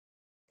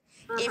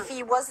If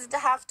he wasn't to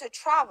have to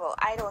travel,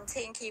 I don't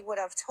think he would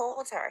have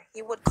told her.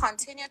 He would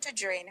continue to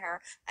drain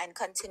her and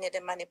continue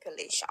the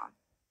manipulation.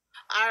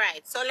 All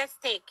right, so let's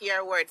take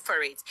your word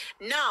for it.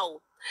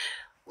 Now,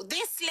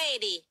 this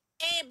lady,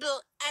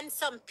 Abel, and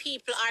some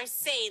people are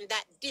saying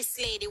that this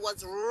lady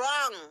was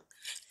wrong.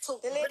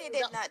 The lady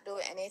did not do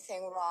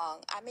anything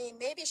wrong. I mean,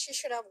 maybe she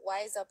should have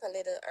wised up a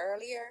little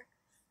earlier,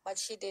 but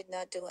she did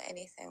not do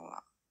anything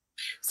wrong.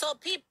 So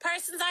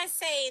persons are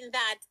saying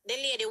that the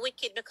lady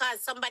wicked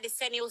because somebody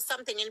sent you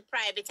something in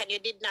private and you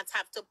did not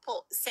have to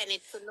send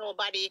it to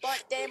nobody.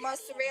 But they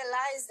must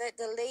realize that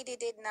the lady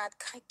did not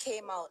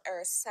came out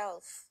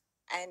herself.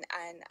 And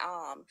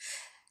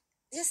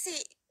you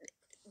see,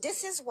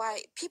 this is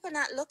why people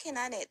not looking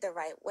at it the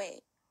right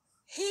way.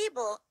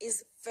 Abel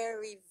is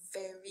very,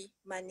 very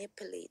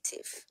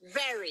manipulative.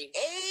 Very.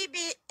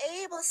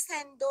 Abel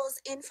sent those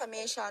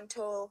information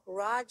to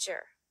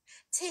Roger,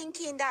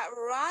 thinking that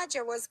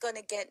Roger was going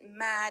to get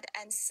mad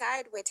and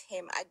side with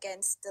him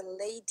against the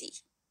lady.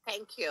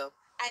 Thank you.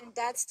 And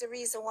that's the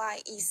reason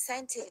why he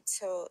sent it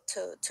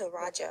to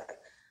Roger.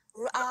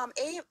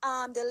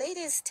 The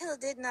lady still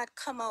did not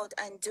come out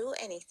and do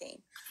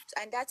anything.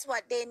 And that's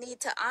what they need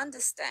to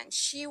understand.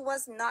 She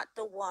was not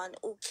the one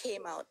who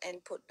came out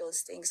and put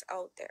those things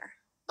out there.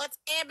 But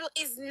Abel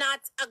is not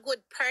a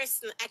good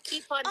person. I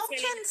keep on How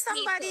telling can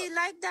somebody people,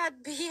 like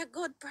that be a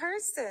good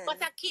person? But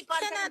I keep on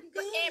telling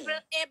people,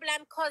 Abel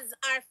and Cuz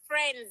are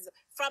friends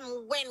from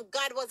when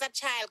God was a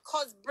child.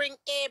 Cuz bring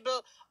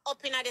Abel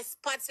up in the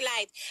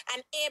spotlight.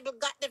 And Abel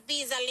got the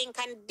visa link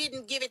and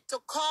didn't give it to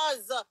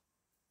Cuz.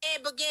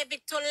 Abel gave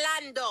it to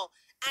Lando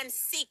and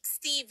Six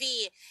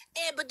TV.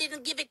 Abel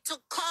didn't give it to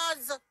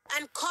Cuz.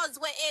 And Cuz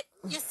were it.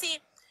 You see,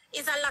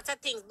 it's a lot of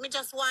things. Me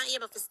just want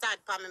Abel to start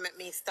for me, make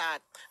me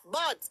start.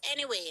 But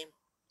anyway,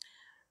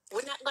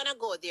 we're not gonna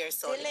go there.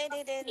 So the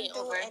lady didn't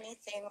do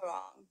anything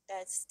wrong.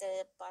 That's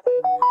the bottom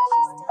line. She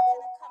still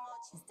didn't come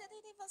out. She still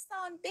didn't even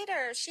sound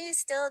bitter. She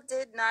still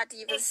did not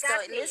even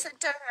listen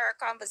to her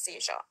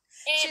conversation.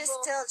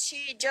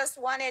 She just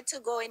wanted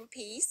to go in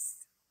peace.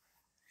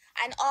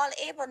 And all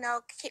Abel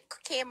now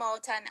came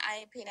out and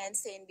opinion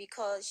saying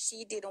because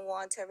she didn't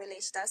want a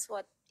relation. That's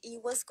what he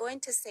was going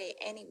to say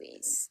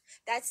anyways.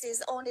 That's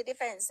his only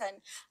defense.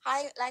 And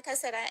like I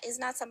said, it's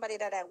not somebody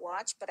that I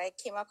watch, but I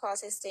came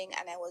across his thing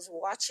and I was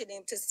watching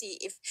him to see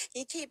if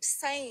he keeps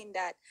saying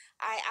that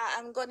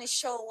I'm going to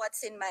show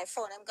what's in my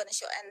phone. I'm going to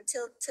show.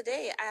 Until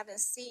today, I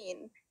haven't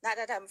seen, not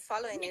that I'm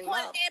following him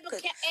up,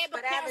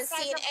 but I haven't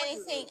seen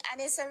anything.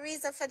 And it's a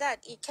reason for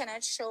that. He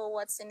cannot show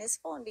what's in his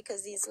phone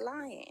because he's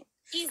lying.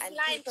 He's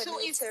lying to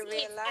his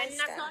face, and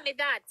not only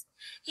that,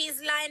 he's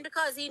lying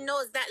because he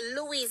knows that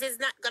Louise is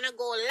not gonna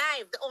go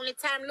live. The only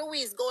time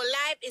Louise go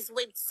live is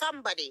with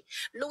somebody.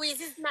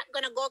 Louise is not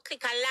gonna go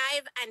click a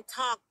live and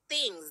talk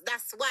things.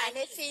 That's why. And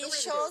if he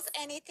shows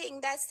anything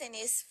that's in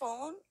his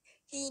phone,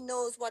 he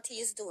knows what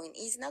he's doing.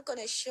 He's not going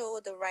to show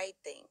the right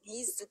thing.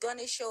 He's going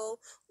to show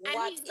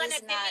what is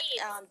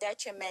not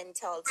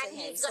detrimental to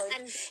him. So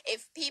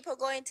if people are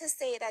going to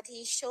say that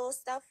he shows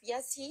stuff,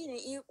 yes,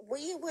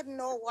 we would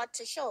know what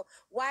to show.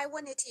 Why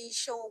wouldn't he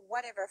show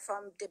whatever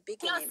from the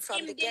beginning,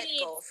 from the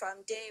get-go,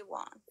 from day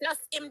one? Plus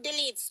him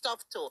delete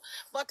stuff too.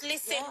 But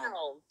listen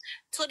now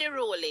to the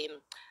ruling.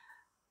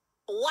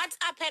 What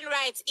happened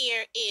right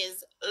here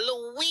is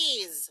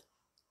Louise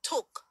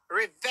took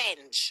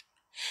revenge.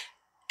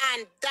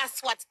 And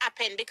that's what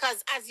happened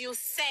because, as you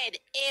said,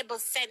 Abel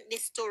sent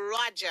this to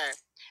Roger.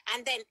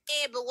 And then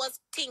Abel was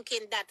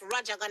thinking that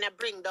Roger gonna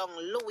bring down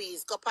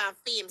Louise, go on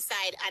Fame's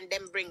side, and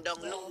then bring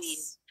down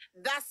Louise.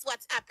 That's what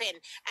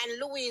happened. And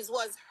Louise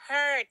was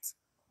hurt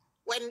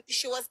when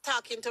she was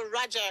talking to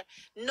Roger,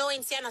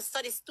 knowing she had a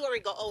study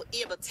story go out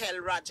Abel tell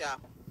Roger.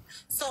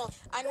 So,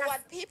 and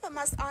what people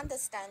must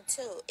understand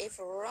too, if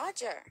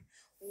Roger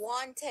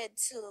wanted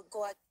to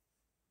go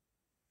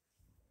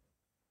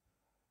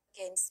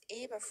against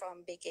Abel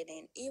from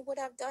beginning, he would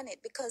have done it,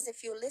 because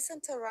if you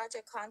listen to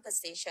Roger's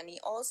conversation, he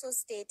also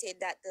stated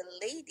that the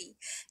lady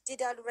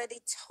did already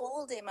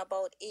told him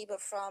about Abel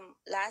from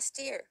last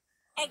year.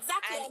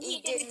 Exactly. And he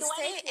didn't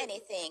say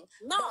anything.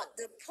 No. But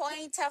the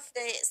point of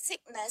the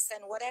sickness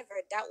and whatever,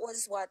 that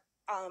was what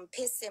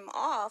pissed him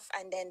off,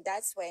 and then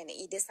that's when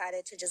he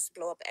decided to just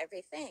blow up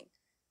everything.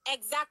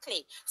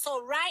 Exactly.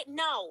 So right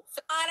now,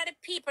 for all of the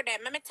people there,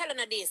 let me tell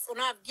you this. You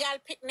have girl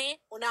picnic,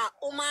 you have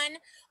woman,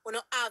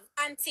 you have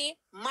auntie,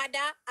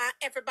 mother, and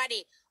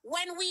everybody.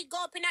 When we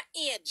go up in an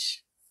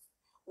age,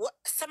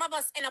 some of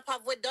us end up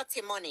with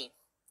dirty money.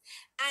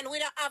 And we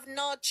don't have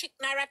no chick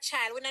nor a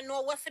child. We don't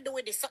know what to do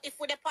with this. So if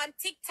we're on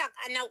TikTok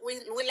and we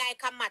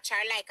like a match or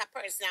like a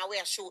person and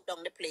we'll shoot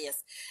down the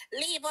place,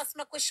 leave us,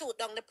 make we shoot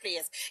down the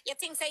place. You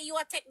think say you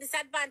will take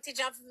disadvantage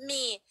of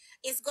me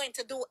is going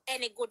to do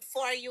any good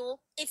for you?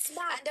 It's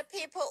not. And the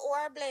people who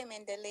are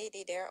blaming the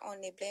lady, they're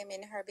only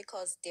blaming her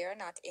because they're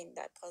not in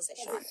that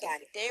position.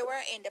 If they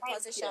were in the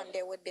position,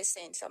 they would be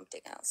saying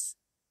something else.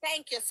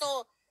 Thank you.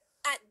 So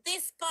at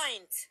this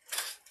point,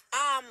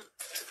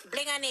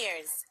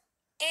 Blingonaires,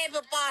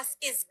 ableboss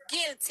is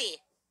guilty.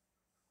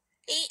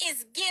 He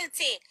is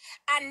guilty.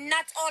 And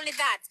not only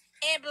that,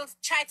 Abel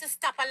tried to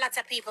stop a lot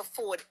of people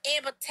food.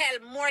 Abel tell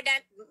more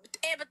than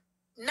Abel,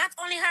 not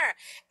only her.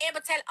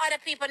 Abel tell other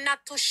people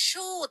not to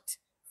shoot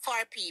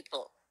for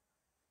people.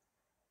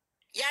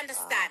 You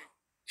understand?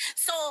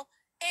 So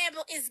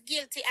Abel is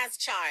guilty as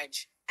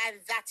charged,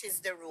 and that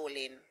is the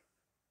ruling.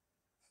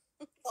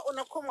 So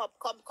uno come up,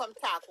 come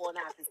talk one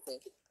officer.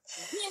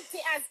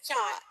 Guilty as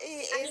charged.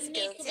 He And is he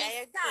needs to guilty. be I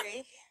stopped.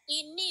 agree.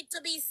 He needs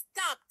to be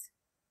stopped.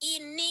 He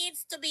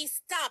needs to be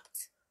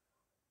stopped.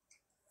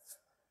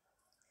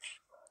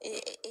 He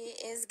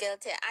is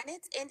guilty, and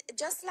it's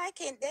just like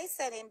they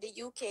said in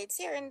the UK. It's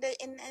here in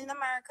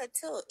America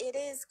too. It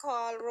is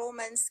called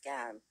Roman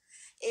scam.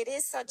 It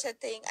is such a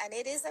thing, and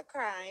it is a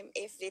crime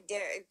if it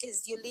there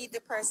because you lead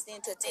the person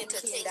into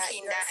thinking that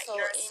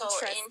you're so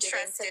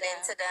interested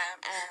into them,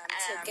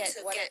 to get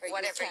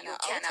whatever you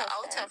can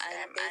out of them,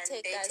 and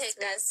they take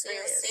that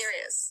real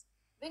serious.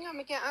 Bingham,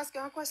 I can ask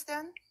you a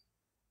question.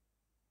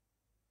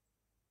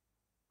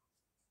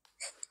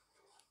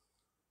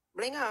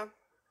 Bingham.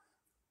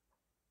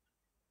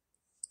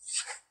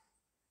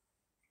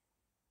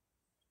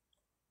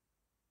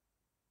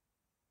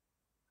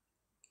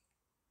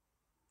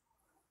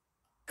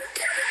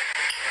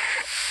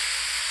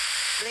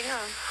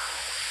 Bingham.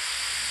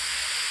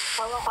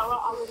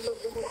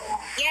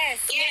 Yes.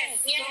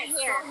 I'm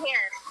here.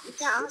 You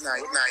can ask me a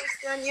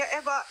question. You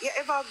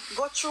ever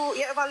go through?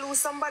 You ever lose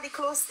somebody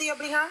close to you,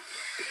 Bingham?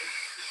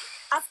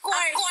 Of course.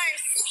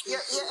 You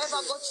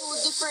ever go through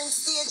different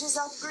stages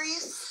of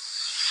grief?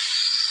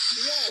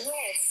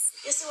 Yes.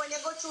 You see, when you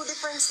go through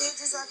different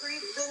stages of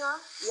grief, Bingham,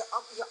 you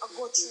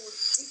go through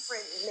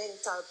different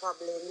mental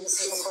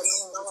problems.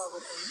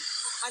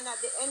 And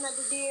at the end of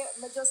the day,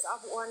 I just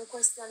have one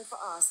question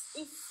for us.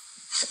 If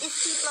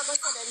people are going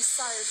to say them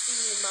sorry for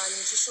you, man,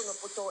 you shouldn't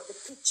put out the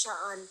picture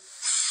and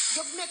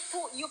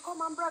you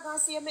come and brag and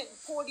say you make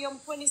podium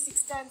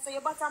 26 times, so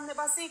your bottom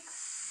never sick.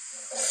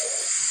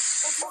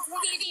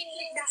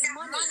 That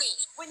money.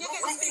 When you get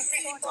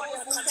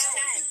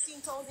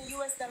 $15,000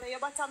 US,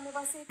 your bottom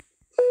never sick.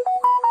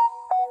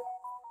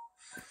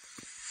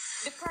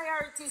 The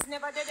priorities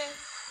never did it.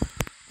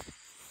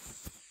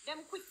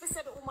 Them quick to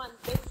say the woman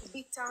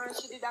bitter and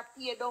she did a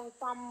pay down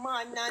for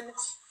man, and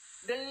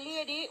the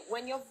lady,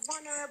 when you're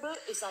vulnerable,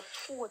 is a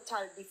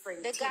total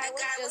different The guy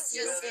was just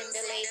using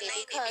the lady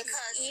because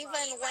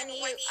even when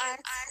he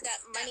asked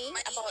that money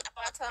about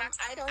bottom,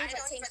 I don't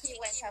even think he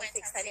went and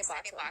fixed any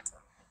bottom.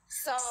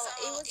 So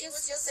it was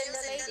just using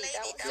the lady.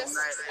 That was just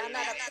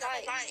another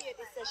ploy. The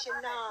lady said she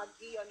nah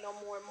give you no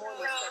more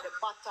money, so the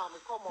bottom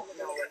come up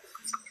now. Good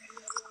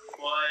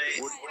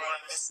morning,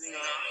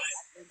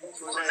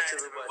 good night,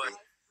 everybody.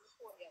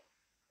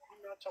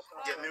 This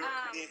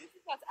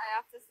is what I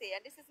have to say,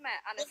 and this is my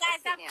honest You guys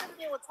opinion. have to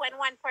mute when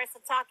one person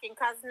talking,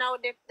 cause now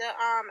the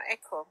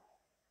echo.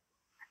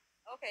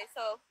 Okay,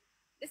 so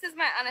this is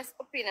my honest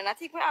opinion. I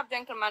think we have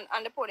gentlemen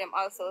on the podium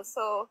also.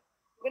 So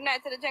good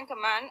night to the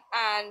gentleman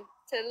and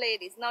to the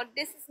ladies. Now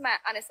this is my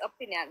honest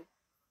opinion.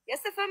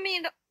 Yes, for me,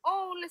 the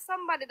only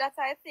somebody that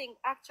I think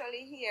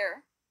actually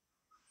here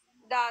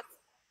that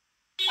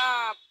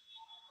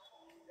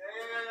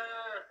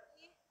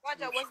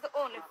Roger was the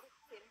only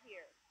victim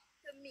here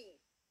to me.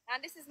 And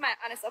this is my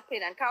honest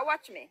opinion. Can you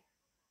watch me?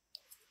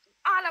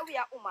 All of we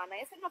are women.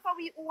 You said enough of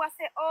we who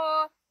say,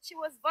 oh, she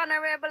was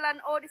vulnerable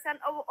and all this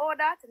and all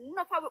that.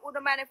 Enough of we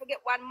wouldn't mind if we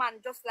get one man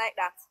just like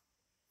that.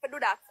 To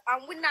do that.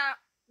 And we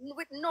not,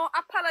 with no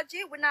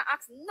apology, we not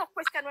ask no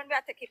question when we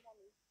are taking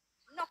money.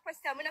 No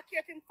question. We don't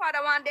care if him father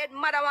wanted,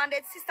 mother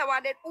wanted, sister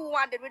wanted, who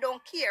wanted. We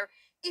don't care.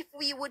 If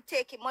we would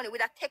take him money,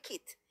 we'd take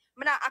it.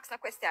 We not ask no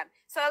question.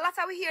 So a lot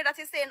of we hear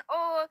that he's saying,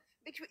 oh,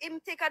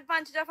 him take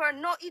advantage of her.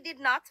 No, he did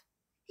not.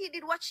 He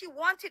did what she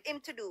wanted him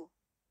to do.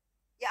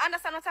 You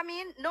understand what I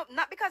mean? No,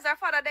 not because our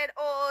father did,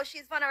 oh,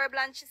 she's vulnerable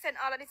and she sent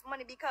all of this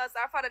money because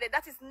our father did.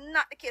 That is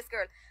not the case,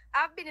 girl.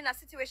 I've been in a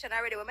situation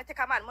already where I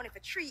take a man money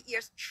for 3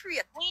 years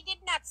straight. We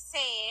did not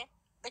say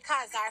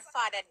because our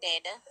father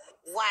did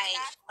why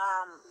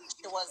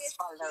she was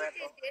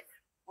vulnerable.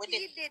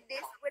 He did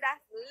this with a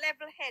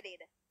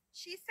level-headed.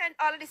 She sent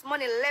all of this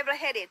money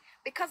level-headed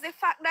because the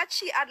fact that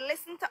she had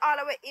listened to all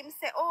of it, him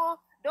say,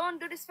 oh,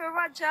 don't do this for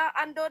Roger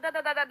and da da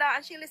da da da,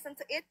 and she listened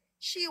to it.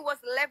 She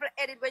was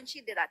level-headed when she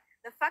did that.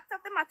 The fact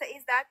of the matter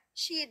is that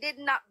she did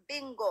not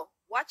bingo.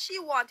 What she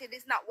wanted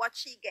is not what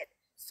she get.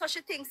 So she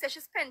thinks that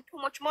she spent too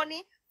much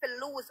money to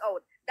lose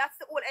out. That's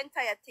the whole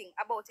entire thing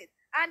about it.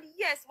 And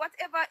yes,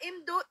 whatever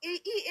him do,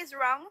 he is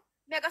wrong.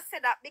 Mega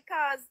said that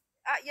because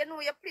you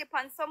know you play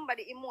upon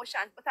somebody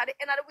emotions, but at the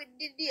end of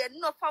the day,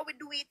 enough how we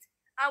do it,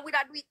 and we'd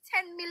do it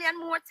 10 million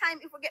more time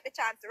if we get the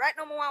chance. Right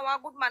now, we want a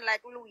good man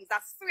like Louise.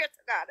 I swear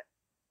to God.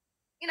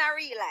 In a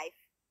real life,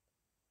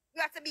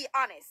 you have to be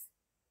honest.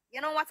 You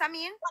know what I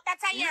mean? But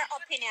that's a your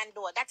opinion,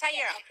 though. That's a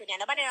your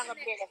opinion. Nobody not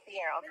gonna play that for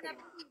your opinion.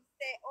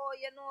 Say, oh,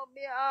 you know,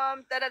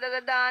 da da da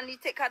da da, and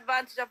you take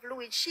advantage of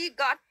Louise. She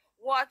got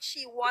what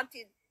she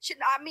wanted. She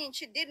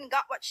didn't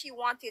got what she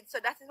wanted,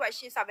 so that is why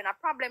she's having a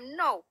problem.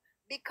 No,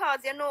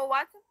 because you know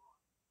what?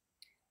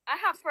 I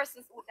have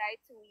persons who die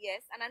too,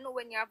 yes, and I know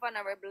when you're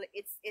vulnerable,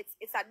 it's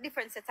a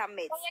different set of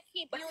meds. So you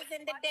keep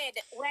using the dead.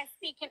 We're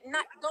speaking,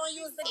 not don't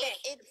use the dead.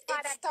 It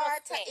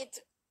starts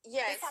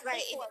yes,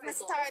 right. It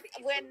start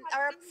when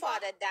our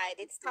father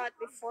died. It started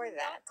before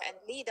that and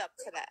lead up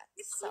to that.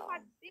 So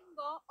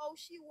Bingo, how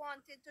she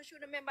wanted to, she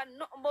remember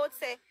nothing about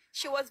say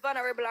she was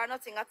vulnerable or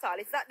nothing at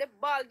all. It's that the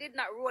ball did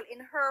not roll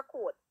in her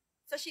court.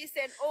 So she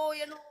said, "Oh,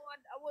 you know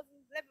what? I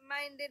wasn't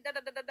left-minded,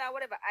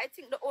 whatever." I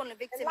think the only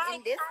victim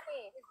in this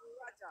is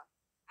Roger.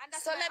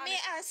 so let me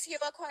ask you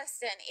a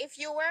question. If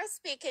you were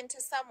speaking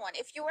to someone,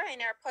 if you were in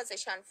her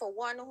position for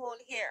one whole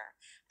year,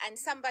 and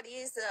somebody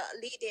is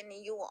leading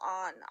you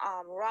on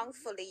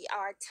wrongfully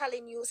or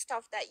telling you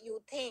stuff that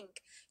you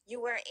think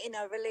you were in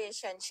a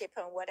relationship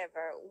and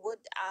whatever, would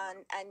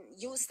and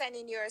you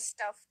sending your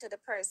stuff to the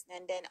person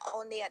and then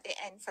only at the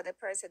end for the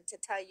person to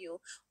tell you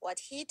what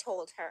he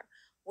told her,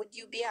 would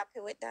you be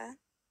happy with that?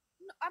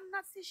 No, I'm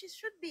not saying she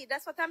should be.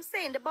 That's what I'm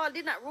saying. The ball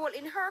did not roll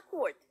in her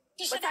court.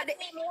 She should have done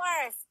him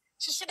worse.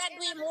 She should have do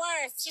him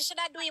worse. She should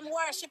have do him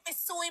worse. She could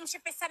sue him. She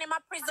could send him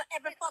a prison,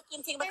 every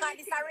fucking thing because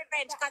it's a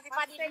revenge. Because if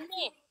I didn't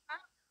me,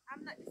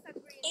 I'm not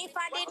disagreeing. if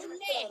I didn't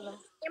me,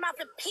 him have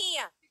to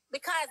pay.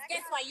 Because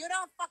guess what? You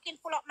don't fucking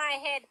pull up my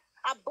head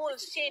a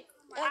bullshit.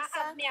 Exactly. I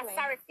have me a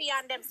sorry fee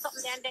on them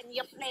something and then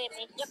you play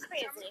me. You're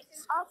crazy.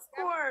 Of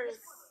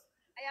course.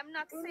 I am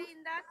not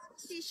saying that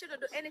she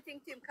shouldn't do anything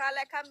to him. Because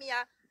like me,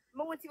 I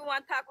won't even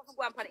want to talk go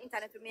on the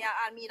internet with me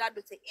and me that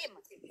do to him.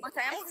 But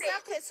I am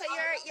exactly. So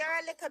you're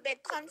a little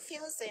bit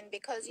confusing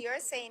because you're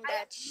saying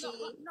that she.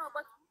 No,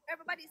 but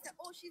everybody said,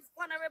 "Oh, she's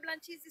vulnerable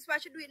and she's this. Why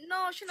she do it?"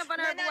 No, she's not No,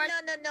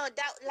 vulnerable. no.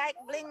 That like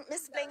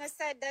Miss Blinger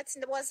said, that's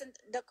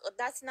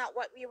not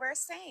what we were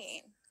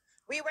saying.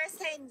 We were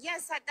saying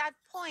yes, at that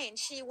point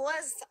she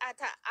was at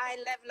a high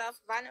level of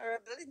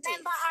vulnerability.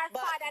 Remember, our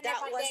but father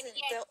that never wasn't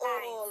dead yet. the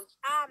old.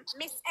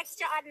 Miss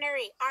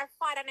Extraordinary, our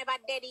father never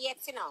dead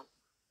yet, you know.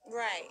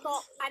 Right.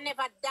 So I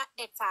never that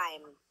the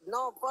time.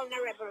 No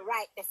vulnerable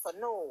right there, so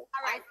no.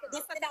 All right.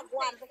 This did have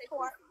one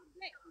before.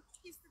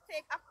 She's to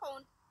take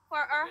account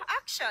for her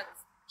actions.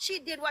 She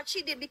did what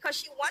she did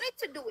because she wanted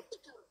to do it.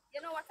 You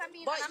know what I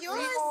mean? But you're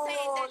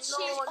saying that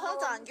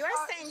hold on. You're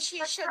saying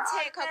she should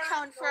take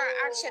account for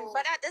her action,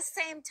 but at the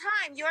same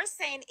time, you're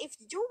saying if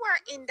you were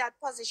in that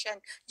position,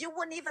 you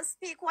wouldn't even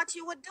speak what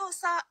you would do.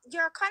 So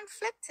you're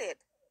conflicted.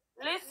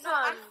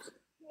 Listen.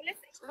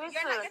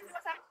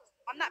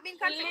 I'm not being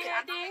conflicted.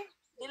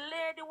 The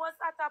lady was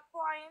at a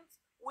point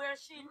where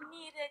she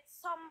needed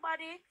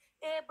somebody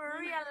able to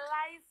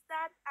realize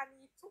that, and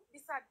he took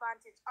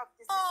disadvantage of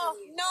the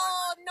situation. No,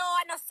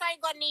 I no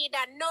Saigon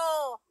neither.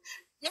 No.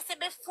 You see,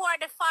 before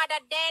the father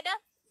dead,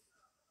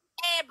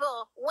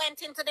 Abel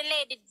went into the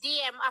lady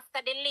DM after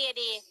the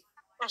lady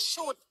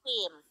shoot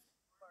him.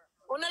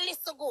 You no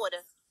listen good.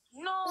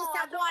 No, This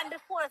is one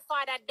before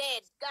father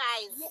dead,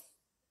 guys.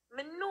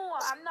 No,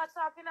 I'm not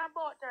talking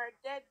about her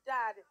dead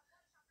dad.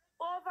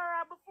 Over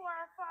her before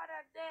her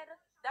father dead,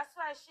 that's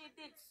why she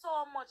did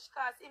so much,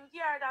 because him gave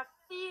her the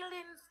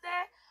feelings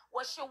there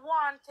what she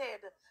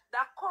wanted,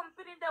 the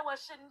company there what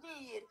she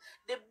need,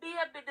 the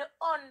baby, the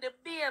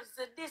babes,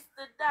 the this,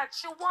 the that.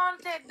 She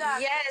wanted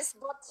that. Yes,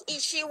 but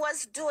she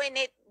was doing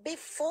it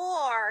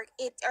before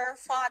her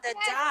father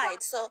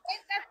died. So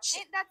it's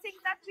that thing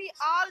that we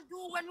all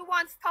do when we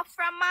want stuff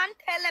from man.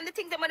 Tell them the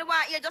things them when they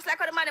want hear, just like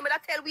how the man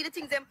that tell we the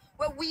things them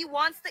what we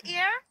wants to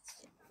hear.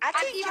 I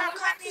think you're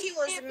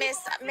confused,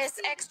 Miss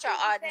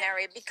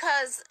Extraordinary,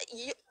 because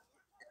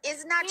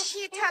is not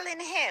she telling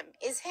him?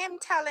 Is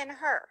him telling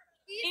her?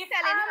 He's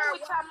telling her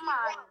with a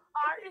man,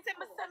 or if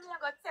I say me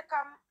I go take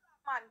a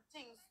man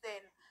things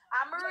then,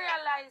 I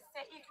realize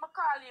that if I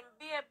call him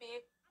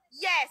baby,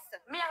 yes,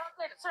 me I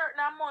get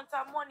certain amount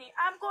of money,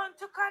 I'm going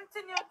to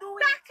continue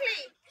doing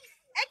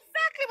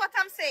exactly what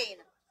I'm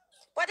saying.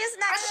 But it's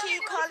not she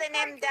calling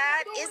him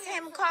dad, it's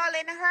him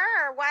calling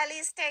her while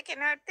he's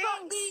taking her things.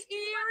 So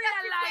he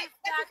realized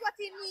that what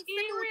he needs to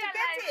do to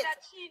get it.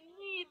 That she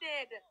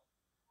needed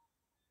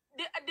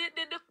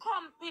the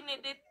company,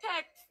 the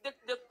text,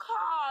 the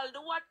call,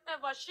 the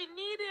whatever. She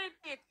needed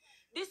it.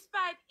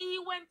 Despite he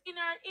went in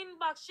her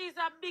inbox, she's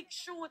a big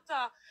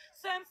shooter.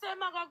 So I'm saying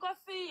I'm gonna go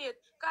see it.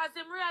 Because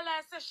him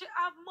realized that she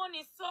have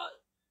money. So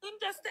him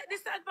just take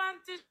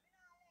disadvantage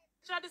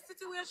of the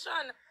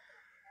situation.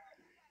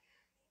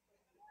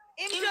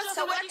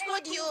 So what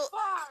would you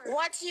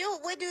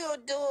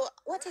do?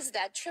 What is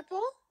that,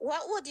 triple?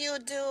 What would you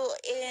do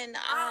in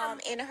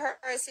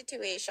her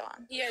situation?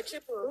 Yeah,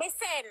 triple.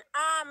 Listen,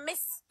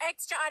 Miss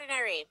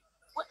Extraordinary.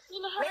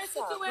 In her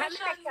situation, let me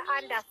make you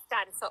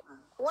understand something.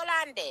 Hold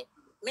on there.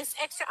 Miss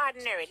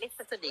Extraordinary,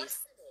 listen to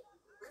this.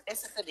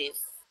 Listen to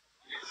this.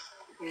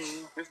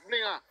 Miss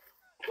Blinger,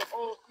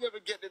 oh, you ever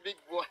get the big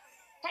boy?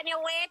 Can you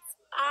wait?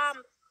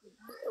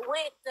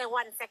 Wait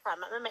 1 second.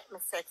 Let me make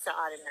Miss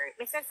Extraordinary.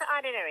 Miss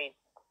Extraordinary.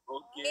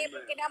 Okay, they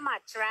get a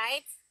match,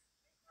 right?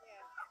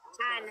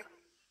 Yeah. And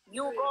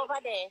you go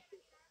over there,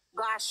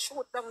 go and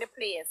shoot down the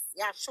place.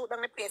 Yeah, shoot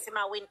down the place. He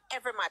might win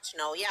every match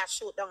now. Yeah,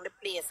 shoot down the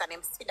place and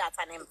him see that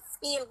and him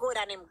feel good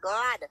and him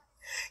glad.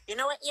 You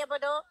know what you ever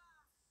do?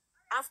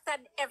 After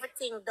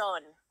everything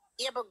done,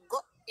 you able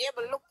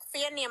look for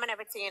your name and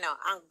everything, and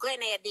go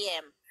in your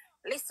DM.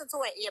 Listen to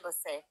what you able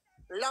say.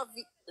 Love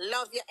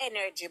your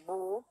energy,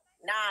 boo.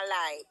 Nah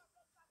lie.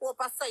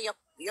 Hope I saw you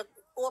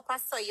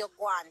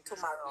go on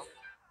tomorrow.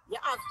 You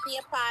have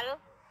PayPal.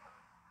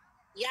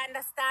 You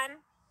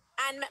understand?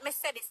 And let me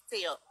say this to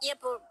you.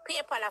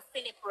 PayPal of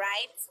Philip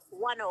Wright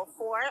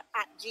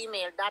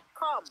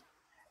 104@gmail.com.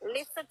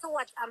 Listen to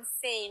what I'm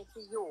saying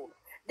to you.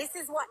 This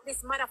is what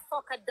this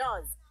motherfucker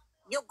does.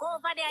 You go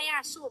over there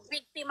and shoot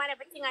big film and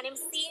everything and him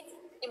see it,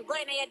 him go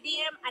in your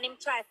DM and him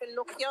try to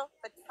look you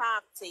to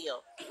talk to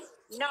you.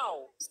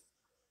 No.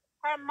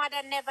 Her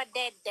mother never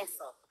did this.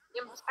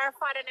 Her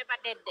father never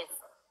did this.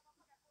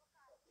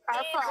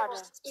 Our father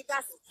is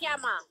a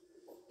scammer.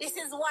 This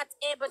is what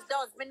Abel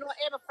does. Me know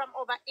Abel from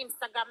over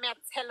Instagram. Me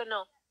tell you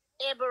no.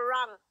 Abel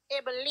wrong.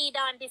 Abel lead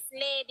on this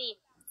lady.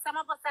 Some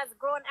of us as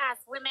grown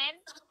ass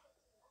women,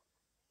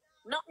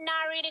 nothing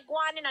not really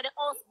going in the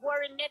house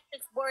boring,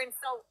 Netflix boring.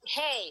 So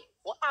hey,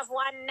 we have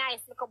one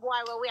nice little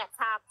boy where we are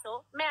talk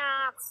to. Me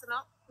ask you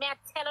no. Me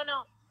tell you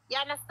no. You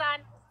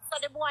understand? So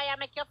the boy I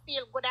make you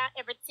feel good and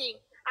everything.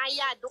 And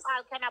yeah, do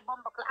all kind of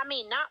bumbuckle. I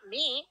mean, not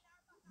me,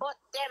 but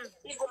them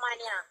big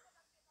woman here.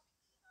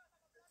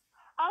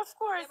 Of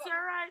course,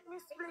 you're right,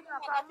 Miss Blinger.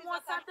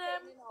 Most of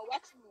them,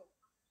 watch me.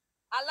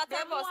 A lot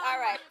of us, all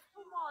right.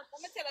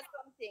 Let me tell you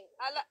something.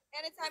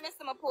 Anytime I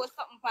see me post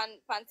something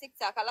on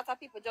TikTok, a lot of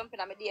people jump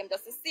in on my DM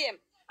just the same.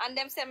 And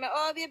them say me,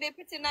 oh, baby,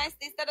 pretty nice,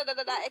 this,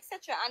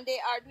 etc. And they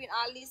are doing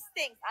all these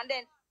things. And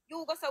then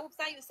you go so oops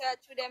and you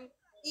search through them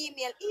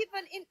email.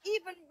 Even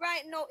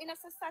right now in a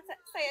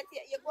society,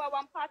 you go to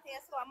one party and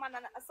saw a man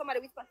and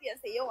somebody with party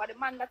and say, yo, the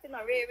man that's in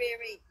a ray.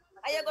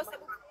 And you go say,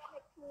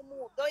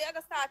 move. Though you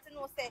go start to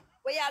know, say,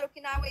 where you're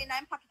looking at, where in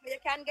a pocket where you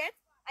can get,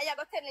 and you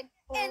go tell him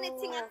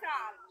anything at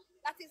all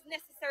that is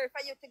necessary for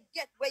you to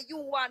get where you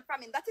want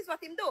from him. That is what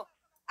him do.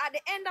 At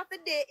the end of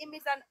the day, him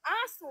is an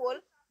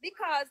asshole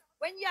because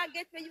when you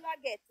get where you are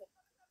get,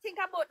 think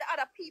about the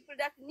other people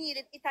that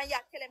needed it and you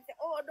tell them, say,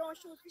 oh, don't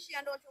shoot fishy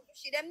and don't shoot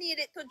fishy. Them need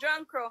it to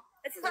drunk crow.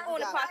 This is the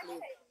only part.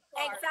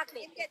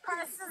 Exactly.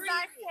 Persons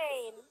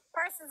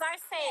are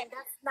saying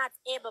that's not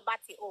able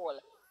body all.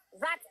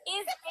 That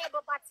is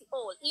able body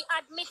all. He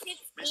admitted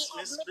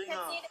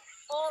it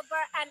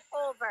over and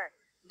over.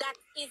 That's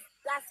his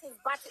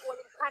body all.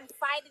 He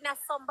confide in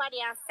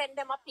somebody and send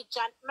them a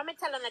picture. Let me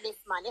tell you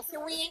this, man. You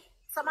see,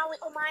 some of we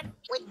women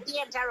with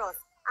dangerous.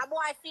 A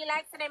boy feel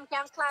like them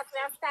can class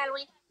their style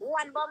with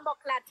one bumbo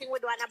clatting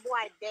with one a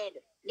boy dead.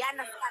 You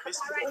understand?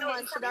 Right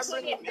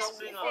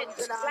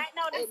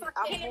now, this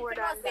fucking more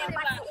than that.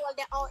 All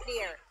they out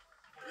there.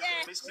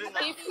 Yeah. If you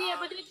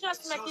able to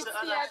just make it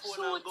see a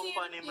shooting, go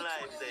on him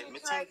live there.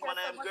 Me think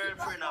one of him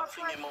girlfriend and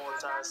fling him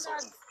out or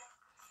something.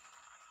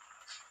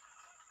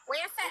 Where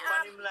you say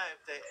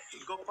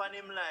go on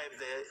him live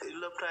there. It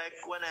look like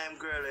one of him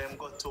girl him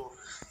got to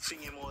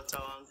fling him out of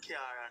one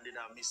car and did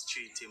a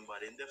mistreat him, but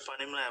in the on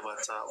him live I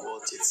talk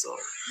about it. So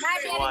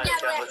maybe I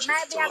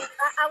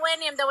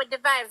went him there with the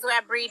vibes where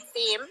I breathe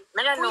him.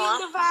 I don't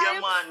know.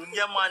 Yeah man.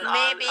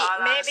 Maybe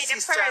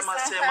the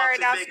person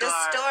heard of the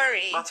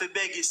story. I fi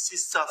beg his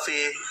sister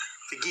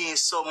to give him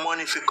some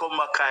money if he come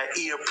back at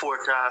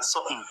airport or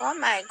something. Oh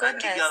my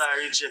goodness. You gotta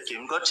reject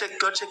him. Go check it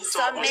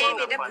so out. So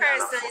maybe the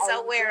person is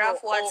aware of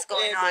what's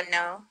going on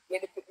now.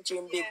 Get the picture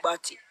in big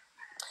body.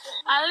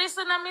 And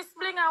listen to Miss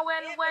Blinger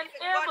when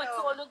Abel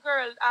told the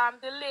girl,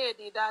 the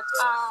lady that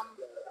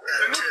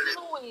Miss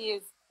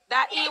Louise,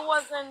 that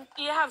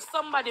he have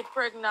somebody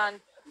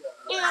pregnant.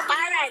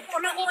 Alright,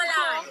 hold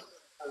on.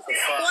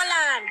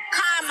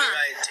 Karma.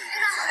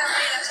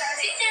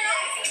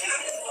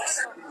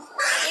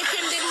 If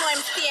him didn't know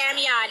him stay in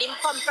yard, him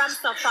come from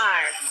so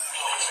far.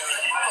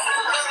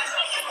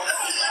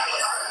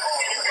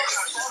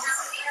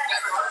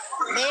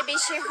 Maybe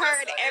she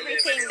heard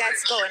everything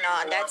that's going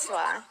on, that's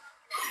why.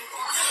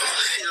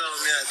 Yo,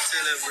 me I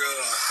tell you, bro.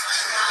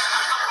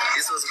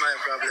 This was my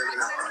problem, you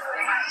know.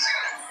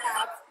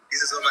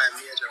 This is my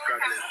major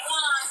problem.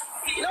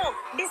 Look,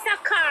 this a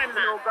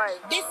karma.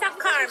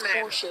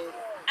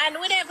 And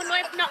we don't even know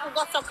if nothing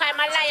goes up, I'm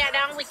a liar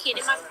and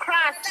wicked. I'm a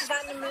cross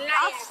and I'm a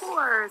liar. Of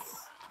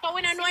course. So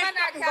we don't know if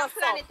nothing goes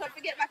up.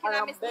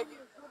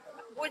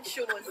 Good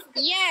shoes.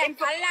 Yeah, a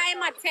lie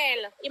ma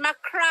tell. Him a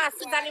cross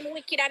and him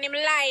wicked and him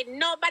lie.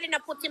 Nobody no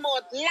put him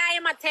out. Lie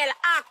ma tell.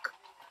 Act.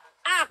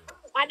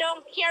 I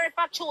don't care if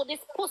I chew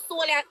this pussy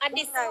and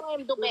this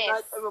him do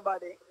best.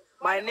 Everybody.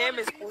 My name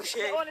is Pushe.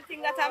 The only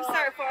thing that I'm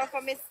sorry for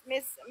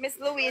Miss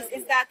Louise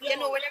is that, you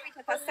know, when you reach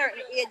at a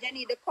certain age, you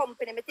need the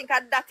company. I think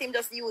that him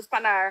just use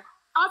Panar.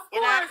 Of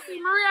course,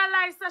 him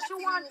realized that she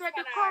wanted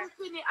the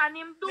company and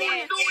him do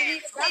it.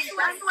 That's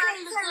why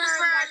the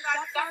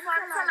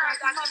girl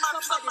that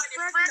somebody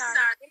pregnant.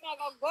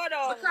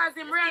 Because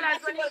him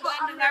realized when he go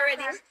on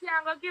already, he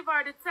ain't gonna give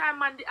her the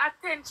time and the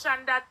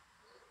attention that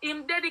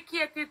him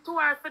dedicated to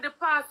her for the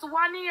past 1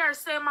 year.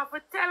 So him have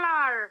to tell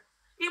her.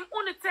 Him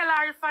only tell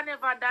her if I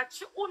never that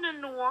she only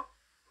know.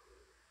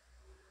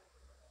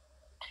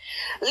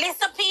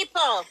 Listen,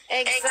 people.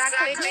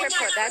 Exactly, Do Triple.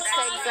 not That's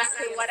fall.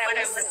 exactly what I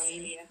was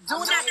saying. Do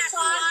not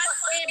fall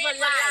for every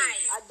lie.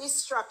 A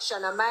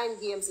distraction, a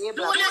mind games, Do not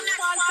fall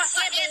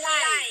for every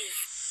lie.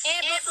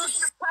 Able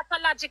is a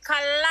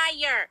pathological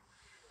liar.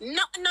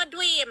 No do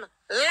him.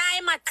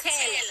 Lie ma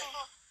tell.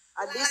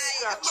 a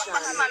distraction.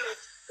 Lie ma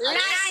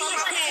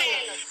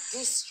tell.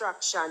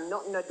 Distraction,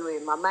 nothing to do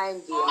with my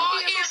mind game.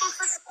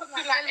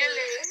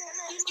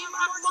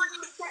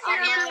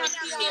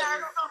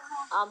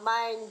 A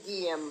mind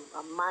game.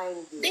 A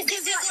mind game. This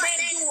is what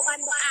they do on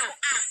the app.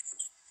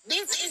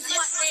 This is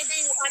what they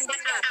do on the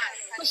app.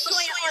 To show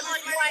you all the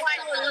what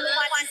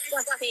is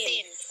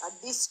disgusting. A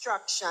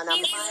distraction, a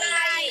He's mind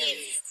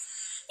lying.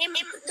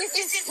 This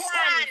is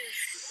plan.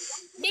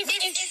 This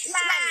is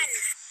plan.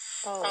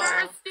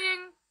 First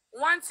thing,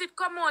 once it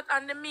come out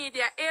on the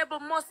media, Abel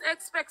must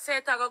expect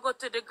say to go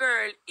to the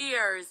girl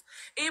ears.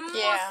 He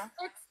must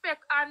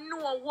expect and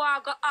know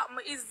what go happen.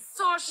 Is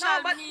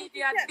social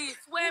media this?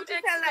 When You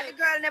tell that the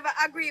girl never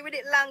agree with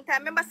it long time.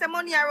 Remember, say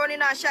money are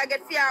running and she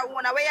get fear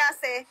one. Where you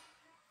say?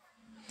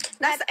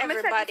 Not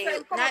everybody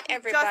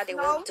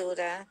will do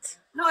that.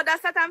 No,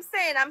 that's what I'm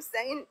saying. I'm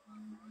saying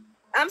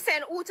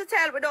who to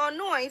tell, we don't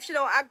know if she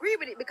don't agree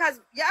with it because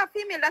you're a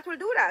female that will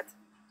do that.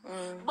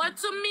 But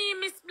to me,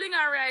 Miss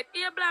Blinger, right,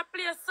 Abel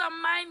play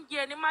some mind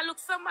game. He might look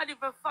somebody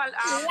for fall out.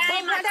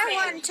 But what I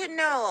want to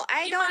know,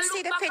 I don't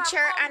see the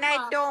picture and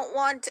I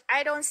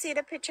don't see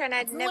the picture and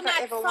I'd never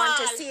ever want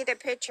to see the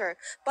picture.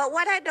 But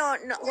what I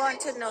don't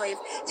want to know if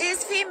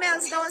these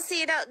females don't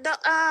see that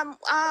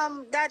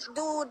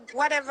dude,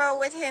 whatever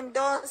with him,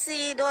 don't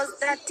see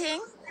that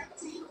thing?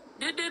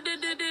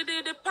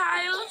 The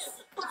piles?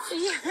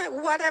 Yeah,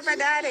 whatever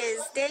that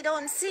is, they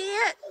don't see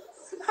it.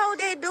 How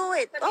they do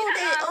it?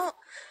 I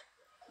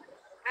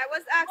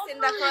was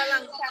asking that for a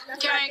long time.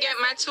 Can I get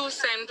my 2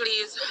 cents,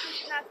 please?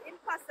 It's not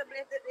impossible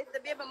if the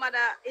baby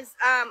mother is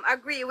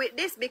agree with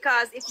this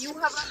because if you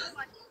have a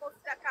woman who goes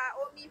to the car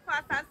or me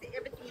fast and see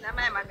everything in my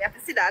man, we have to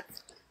see that.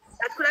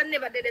 That could have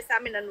never did this. I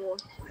mean, no.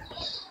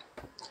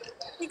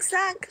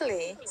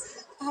 Exactly.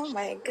 Oh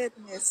my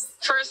goodness.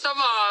 First of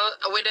all,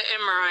 with the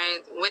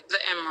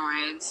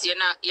hemorrhoids,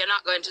 you're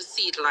not going to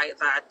see it like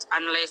that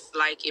unless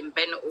like him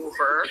bend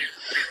over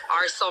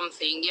or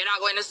something. You're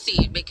not going to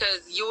see it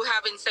because you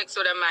having sex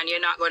with a man,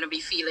 you're not going to be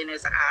feeling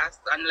his ass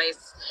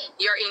unless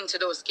you're into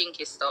those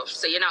kinky stuff.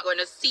 So you're not going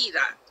to see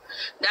that.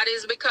 That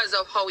is because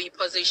of how he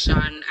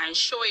positioned and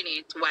showing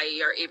it why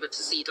you're able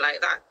to see it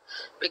like that.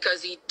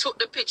 Because he took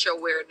the picture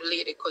where the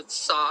lady could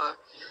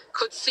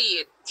see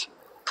it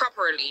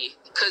properly.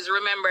 Because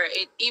remember,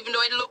 even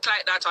though it looked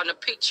like that on the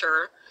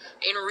picture,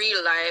 in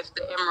real life,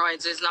 the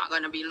hemorrhoids is not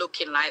going to be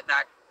looking like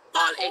that,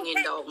 all hanging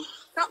down.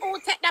 So who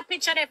take that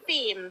picture of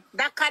him?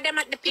 That them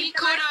at the picture. He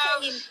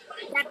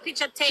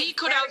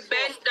could have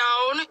bent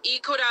down. He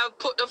could have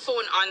put the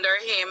phone under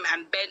him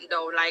and bent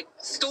down, like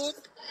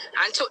stoop,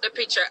 and took the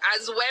picture,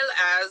 as well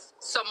as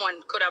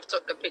someone could have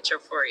took the picture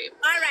for him.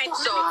 All right.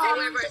 So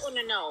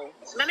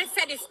let me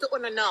say this to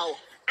Una know.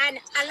 And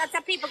a lot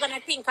of people gonna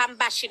think I'm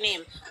bashing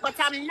him, but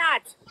I'm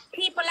not.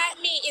 People like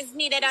me is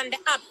needed on the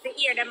app to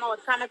hear them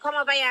out. Come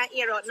over here and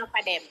hear out enough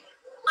of them.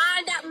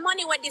 All that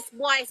money with these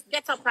boys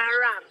get up and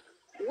ram.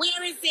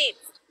 Where is it?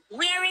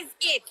 Where is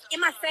it? He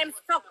must have him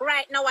stuck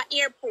right now at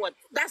airport.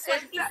 That's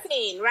what he's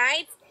saying,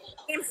 right?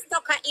 Him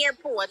stuck at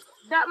airport.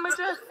 That me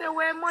just say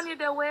where money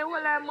the way all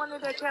our money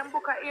they can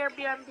book a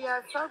Airbnb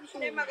or something.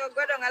 They might go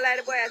down and lie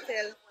the boy I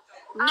tell.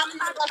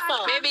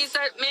 Maybe it's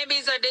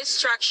a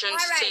distraction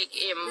to take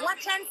him,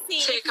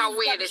 take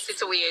away the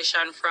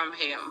situation from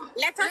him.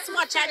 Let us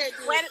watch and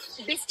well,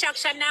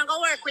 distraction now go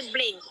work with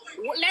Bling.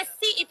 Let's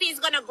see if he's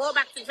gonna go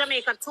back to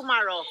Jamaica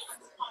tomorrow.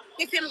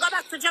 If him go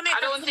back to Jamaica tomorrow, I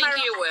don't think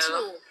he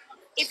will.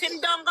 If him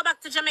don't go back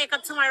to Jamaica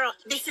tomorrow,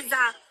 this is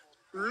a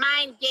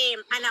mind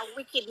game and a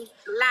wicked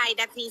lie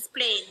that he's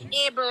playing.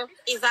 Abel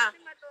is a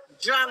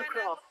drunk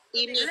rock.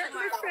 Let me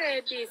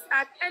say this,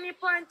 at any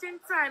point in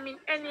time in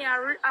any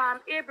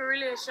able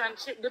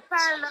relationship, the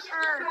pile of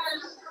earth.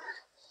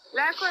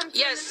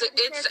 Yes,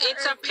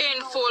 it's a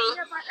painful,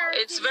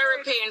 it's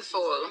very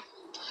painful.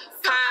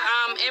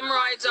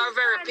 Hemorrhoids are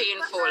very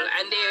painful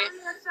and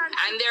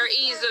they're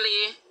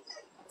easily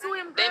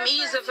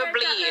easy to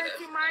bleed.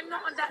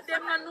 That's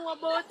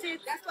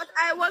what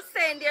I was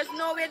saying. There's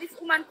no way this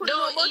woman could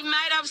know about it. He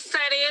might have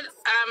said it.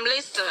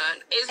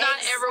 Listen, it's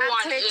not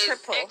everyone is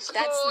exposed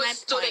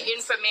to the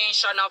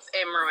information of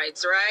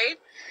hemorrhoids, right?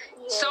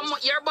 Yes.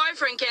 Your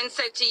boyfriend can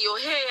say to you,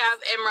 hey, I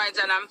have hemorrhoids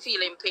and I'm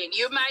feeling pain.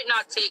 You might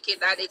not take it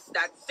that it's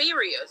that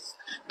serious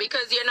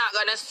because you're not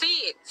going to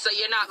see it. So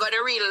you're not going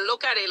to really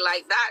look at it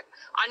like that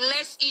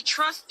unless he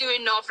trusts you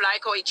enough,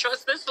 like how he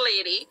trusts this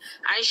lady,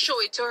 and show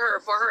it to her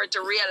for her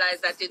to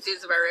realize that it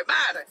is very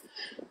bad.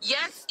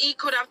 Yes, he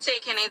could have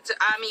taken it,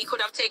 he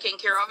could have taken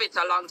care of it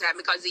a long time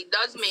because he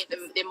does make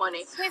the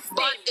money.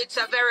 But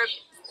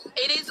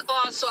it is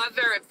also a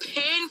very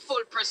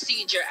painful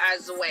procedure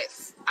as well.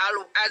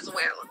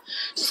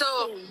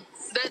 So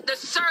the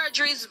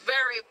surgery is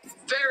very,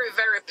 very,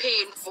 very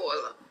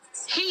painful.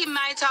 he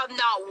might have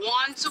not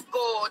want to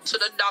go to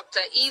the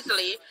doctor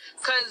easily,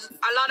 because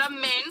a lot of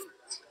men,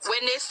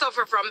 when they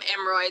suffer from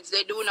hemorrhoids,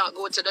 they do not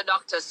go to the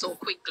doctor so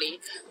quickly,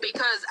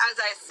 because as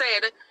I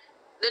said,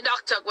 the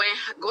doctor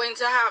going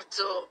to have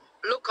to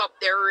look up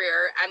their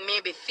rear and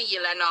maybe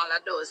feel and all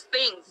of those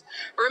things.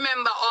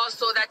 Remember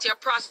also that your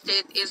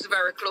prostate is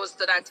very close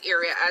to that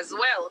area as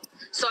well.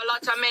 So a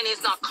lot of men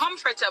is not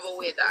comfortable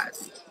with that.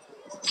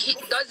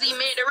 Does he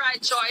make the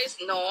right choice?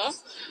 No.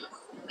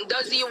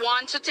 Does he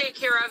want to take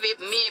care of it?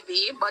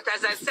 Maybe. But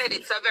as I said,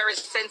 it's a very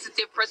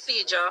sensitive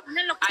procedure.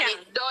 And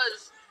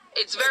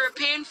it's very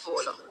painful.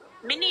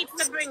 Me need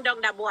to bring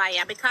down the boy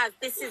here because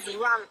this is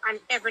wrong on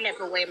every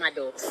level way I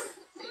do.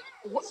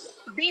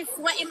 This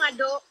what him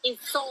do is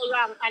so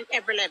wrong on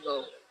every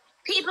level.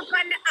 People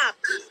on the app,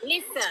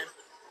 listen,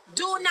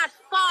 do not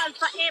fall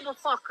for able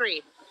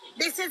fuckery.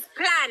 This is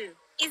plan.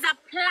 Is a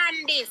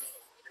plan this.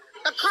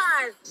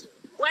 Because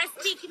we're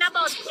speaking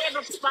about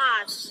able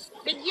boss.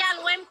 The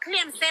girl when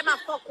claims them a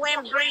fuck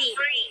when breed.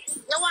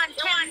 You want to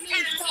tell me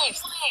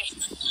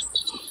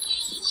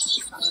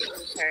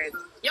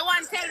You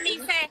want to tell me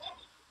say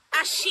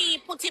as she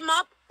put him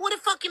up? Who the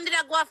fuck him did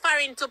I go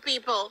foreign to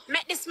people?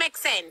 Make this make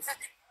sense.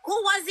 Who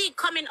was he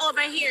coming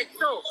over here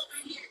to?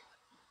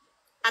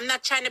 I'm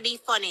not trying to be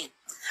funny.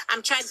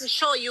 I'm trying to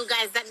show you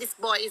guys that this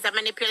boy is a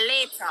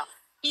manipulator.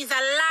 He's a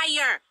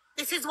liar.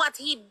 This is what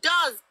he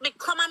does. Me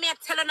come and me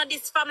telling you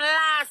this from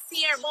last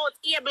year about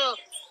Abel.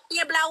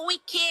 Abel are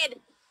wicked.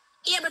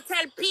 Abel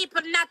tell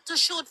people not to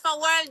shoot for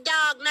World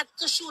Dog, not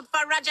to shoot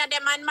for Roger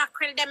them and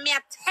Mackerel them. Me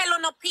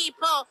telling you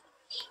people.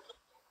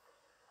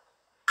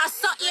 I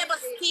saw Abel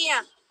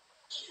scare.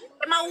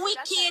 Them are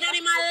wicked and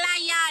them are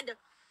liar.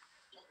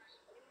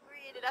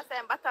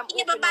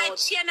 Abel buy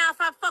chain off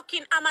a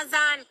fucking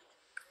Amazon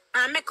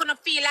and make you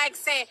feel like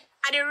say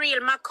are the real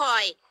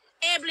McCoy.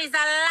 Abel is a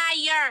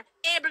liar.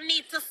 Abel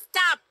needs to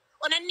stop.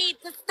 And need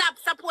to stop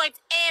support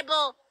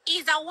Abel.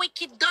 He's a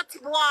wicked dirty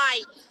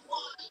boy.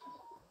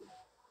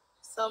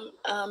 Some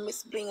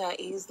Miss Blinger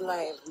is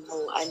live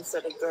now and so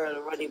the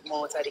girl run him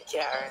out of the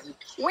car.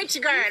 Which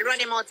girl run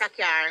him out of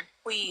the car?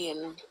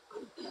 Queen.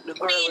 The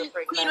girl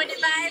Queen with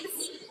the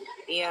vibes?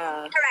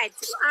 Yeah.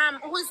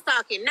 Alright, who's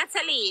talking?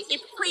 Natalie,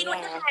 if Queen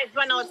with the vibes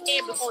run out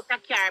Abel out of the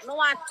car, I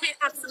want to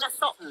ask you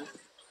something.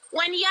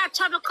 When you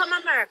travel come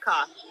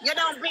America, you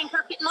don't bring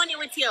pocket money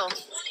with you.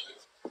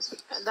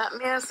 That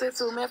may I say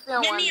to me if you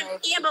your name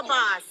Able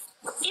Boss.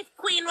 If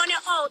Queen run you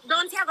out,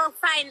 don't you go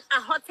find a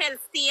hotel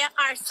stay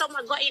or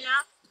somewhere go in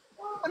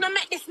up? Don't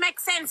make this make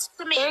sense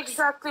to me.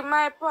 Exactly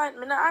my point.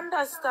 I don't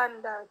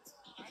understand that.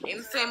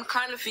 Him same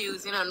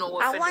confused, you know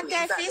what I wonder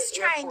if he's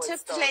trying to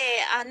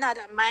play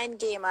another mind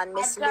game on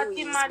Miss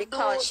Louise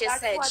because she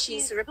said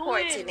she's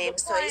reporting him,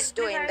 so he's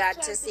doing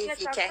that to see if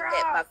he can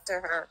get back to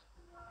her.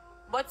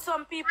 But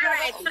some people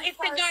Alright, so if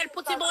the girl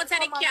put him out of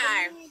the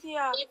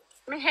car,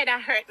 my head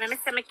hurt. Let me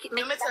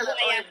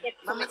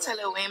tell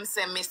you when him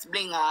say Miss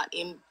Blinger,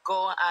 him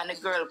go and the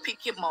girl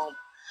pick him up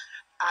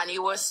and he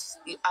was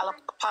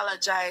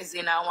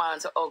apologizing and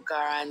want to hug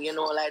her and you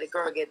know like the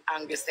girl get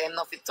angry saying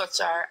nothing touch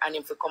her and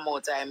him to come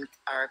out of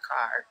her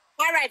car.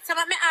 Alright, so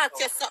let me ask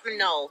you something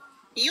now.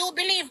 You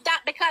believe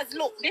that because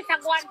look, this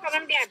is going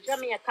from there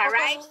Jamaica,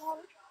 right?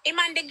 Him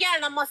and the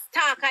girl must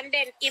talk and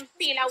then him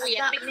feel away.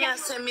 And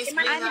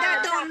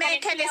that don't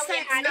make any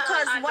sense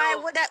because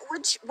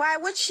why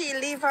would she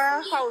leave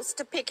her house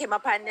to pick him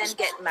up and then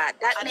get mad?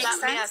 That makes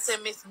sense. And that say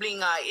Miss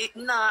Blinger, it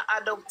not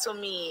add up to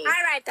me.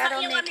 Alright, that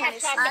don't make any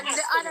sense. And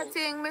the other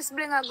thing, Miss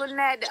Blinger, good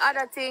night. The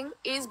other thing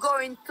is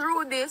going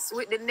through this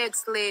with the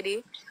next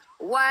lady.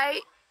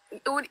 Why?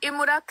 He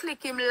would have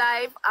click him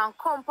live and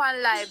come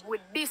on live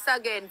with this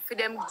again for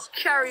them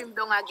carry him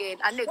down again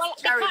and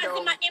next carry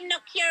down. Because him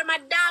not care my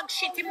dog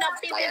shit him not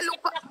business.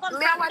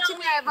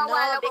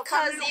 No,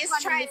 because he's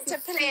trying to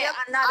play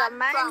another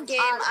mind game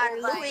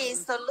on Louis,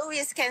 so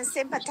Louis can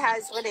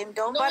sympathize with him.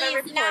 Don't bother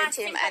report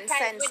him and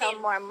send some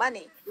more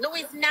money.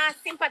 Louis not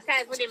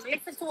sympathize with him.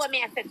 Listen to what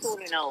me I said to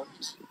you now.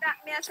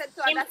 Him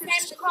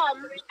send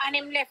come and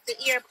him left the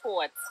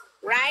airport.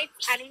 Right?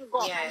 And him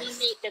go and he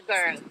meet the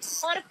girl.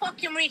 How the fuck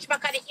him reach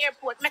back at the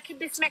airport? Make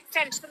this make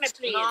sense to me,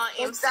 please. No,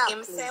 him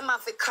say him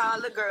have to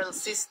call the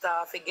girl's sister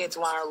to get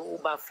one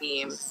Uber for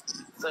him.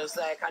 So it's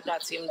like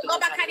that's him. Go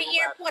back at the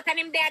airport and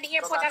him there at the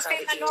airport and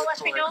say I know what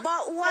to do.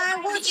 But why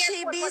would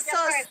she be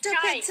so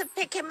stupid to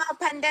pick him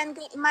up and then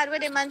get mad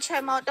with him and try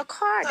him out the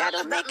car? That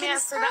don't make any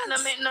sense. That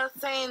don't make no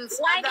sense.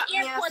 Why the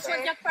airport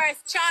was your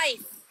first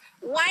choice?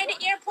 Why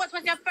the airport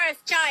was your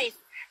first choice?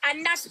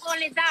 And not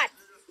only that,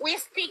 we're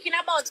speaking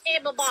about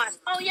able boss.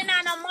 Oh, you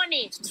know no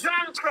money.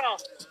 Drunk crow.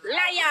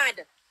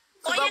 Liar.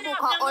 Oh, you know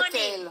no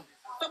money.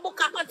 So book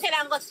a hotel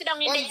and go sit down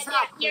in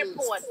the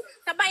airport.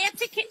 So buy a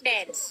ticket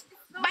then.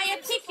 Buy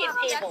a ticket,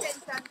 Able.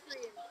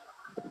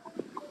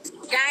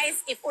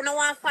 Guys, if you don't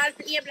want to fall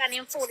for Able and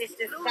him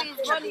foolishness, Louis,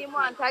 money you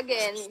want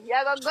again. You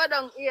go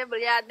down Able,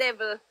 you're a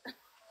devil.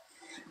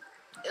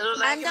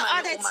 And the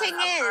other thing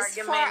is,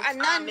 for a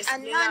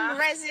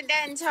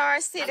non-resident or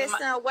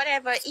citizen or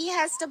whatever, he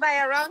has to buy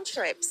a round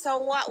trip.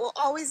 So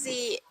how is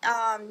he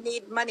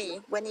need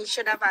money when he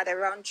should have had a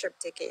round trip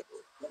ticket?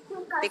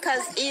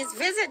 Because he's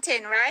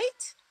visiting,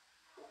 right?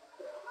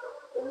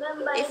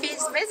 If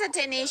he's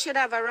visiting, he should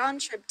have a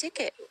round trip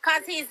ticket.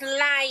 Because he's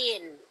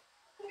lying.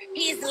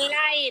 He's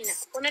lying.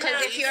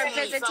 Because if you're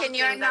visiting,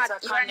 you're not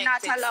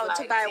allowed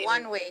to buy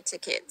one-way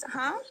ticket,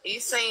 huh?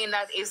 He's saying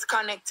that it's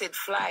connected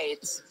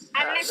flights.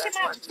 Unless him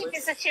have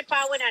citizenship,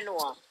 I wouldn't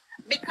know.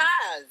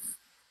 Because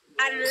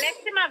unless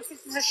him have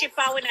citizenship,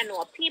 I wouldn't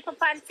know. People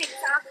on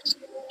TikTok,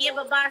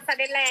 ableboss of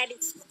the lady,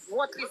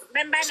 what is,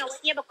 remember now, when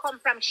you come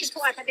from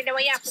Shitwater, the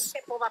way you have to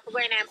step over to go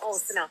in my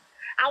house now.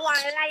 I want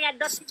to lie a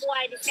dirty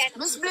boy this time.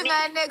 Miss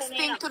Blinger, next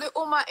thing to the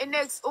woman,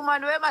 next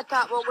woman, where I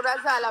talk about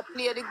Gudazala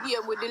play the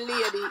game with the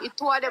lady. It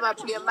two of them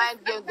play mind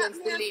game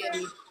against the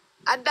lady.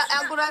 And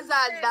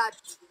Gudazal that.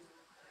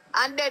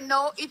 And then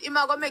now it him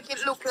gonna make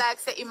it look like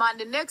say him and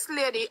the next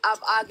lady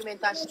have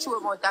argument and she threw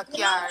him out the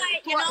car.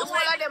 You know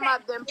why? All of them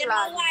have them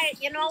plans.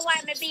 You know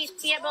why me be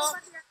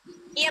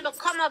able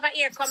come over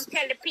here, come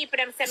tell the people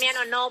them say me I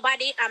know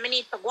nobody and me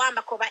need to go on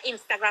back over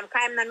Instagram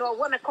because I know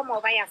when me come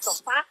over here so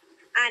far.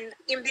 And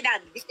him did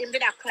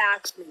a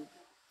class me.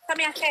 So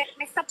me I say,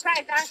 me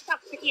surprised and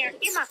shocked to hear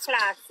him a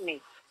class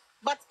me.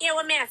 But here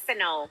what me I say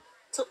now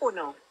to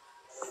Uno.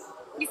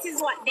 This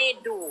is what they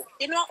do.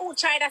 You know who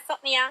tried that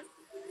something here?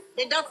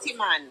 The dirty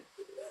man.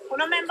 You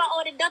remember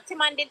how the dirty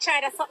man did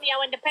try that something here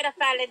when the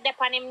pedophile is up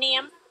on him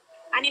name?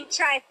 And him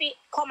try to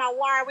come a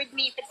war with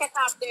me to take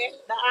off the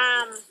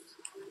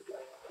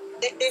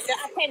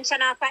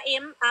attention off of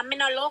him. And me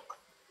no look.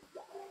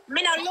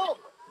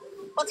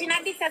 But in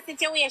this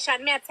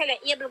situation, me I tell you,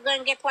 you're going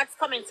to get what's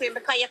coming to him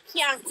because you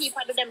can't keep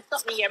on do them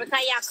something here because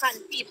you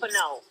can't people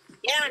now.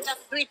 You don't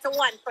just do it to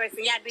one person,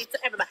 you do it to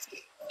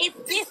everybody. If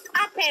this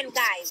happened,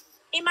 guys,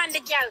 him and the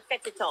girl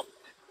set it up.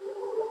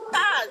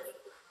 Because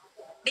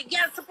the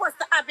girl's supposed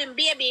to have him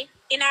baby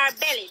in her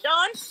belly,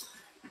 don't?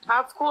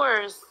 Of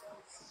course.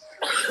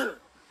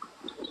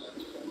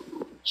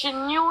 She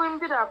knew him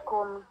did have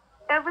come.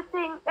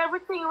 Everything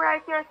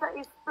right here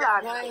is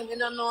planned. Yeah, you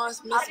don't know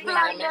us, Miss Blinger.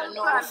 I don't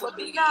know plan, if you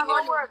believe not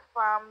gonna it. work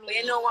for me.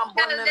 You know one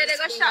Tell bum, them they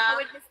go Miss shop Blinger.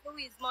 with Miss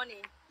Louise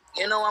money.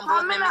 You know one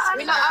bum, Miss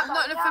We don't have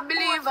Blinger. nothing to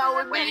believe and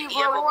we believe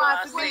what we want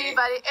to believe.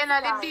 At the end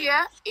of the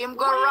day, him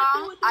go Why you wrong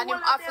do it to and him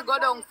one of have to them go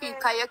down boys feet then?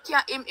 because you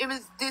can't, him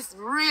is this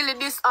really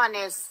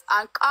dishonest.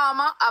 And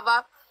Karma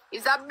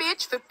is a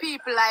bitch for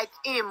people like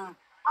him.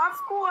 Of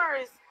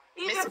course.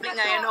 Miss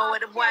Blinger, you know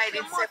what the boy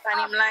did say on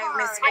him live,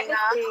 Miss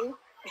Blinger?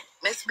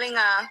 Miss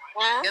Blinger,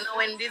 you know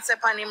when did say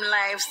on him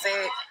live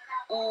say,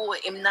 oh,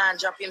 him not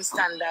drop him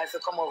standard to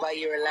come over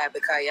here live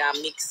because you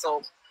mix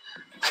up.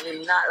 And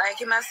him not like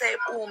him I say,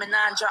 oh, me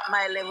not drop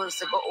my levels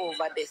to go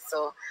over this.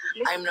 So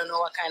I don't know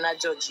what kind of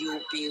judge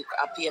you be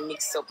a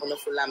mix up and a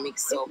full of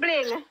mix up.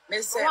 Bling.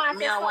 Me say,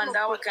 me I wonder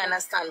what kind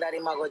of standard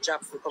him a go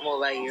drop to come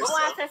over here. I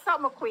want to say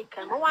something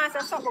quicker.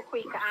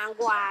 And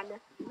go on.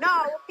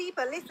 No,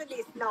 people, listen to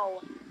this now.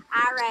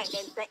 All right,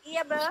 then. So,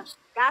 Abel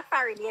got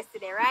married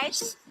yesterday,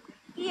 right?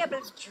 Abel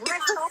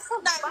dressed up,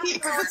 background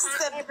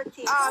and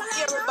everything.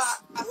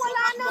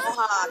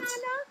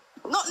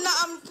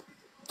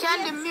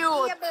 Candy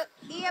mute.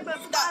 Abel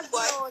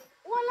background.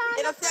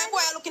 You know, say, boy,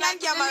 looking at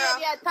camera. The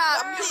lady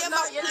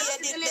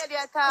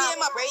attack.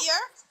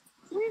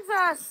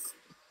 Jesus.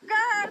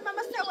 Girl,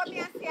 mama say what me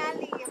and say I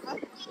leave.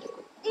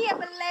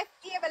 Abel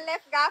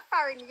left got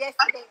foreign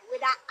yesterday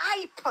with a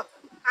hype.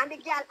 And the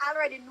girl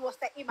already knows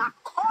that him a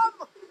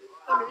come.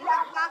 Him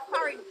left got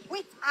foreign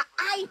with a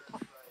hype.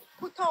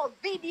 Put out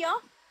video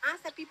and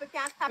say people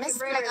can't stop Miss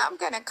him. Black, I'm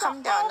gonna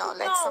come down now.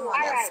 Let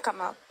someone else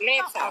come up.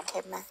 Later.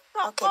 Okay, man.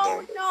 So, Okay,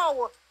 oh dear.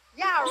 no.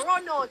 Yeah,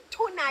 run out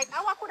tonight.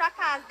 And what could have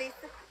caused this?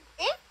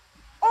 Eh?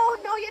 Oh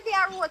no, you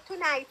there road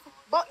tonight.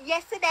 But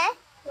yesterday,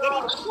 you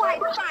did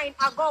quite fine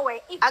a go away.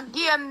 A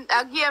game,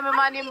 my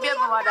man, him baby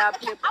mother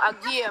play a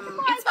game.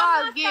 It's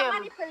all game.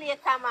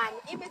 Manipulator, man.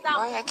 Him is a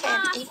Boy, I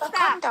can't even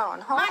come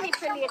down. Hold on,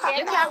 manipulator. come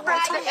You down. can't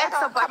press the Come X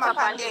up up and on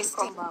then this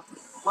come thing. back.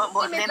 But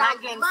then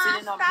again, still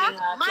enough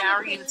Blinger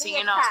can't real thing,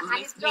 you know,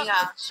 Miss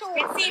Blinger. You see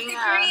if it's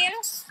real?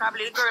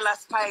 Probably the girl has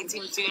spite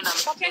him too, you know,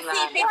 Miss But you Blinger.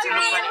 see if it's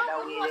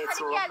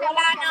real?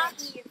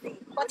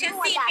 But But you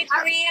see if it's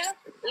real?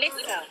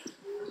 Listen.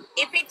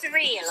 If it's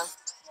real,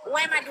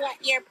 why am I do at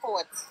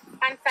airport?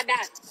 Answer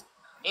that.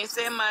 He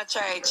say my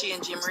try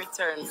change him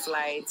return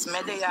flights.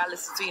 Maybe they all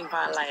listen to him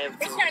on live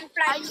too. Return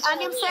flight. And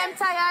him same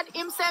tired,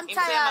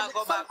 tired.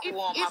 Go back If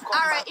home, if come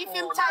alright, back if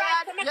him home.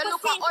 tired, you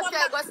look at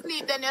hotel, go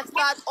sleep, then you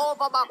start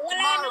over back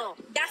tomorrow.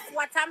 That's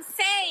what I'm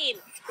saying.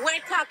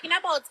 We're talking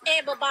about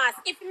ableboss.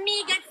 If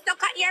me get stuck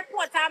at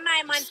airport and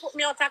my man put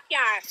me out of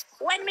car,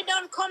 when me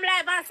don't come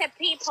live and say,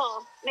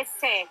 people, me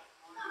say,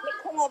 Me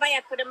come over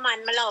here to the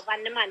man, my love,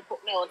 and the man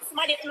put me out.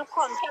 Somebody me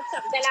come, catch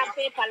up, tell her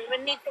paper. We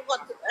need to go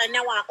to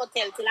our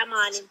hotel till the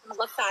morning. I'm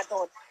go start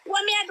out.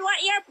 What me I do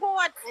at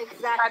airport?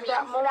 Exactly.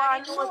 And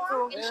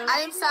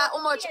him say how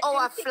much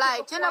our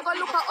flight. You know, go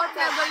look at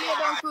hotel, go lay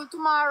down till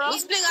tomorrow.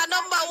 Miss Blinger,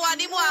 number one,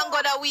 him want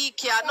go the week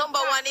here. Number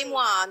one, him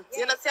want.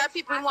 You know, see how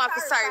people him want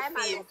for sorry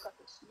for him.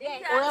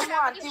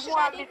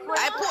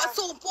 I put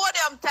soon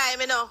podium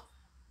time, you know.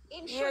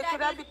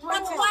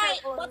 But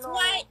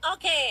why?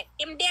 Okay,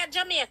 him there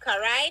Jamaica,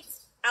 right?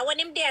 And when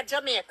him there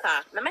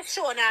Jamaica, let me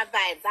show our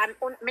vibes.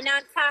 Me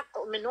not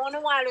talk, me no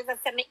always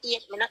say me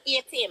eat, me not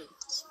eat him.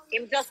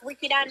 Him just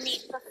wicked and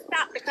neat. So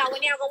stop, because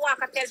when you go walk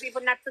and tell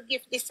people not to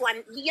give this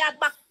one, we are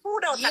back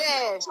food out of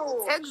it.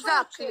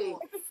 Exactly.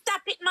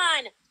 Stop it,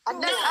 man.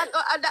 And then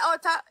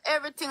out of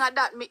everything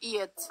that me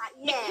eat.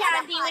 Me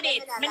can't deal with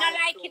it. Me not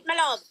like it, my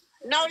love.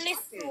 Now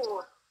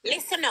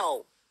listen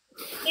now.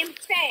 Him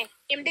say,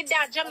 him did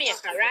that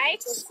Jamaica,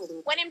 right?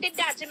 When him did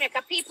that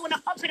Jamaica, people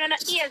not up in on the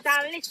ears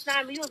and listen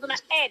and using the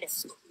head.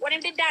 When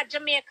him did that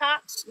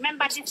Jamaica,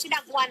 remember this is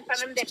that one from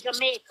him the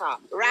Jamaica,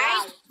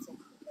 right?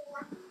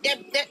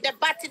 The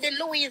Batty, the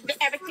Louis, the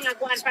everything are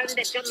going from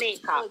the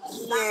Jamaica.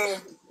 Yeah.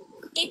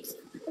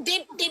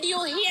 Did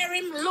you hear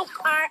him look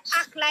or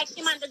act like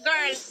him and the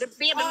girl, the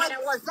baby mother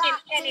was in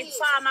any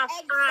form of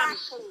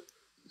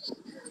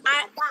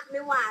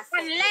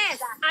unless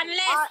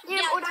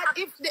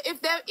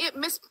if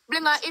Miss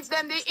Blinger, if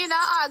them they in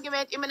an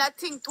argument, he may not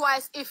think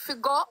twice if he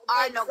go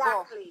or not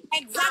go.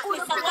 Exactly.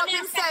 So when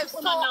himself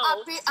so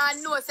happy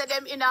and know say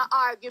them in an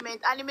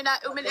argument, and he may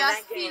not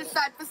feel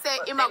sad to say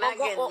he may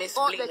go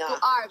to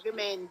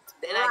argument.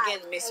 Then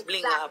again, Miss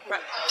Blinger,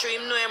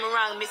 Trim know him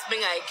wrong, Miss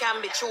Blinger, it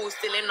can be true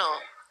still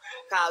enough.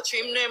 Cause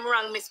Trim know him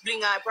wrong, Miss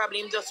Blinger, probably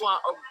him just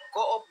want to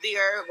go up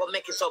there, go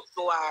make it up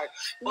to her.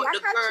 But the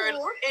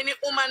girl, any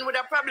woman would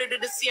have probably do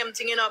the same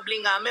thing, you know,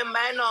 Blinger. Remember,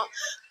 you know,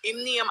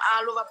 him name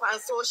all over on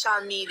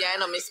social media, you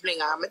know, Miss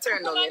Blinger. I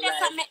turn down the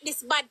light. Make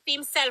this bad for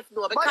himself,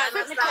 though. Because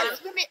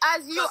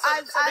as you,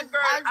 as the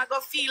girl, I go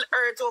feel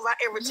hurt over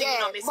everything, you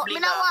know, Miss Blinger. But me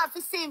don't want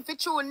to see him for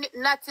true,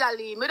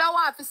 naturally. Me don't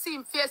want to see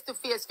him face to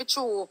face for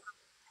true.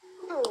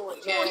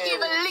 Yeah.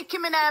 Even lick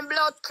him in a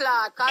blood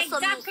clot.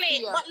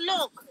 Exactly.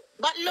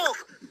 But look,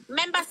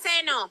 remember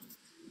saying no.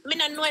 Me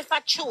don't know if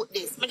I shoot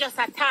this. Me just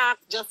talk,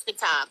 just to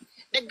talk.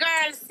 The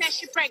girl says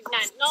she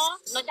pregnant. No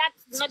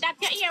that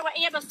you hear what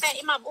Abel say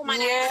him have woman.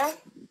 Yeah.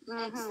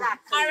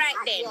 Exactly. All right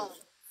then.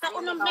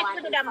 So me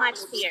could do that match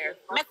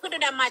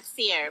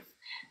here.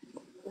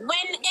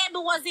 When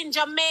Abel was in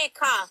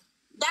Jamaica,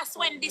 that's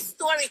when this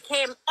story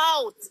came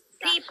out.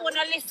 People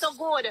don't listen so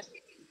good.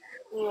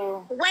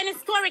 Yeah. When the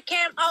story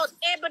came out,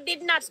 Abel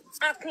did not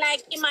act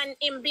like him and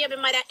him baby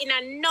mother in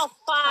enough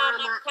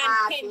form of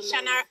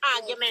contention or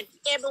argument.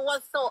 Abel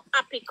was so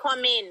happy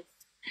coming.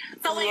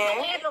 So when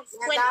Abel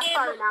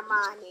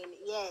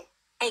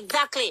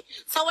exactly.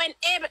 So when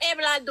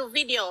Abel do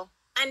video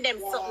and them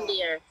something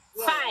there,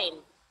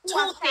 fine.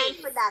 Two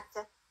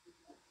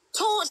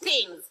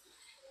things.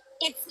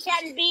 It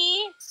can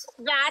be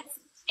that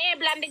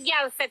Abel and the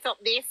girl set up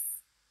this,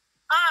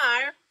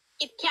 or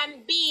it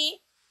can be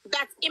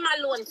that him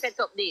alone set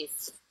up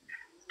this.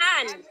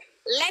 And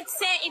let's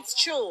say it's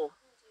true.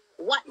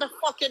 What the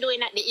fuck you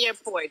doing at the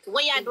airport?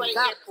 Where you doing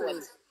at the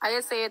airport? I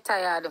just say you're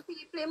tired.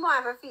 People more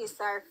have a feel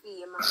sorry for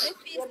him.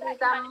 He's a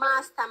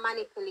master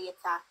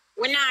manipulator.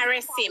 We not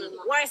arrest him.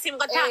 Where's him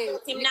go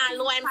talk to him now?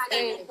 Low him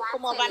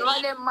come over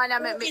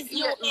me.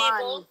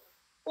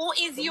 Who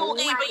is you,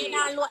 Abel? You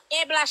know,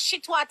 Abel a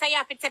shit water you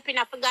have to step in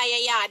a guy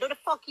yard. Who the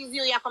fuck is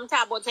you? You come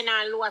talk about in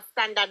a lower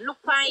standard.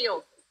 Look on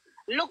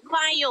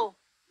you.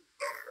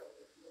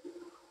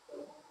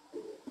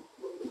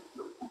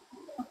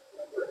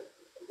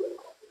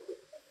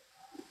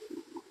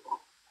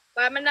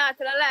 But I'm not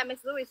to lie,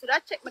 Miss Louise. Should I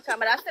check my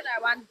camera? I said I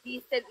want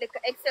decent like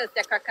Excel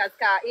checker because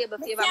Abel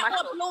favor my I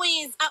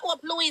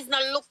hope Louise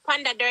not look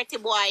panda dirty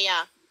boy.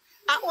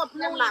 I hope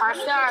Louise.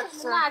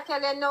 I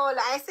tell you no.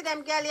 I see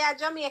them girl here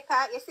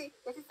Jamaica. You see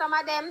some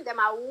of them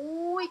are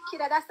wicked.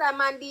 That's a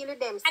man deal with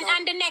them. So.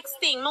 And the next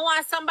thing, I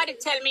want somebody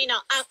tell me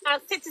now. Our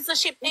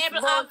citizenship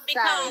able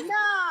because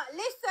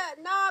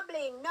no,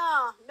 Bling,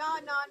 no. No,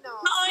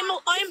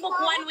 I'm book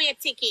one way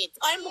ticket.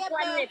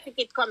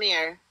 Come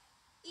here.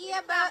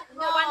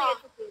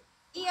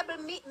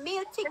 Able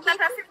meal ticket.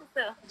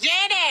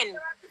 Jaden,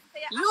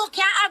 you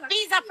can't have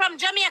visa from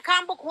Jamaica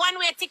and book one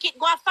way ticket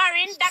go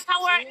foreign. That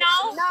can work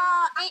now.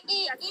 No,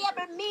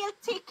 able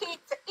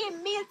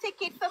meal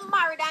ticket for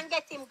married and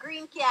get him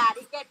green card.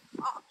 He get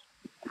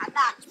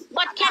that.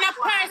 But can a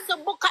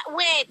person book a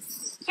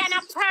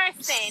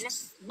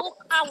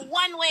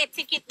one-way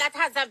ticket that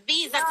has a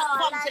visa to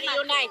come to the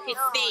United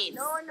States?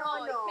 No.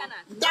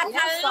 That's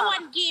a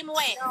loan game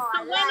way.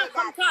 So when you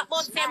come talk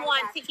about them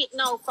one ticket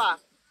now for,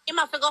 he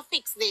must go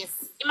fix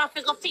this. He must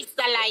go fix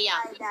the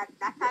liar.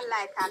 That's a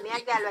lie. Me a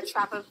girl will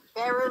travel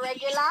very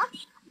regular.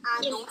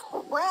 And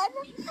when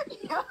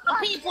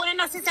people in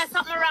us say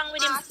something wrong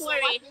with him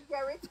story.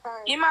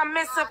 He might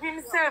mess up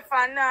himself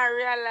and not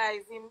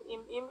realize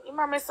him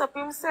might mess up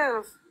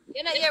himself.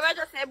 You know, I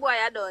just say boy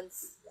I don't.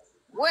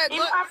 Wait,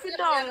 Him have to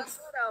down.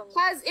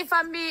 Cause if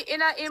I'm me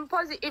in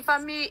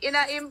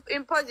a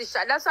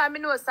imposition, that's why I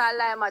know it's a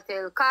lie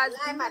matter. Cause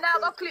I'm not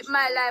gonna clip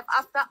my life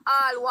after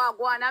all what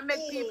go on and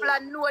make people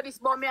know this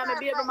about me and my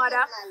baby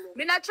mother.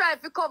 Me not try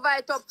to cover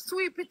it up,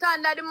 sweep it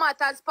under the mat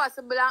as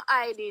possible and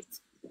hide it.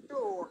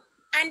 True.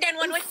 And then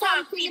when we talk,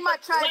 something you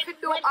might try to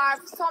do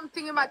or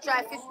something you might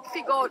try to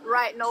figure out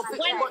right now. But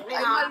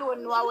I'm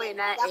alone no way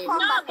now.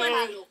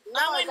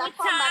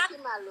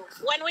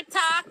 When we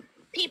talk,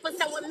 people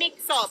say we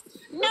mix up.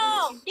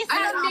 No, this is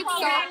not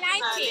how I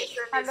like it.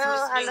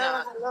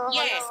 Hello.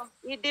 Yes.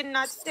 He did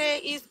not say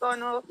he's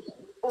gonna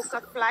book a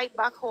flight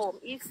back home.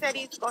 He said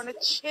he's gonna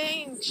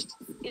change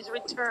his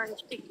return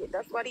ticket.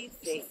 That's what he's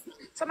saying.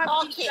 Some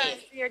of these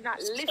guys here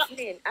not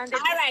listening. And all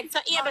right, so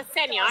you have a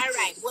send you. All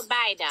right, we'll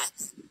buy that.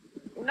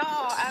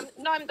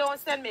 No, don't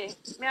send me.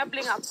 Me a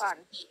bling a fan.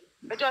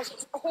 I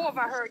just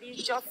overheard he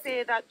just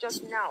say that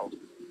just now.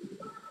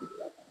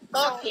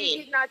 So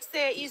he did not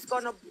say he's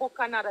gonna book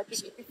another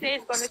ticket. He said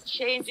he's gonna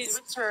change his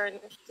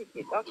return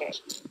ticket. Okay.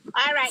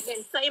 All right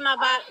then. So him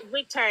about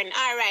return.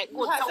 All right,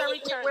 good. So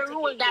we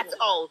rule that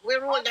out. We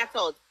rule that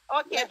out.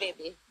 Okay,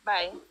 baby.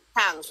 Bye.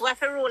 Thanks. We have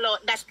to rule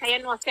out that kind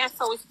of know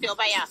so it's still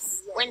by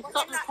us. When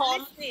something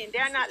comes,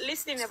 they're not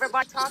listening.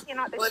 Everybody talking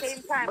at the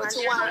same time. But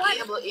you want to be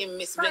able to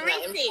Miss Blinger,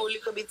 him full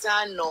little bit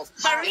enough.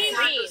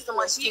 So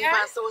much thing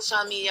on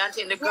social media and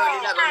think the girl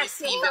is not going to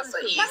receive it so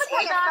easy.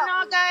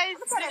 No, guys.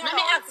 Let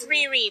me ask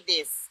reread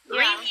this.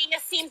 Really, you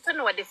seem to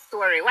know the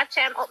story. Watch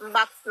I'm up in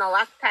box now.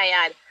 I'm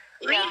tired.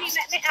 Really,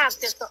 let me ask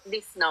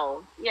this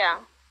now. Yeah.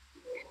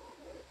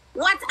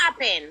 What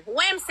happened?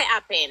 When say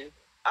happened?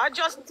 I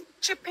just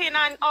chip in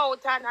and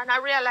out and I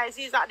realized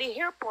he's at the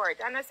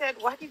airport. And I said,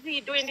 what is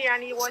he doing there?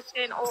 And he was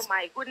saying, oh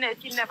my goodness,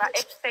 he never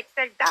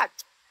expected that.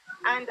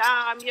 And,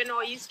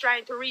 he's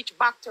trying to reach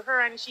back to her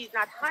and she's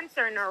not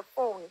answering her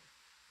phone.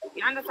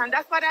 You understand?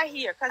 That's what I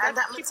hear. And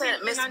that Miss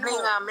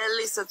Blinger, me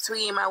listen to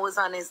him, I was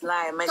on his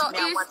line. So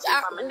me watch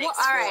him from my next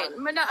phone. All right,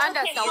 I don't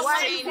understand.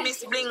 Why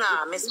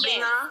Miss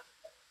Blinger,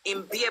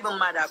 in baby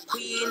mother,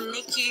 Queen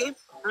Nikki,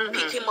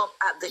 pick him up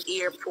at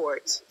the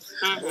airport.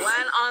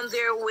 While on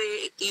their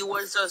way, he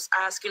was just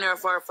asking her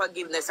for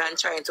forgiveness and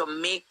trying to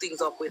make things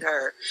up with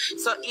her.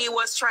 So he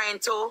was trying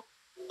to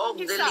hug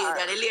the lady,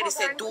 and the lady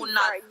said, do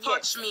not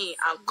touch me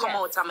and come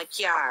out of my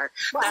car.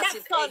 That's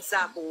his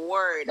exact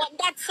word.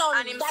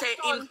 And him said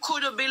him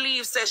couldn't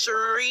believe that she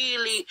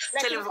really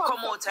tell him to come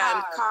out of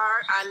his car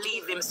and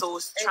leave him so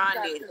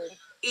stranded.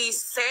 He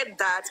said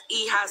that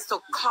he has to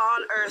call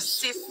her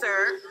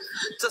sister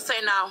to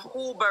send an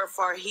Uber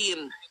for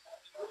him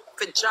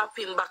to drop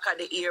him back at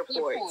the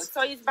airport.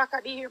 So he's back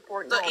at the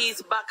airport. So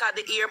he's back at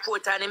the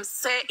airport and him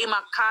say him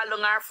a call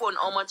on her phone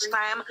how much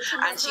time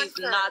and she's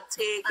not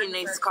taking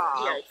his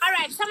call. All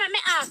right, so let me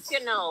ask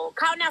you now.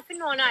 How now if you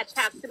know not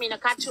talk to me,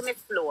 not catch you me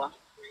floor.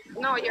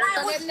 No, you're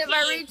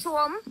never reach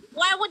home.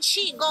 Why would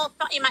she go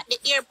for him at the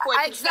airport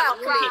exactly. Instead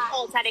of him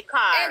out of the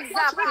car?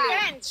 Exactly.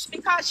 Revenge,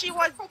 because she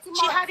had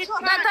it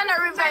planned. That's not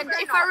a revenge.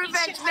 If a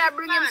revenge, me I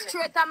bring him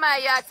straight to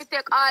my yard to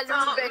take all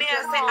the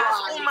revenge.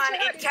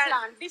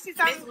 This is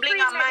Miss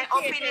Blinger, my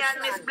opinion,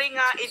 Miss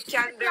Blinger, it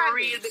can be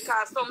real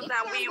because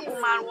sometimes we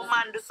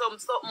woman do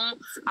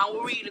something and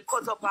we really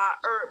cut up our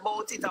hurt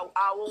about it or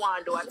we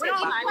want to do it.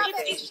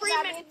 It's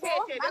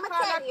premeditated. I'm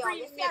telling you,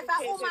 you see as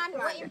a woman,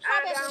 what him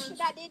probably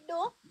should have did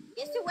do,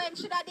 you see what him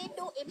should have did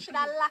do, him should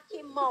have locked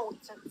him out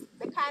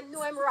because I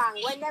knew him wrong.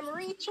 When them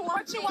reach home,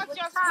 but she was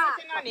just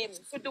waiting on him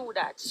to do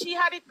that. She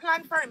had it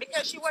planned for him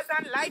because she was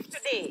on live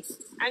today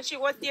and she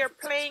was there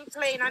playing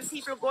and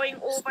people going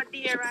over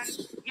there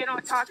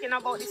and talking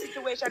about the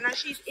situation and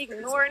she's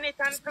ignoring it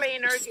and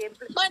playing her game.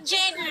 But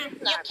Jaden,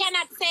 you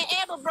cannot say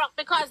able broke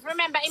because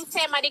remember him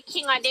saying the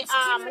king of the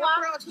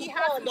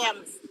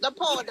the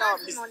podium.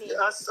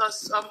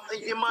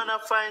 You man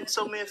find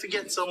some way to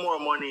get some more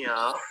money,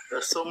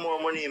 There's some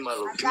more money in my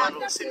look. Man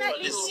looks the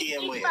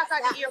same way. He's back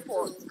at the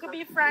airport. To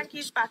be frank,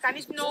 he's back and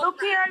it's no.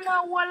 Look here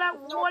now,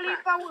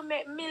 we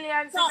make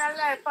millions in our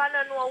life. I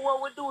don't know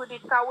what we do with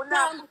it because we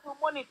not put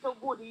money to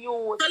good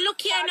use. So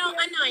look here now,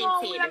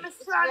 Anointed.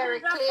 It's very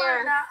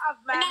clear.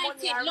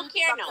 Anointed, look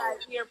here now.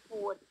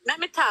 Let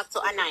me talk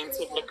to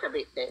Anointed a little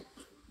bit then.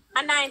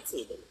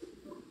 Anointed.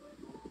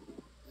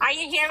 Are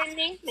you hearing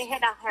me? The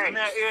head of her. I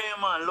hear you,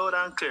 man, loud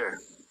and clear.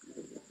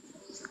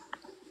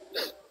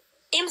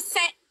 Him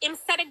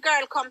said the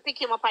girl come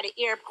pick him up at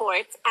the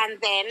airport and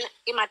then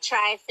him a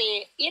try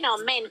to,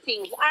 mend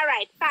things. All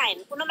right,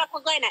 fine. We're not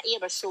going to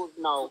able shoes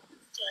now.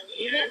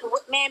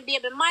 Me and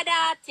baby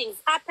mother, things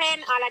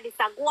happen, all of this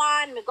are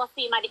gone. Me go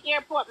see him at the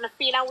airport, me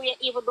feel away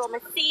even though me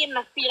see him,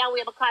 me feel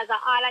away because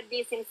of all of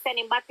this, him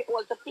sending back to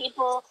all the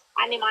people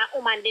and him a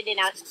woman didn't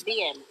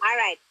DM. All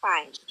right,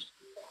 fine.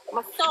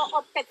 I'm so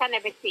upset and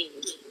everything.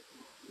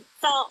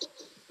 So,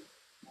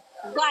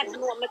 God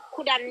know, me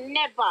could have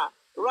never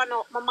run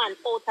out my man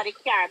out of the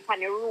car on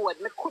the road.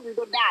 Me couldn't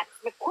do that.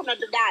 Me couldn't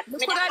do that. Me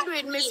could have do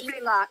it, Miss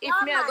Blinger.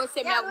 If me I go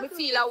say me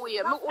feel away, me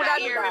would have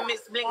do that.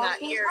 Miss Blinger,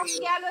 hear you.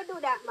 Girl will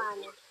do that,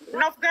 man.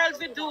 Enough girls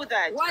will do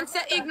that. Once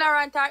you're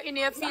ignorant or in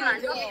your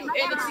feelings, you do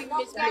anything,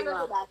 Miss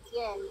Blinger.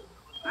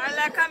 I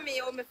like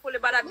me, me fully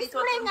bad a bit.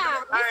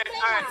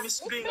 Alright,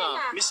 Miss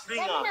Blinger,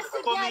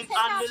 coming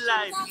on the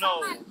live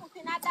now.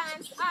 In a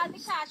dance, all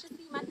because she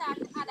see my talk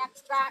to other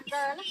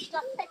girl, just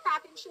take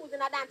off him shoes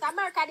in a dance.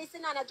 America, this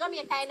in a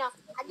Jamaica, you know.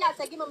 A girl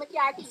say, give me my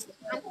car keys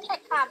and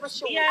take off my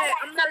shoes. Yeah,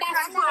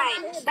 that's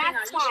fine.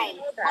 That's fine.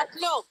 But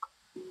look,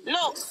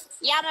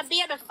 you have a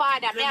baby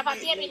father. Me have a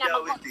baby in my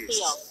gut for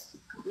you.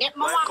 Me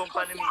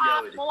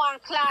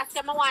want class,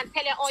 me want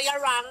tell you how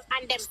you're wrong,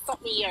 and them stop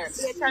me here.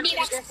 Me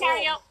that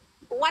carry you,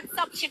 what's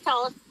up, shit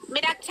house? Me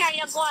that carry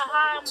you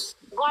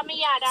go me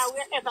yard or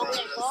wherever we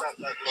go.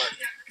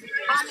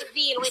 I'm a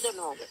deal with you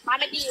now.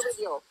 I'm a deal with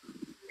you.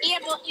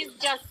 Able is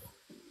just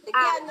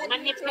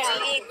manipulator.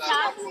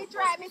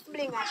 Try Miss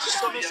Blinger.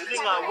 So Miss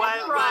Blinger,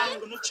 why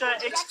you try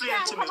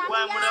explain to me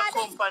why would I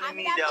company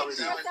media with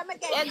you?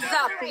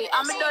 Exactly.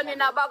 I'm done in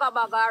a baga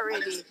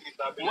already.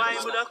 Why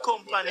would I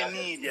company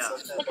media?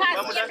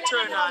 Why would I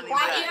turn on his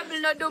Why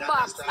able not do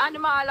box? And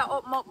him all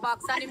up my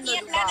box and him not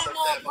do box.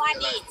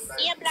 Nobody.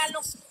 Able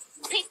look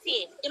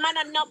pretty. Him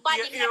not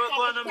nobody. You were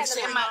going to Miss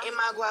Blinger.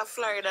 I go to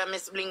Florida,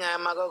 Miss Blinger.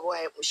 I'm going to go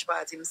and push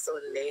party him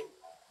Sunday.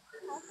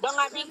 Don't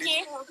have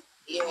Vicky?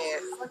 Yeah. I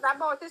was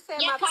about to say,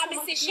 you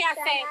can't see she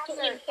said to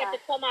him to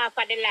come off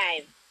of the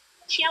live.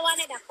 She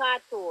wanted a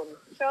cartoon.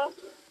 Sure?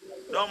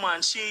 No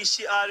man, she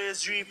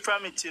always read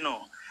from it, you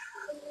know.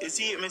 You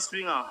see it, Miss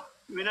Blinger?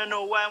 We don't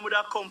know why would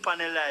I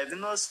company live. You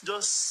know,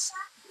 just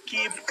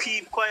keep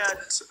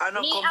quiet and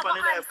not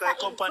company live. Because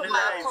company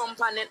live.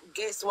 Company,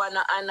 guess what?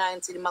 Not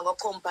anointed. I'm going to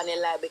company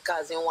live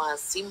because he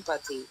wants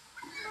sympathy.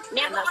 Me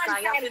and you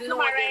have to know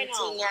them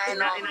thing, you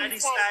know.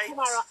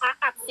 Tomorrow I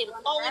ask him,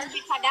 oh, he's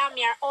bigger than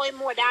me, or oh, he's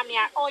more than me,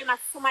 or oh, he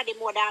must somebody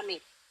more than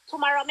me.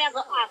 Tomorrow me I go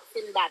ask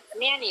him that.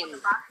 Me and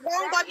him.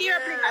 Don't go there,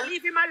 Blinger.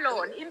 Leave him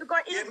alone.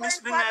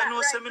 Miss Blinger, I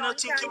know, so me not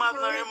think him have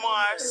no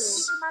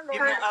remorse. He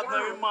don't have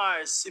no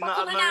remorse. He don't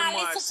have no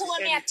remorse.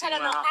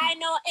 I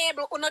know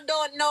Abel, you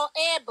don't know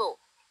Abel.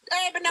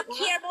 Abel not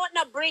care about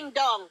no bring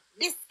down.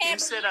 This Abel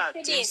say that.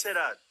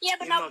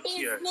 Abel no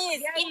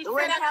business.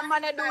 When a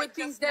man do with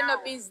things, they're no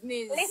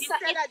business. Listen,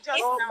 if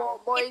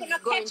you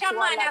catch a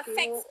man and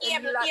sex,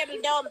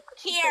 Abel don't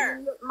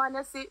care. Man,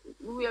 you see,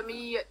 where me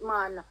eat,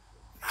 man.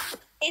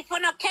 If you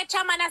not catch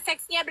a man and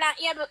sex,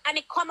 Abel and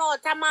he come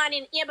out a man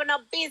in Abel no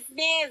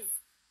business.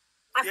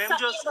 Yeah, I'm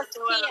just a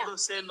while ago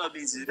saying no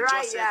business.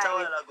 Just a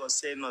while ago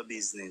saying no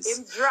business.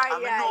 Him dry I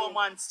mean, no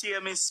man stay,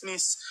 Miss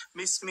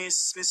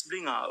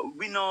Blinger.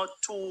 We not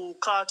too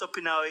caught up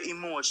in our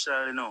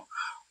emotion, you know.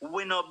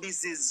 We no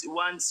business.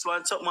 Once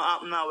something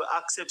happen now, we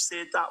accept say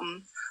it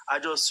happen.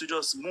 We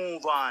just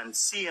move on.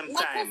 Same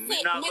time.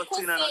 We not go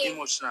to no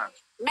emotional.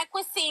 Make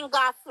we sing go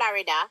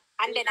Florida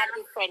and then a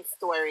different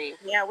story.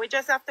 Yeah, we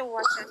just have to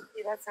watch and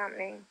see what's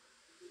happening.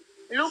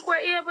 Look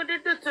what you able to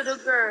do to the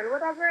girl.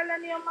 What a girl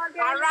and your mother.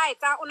 All right,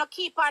 I want to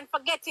keep on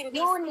forgetting this.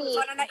 Unique.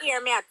 So I don't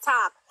hear me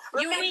talk.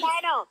 Unique.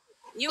 I know.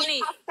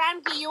 Unique.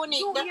 Time to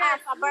Unique. The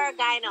ask a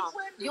burger, I know.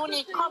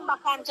 Unique come back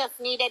and just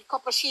needed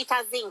couple sheet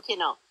of zinc, you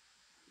know.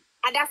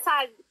 And that's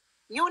all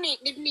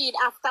Unique did need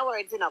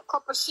afterwards, you know.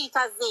 Couple sheet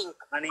of zinc.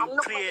 And he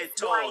prayed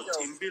out.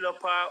 He built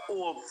up her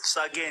hopes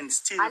again.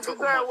 Still and the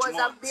girl was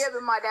a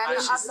baby mother.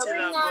 And she's still bring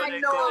her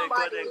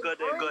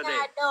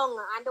down.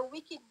 And the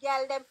wicked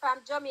girl them from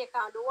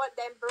Jamaica, the one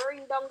them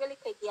bring down the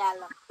little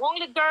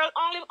girl.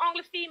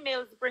 Only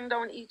females bring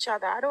down each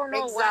other. I don't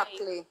know why.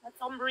 For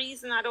some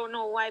reason, I don't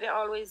know why they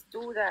always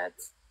do that.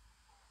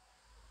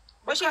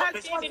 But she has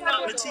baby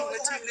now. I think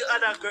the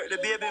other girl, the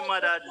baby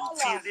mother,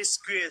 feel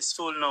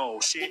disgraceful now.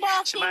 She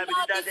might be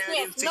that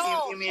they she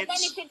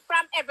benefit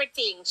from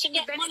everything. She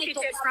get money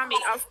from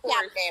it, of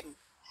course. Them.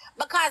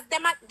 Because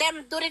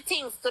them do the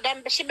things to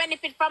them. She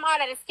benefit from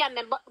all of the scam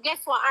them. But guess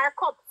what? Our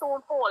cup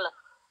soon full.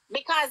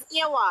 Because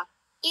you are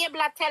able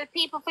to tell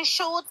people to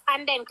shoot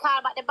and then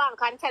call back the bank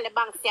and tell the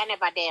bank they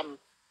never them.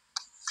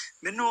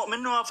 Me know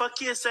if a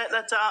case like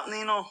that happening,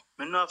 you know.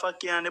 Me know if a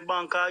case and the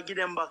bank will give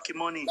them back the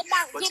money.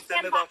 But if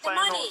they never find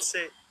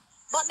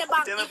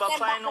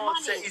out,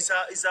 say, it's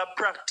a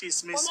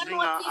practice, Miss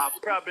Blinger, a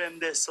problem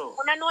there, so.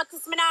 When I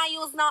notice me not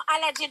use no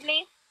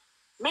allegedly,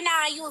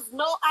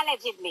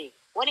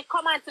 when it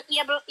comes on to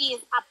Abel, he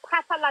is a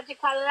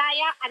pathological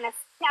liar and a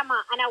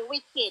scammer and a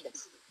wicked.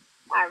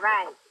 All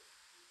right.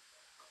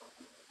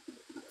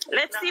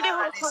 Let's see the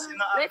outcome.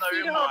 Let's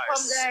see the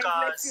outcome, guys.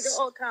 Let's see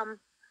the outcome.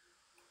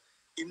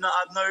 He not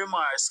have no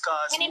remorse,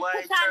 cause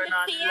why turn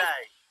on the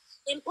light?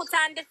 Him put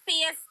on the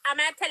face. I'm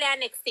gonna tell you the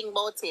next thing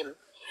about him.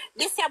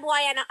 This your boy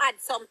and add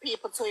some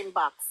people to him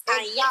box.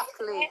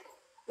 Exactly.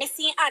 Me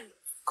see add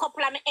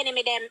couple of my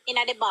enemy them in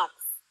the box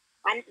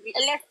and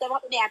left them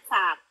up there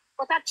talk.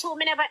 But that's true,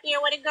 me never hear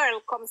what the girl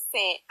come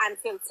say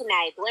until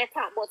tonight. We're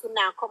talking about him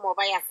now come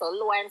over here so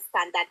low and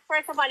standard.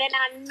 First of all, you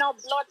know no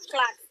blood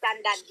clot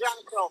standard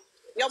drunk rough.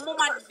 Your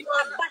mama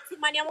batty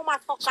man, your mama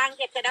fuck and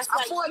get it. That's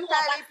why you never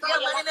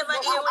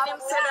hear when him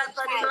say that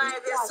on him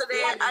live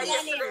yesterday.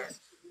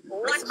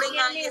 Miss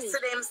Blinger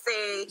yesterday him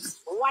say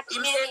Watch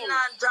Him me. say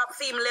non-drop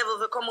theme levels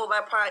to come over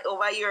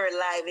here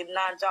live. Him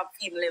non-drop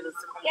theme levels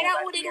to come You know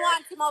over who did here.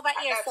 want him over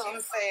here, That's so?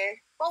 him say.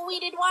 But we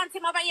did want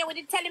him over here. We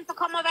did tell him to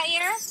come over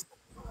here.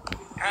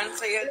 And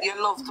say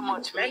you love too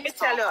much. Let me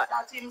tell you.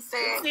 That him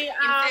say. See,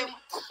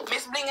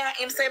 Miss Blinger,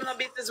 him say no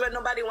business when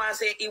nobody wants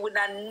to say he would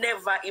have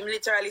never, him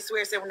literally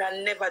swear say he would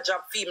have never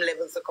drop theme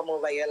levels to come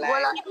over here live.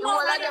 Well,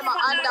 all of them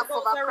are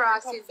undercover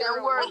crosses.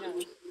 They work.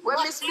 When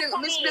Miss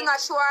Blinger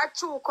show her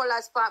true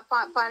colors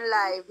pan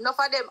live, none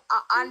of them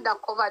are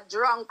undercover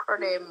drunk for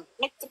them.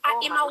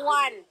 Him a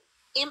one.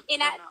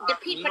 The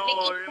people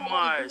no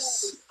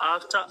remorse.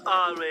 After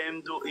all what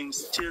him do, him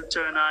still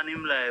turn on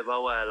him live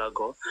a while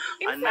ago.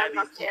 And maybe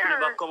people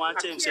never come and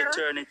tell him say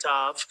turn it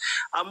off.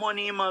 And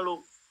money him a look,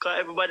 cause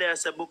everybody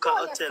has a book a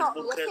hotel,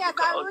 book a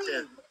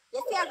hotel.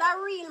 You see, as a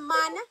real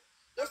man,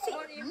 you see,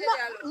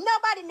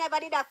 nobody never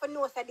did that for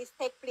no say this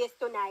take place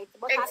tonight.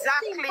 But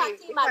exactly. Because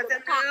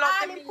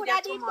all him could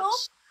have did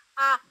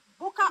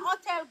book a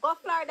hotel, go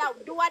Florida,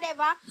 do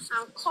whatever,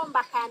 and come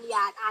back in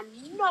yard,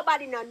 and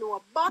nobody no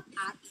know. But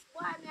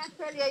why me I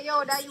tell you,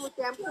 yo, that you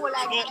them cool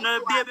like no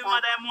baby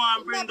mother him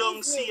want bring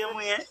down same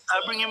way.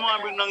 I bring him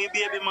on bring down your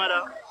baby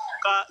mother.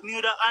 Cause me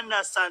would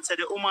understand say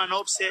the woman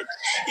upset.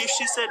 If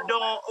she said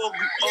don't hug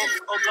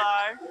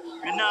her,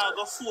 me not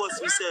go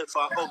force myself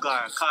and hug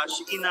her, cause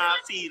she in her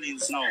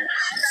feelings now.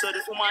 So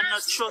the woman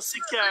not trust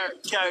the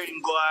carry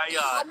him go her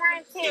yard.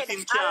 If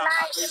him can't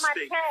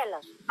respect.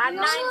 At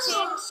 19,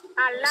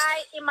 a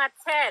lie, him a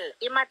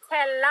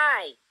tell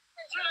lie.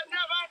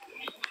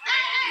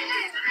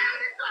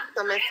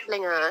 So Miss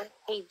Blinger,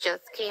 he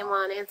just came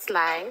on his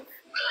live,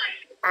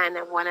 and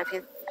one of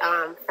his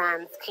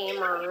fans came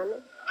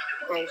on,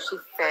 and she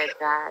said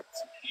that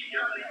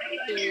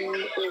he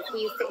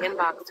used to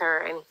inbox her,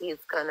 and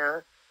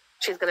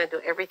she's gonna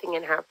do everything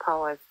in her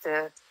powers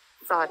to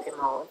sort him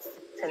out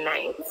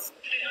tonight.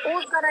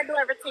 Who's gonna do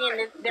everything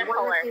in their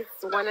power?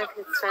 One of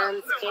his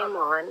fans came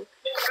on,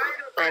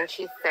 and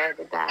she said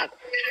that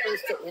he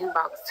used to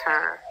inbox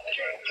her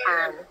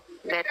and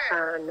let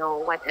her know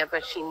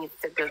whatever she needs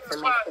to do to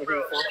make sure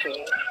he's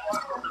okay.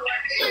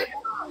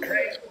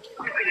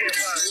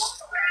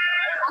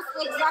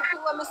 that's exactly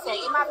what I say.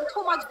 Him have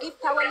too much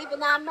gift when living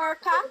in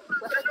America.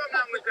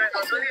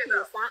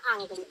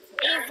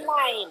 He's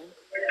lying.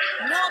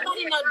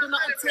 Nobody not do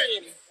nothing to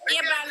him.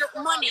 Abraham look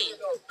money.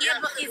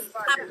 Abraham is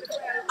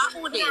a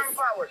who this?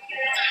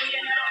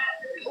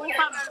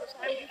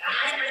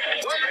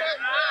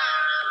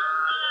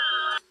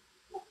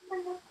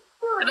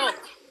 Look,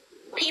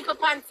 people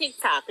on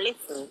TikTok,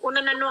 listen. You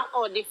don't know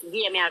how this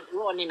game is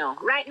running now.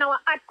 Right now,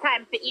 at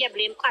time for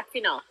Abraham hot,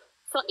 you know.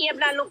 So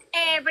Abraham look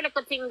every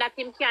little thing that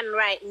him can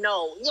right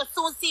now. You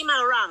soon see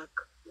my rank.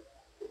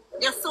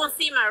 You soon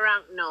see my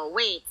rank now.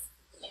 Wait.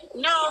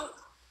 No,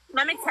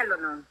 let me tell you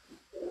now.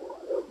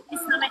 This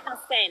don't make no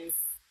sense.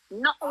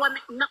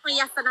 Nothing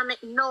yesterday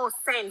make no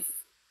sense.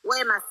 What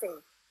am I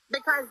saying?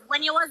 Because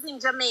when you was in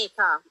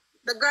Jamaica,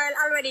 the girl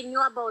already knew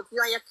about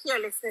you and your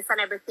carelessness and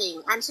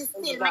everything. And she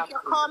still make you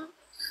come.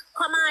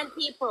 Come on,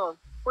 people.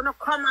 Wanna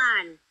come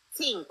on.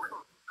 Think.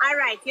 All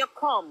right, you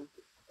come.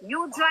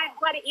 You drive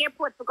to the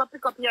airport to go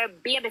pick up your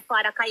baby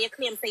father because you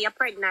claim say you're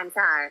pregnant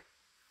her.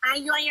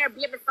 And you and your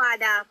baby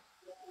father,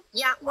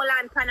 you hold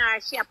on to her,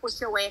 she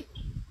push you away.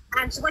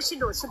 And what she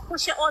do? She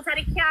push you out of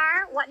the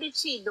car? What did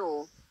she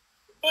do?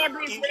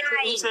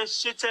 He said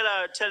she tell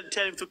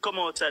him to come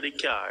out of the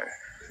car.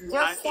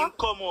 Just and him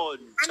come out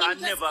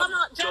and never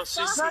just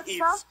to see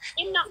if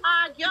him not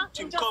argue.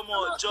 Him come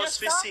out just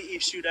to see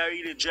if she would have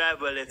really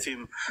drive or left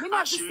him. Me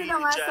not to sit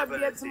down and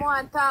subject more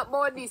and talk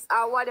about this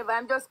or whatever.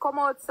 I'm just come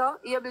out, so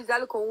he is a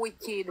little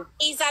wicked.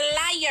 He's a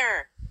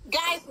liar.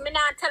 Guys, me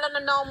not telling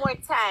him no more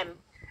time.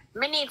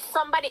 Me need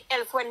somebody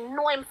else when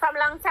know him from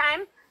long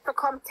time to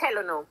come tell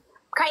you.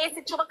 Because you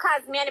see,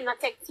 because me and him not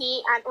take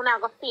tea and you not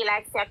go feel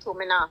like say to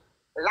me now.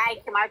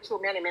 Like him or to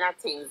me and him in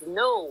things.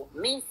 No,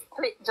 me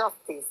split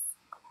justice.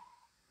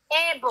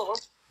 Abel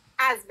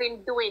has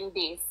been doing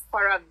this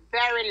for a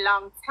very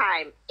long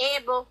time.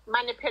 Abel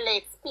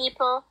manipulates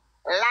people,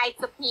 lies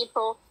to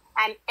people,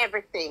 and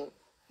everything.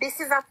 This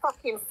is a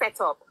fucking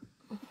setup.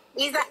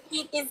 Is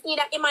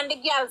either him and the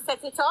girl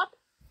set it up,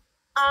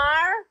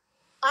 or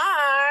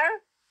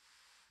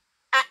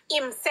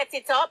him set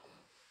it up,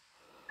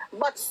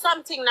 but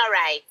something not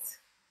right.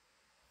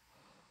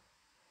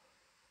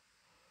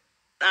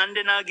 And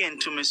then again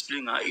to Miss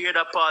Blinger, hear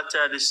the part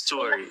of the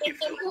story. If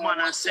the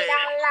woman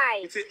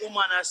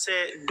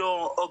say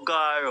don't hug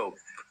her up,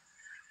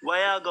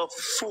 why you go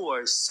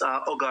force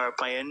and hug her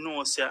up and you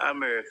know say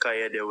America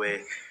you the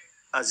way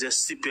as you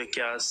slip you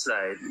can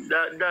slide?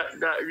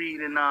 That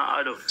really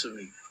not add up to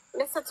me.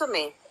 Listen to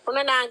me.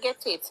 You don't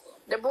get it.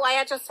 The boy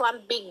is just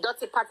one big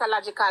dirty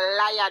pathological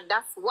liar.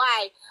 That's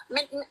why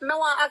me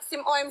want to ask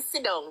him how him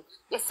sit down.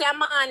 You see I'm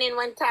on in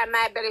one time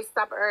my belly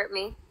stop hurt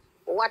me.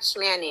 Watch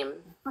me and him.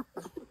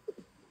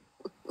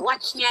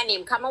 Watch me and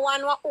him. Come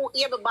on, who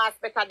Able Boss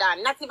better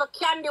than. Not even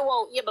Candy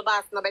wow Able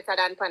Boss no better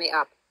than Penny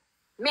Up.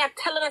 Me are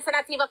telling us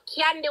that even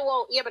candy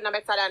won't even no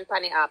better than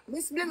Penny up.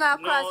 Miss Blinger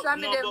cross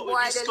from them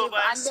boy they live,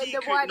 and then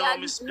the boy that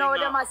know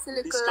them a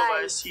silly discover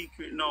a life.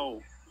 secret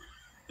now.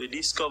 We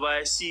discover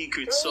a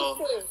secret. So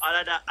all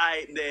of that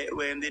hype there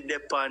when they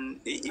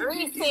depend,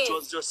 it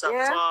was just a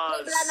false.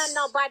 People are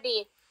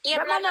nobody. Them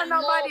are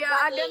nobody,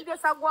 and them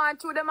just are going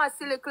through them a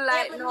silly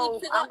life now.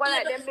 I'm going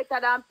like them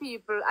better than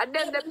people. And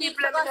them the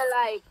people that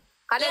they like.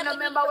 And they don't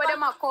remember where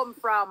them a come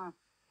from.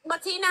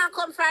 But he not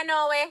come from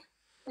nowhere.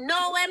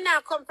 Nowhere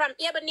not come from.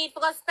 Able need to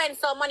go spend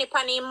some money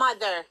on his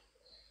mother.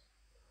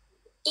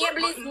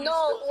 Able is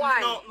no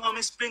one. No,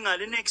 Miss Springer,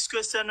 the next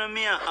question I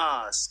may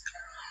ask.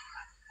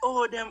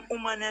 Oh, them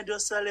women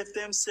just left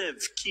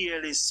themselves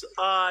careless.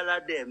 All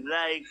of them.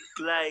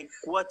 Like,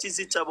 what is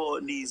it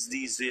about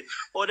these?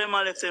 Oh, them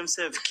are left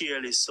themselves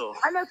careless, so.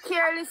 I'm not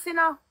careless, you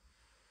know.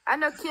 I'm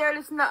not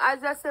careless, you know.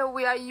 As I say,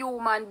 we are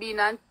human beings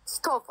and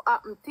stuff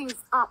happen, things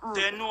happen.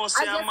 They know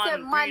say a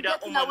man breed a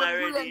woman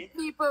already.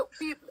 People,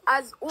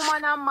 as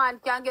woman and man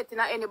can get in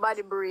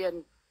anybody's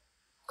brain.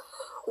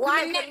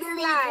 One next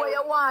slide. What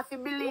you want to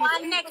believe.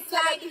 One next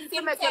slide is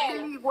him tell.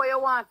 Believe what you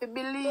want to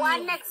believe.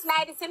 One next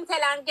slide is him tell,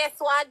 and guess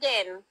what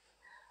again?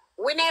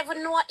 We never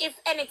know if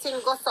anything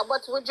goes up,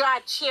 but we draw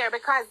a cheer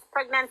because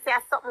pregnancy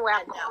is something we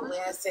have come.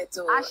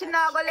 And she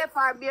not going to let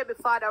her baby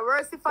father.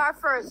 Worse if her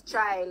first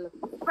child.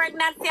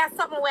 Pregnancy is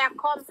something we have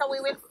come, so we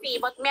will see.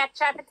 But me I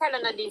try to tell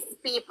you these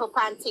people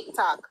on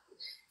TikTok.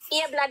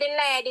 Able the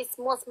ladies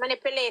most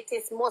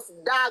manipulative, most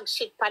dog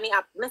shit on the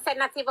app. Me said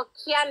not even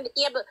candy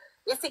able.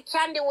 You see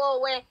candy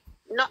where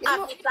not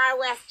happy or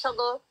where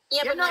struggle.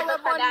 You know what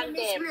about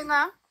Miss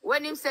Springer?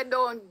 When him said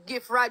don't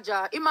give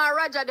Raja, him and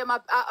Raja them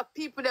are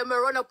people them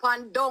run up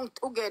and down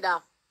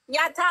together.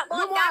 Yeah, talk about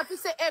you want to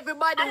say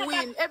everybody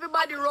win,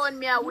 everybody run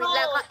me and win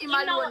like him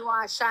alone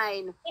want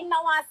shine. Him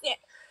no want say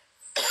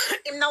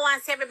him no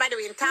want say everybody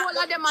win.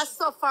 All of them are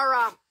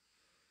sufferer.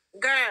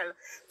 Girl,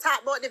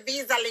 talk about the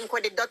visa link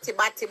with the dirty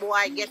batty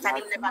boy get and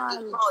him never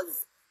get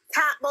cause.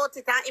 Talk about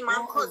it and him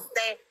and cause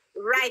there.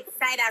 Right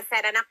side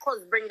outside and of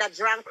course bring the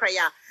drunk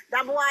prayer.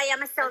 That boy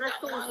I'm still not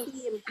to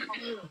see him.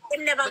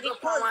 Him never get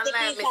cause the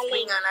visa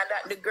link. And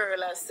that the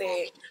girl I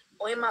say,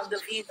 oh him have the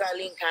visa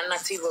link and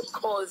not even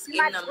cause him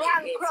not not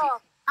drunk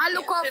crow. And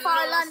look how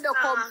far Orlando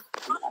come.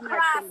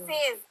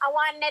 Crosses. I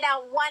wanted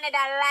a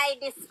lie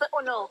this for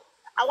Uno.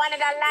 I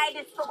wanted a lie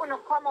this for Uno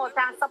come out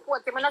and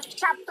support him. I'm not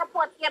stop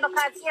support here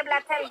because he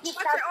will tell you to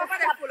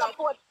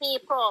support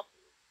people.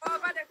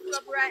 Over the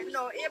club right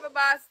now,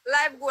 everybody's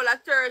live goal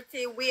at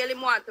 30, we only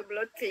want to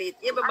blood cleat.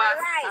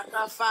 Everybody's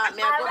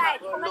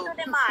alright, come and do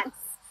the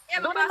maths.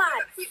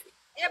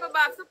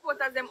 Everybody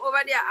supporters them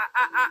over there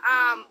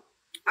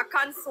I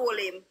console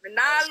him.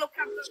 Now look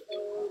at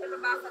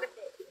everybody.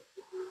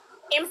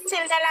 Him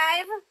still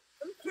alive?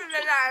 I'm still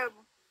alive.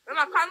 I'm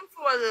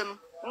console him.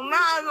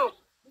 Now look,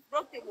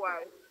 dirty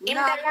boy. Him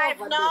alive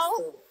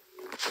now?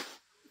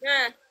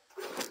 Yeah.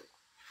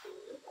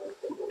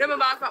 Them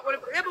about what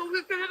able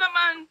we kill the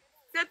man.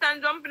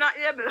 Satan jumping at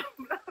able.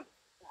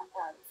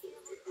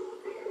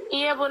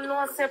 Able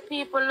no say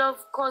people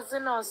love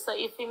cousin us, so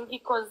if him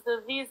because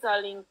the visa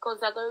link, cause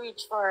I go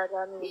reach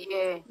further than me.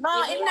 Yeah.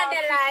 No, him not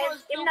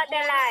alive. Him not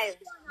alive.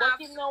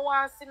 But him no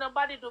want see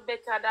nobody do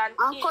better than him.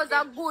 And cause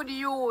a good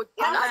youth.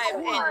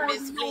 Alive,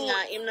 Miss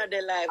Blinger, him not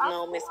alive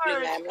now, Miss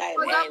Blinger, I'm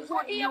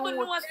like, even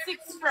know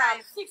 6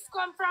 from. 6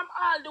 come from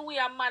all the way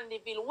to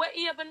Mandeville. Where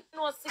even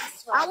know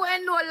 6 from? I where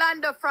know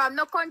Orlando from,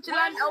 no country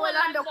land, where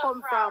Orlando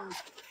come from.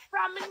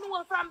 From me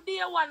know from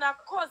day one,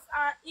 cause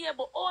are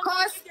able.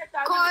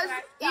 Cause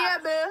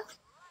able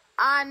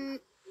and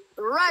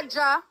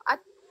Raja,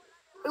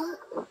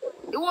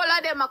 the whole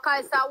of them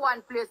are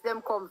one place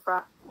them come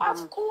from.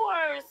 Of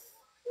course.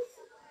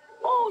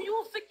 Oh,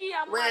 you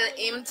forget. Well,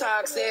 him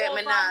talk say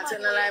me not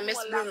tell no lie, Miss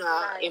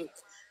Blinger. Him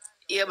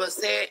able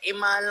say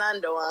him and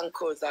Lando and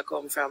Koza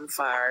come from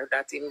far.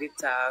 That him did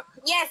talk.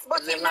 Yes,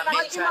 but him never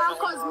get more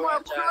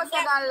closer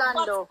than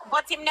Lando.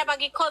 But him never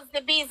get cause the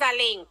visa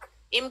link.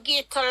 Him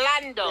get to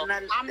Lando.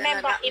 I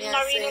remember him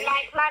not really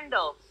like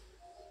Lando.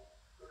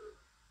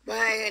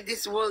 Why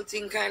this whole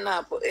thing kind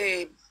of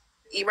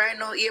he right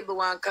now able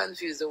want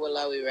confuse the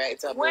whole way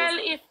right up. Well,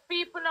 if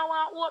people don't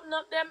want to open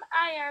up them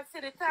eyes and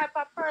see the type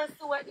of person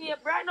who are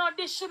able right now,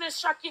 this shouldn't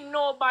shocking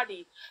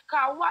nobody.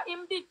 Cause what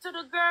him did to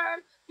the girl,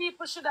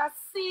 people should have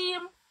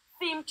seen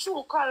him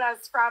true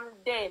colors from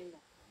then.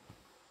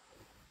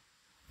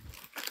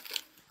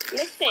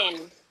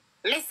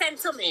 Listen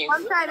to me.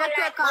 Sometimes it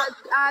take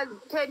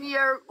 10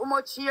 years,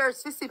 much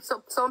years to see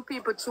some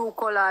people true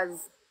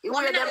colors. You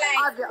wear them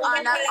yes,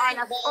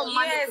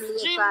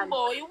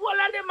 Jimbo. You all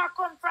of them are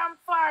come from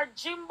far.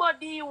 Jimbo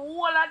D,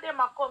 all of them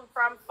are come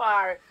from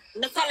far.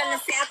 Me telling you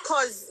say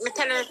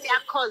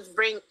a cause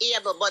bring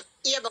Abel, but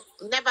Abel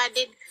never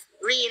did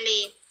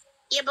really.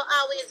 Abel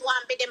always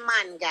want to be the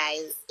man,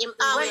 guys. Him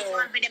always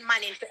want to be the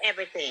man into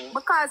everything.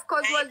 Because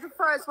cause was the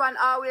first one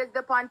always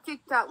on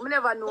TikTok. Me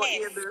never know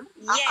Abel.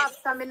 Yes.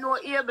 After me know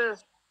Abel.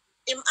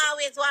 Him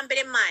always want to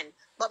be the man.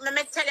 But me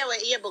tell you where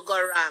Abel go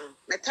wrong.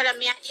 Me tell you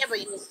me and Abel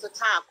used to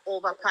talk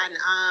over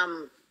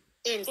on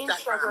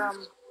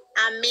Instagram.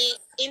 and me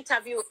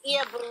interview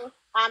Abel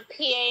and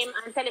pay him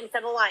and tell him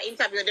to go and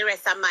interview the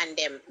rest of man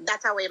them.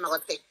 That's how I'm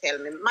going to tell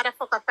me.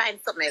 Motherfucker, find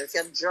something else.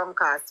 You're drunk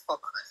as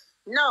fuck.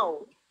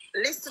 No,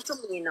 listen to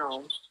me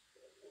now.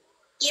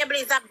 Abel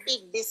is a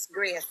big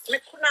disgrace. Me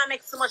could not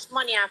make so much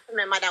money after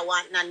my mother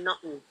want and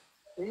nothing.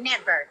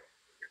 Never.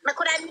 Me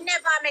could have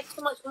never make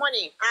so much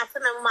money after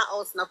my mama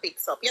house no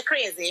fix up. You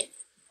crazy?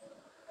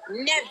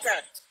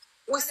 Never.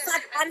 We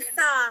sat and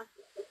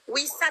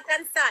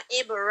saw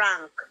Abel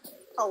rank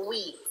for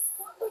weeks.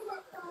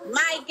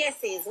 My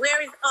guess is,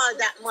 where is all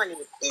that money?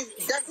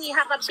 Does he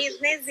have a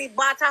business? He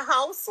bought a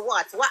house?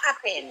 What? What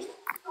happened?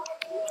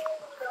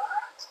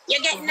 You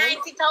get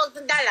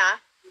 $90,000.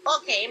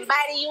 Okay,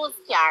 buy the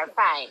used car,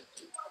 fine.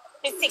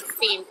 For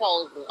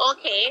 $16,000.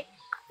 Okay.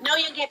 Now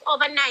you get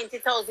over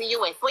 $90,000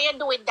 US. What you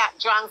do with that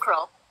drunk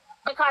crow?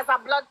 Because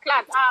of blood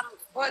clot,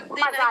 but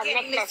then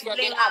again, Miss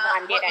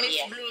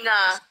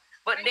Blinger,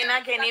 but then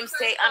again, him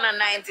say, Anna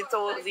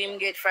 90,000 him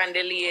get from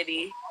the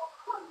lady.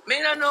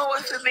 Me don't know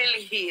what to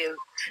believe.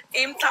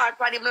 Him talk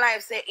about him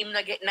life, say him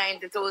not get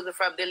 90,000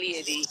 from the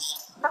lady.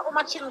 How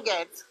much him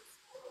get?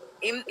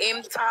 Him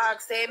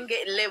talk, say him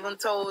get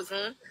 11,000,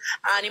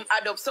 and him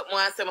add up something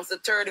and say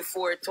must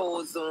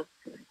 34,000.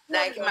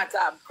 Like him at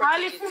a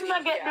all if him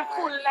not get the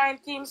full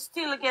 90, him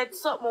still get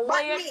something.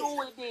 What you do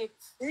with it?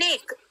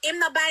 Nick, him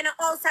not buy no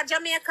house at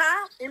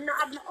Jamaica. Him not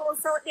have no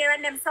house out there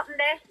and them something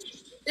there.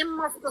 Him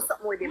must do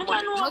something with him.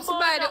 Must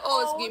buy the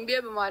house, give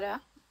baby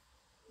mother.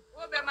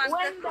 When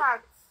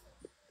that?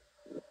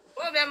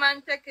 Oh,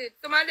 man, take it.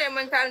 Some of them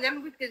went and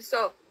them wicked,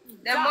 so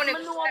them money. I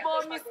know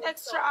about Miss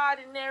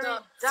Extraordinary.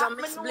 So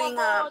Miss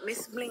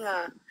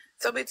Blinger.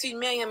 So between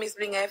me and you, Miss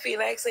Blinger, I feel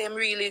like say I'm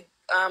really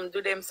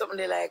do them something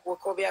they like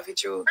work over here for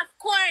you. Of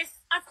course.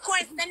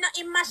 Then not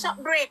him mash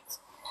up bread.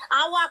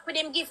 I walk with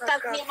him gift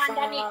as name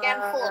underneath them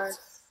foot.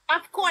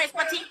 Of course,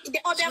 but the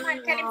other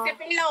man tell him say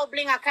low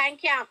Blinger can't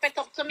fit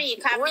up to me.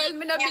 Well,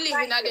 me not believe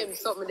in them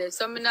something there,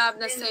 so me not have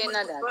no say in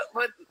that.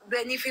 But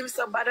then if him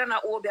so bad and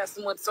obey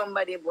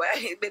somebody,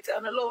 boy, better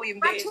allow him.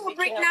 But two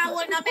brick now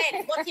will not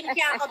bed, but him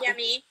can't obey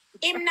me.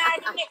 Him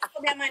not the next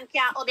other man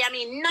can't obey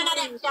me. None of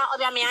them can't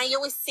obey me, and you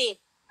will see.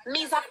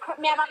 Me have a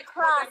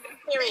cross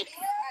spirit.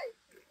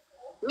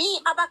 Me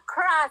have a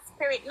cross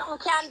spirit. Nothing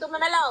can do me,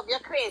 my love. You're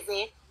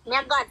crazy. Me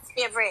a God's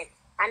favorite.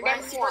 And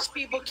then most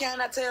people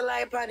cannot tell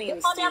lie upon him.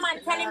 The other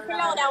man tell him to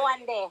louder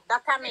one day.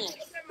 That's me.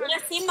 You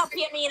see him not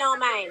pay me no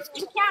mind.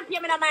 You can't pay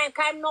me no mind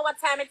because I know what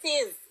time it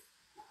is.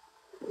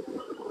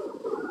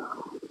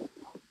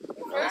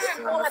 I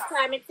know what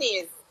time it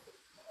is.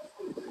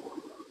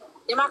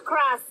 Them a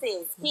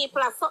crosses.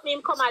 People are something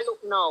him come and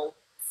look now.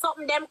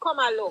 Something them come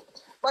and look.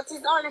 But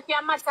it's only for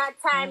a matter of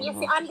time. You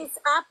see on this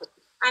app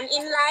and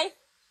in life,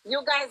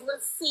 you guys will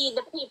see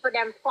the people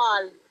them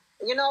fall.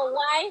 You know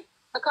why?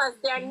 Because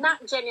they're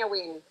not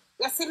genuine.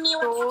 You see me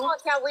when I'm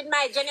out here with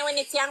my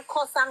genuinity and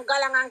cuss and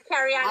galang and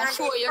carry on. I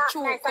show your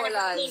true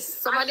colors.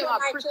 Some of them are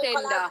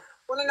pretender.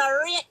 You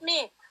don't rate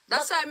me.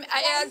 That's why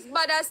I as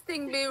bad as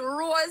thing be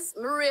Rose,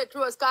 me rate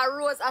Rose. Because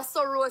Rose, I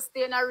saw Rose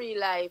stay in a real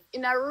life.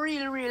 In a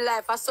real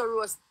life, I saw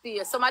Rose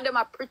stay. Some of them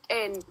are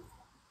pretender.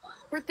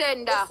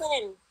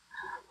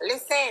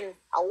 Listen.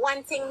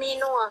 One thing me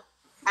know,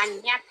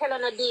 and me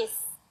telling you this.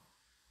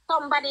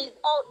 Somebody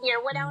out there,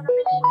 whether I want to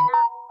believe in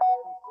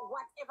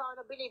whatever I want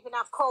to believe in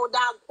a cow,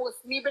 dog, puss,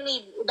 me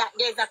believe that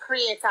there's a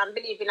creator and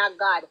believe in a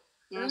God.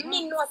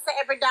 Me know say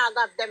every dog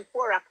have them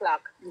 4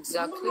 o'clock.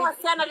 Exactly. Me know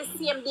say not the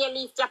same day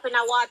leaf drop in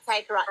a water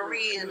tight rat.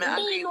 Me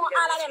know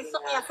all of them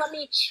something, so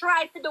me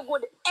try to do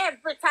good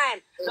every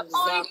time. The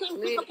only thing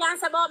people can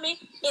say about me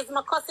is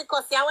my cussy.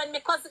 And when me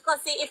cussy,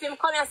 if him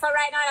come here so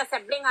right now, I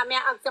say, Blinger, me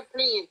I ask you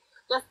please.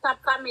 Just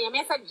stop calling me.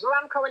 I say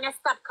drunk when you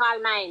stop call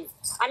mine.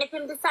 And if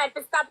him decide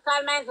to stop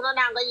call mine, you don't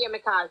go hear me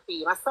call for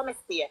him. I saw me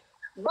stay.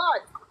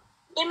 But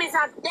him is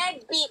a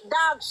deadbeat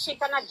dog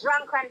shit and a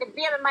drunk and the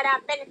baby mother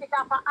benefit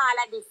off of all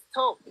of this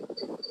stuff.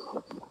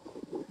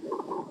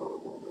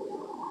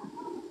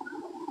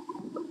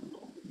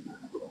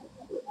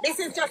 This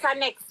is just a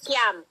next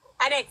scam,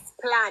 a next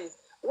plan.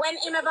 When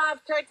him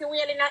about 30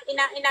 wheel in a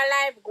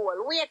live goal,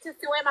 wait to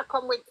see where I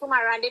come with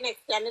tomorrow and the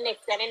next year and the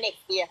next year and the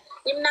next year.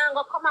 Him now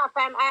go come off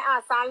him I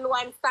ask and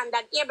lower him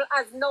standard. Able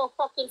has no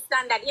fucking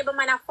standard. Able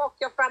man a fuck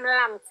you from a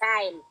long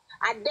time.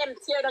 And them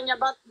tear down your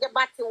body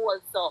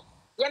also.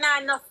 You're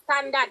not enough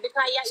standard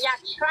because you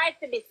try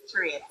to be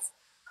straight.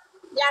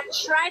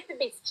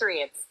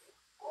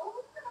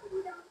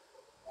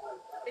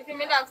 If you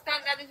make that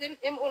standard, is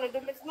him only do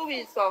Miss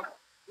Louise, so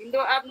you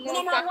don't have no.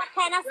 You know what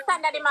kind of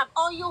standard him have?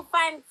 You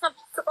find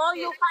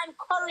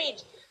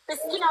courage to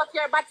skin out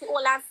your body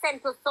hole and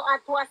send to a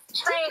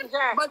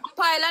stranger. But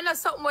pile not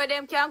something where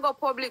them can go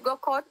public, go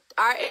court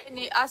or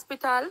any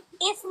hospital.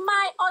 If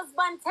my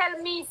husband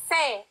tell me,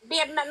 say,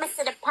 babe, me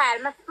see the pile,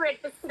 I'm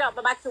afraid to sit up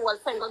about you all,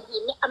 so go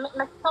give me. I'm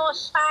so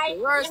shy.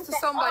 Worse to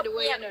somebody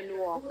where you don't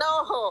know.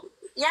 No,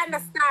 you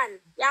understand?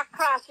 Your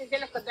cross is a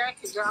little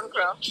dirty drunk,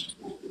 bro.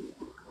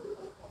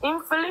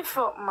 Him fully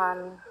fuck,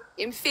 man.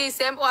 Him face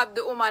him have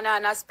the woman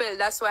and a spell,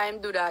 that's why him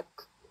do that.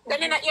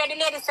 Then you hear the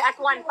lady say at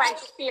one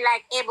point she feel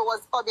like Abel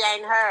was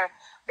behind her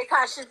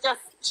because she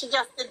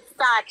just did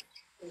start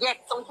get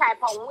some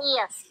type of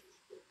weird.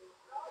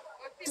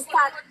 She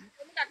start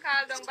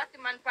call down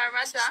Batman for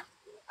Raja,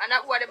 and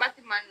that's what the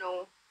Batman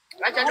know.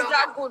 Raja don't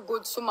got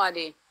good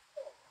somebody.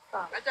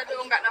 Raja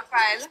don't got no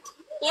file.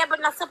 Yeah, but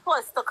not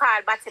supposed to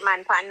call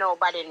Batman for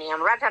nobody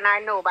name. Raja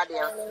or nobody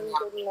else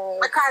name.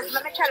 Because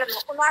let me tell you,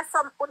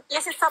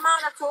 you see some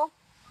other too.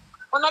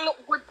 When I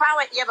look good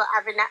power you ever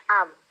having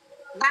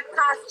that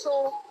cause to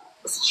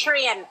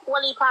strain,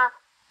 whole heap of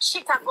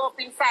shit go up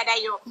inside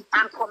of you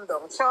and come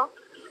down. So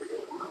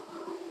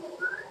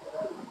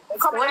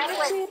come When like you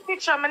when see the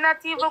picture, I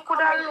not even could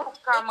have looked.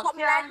 come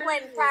like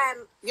when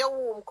time your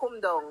womb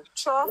come down.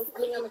 So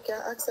I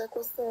can ask a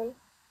question.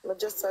 I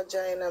just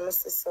joined and I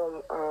see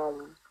some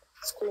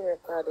screen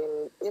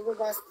recording. You ever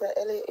pass the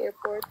LA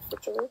airport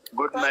for you?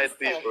 Good night,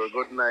 people.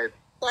 Good night.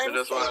 I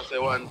just want to say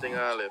one thing,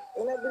 Olive.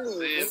 I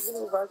believe. See,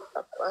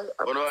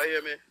 you know,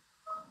 hear me?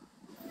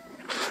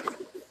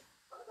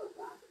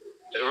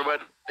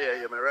 Everybody there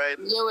hear me, right?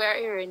 Yeah, we are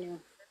hearing you.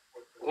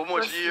 How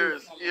much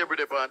years every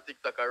day on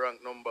TikTok are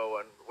ranked number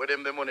 1? With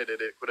them the money they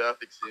could have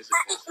fixed this.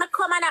 I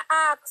come and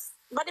ask,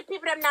 but the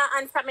people them not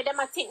answer me. Them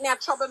think me a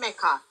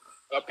troublemaker.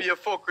 I pay a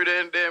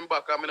fuckery them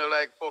back. I mean,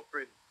 like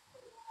fuckery.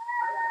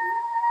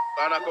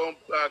 And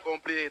I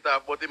complete it,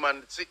 but him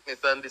and sickness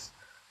and this.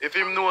 If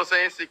him know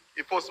saying sick,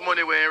 he first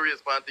money when he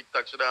raise on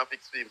TikTok should have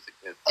fixed him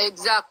sickness.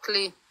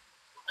 Exactly.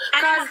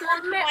 Because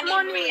make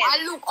money.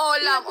 I look how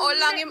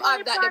long him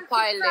have that the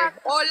pile there.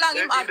 How long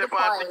him have the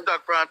pile.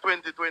 TikTok from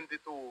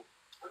 2022,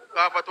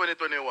 after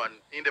 2021,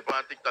 in the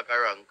pan TikTok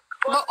rank.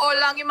 But how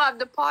long him have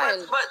the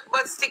pile?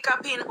 But stick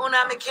up in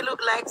Una make you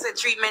look like the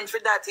treatment for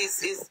that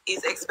is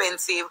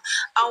expensive.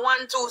 I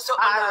want to so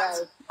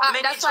Alright.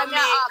 Many That's why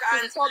I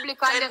ask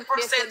public and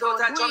 10%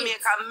 out of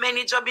Jamaica,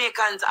 many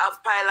Jamaicans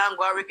have pile and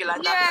go regular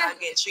doctor and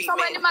get treatment.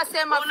 So when they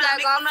say my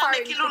flag on foreign,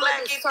 make it look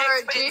like it's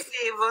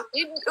expensive.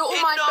 It don't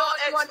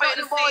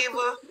expensive.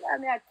 Let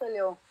me tell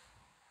you.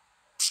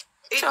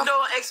 It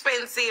don't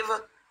expensive.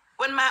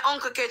 When my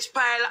uncle catch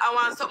pile, I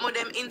want some of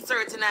them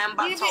insert in him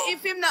back. Even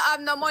if him not have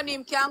no money,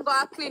 him can go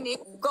to clinic,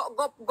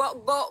 go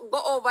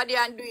over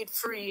there and do it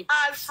free.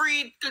 All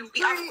free, of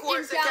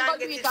course, they can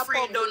get it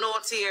free, don't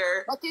out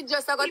here. But it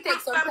just going to take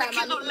some time. Make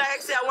it look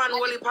like say I want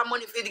only for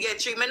money for to get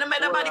treatment. No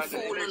matter about the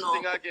fool, you know.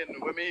 Thing again,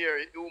 when me hear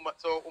it,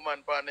 so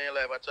woman pan in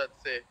live, I chat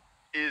say,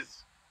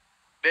 is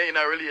they in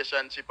a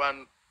relationship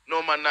and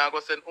no man now go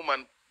send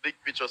woman dick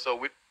picture, so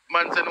with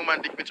man send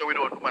woman dick picture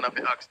without woman have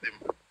to ask them.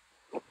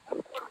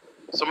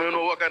 So you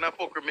know what kind of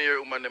fuck me here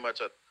woman them a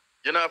chat.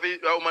 You know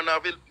if a woman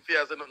have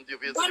fears and nothing to your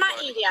face. Them are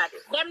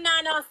idiots. Them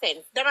not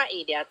nonsense. Them are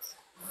idiots.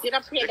 You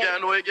don't play you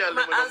can't know a girl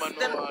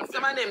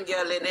some of them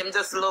girl, them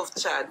just love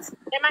chat.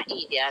 Them are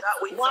idiots. That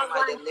with some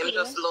of them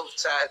just love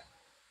chat.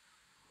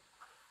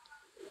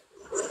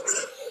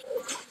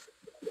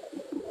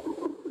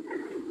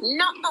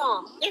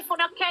 No, if you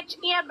don't catch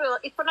Abel,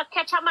 if you don't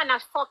catch a man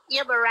as fuck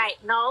Abel right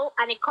now,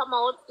 and he come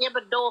out,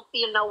 Abel don't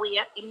feel no way,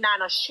 him not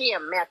no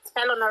shame. Me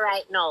tell you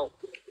right now.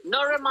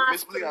 No remarks.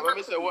 Miss Blinga, let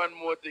me say one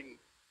more thing.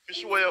 For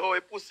sure how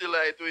a pussy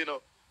lie to, you know.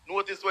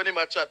 Notice when him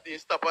a chat, he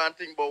stop and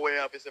think about what you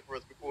have to say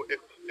first before.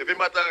 If him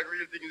a talk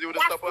real things, he would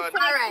stop and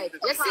think. Alright.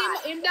 You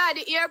see him there at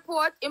the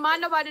airport, him and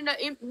nobody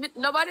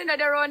know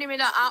they run him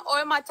in and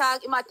all him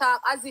attack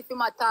as if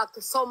him attack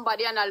to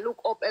somebody and I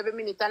look up every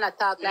minute and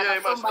attack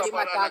like somebody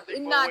attack.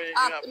 Him not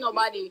attack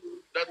nobody.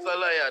 That's a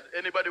lie.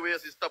 Anybody who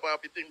has to stop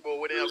and think about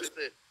what they have to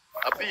say.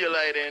 I feel a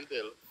lie then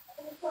tell.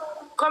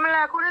 Come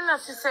like when you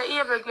say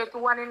Abel get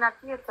one in a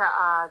theater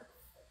art.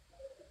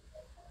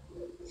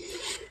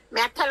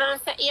 Me I tell you,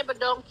 say Abel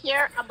don't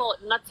care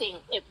about nothing.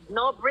 If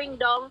no bring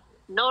down,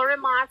 no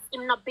remarks,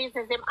 him no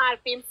business, him all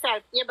for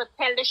himself. Abel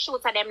tell the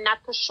shooter them not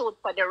to shoot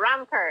for the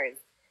rankers.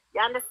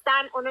 You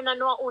understand? You don't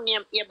know who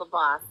name Abel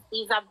boss.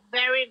 He's a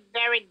very,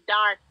 very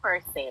dark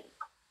person.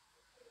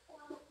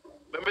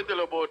 Let me tell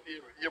you about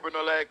Abel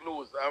no like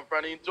lose. And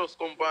from him just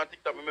come on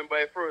TikTok, remember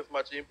the first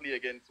match he play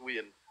against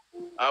Wayne.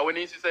 And when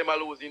he sees him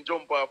lose, he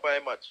jump off a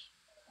match.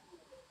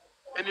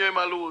 Anyway, him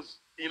lose,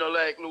 he don't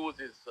like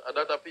loses. And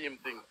that's a him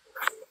thing.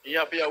 He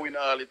have to win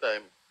all the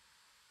time.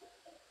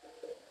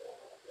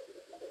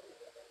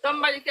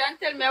 Somebody can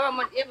tell me how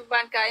much every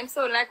bank I'm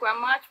so like one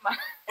match man.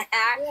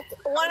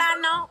 Well, I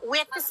know.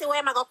 Wait to see where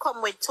I'm going to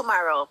come with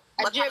tomorrow.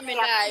 A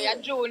Gemini,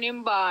 a June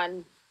in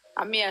ban.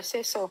 I may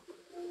say so.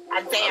 A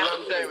long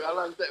time.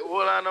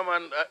 Hold on,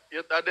 man.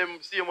 Them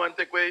see one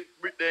take away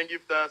Britain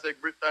gift and say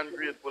Britain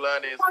grateful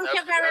and is. Thank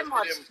you very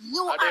much.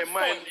 You are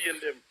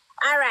them.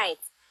 All right.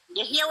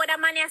 You hear what the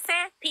man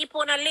say? People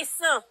wanna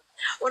listen.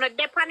 Wanna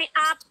dip on the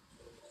app.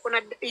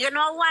 You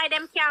know why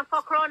them can't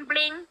fuck around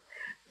bling?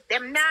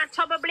 Them not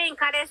trouble bling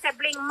because they say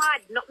bling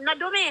mad. No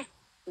do me.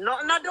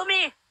 No do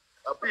me.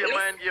 A pay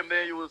mind game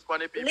they use for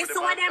the people.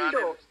 Listen what them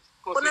do.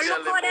 Wanna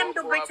look how them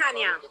do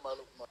Britannia.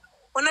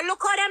 Wanna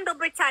look how them do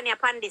Britannia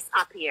upon this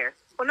app here.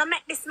 Wanna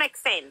make this make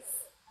sense.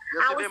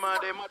 You see them and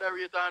they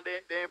moderate and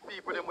they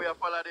people them we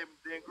follow them,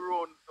 they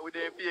grown with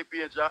their fake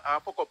page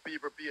and fuck up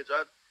people page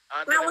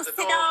And Now then we they sit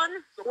say, down.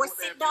 "No, We support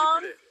sit them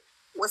down. people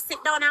We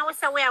sit down and we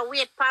say we are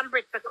wait for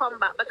Brit to come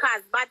back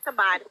because bad to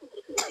bad,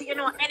 you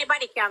know,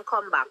 anybody can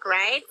come back,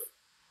 right?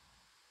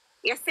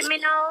 You see me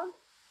now?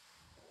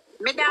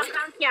 Me dog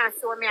can't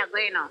see what me are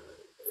going on.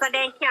 So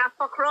then can't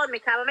fuck around me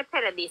because I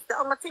tell you this. The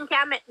only thing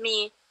can make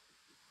me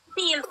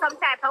feel some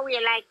type of way,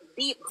 like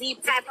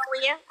deep type of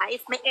way, and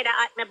if me either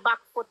at my back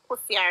foot,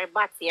 pussy or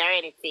body or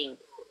anything,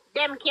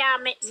 them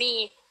can't make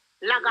me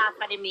log off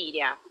of the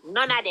media.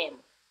 None of them.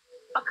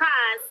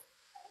 Because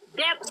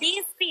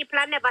these people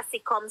I never see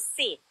come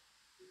see.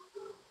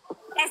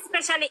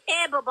 Especially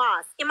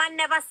ableboss. He man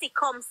never see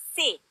come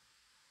see.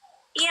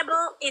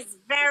 Able is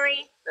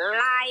very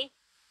lie,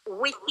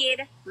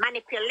 wicked,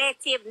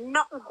 manipulative,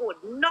 nothing good,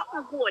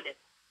 nothing good.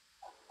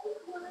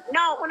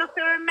 Now, you have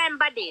to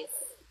remember this.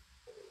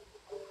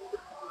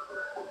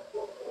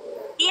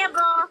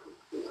 Able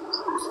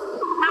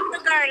have the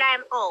girl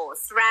I'm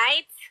house,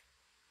 right?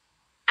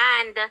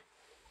 And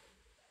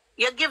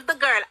you give the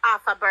girl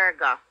half a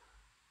burger.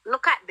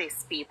 Look at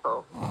this,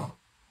 people.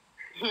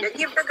 You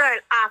give the girl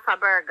half a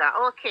burger.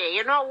 Okay,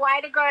 you know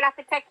why the girl have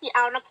to take you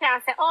out? No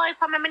can't say, oh,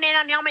 if I'm in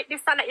and you make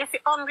this and that. You see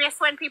hungry, so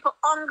when people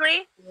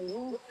hungry,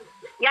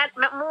 yeah,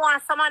 more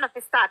someone have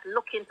to start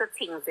looking to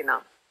things, you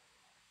know.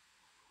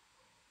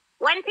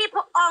 When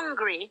people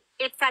hungry,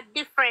 it's a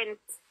different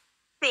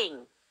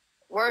thing.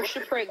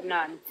 Worship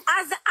pregnant.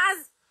 As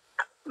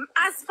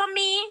for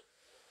me,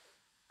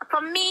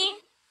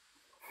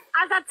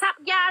 as a top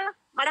girl,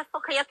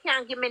 motherfucker, you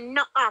can't give me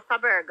no half a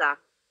burger.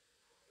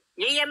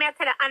 You hear me? I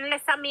tell you,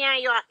 unless I'm me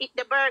and you eat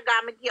the burger,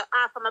 I'm give you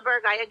half of my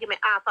burger, you give me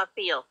half of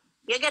you.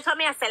 You get what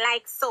me I say,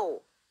 like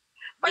so.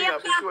 But you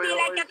can't feel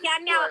like you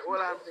can now.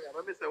 Hold on,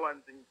 let me say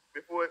one thing.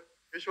 Before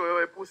you show you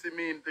what pussy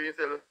mean to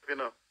yourself, you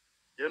know.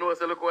 You know,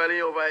 so look while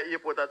you over at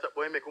airport at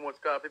boy make how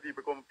much coffee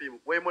people come film.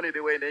 Where money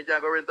they way, they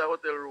can't go rent a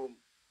hotel room.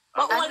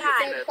 But hold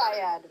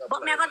on.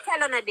 But me I gonna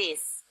tell you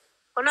this.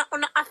 You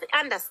have to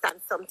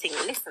understand something.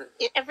 Listen,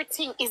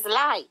 everything is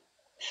lie.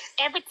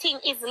 Everything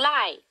is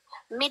lie.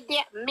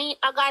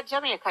 I got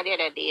Jamaica the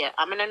other day.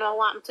 I mean, I know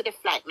what happened to the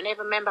flight. I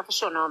never remember for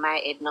sure now my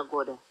head no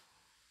good.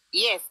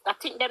 Yes, I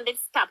think them did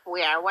stop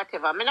where or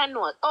whatever. I mean, I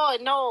know. Oh,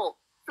 no.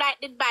 Flight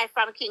did buy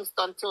from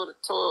Kingston to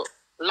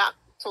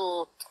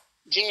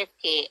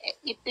JFK.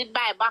 It did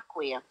buy back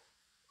way.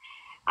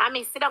 I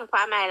mean, sit down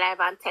for my life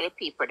and tell the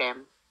people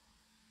them.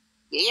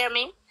 You hear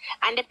me?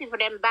 And the people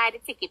them buy the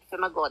ticket for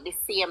me go the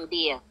same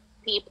day.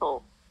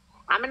 People.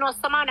 I mean, know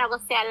someone are going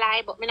to say a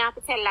lie, but me not have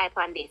to tell a lie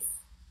on this.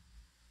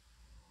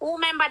 Who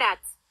remember that?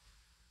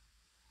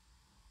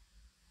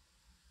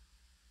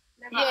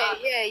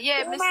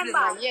 Yeah, Miss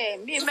Lina. Yeah,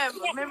 me remember.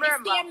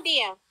 Same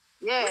day.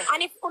 Yeah.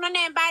 And if you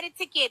name buy the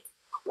ticket,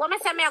 what me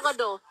say me I go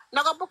do?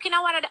 Now go book in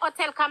one of the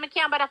hotel, come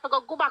can't bother to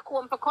go back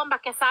home to come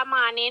back this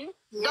morning.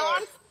 Yeah.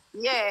 Don't?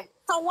 Yeah.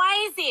 So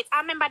why is it?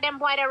 I remember them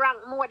boy they rank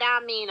more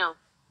than me, you know.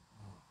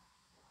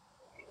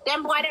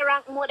 Them boy they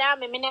rank more than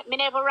me. Me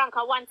never rank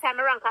at one time.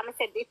 I rank and I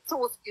said it's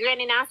too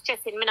draining and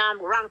stressing. Me now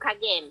rank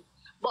again.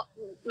 But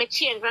me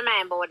change my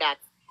mind about that.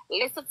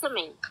 Listen to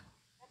me.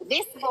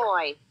 This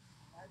boy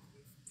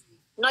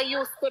no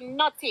used to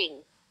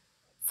nothing.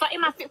 So he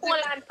must be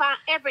hold on for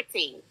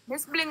everything.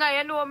 Miss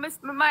Blinger, you know, Miss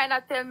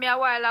Minor tell me a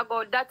while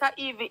ago that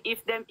even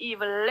if them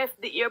even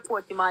left the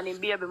airport, him and him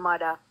baby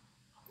mother.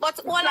 But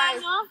all I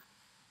know,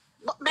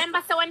 but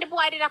remember, so when the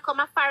boy did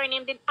come a foreign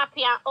him did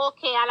appear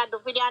okay, I'll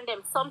do video on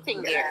them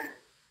something there.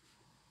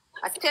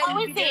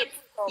 How is it?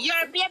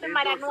 Your baby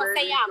mother knows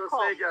say you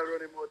come.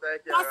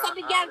 I saw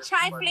the girl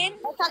trifling.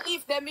 What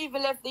if them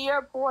even left the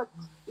airport?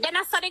 Then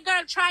I saw the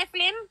girl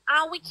trifling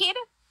and wicked.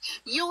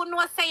 You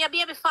know say your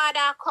baby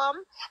father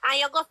come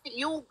and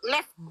you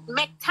left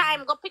make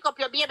time go pick up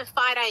your baby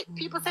father.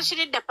 People say she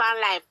did the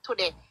pan live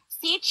today.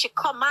 See she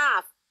come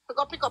off to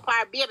go pick up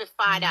her baby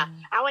father.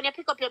 And when you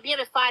pick up your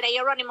baby father,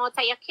 you run him out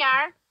of your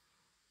car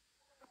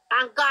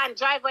and go and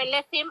drive away,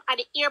 left him at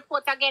the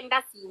airport again.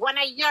 That's one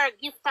of your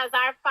gifters,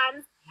 our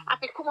fans. I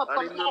have to come up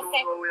and him don't know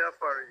how we are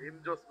for it.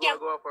 Him just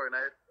go for it.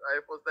 I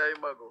first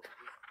time I go.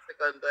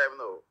 Second time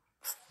now.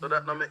 So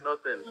that don't make no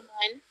sense.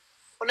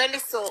 Una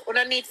listen,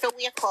 una need to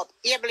wake up.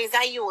 Able is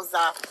a user.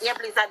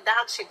 Able is a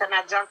dog shit and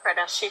a drunkard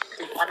and shit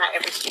and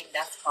everything.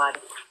 That's fun.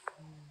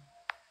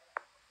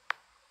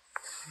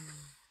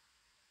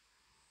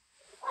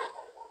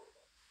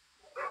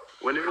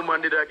 When the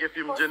woman did I give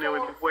him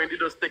genuine, before he did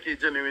just take a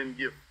genuine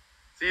gift.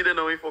 See then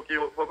now he fuck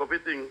up a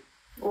thing.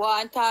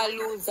 Want to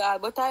lose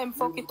that, but I'm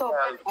fuck it up.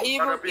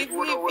 Even if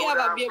we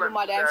have a baby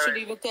mother, I should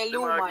even tell the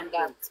woman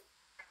that.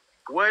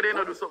 Why they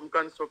not do something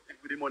constructive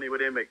with the money where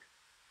they make?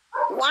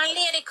 One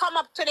lady come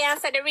up today and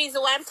said the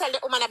reason why I'm telling the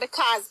woman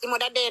because him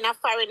would have day in a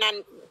foreign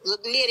and the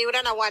lady would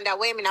not wonder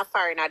why I'm in a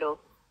foreigner though.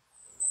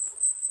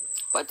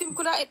 But him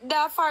could have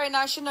that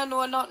foreigner, she don't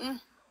know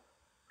nothing.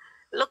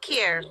 Look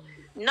here.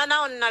 No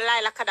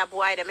lie like that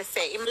boy them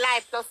say. Him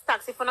life plus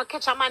tax. If you don't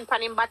catch a man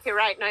pan him body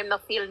right now, him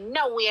not feel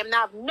no way, him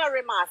not have no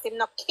remorse, him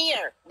not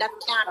care. That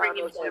can't bring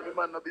him down. Every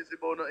man not busy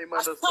about no, him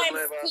just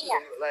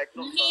like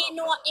no. Me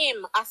know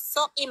him. I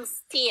saw him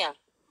steer.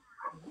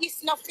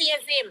 This no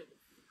fears him.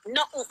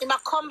 No, he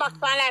might come back to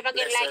life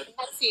again like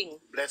nothing.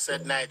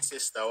 Blessed night,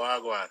 sister.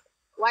 Wagwan.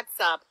 What's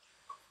up?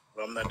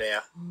 I'm not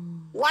there.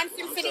 Once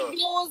him see the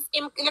views,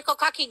 him little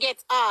cocky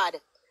gets hard.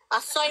 I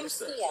saw him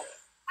see.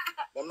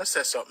 Let me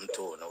say something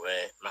too, no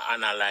way. I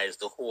analyze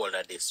the whole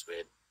of this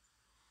with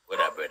a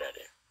brother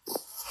there.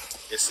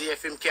 You see,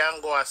 if him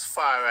can go as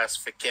far as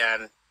he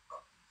can.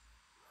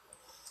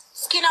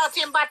 Skin out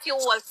him body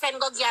hole, send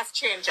go gas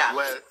stranger.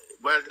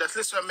 Well, that's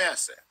listen what I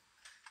say.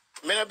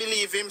 I don't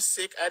believe him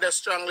sick. I just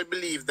strongly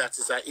believe that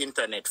is an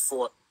internet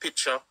for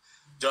picture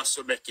just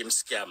to make him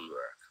scam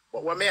work.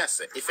 But what may I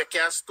say? If you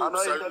can't stoop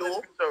so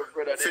low,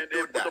 if you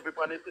do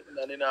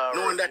that,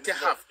 knowing that you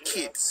have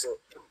kids,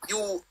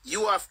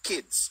 you have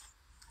kids,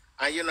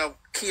 and you know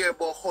care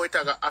about how it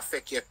will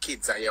affect your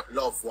kids and your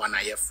loved one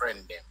and your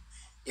friend them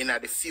in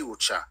the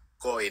future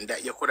going,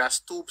 that you could have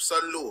stooped so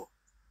low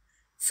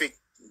to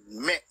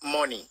make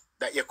money,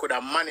 that you could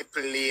have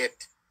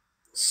manipulate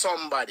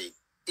somebody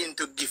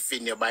into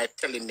giving you by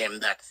telling them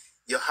that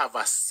you have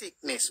a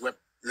sickness where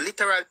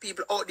literal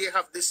people out there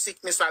have this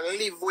sickness and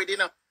live with it, you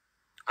know,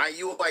 and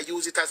you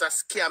use it as a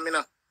scam, you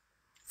know,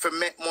 for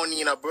make money,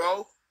 you know,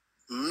 bro.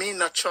 Me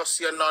not trust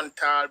you none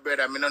tall,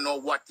 brother. Me don't know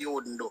what you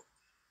wouldn't do.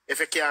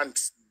 If you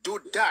can't do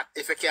that,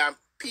 if you can't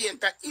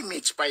paint an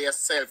image by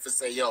yourself and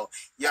say, yo,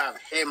 you have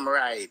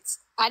hemorrhoids.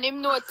 And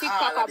him know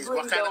TikTok a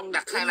bring down.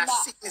 That kind of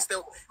sickness.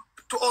 To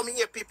all me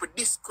hear people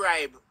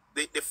describe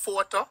the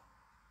photo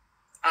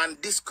and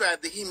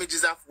describe the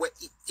images of what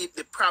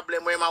the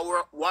problem where I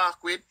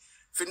walk with.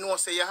 If you know,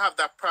 say you have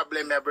that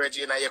problem, my brother,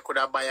 you could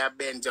have buy a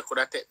Benz, you could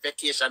have take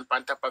vacation,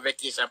 pan top of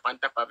vacation,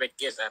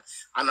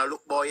 and I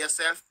look by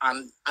yourself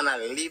and I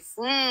live.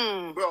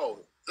 Bro,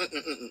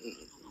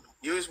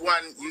 use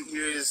one, you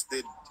use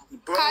the...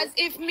 Because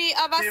if me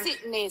have a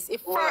sickness,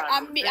 if first,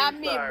 I'm me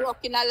broke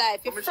in a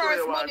life, if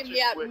first money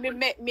me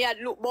make me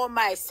look more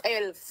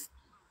myself.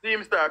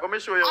 Team Star, come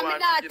and show you one. I'm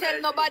not tell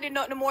nobody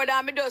nothing more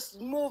than me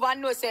just move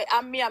and know say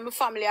I'm me and my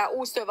family are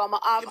whosoever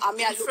I have and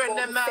me and look friend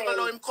them not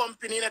allow him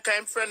company, you know,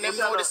 him friend them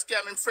know the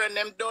scam, him friend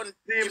them done.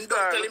 Him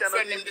don't tell him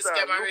friend them the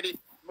scam already.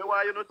 Me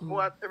want you not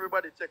want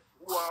everybody check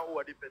who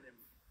are defend him.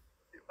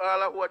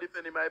 All who are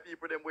defend him, my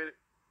people them we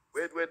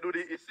do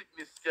the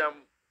sickness scam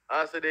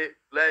and say they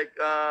like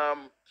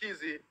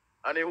Kizzy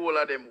and the whole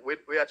of them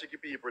we are checking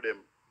people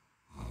them.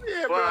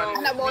 Yeah, bro.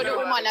 And about the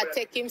woman that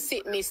take him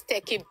sickness,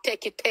 take it,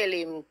 tell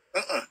him.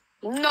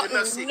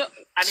 Nothing. No.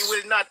 And he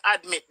will not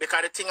admit,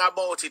 because the thing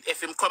about it,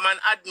 if him come and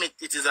admit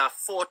it is a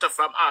photo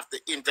from off the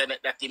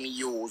internet that him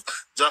use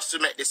just to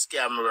make the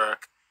scam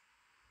work,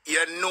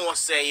 you know,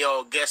 say,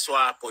 yo, guess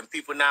what happened?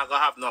 People now gonna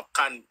have no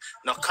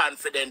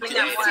confidence in it.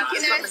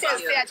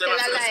 Tell a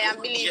lie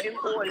and believe him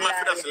whole lie. He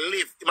must just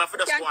live. He must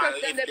just go and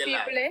live the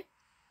lie.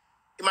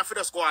 He must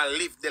just go and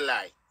live the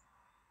lie.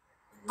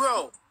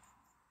 Bro,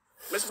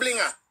 Miss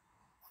Blinger.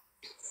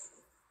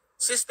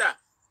 Sister.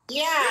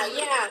 Yeah.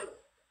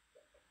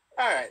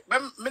 Alright.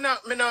 Me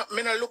not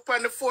look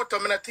on the photo,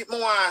 me not think me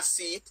want to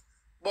see it.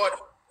 But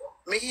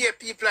me hear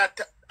people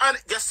and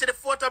just see the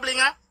photo,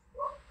 Blinger?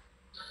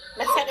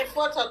 Me send the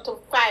photo to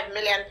 5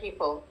 million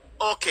people.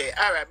 Okay,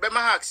 alright. But me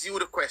ask you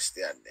the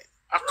question then.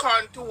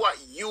 According to what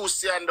you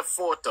see on the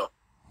photo,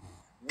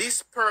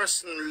 this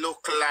person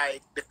look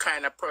like the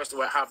kind of person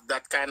who have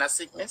that kind of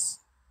sickness?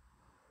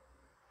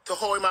 To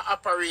how he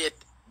operate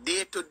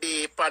day to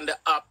day upon the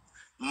app,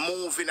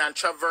 moving and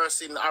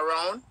traversing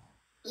around?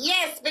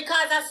 Yes,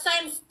 because I saw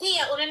him stay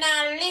on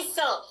and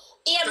listen.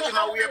 He ever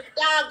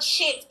dog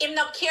shit. He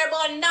not care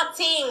about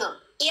nothing.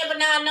 He ever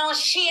not no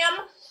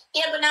shame.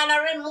 He ever not no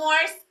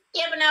remorse.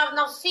 He ever not have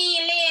no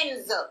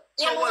feelings.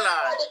 He ever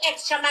not the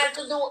extra mile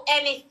to do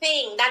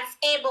anything. That's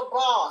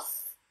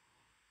ableboss.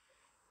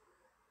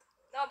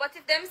 No, but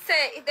if them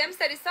say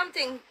it's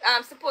something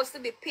supposed to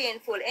be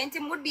painful, and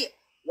him would be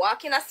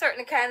walking a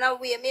certain kind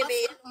of way,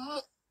 maybe.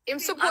 Him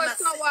supposed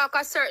to walk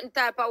a certain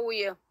type of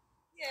way.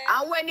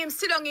 Yeah. And when him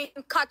sit down, he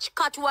catch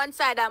one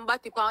side and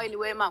bat it on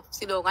anyway, man.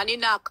 Sit down, and he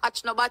not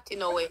catch no bat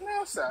no way.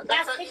 No, sir.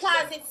 That's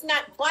because it's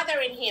not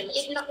bothering him.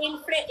 It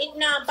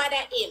not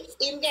bother him.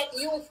 Him get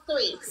used to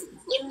it.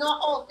 Him no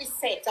office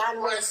set and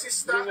well,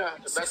 sister,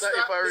 that's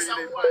if I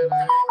really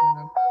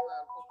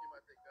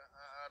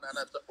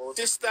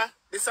sister,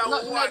 this is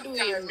one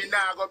time me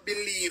not gonna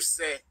believe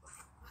say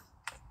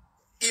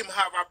him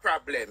have a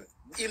problem.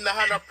 Him not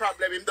have a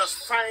problem. Him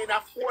just find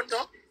a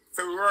photo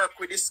to work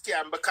with the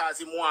scam because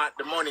he want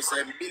the money, so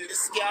he build the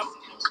scam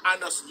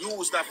and just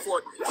use that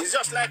photo. It's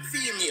just like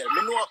female.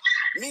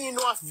 Me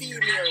know a female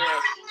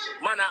where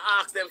man I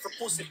ask them for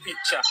pussy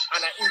picture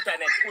and an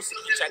internet pussy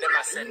picture them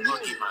I send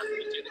money, man.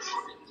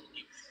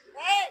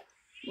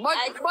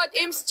 But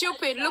him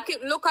stupid. Look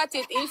at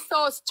it. He's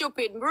so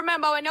stupid.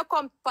 Remember when you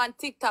come on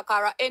TikTok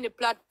or any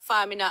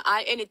platform, you know,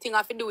 and anything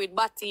have to do with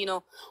batty, you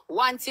know,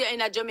 once you're in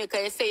a Jamaica,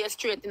 you say you're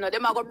straight, you know,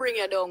 them are going to bring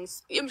you down.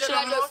 Him should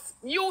have just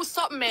use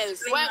something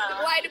else.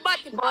 Why the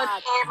batty part?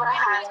 But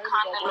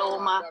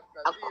Loma,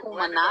 a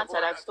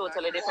kumanata, that's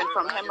totally different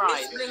from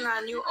hemorrhoids.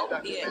 Slinger, you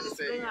up there.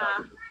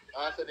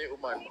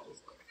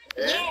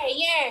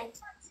 Yeah.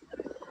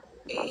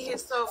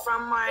 So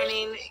from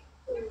morning,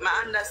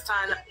 I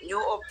understand new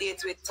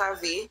updates with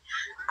Tavi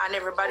and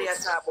everybody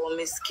has talked about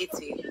Miss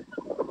Kitty.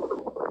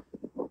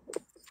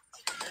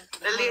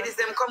 The ladies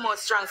them come out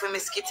strong for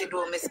Miss Kitty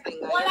though, Miss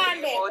Blinga. Hold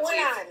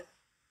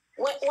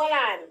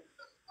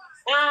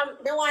on.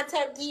 They want to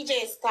tell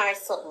DJ Star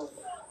something.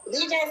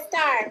 DJ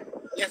Star.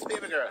 Yes,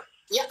 baby girl.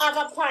 You have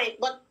a point,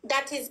 but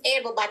that is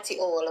able body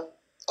all.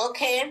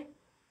 Okay?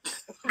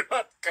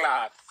 Not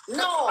class.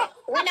 No,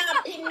 we're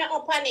not pinning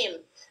up on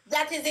him.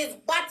 That is his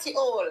body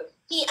all.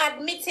 He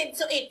admitted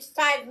to it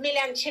 5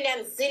 million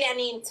trillion zillion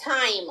in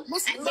time.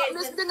 Miss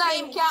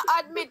Blinga can't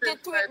admit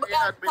it to it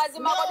because he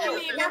might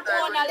believe him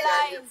on a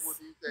lies.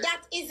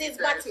 That is his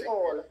body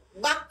all.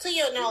 Back to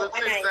you now,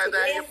 Anna.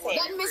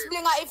 Then Miss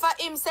Blinga, if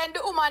him send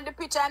the woman the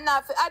picture and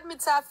not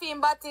admit her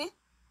film body.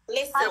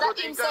 Listen,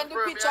 him send the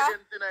picture.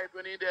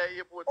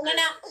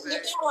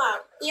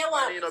 You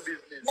want.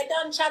 I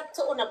don't chat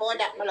to Una about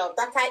that, my love.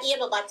 That's how you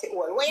about it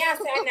all. Where you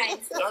say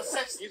nice?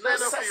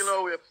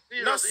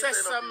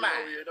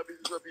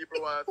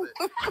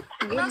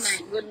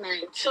 Good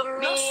night. To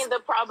me, the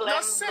problem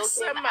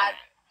looking at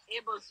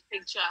Abel's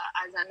picture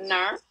as a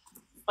nurse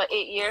for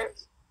 8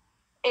 years,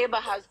 Abel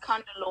has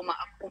condyloma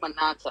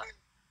acuminata.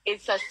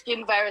 It's a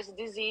skin virus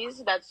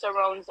disease that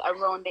surrounds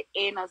around the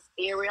anus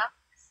area.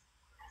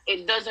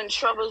 It doesn't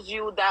trouble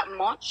you that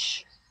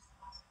much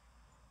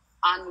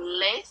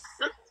unless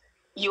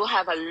you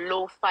have a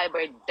low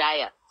fiber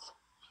diet.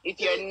 If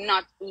you're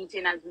not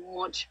eating as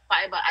much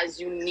fiber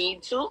as you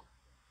need to,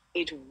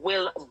 it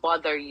will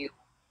bother you.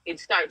 It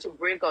starts to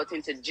break out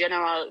into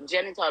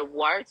genital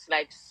warts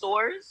like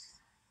sores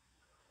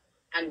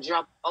and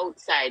drop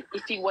outside.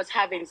 If he was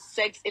having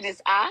sex in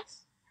his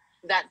ass,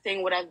 that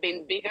thing would have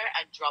been bigger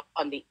and drop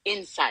on the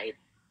inside.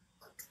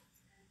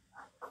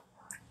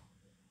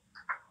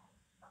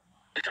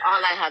 That's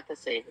all I have to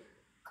say.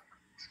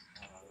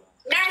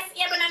 Nurse,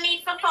 you're going to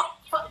need to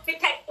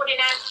take food in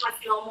our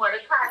no more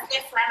because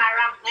that's when I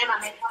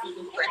make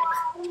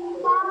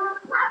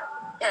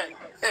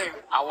Hey,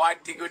 I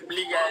want the good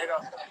Blinga, you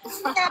know.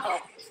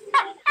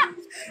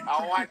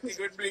 I want the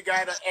good Blinga,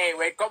 you know. Hey,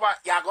 wait, come on,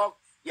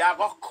 you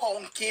go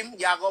conk him,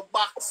 you go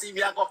box him,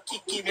 you go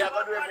kick him, you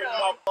go do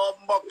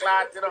everything more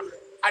class, you know.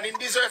 And in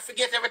this way,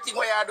 forget everything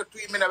what you do to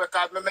him, you know,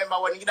 because remember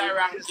when you that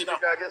rank, you know.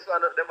 I guess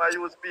one of them I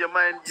use for your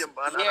mind game,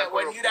 man. Yeah,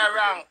 when you that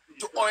rank,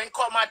 to only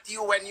come at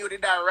you when you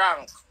did that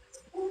rank.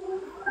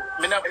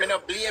 Me not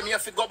blame you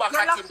if you go back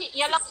at him.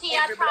 You're lucky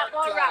you talk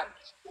about rank.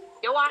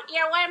 You want to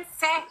hear what him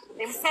say?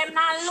 Him say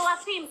not low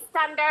team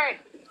standard.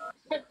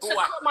 To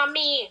come on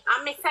me.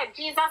 And me said,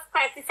 Jesus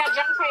Christ, he said,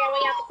 John Prayer,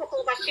 where you have to put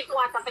over shit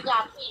water for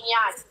God clean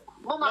yard.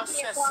 Mama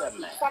play for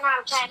and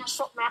all kind of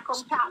stuff me I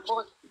come talk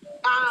about.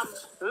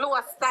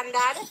 Lower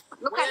standard.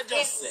 Look at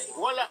this.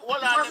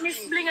 But Miss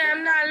Blinga,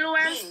 I'm not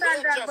lower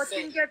standard, but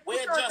you get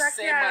put out of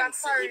here and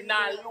foreign.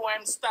 Not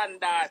lower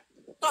standard.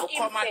 To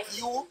come at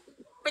you.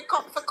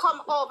 To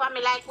come over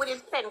me like we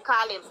didn't send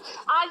call him.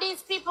 All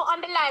these people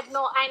on the live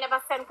know I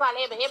never send call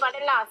him. Even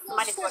the last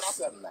somebody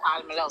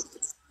call me love.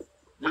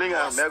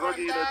 Blinga, may I go give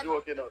you the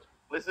joke, you know.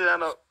 Listen, I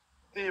know.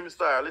 Team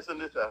Star, listen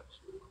to this.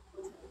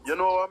 You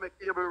know how I make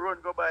cable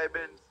run go by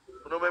Benz?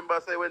 You remember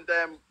say when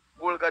time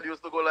Gold God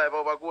used to go live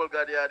over Gold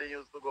God yard, he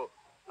used to go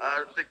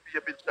and take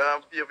a picture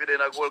and pay for it in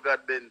a Gold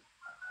God Benz.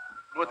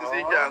 Notice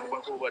he can't go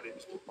back over there.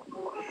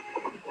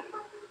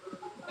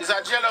 Is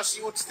a jealous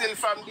youth still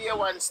from day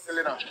one still,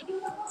 you know?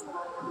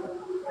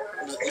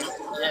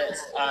 Yes,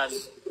 and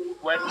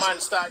when man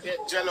start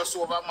get jealous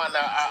over man,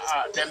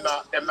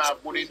 them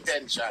have good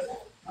intention.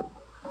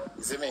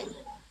 You see me?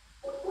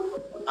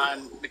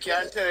 And we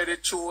can't tell you the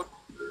truth.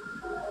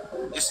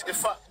 You see the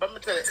fact, but me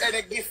tell you,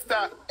 any gift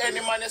that any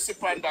man you see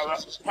panda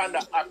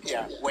up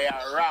here, where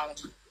a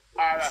rank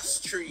or a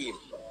stream,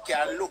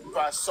 can look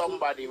for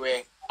somebody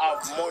where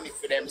have money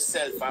for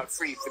themselves and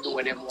free to do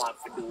what they want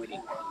to do with it.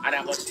 And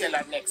I'm going to tell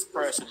the next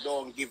person,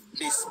 don't give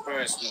this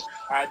person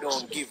or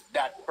don't give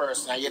that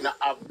person. And you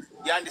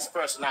and this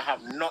person I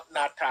have nothing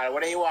at all.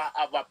 Whether you want to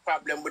have a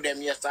problem with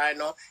them, yes, I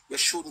know, you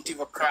shouldn't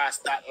even cross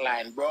that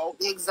line, bro.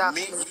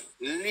 Exactly. Me,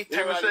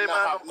 literally,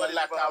 not have no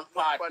lot of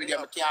part with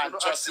them. Can't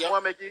trust you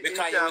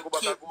because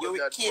you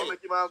will kill.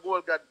 Make him a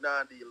Gold God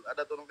deal. I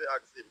don't know if I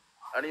ask him.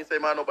 And he say,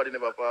 man, nobody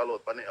never fall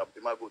out. But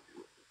he might go to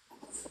you.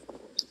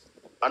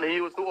 And he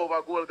used to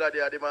over Gold God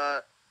there,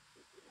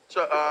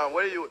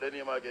 where you the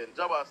name again?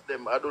 Jabas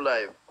them, I do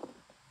live.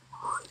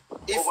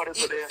 Over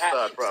the day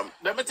start from.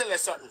 Let me tell you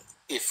something,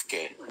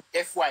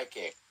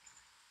 FYK.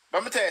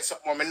 Let me tell you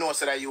something, I know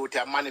so that you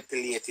are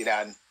manipulated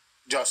and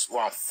just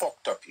one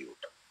fucked up youth.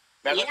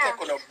 I'm going to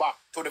take you back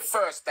to the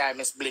first time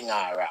Miss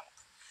Blinga around.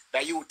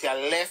 That you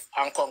are left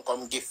and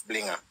come gift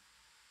Blinga.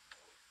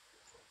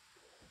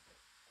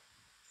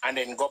 And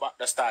then go back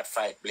to start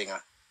fight Blinga.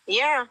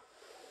 Yeah.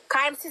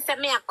 Crime sister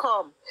me a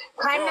come.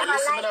 Crime never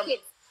like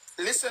it.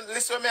 Listen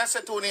what me I say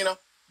to you, know.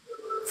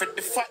 For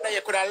the fact that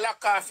you could have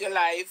locked off your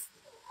life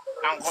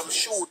and come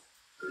shoot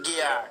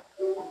gear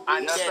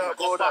and then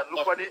go back,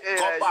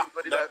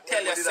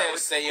 tell yourself,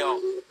 say yo,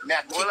 me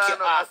I kick you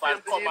off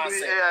and come and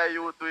say. AI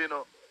you do, you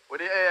know. When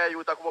the AI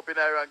youth come up in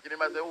the ranking, he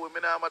might say, oh, I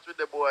not match with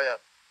the boy.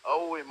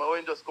 Oh, I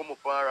want just come up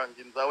in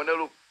rankings. I want to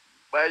look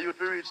by you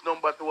to reach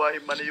number 2 of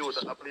him and the youth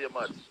and play a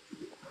match.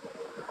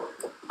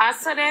 I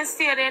saw them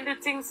say they do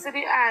things to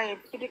the eye,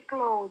 to the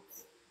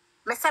clothes.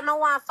 I say I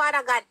want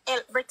Father God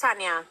help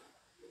Britannia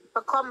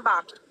to come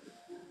back.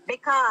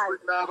 Because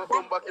now go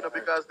come back,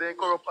 because they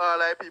corrupt all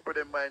like people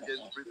them mind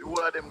against Brit. Who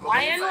are them go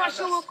I know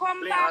she will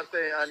come back.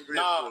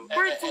 No,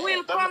 Brit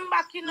will come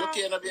back, Look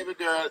here now, baby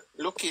girl.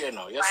 Look here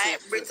now. You see,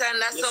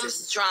 Britannia some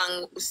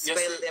strong spell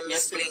them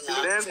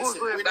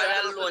Splinger.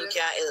 That alone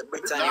can't help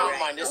Britannia. No,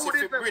 man, you see,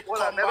 if Brit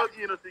come back.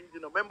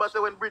 Remember, say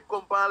when Brit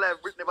come back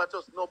live, Brit never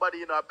trust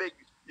nobody, I beg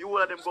you. You will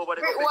let them go over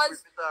there.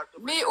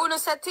 Me, who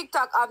said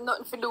TikTok have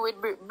nothing to do with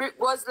Brit. Brit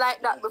was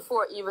like that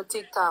before even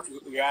TikTok.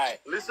 Right.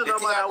 Listen,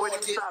 man, when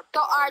you start.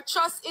 So our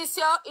trust is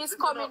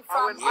coming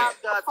from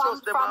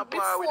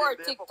before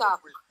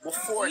TikTok.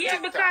 Before yeah,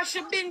 TikTok. because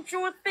she been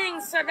through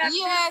things, so that.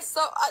 Yeah,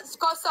 so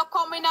because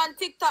coming on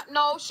TikTok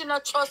now, she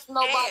not trust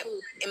nobody.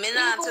 Hey, me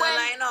not tell a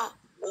lie now.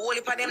 All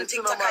of them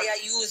TikTok I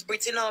use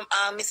Brit,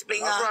 Miss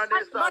Blinger.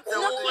 But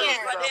look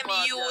here. All of them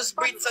use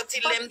Brit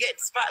till them get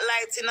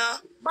spotlight,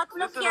 But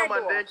look here,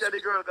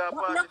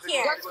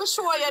 Just for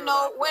sure,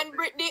 when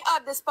Britney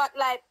had the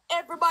spotlight,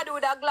 everybody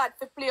would have glad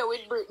to play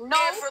with Britney. No,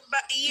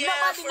 yeah,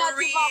 nobody for not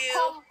real.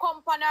 even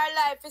come on her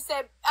life. He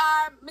said,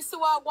 Missy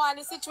what go on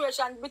the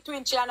situation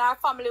between she and her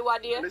family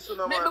what there. Make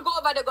me go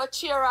over there, go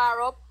cheer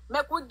her up.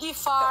 Make we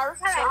give her. Alright,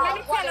 let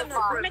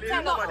me tell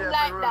you nothing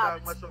like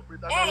that.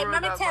 Hey,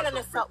 let me tell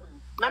you something.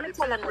 Alright,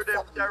 guys,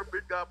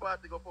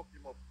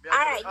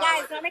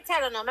 let me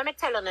tell you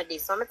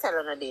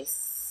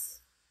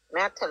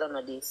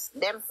this.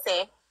 Them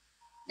say,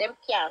 them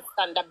can't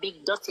stand a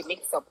big dirty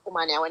mix-up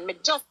woman here. When me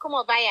just come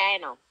over here,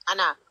 and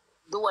I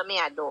do what me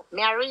I do.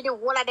 Me I read the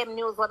whole of them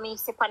news when me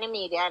sip on the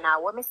media,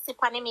 when me sip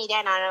on the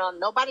media, and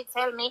nobody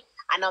tell me,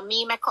 I know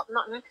me make up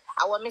nothing.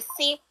 And when me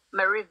see,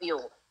 me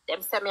review.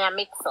 Them say me a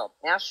mix-up.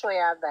 Me I show you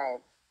a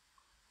vibe.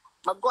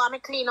 I go and me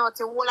clean out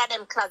the whole of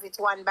them closets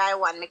one by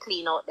one. Me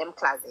clean out them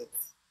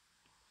closets.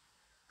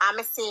 And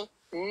me see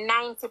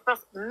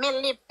 90%, me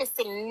live to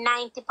see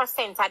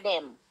 90% of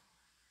them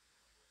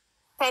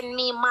send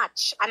me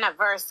match and a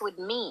verse with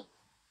me.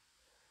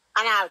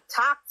 And I'll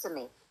talk to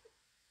me.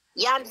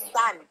 You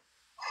understand?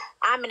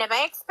 I never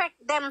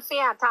expect them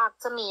to talk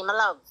to me, my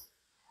love.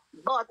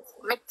 But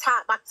me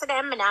talk back to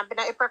them, and I've been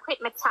a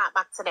hypocrite, me talk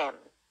back to them.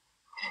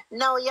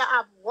 Now you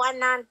have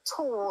 1 and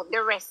 2,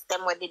 the rest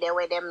them where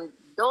them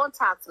don't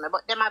talk to me,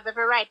 but them have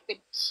every right to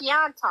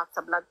can't talk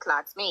to blood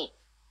clots me.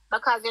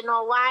 Because you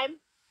know why?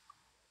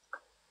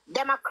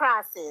 Them are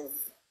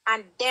crosses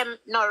and them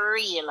not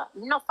real.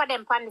 Enough of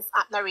them on this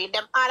app not real.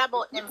 Them all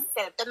about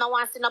themselves. They don't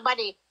want to see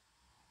nobody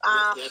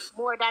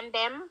more than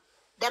them.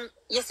 Them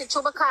you see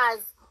true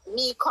because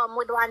me come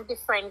with one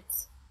different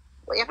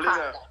what you call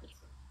that?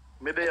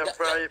 Me there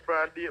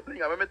from day.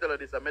 Blinga, let me tell you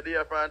this. Me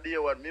there from day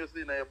one. Me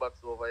see in your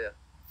box over here.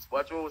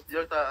 Watch you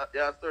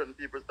certain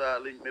people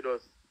start link me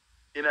those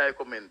in your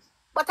comments.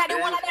 But I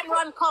don't want them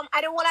run come. I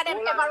don't want them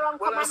ever run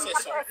come and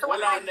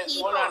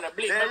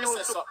They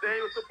used to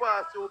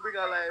pass to bring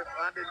a life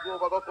and then go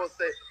over go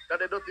say that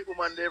they don't think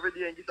woman every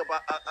day and get up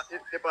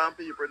on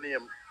people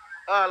name.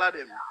 All of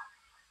them.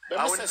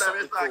 And when the time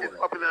they start getting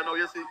popular now,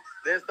 you see,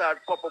 they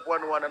start pop up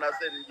one and I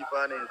send give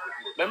her name.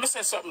 Let me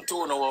say something to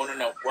you what you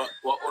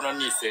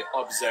need to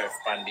observe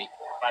on the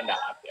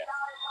app here.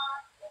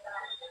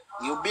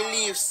 You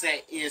believe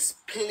say is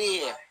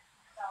play.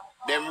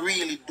 Them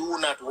really do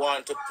not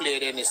want to play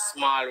any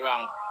small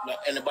rank.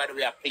 Anybody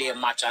we are playing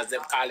match as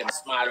them call them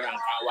small rank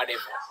or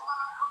whatever.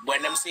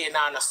 When them say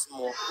no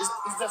smoke, it's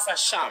just a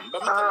sham.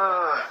 But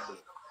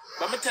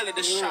me tell you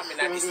the sham in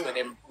this with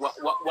them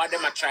what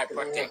them are trying to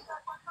protect.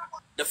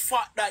 The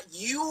fact that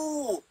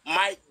you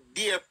might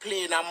dare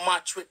playing a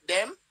match with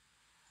them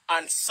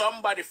and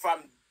somebody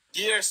from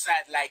their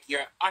side like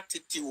your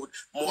attitude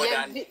more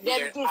than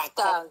their and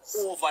come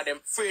over them,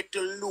 afraid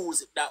to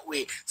lose it that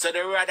way. So they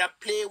rather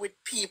play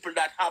with people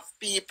that have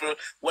people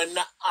when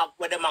them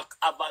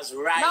have as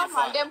rival. No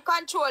man, them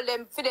control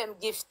them for them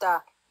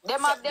gifter.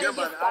 Them have them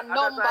gifter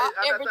number,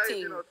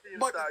 everything.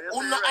 But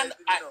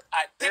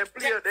they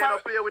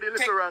don't play with the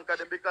little rank of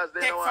them because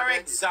they know for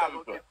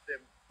example.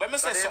 Let me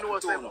say something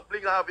to you. No, man,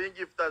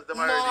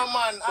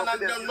 and I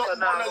don't know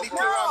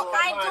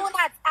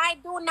I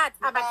do not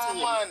have a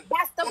team.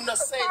 That's the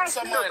first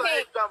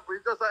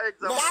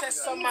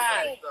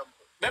man.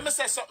 Let me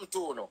say something to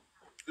you.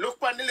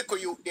 Look on the little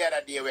youth the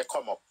other day we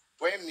come up.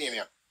 What him name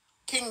here?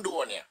 King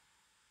Donia.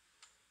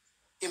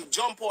 Him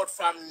jump out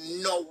from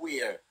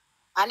nowhere.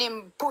 And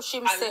him push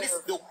himself. And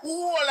listen, the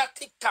whole of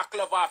TikTok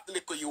love after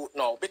little youth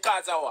now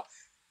because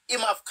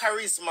him have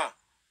charisma.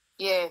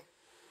 Yeah.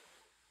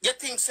 You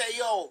think say,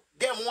 yo,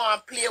 them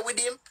want to play with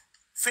him?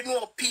 For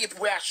no people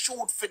where I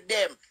shoot for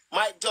them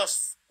might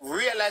just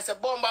realize a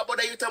bomber, but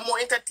the youth are more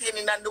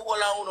entertaining than the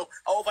whole of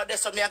over there.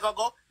 So me I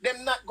go.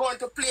 Them not going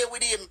to play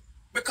with him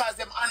because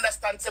them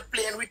understand to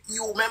playing with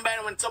you. Remember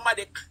when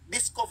somebody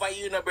discover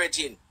you in a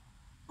virgin?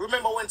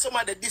 Remember when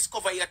somebody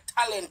discover your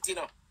talent,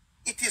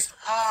 it is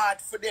hard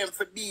for them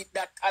to beat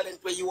that talent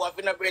where you have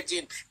in a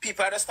bridging.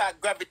 People are start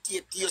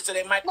gravitate to you, so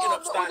they might end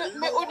up start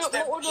lose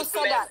them people.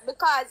 Say that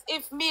because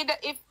if me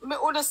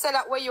would say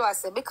that what you are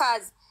saying,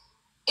 because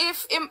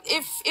if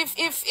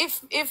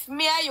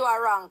me and you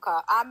are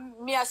ranker and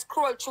me I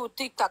scroll through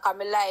TikTok and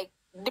me like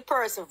the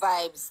person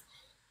vibes,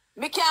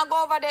 me can't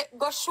go over there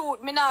go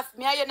shoot. Me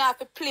and you not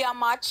to play a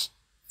match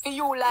for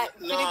you like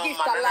for the gift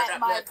like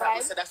my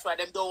vibe. So that's why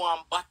them don't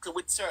want battle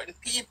with certain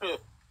people.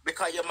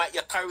 Because your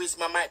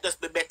charisma might just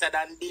be better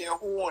than their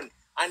own.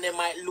 And they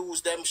might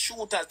lose them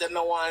shooters. They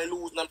don't want to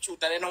lose them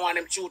shooter. They don't want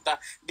them shooter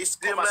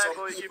discover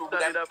some people with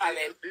them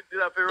talent.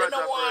 They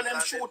don't want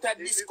them shooter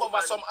discover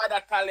some other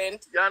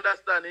talent. You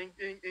understand?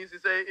 He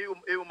say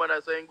a woman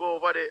is saying go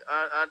over there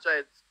and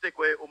try to take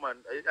away a woman.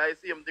 I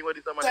see him think what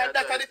this man. That's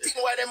the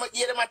thing why them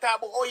talk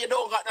about, oh, you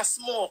don't got the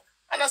smoke.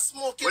 And the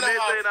smoke in when the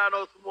they say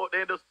no smoke,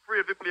 they just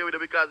afraid to play with it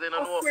because they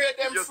don't know. Afraid.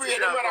 They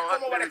rather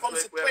come over when it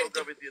comes to 20.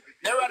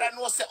 They rather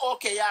know say,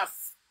 okay, you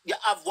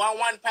have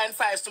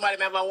 1.5, somebody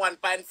may have a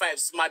 1.5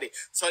 somebody.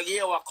 So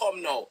you will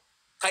come now.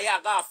 Because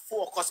you got to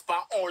focus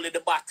on only the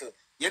battle.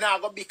 You're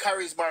not going to be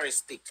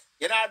charismatic.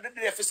 You're not going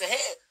to say,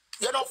 hey,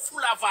 you're not full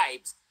of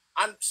vibes.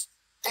 And,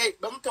 hey,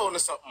 let me tell you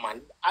something,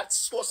 man. I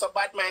saw some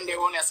bad mind there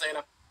on your side.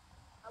 I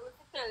will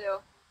tell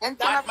you. And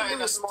bad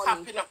mind is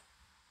stop, you know.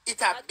 It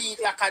a beat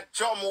like a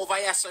drum over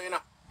here, so you know.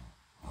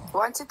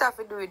 What's it have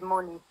to do with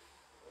money?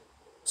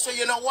 So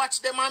you know,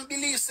 watch them and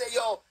believe, say,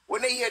 yo,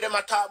 when they hear them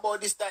talk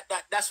about this,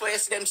 that's why you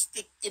see them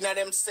stick in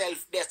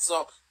themselves, that's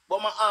so. But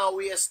I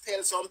always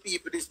tell some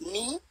people this,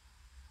 me,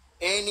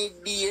 any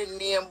day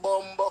name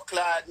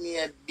Bumbleclad me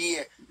a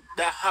day,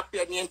 the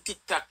happier name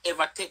TikTok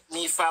ever take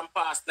me from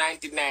past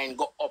 99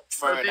 go up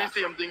further. The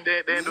same thing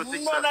they do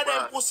TikTok. None of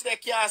them pussy they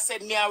can't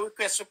send me a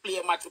request to play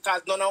a match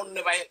because none of them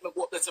never help me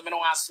go up there, so I don't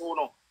want to so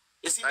no.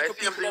 You see, I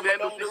see them thing they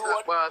do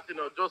TikTok pass, you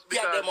know, just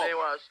because they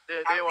want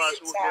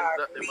shoot games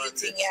that they man.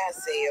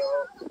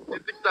 The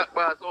TikTok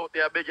pass out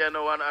there big you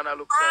know and I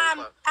look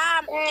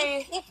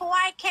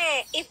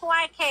if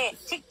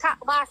YK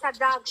TikTok boss a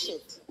dog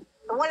shit.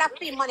 The whole of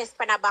free money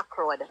spend a back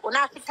road. We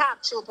not to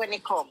talk shoot when they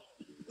come.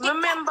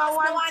 Remember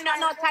one time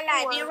not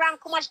alive. You run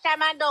too much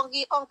time and don't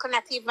give uncle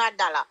not even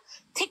 $1.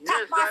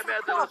 TikTok boss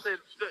a cuff.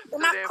 You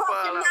not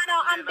cuff him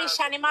no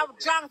ambition, him a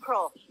drunk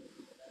crow.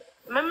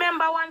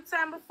 Remember one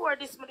time before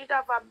this, we did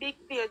have a big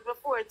page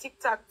before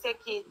TikTok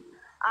take it.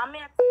 I may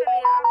tell you, I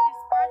have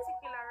this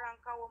particular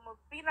ranker when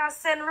I've been a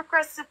send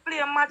request to play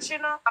a match, you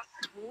know.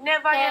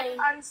 Never yet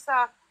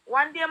answer.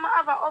 One day I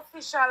have an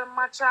official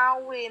match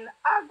and win.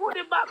 I go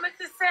the back me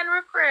to send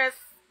request.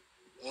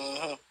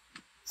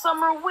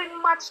 Some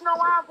win match now,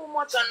 I have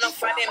much. Enough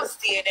for them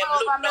stay, them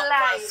look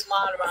down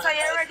small round. So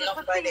you're ready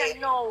to play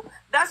now.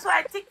 That's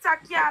why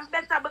TikTok can't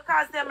better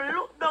because them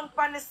look down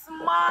on the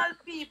small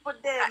people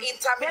there.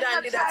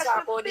 Tabidan did that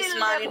talk about this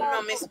man, you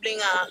know, Miss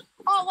Blinger.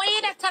 Oh, what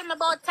you tell me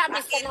about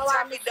Tabidan?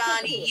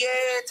 Tabidan,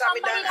 yeah,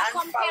 Tabidan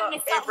and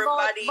follow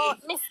everybody. About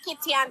Miss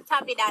Kitty and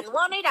Tabidan,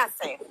 what did I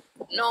say?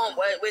 No,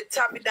 with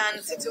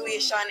Tabidan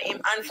situation, him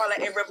unfollow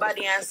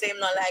everybody and say him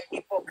not like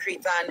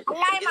hypocrite and he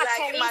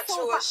like him at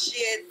show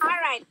shit.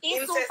 Alright,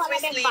 him says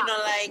Wesley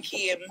not like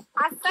him.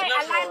 I say,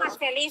 I like my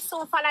tell, he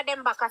soon follow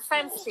them back, I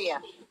sense here.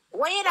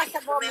 What you say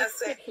about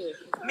Miss Kitty?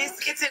 Miss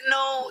Kitty,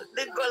 no,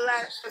 they go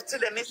live to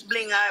the Miss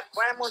Blinger.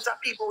 Why most of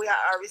people we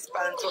are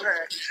respond to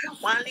her.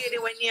 One lady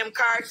when named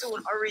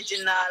Cartoon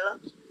Original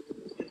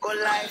go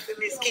live to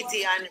Miss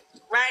Kitty and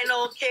right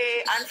now,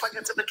 okay,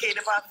 unforgettable K,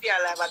 the fear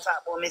live I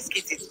talk about Miss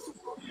Kitty.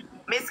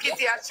 Miss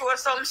Kitty I show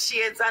some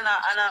shades and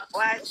a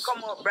wife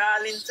come up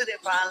brawling to the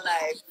fan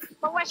live.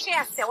 But what she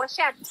say? What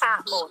she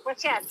talk about? What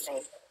she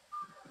say?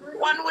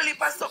 One will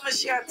pass something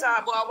she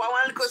talk about.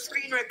 One little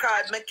screen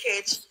record me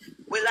catch.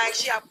 We like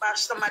she have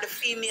bashed some of the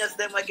females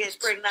them will get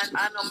pregnant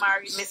and no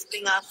marry Miss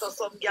Blinger, so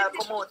some girl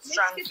come out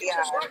strong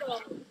here.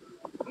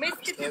 Miss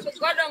Kitty go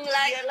down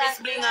like Miss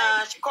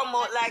Blinger, she come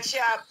out like she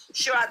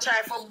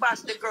try for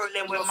bash the girl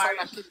then we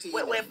married.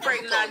 We're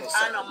pregnant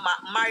and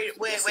married.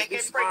 We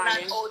get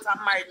pregnant out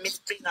and married Miss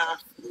Blinger.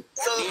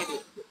 So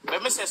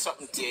let me say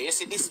something to you. You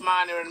see this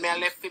morning when I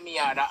left me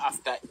yard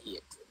after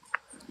 8.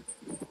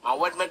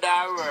 And when my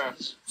daughter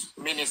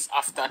minutes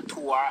after 2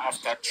 or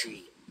after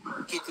 3.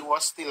 Kitty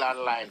was still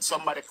online.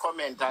 Somebody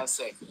comment and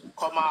say,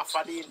 come off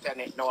of the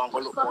internet now and go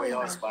look for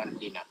your husband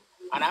dinner.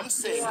 And I'm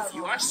saying, if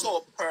you are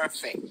so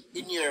perfect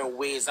in your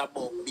ways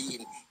about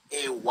being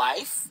a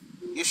wife,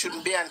 you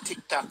shouldn't be on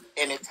TikTok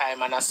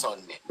anytime on a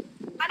Sunday.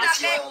 And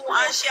she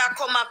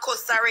come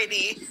across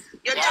already.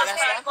 You just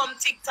start come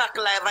TikTok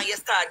live and you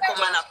start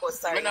coming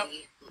across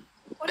already.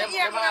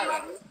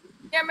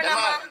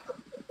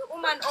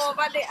 Woman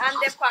over there and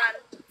the pan.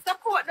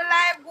 Support the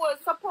live goal.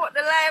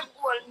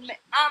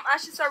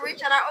 And she's so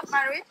rich and her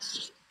husband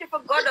rich. She for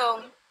go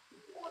down.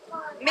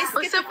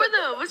 What's up,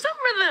 brother? Miss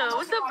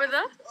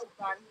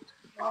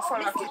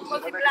Kitty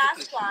was the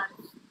last one.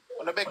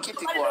 What about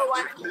Kitty?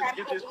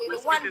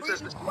 One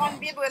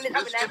baby when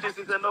Miss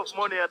Kitty is enough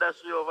money that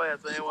she over here,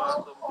 so you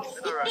want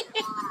some. Alright.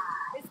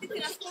 Miss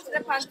you're not supposed to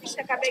depend on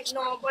TikTok, I beg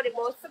nobody,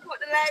 but support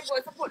the live boy,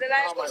 support the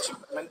live boy.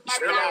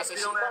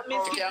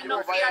 Miss Kitty,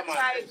 no fear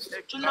try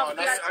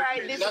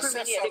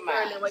discriminate the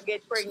girl and we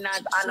get pregnant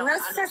and No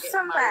say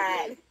so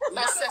bad.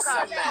 No say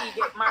so bad. She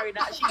get married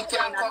and she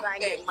pregnant and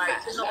get married.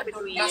 She not to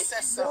do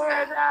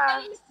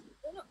it.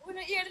 We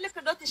don't hear the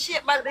little dirty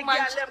shit bad woman.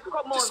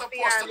 Come on, supposed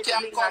to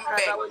come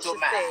back to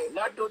man.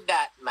 Not do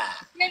that, man.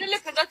 Hear the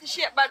little dirty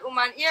shit bad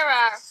woman. Here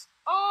are.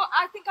 Oh,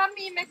 I think I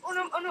me make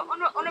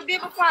on a baby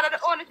father the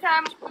only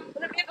time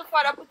on a baby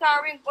father put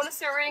a ring on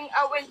a ring.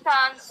 I went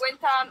on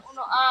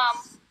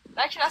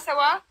like should I say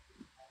what?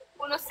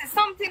 When see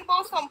something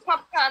about some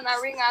popcorn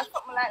a ring or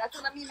something like that,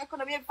 and I mean make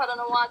on a baby father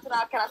no want to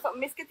that kind of something.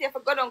 Miss Kitty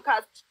for God on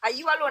cause are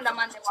you alone the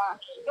man they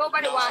want?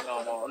 Nobody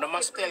wants. No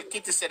must tell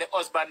Kitty say the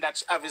husband that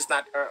she have is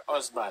not her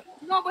husband.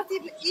 No, but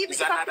even it's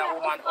another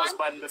woman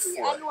husband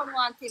before. I don't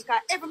want him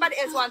cause everybody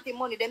else want him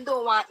money, them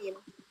don't want him.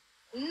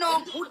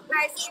 No good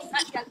nice thing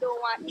that girl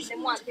don't want him,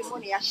 them want him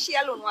money. She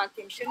alone want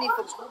him. She need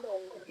to go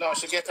down. No,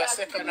 she get a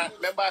second hand.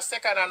 Remember a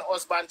second hand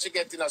husband she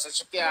get so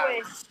she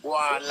can't go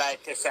on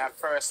like if she a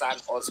first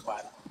hand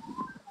husband.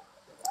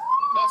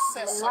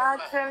 Just say not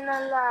tell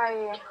no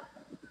lie.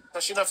 So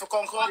she don't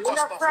come custom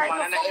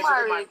woman and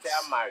every woman they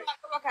are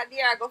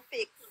married. Go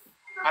fix.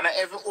 And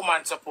every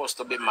woman supposed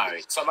to be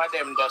married. Some of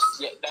them that's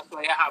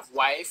why you have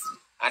wife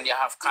and you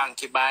have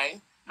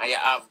concubine. And you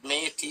have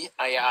matey,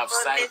 and you have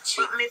side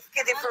chick. Miss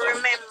Kitty, for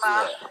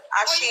remember,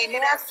 as she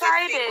did that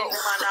say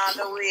woman all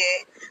the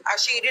way,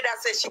 as she did that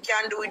say she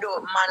can't do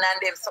without man and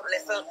them something.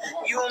 So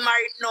you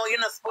married now, you're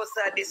not supposed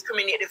to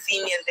discriminate the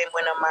females them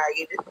when I'm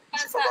married.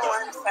 So go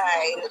one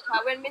side.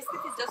 When Miss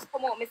Kitty just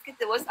come out, Miss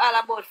Kitty was all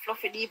about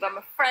Fluffy Diva.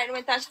 My friend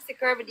went and she said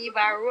Curvy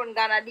Diva and run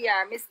Ghana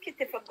there. Miss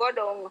Kitty for God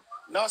on.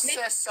 No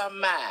say some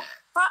man.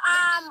 But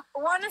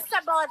what is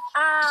about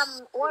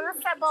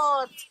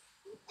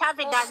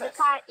Tavidan,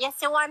 because you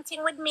see one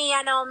thing with me,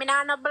 you know, me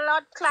not no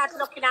blood clot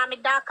looking at me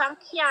dark and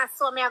can't,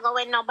 so me I go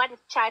when nobody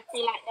try to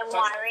feel like them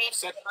want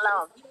rape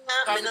love.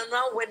 I don't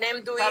know what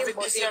them doing,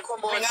 but they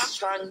come out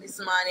strong this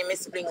morning,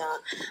 Miss Blinger.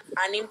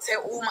 And him say,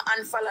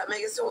 unfollow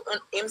me. So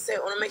him say,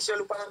 make sure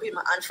you look at him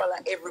and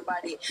unfollow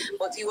everybody.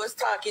 But he was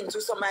talking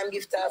to some man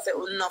gifter, say,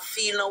 not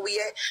feel no way,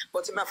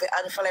 but him have to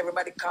unfollow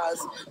everybody because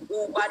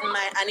bad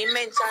mind. And he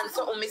mentioned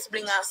something Miss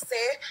Blinger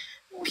say,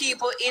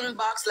 people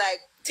inbox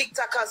like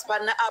TikTokers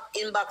on the app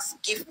inbox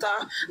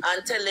gifter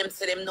and tell them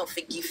say them not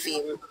forgive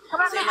him.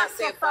 So he must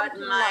say bad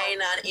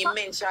mind and he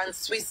mentioned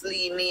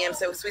Swissley name,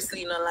 so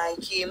Swissley not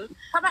like him.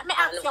 How about me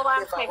ask you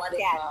one question?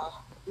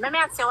 Let me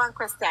ask you one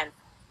question.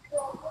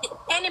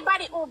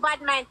 Anybody who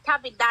bad mind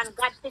Tavidan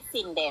got to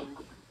sing them?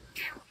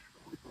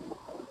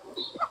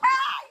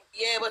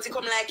 Yeah, but he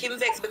come like him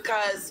vex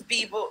because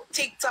people,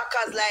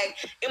 TikTokers like,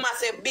 he must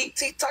say big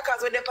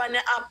TikTokers with them on the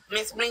app,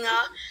 Miss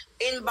Blinger,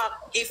 inbox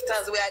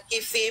gifters where I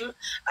give him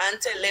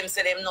and tell them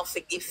say them not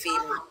forgive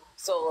him.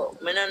 So,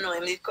 I don't know,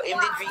 him did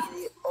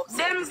really upset.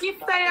 Them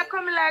gifters are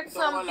coming like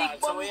some big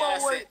bumbo.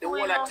 So the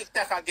whole of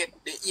TikToker get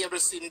the evil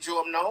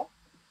syndrome now?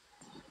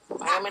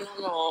 I don't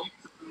know.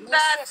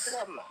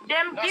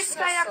 Them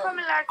gifters are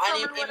coming like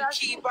some. And him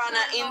keep on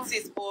and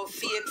insist for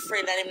fake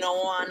friend and him no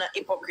want a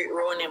hypocrite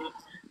around him.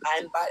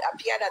 And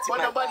appear that but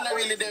nobody not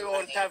really there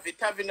on Tavi.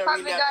 Tavi not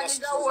really have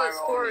the whole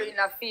story in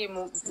a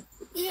film.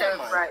 Yeah,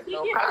 right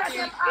now.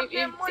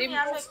 If money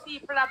and make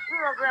people a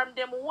program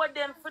them, what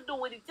them for do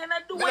with it? You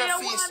not do what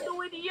you want to do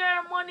with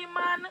your money,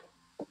 man.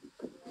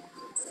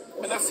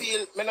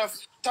 Me not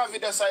Tavi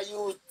does a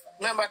use.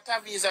 Remember,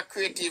 Tavi is a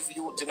creative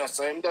youth, you know,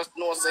 so him just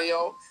know say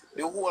yo,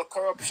 the whole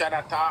corruption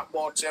I talk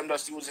about, so him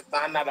just use it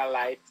to another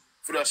light,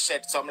 for just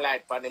shed some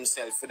light on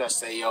himself, for just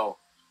say yo.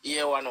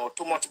 Yeah, I know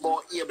too much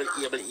about able,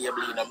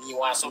 you know. Me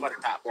want somebody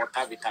talk about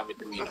Tavi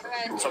doing. You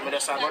know. So me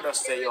just going to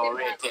say, yo,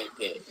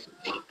 take.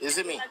 You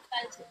see me?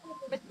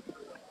 But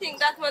I think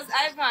that was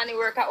Ivan he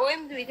work at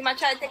him do it. He might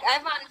try to take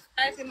Ivan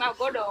and him out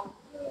go down.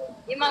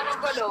 He might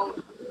go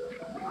down.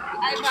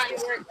 Ivan he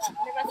work at.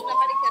 Never see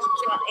nobody can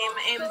do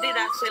him did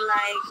that say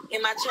like, he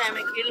might try to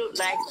make you look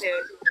like the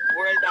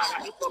world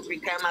dog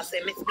hypocrite. I must say,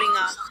 Miss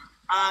Blinger.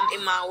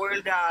 In my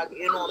world dog,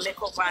 you know,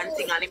 makeup and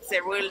thing, and if say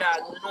world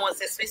dog, no one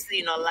says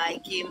Swissley not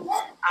like him,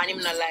 and him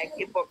not like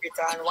hypocrite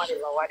and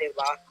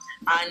whatever.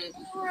 And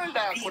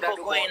people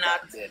going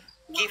at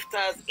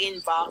gifters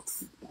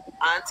inbox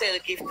and tell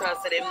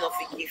gifters that them not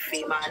forgive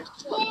him, and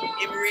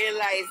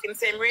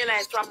him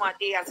realize from what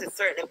day as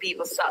certain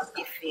people start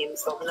give him,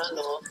 so I don't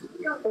know.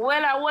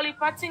 Well, a whole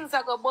heap of things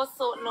are going to bust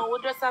out now. We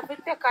just have to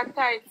take a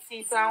tight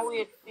seat and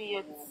wait for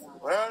it.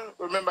 Well,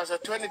 remember, so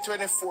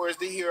 2024 is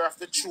the year of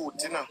the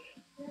truth, you know.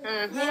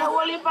 Mm-hmm. Yeah,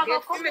 well, if I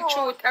get the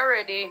truth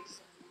already.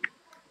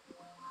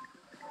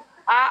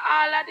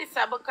 All of this is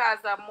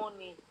because of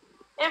money.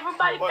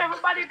 Everybody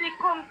they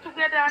come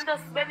together and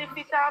just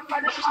benefit off of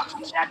the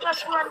family. They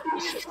just run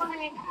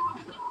peacefully.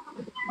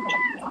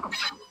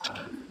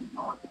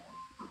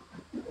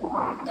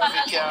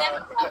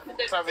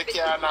 Traffic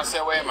can't not say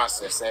what I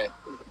must say.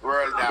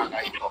 World dog,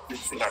 I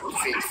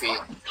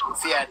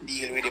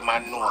deal with him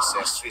and no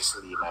say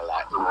Swissley in a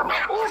lot. I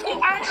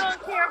don't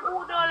care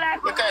who don't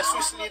like because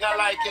obviously not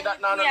like it,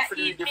 that none of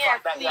the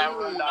fact that you have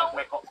a dog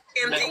make up.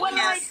 Same thing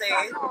me I say.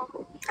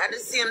 And the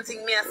same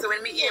thing me I say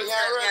when me hear that,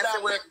 I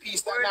say, well,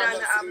 word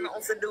and have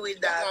nothing to do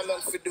with that.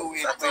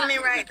 So to me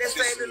right there,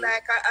 so I do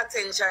like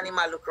attention, he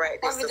might look right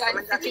there. So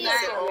I'm talking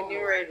when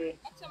you're ready.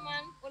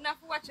 Man, when I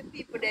watch the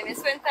people there, me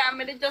spend time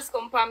me just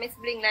come for Miss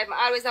Bling Live.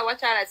 I always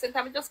watch her like spend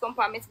time me just come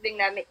for Miss Bling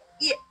Live. Me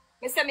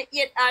say me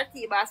eat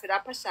RT boss with a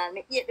passion.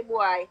 Me eat the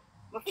boy.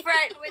 Me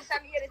frightened when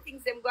time hear the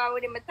things them go on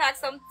with him. Me talk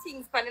some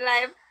things for the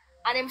live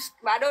and him,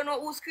 I don't know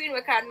who screen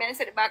record me and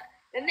say the back.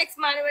 The next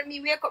morning when me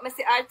wake up, me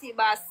say RT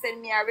boss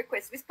send me a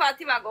request. Which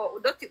party I go?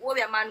 Don't you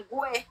over man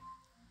go?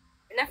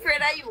 I'm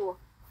afraid of you.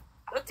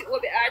 Don't you over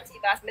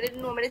RT boss? Me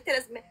didn't know. Me tell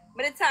us me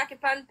talk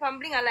from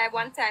Bling Live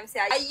one time. Say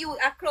I use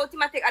a cloth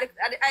him take I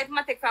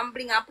take from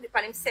Bling and put it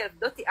on himself.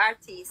 Dirty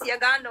RT. See you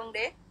gone down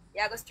there.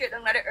 You go straight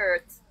down to the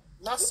earth.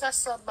 No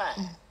so bad.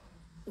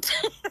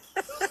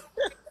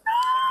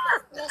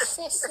 No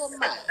so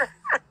bad.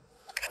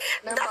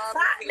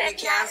 I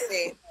can't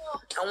say.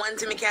 And one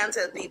thing I can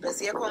tell people,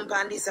 see you come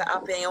on this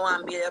app and you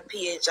want to build a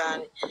page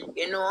and,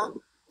 you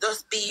know,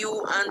 just be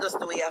you and just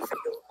do what you have to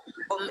do.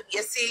 But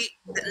you see,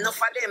 enough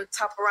of them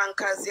top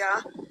rankers,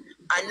 yeah,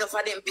 and enough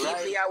of them people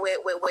here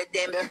where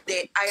them,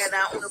 they higher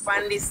than up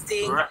on this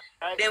thing,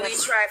 then we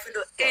try to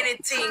do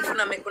anything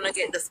to make us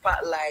get the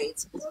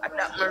spotlight. And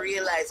that I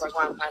realize what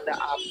I'm on the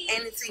app.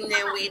 Anything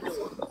that we do.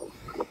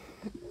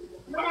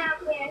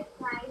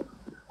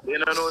 You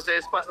know, say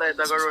spotlight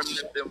I go run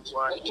them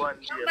one day.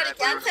 Somebody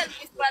can tell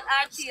me what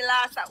RT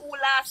last, who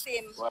last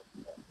him.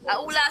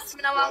 Who last him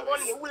in one goal,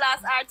 who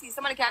last RT?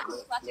 Somebody can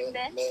watch him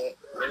there. Me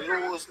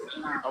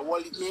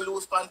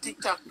lose on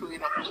TikTok too, you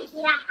know. I'm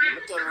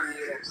telling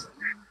you,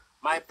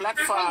 my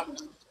platform,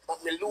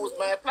 but me lose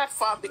my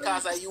platform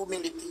because of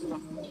humility, you know.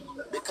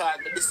 Because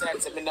I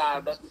decide to me now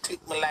don't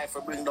click my life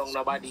or bring down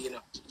nobody, you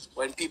know.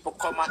 When people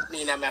come at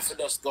me, I have to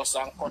just go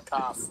and cut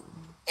off.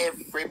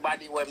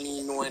 Everybody when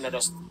me know, you know,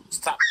 just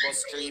stop the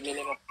streaming,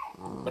 you know.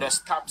 But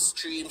just stop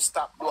stream,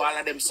 stop do all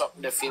of them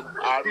something the film.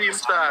 Team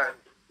Star.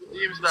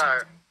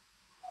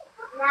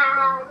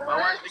 But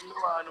one thing you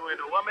want to know, you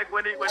know, what make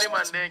when the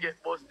man then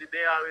get busted,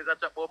 they always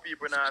chat about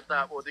people and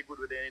talk about the good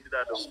with them into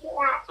that.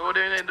 So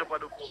they end up at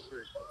the full.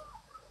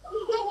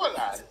 Hold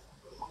on.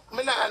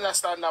 I not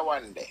understand that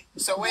one day.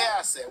 So where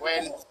I say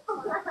when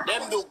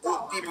them do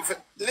good people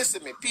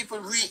listen me, people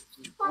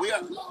we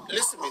are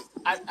listen me,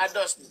 I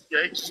just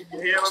you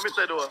hear what me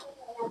say though?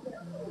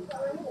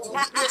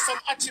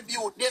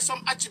 There's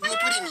some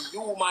attribute within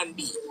human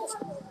beings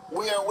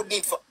where we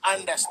need to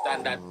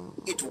understand that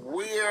it's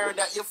weird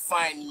that you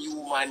find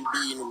human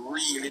being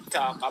really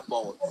talk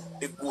about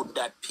the good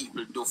that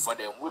people do for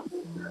them. We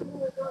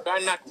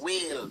are not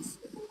whales.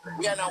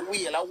 We are not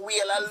whale. A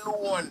whale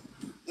alone,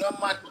 no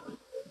matter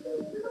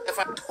if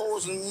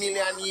 1,000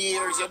 million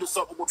years you do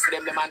something good for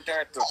them and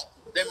turtle.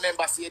 Them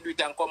members say you do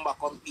it and come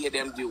back and pay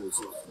them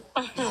dues.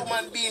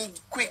 Human being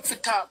quick to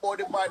talk about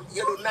the bad,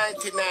 you do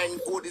 99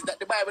 good. Is that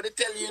the Bible they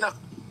tell you, you know?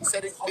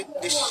 Said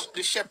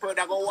the shepherd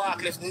that go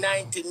walk left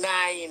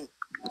 99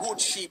 good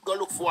sheep, go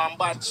look for one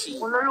bad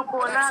sheep.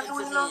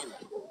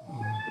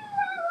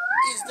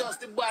 It's just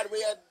the bad way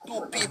you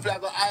do people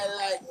that go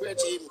highlight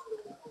regime.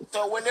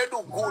 So when you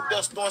do good,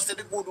 just don't say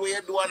the good way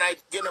you do and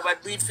you never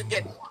do it,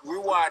 forget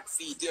reward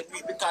feet. You do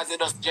it because you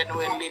just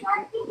genuinely do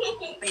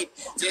it.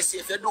 So you see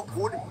if you do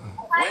good,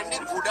 when the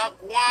good are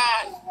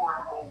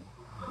gone,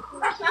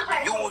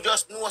 you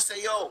just know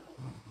say yo,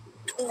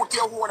 put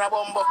your own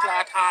bumbo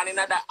cloth on in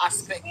that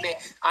aspect there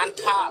and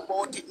talk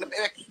about it.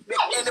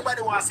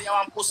 Anybody want to say I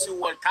want pussy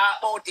will talk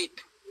about it.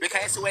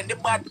 Because when the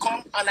bad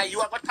come and you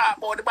are going to talk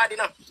about the bad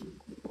enough.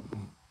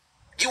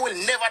 You will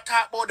never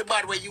talk about the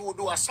bad way you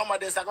do, or some of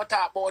them are going to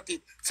talk about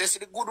it. So, see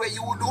the good way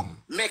you do,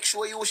 make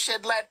sure you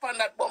shed light on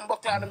that bumbo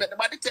cloud and let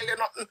nobody tell you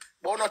nothing,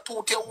 but not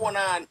to your one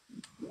hand.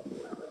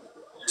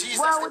 Jesus,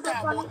 well, we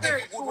talk about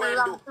every good way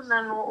you do.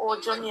 Know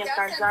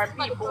Jamaicans are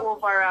people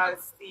overall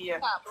still.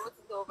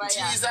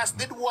 Jesus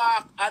did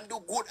walk and do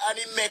good, and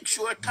he make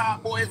sure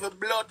talk about every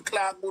blood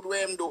clot good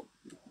way him do.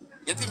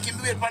 You think he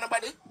wait for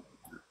nobody?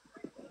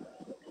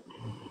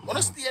 Want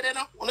to stay there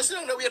now? Want to sit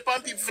down there wait for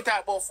people to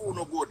talk about food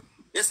no good?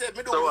 You said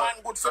me do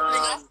one good for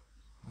Blinger.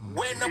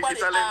 When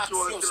nobody asks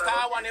you,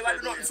 Star One never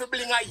do nothing for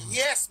Blinger.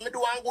 Yes, me do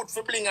one good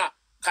for Blinger.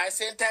 Because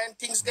same time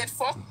things get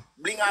fucked,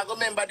 Blinger go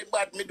remember the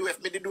bad me do if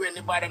me do any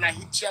bad and I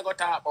hit you I go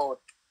talk about.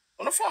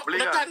 On the fuck,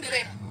 Blinger.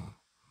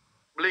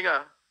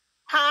 Blinger.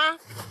 Huh?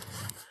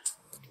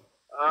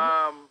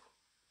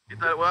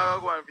 What I go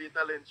on for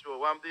talent show?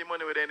 One the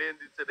money with them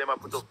say them I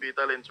put up for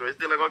talent show. It's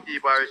still gonna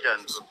keep our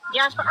chance.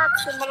 You have to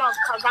ask him love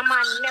because a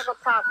man never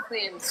talk to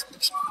him.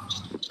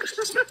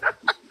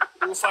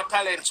 Who for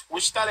talent?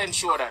 Which talent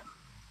show that?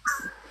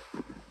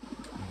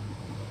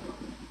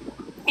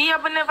 Yeah,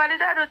 but never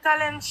did I do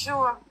talent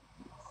show.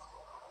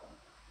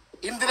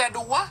 Him did I do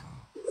what?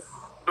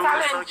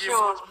 Talent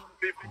show.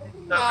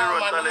 No,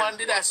 man, the man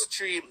did that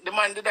stream. The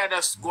man did that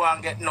just go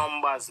and get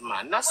numbers,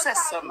 man. Not say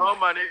something. No,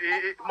 man,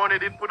 money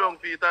didn't put on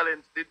for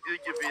talent. Did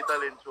give you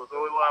talent show. So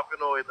we want to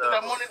know it.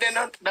 The money they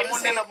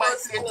not buy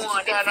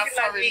certificate and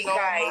foreign now.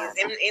 Guys,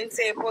 him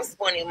say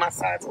postpone him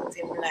assault with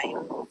him live.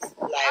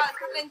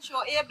 Talent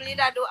show, able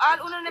that do.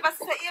 All uno never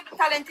say able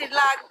talented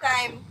long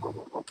time.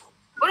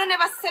 Uno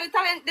never say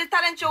the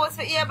talent show was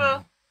for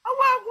able.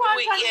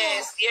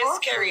 Yes,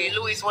 Kerry.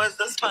 Louis was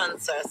the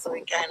sponsor, so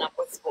we kind of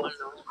postponed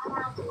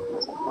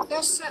now.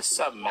 Just say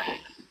something, man.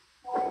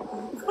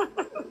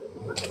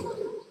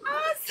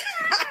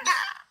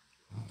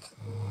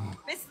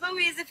 Miss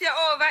Louise, if you're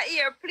over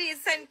here,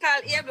 please send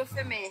call able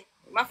for me.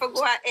 I for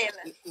go ahead.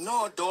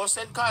 No, don't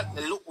send call.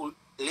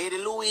 Lady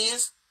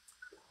Louise,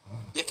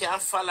 you can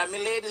follow me,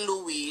 Lady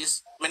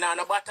Louise. Me not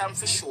no bottom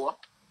for sure.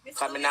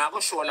 Because me not go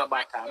show no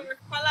bottom.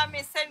 Follow me,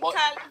 send but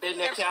call. Then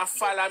you can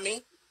follow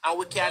me. And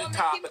we can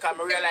talk because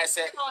I realize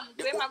that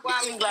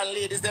the England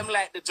ladies, them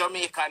like the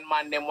Jamaican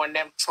man, them when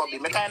them chubby.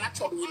 Me kind of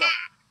chubby, you know.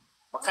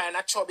 Me kind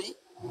of chubby.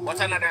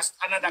 But another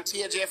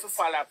page if you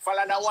follow.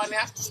 Follow that one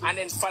here, and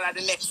then follow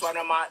the next one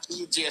of my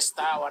DJ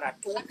Star one,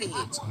 2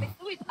 pages.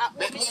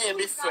 Let me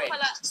be friend.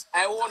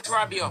 I won't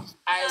rob you.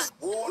 I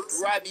won't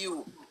rob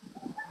you.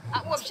 I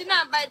hope she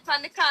not bite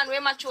from the can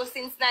where mature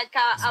since night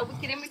car a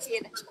wicked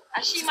imitate.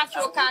 And she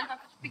mature can't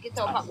have to pick it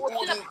up. I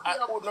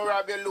would not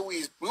rob you,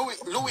 Louise.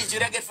 Louise, you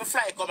don't get for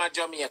fly come to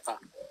Jamaica.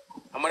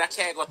 I'm going to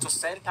carry you to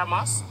St.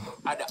 Thomas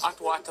at the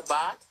hot water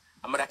bath.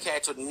 I'm going to carry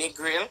you to the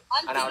Negril.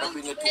 And I'm going to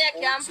bring you to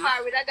Camp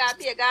with a guy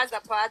pay a Gaza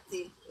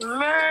party.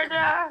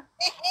 Murder.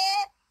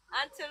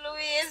 Auntie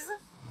Louise.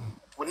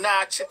 We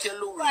not trick you,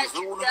 Louise.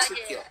 We won't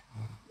trick you.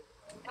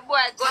 The boy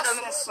got on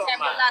the last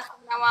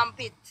one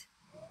pit.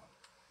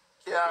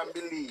 Can't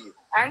believe.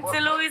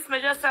 Auntie Louise,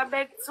 me just a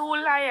beg 2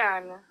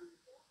 lion.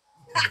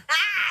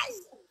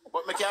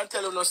 But me can't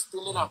tell you no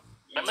still, you know.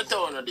 Let me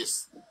tell you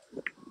this.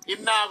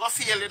 Him not go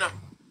fail, you know.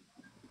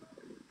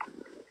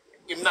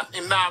 Him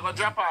not go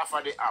drop off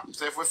of the app.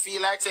 So if we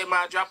feel like say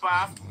man drop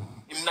off,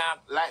 him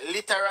not like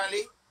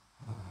literally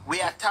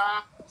we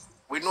attack.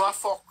 We know a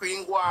fuck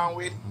queen go on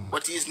with,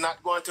 but he's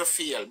not going to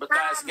fail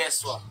because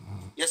guess what?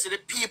 You see the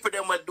people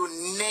them will do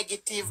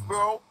negative,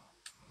 bro.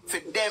 For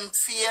them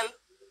fail.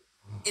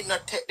 It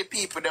not take the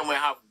people them will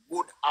have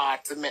good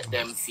heart to make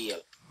them feel.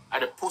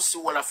 And the pussy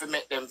will have to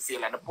make them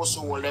feel. And the pussy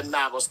will them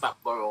not go stop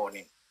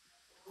running.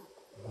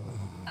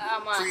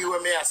 Free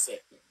what me I say.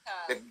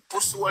 The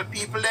pussy will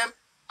people them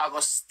I go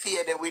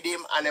stay there with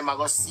him and them I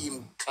go see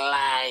him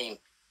climb.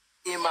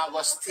 Him I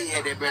go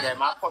stay there, brother.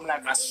 I come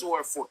like a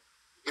sore foot.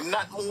 Him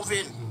not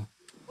moving.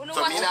 So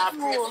me not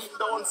pray for him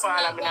downfall.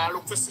 I mean I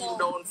look for him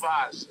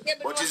downfall.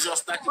 But it's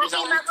just that he's a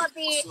wicked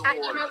pussy hole.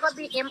 It's not going to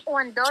be him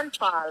own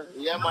downfall.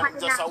 Yeah man,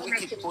 just a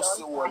wicked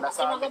pussy hole. That's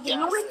all I can say.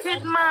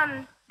 Wicked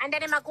man. And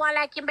then him a go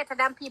like him better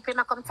than people. Him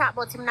a come talk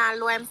about him now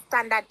low him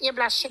standard.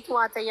 Able shit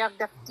water, you have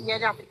to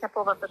step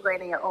over for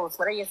going in your house.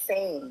 What are you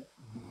saying?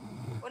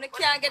 When you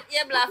can't get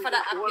able for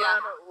that Hold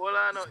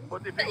on.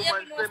 But if you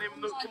man send him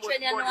too much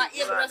money,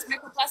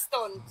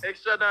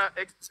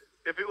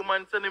 if you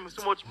man send him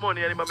so much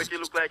money and he make it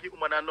look like he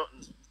woman are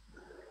nothing,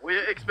 what you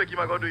expect him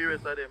to go do the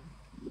rest of them?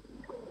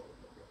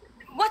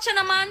 Watching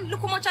a man, look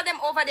how much of them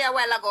over there a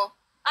while ago.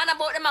 And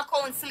about them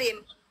account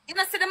slim. You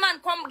know see the man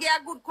come get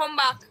a good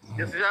comeback.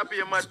 You see happy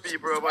a mad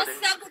people over there.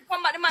 You see a good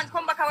comeback, the man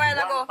come back a while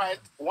ago.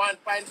 1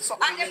 pint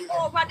something. And them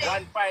over there.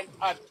 1 pint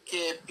at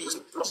KP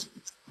plus.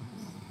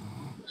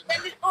 Then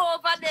it's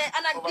over there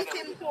and I give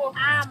him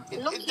to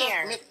look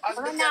here. I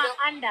not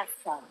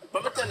understand.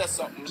 Let me tell you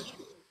something.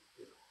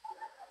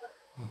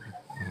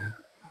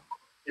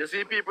 You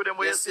see people them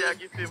where you say I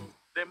give him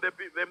them the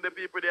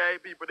people, the high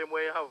people them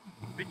where you have.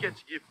 We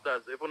catch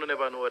gifters if you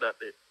never know that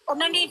day. Oh,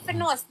 no need to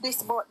know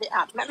this about the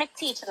app. Let me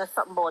teach you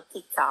something about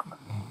TikTok.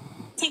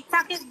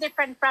 TikTok is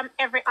different from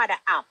every other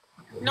app.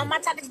 No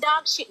matter the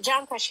dog shit,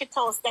 junk or shit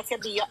house that you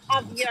do, you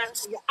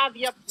have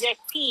your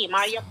team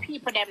or your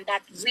people them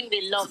that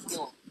really love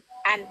you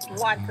and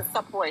want to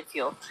support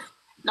you.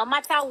 No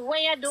matter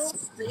what you do,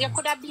 you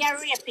could have been a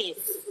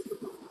rapist.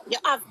 You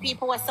have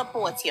people who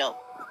support you.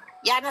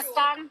 You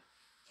understand?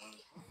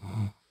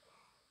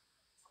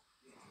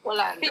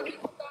 Well,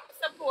 people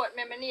support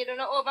me. I need to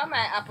know over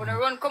my app. When I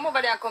run, come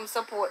over there and come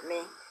support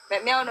me.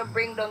 But me I want to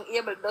bring down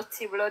able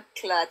dirty blood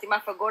clot. He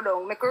might go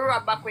down. Make a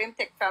rub back with him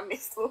take from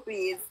Miss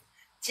Louise.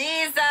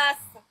 Jesus!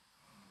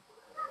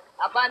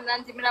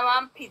 Abandoned him in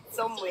a pit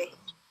somewhere.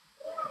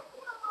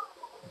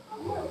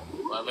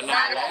 What me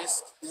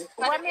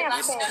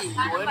I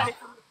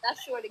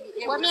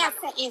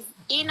say is,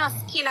 he no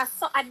skill.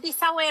 So at this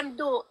way him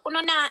do. You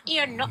know now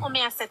hear no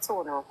me I say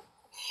to no.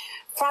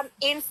 From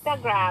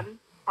Instagram,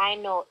 I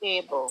know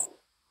Abel.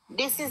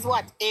 This is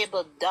what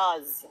Abel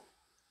does.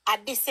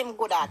 At this him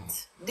good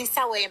at. This is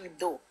what him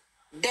do.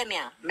 Them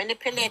yeah,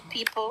 manipulate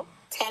people,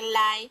 tell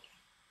lie,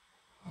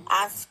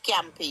 and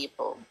scam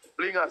people.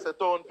 Bling us a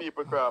tone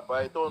people craft.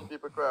 I tone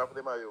people craft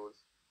them I use.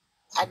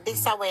 At this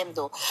is what him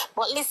do.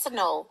 But listen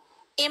now,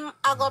 him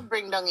I go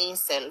bring down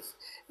himself.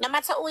 No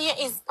matter who you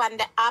is on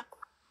the app,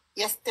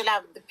 you still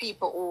have the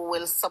people who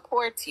will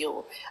support you.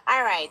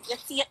 All right, you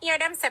see, you hear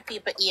them say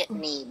people hate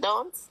me,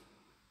 don't?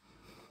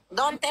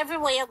 Don't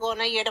everywhere you go,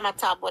 no hear them at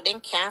talk, but then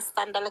can't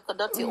stand a little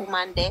dirty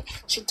woman there.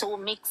 She too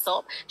mix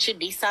up. She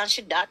this and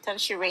she that and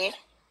she ray.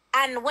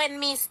 And when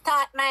me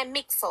start my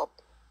mix up,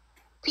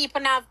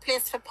 people now have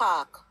place for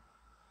park.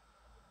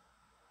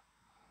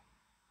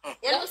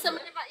 You know, some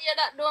never hear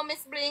that though,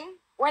 Miss Bling.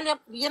 Well,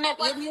 you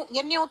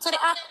new to the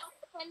app.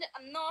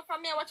 No,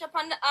 from me, watch up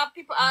on the app.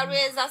 People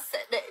always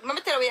let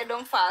me tell you,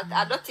 don't fault.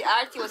 I dirty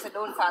RT was a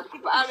don't fault.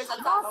 People always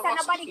attack.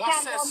 Nobody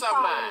can don't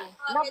follow me.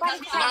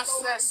 Nobody can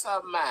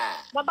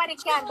Nobody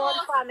can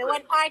don't follow me.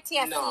 When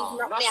RTS sees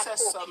not me a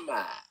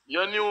cook.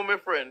 You knew me,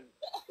 friend.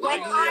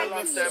 When time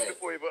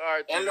before even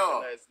RT.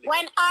 Hello.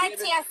 When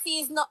RTS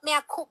sees not me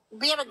a cook,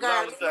 baby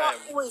girl, you know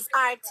who is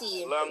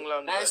RT.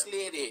 Long Nice time.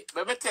 lady.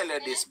 Let me tell you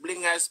this.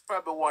 Blinga is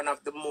probably one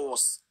of the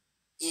most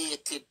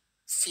hated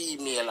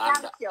female, and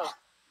Thank you.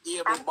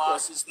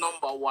 ableboss is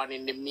 #1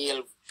 in the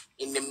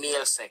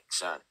male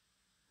section.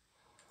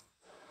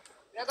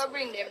 We're gonna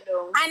bring them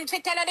down. And to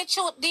tell you the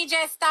truth,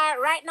 DJ Star,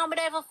 right now, I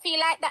don't even feel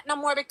like that no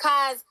more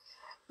because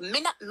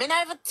me not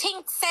even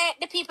think say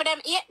the people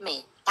them hate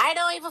me. I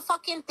don't even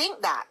fucking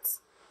think that.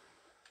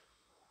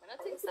 I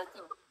don't think so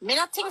too. Me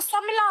not think so,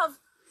 me love.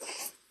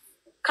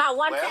 Cause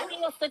one time I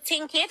used to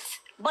think it,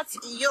 but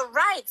you're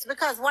right,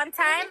 because one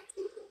time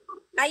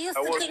I used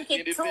to think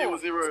it too.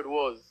 The word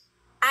was.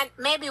 And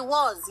maybe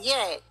was,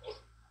 yeah.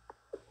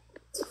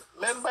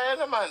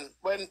 Remember, man,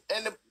 when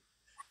any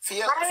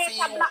feel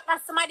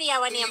Black somebody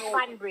when named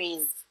Fan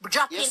Breeze.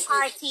 Dropping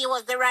RT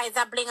was the rise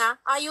of Blinger.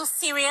 Are you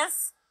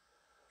serious?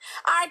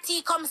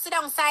 RT come sit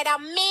down side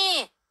of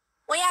me.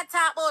 What you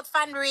talk about,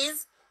 Fan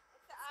Breeze?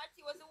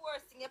 RT was the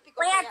worst thing you pick up.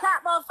 What you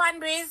talk about, Fan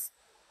Breeze?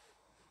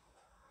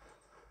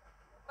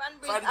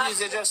 Fan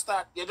Breeze,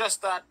 you just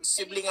start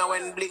see Blinger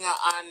when Blinger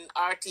and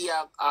RT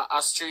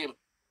are stream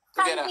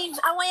together. Fan Breeze,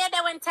 and when you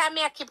there one time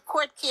I keep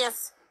court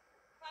case.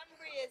 Fan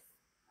Breeze.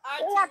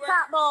 What you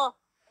talk about?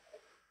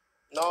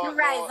 No,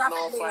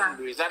 Fan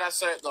Breeze. That a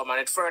certain man.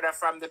 It's further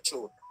from the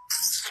truth.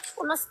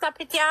 We must stop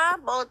it here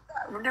about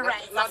the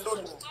rise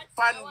of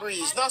Fan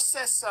Breeze, not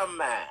say some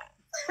man.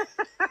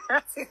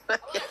 RT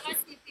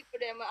people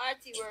them,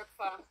 RT work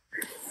for.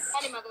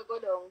 And him go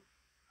down.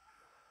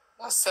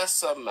 Not say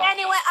some man.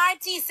 Anyway,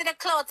 RT see the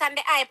clout and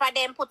the hype of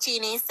them put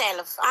in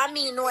himself. I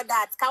mean know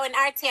that. Because when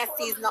RT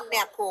sees not me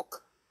a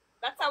cook.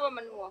 That's how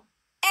women know.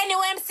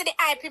 Anyway, I see the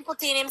hype he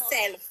put in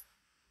himself.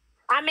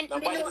 I mean, I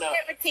know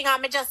everything.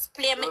 I just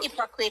play my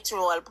hypocrite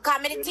role. Because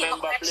I mean, think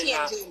about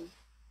changing.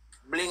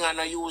 Blinger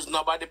no use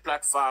nobody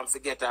platform to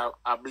get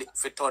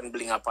for turn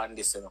Bling upon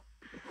this, you know.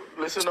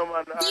 Listen, no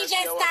man.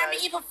 DJ Star, me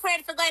even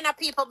afraid for going to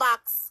people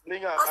box.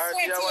 Blinger,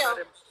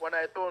 when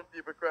I told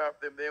people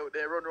craft them, they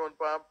run around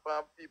palm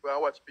people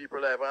and watch people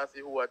live and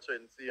see who are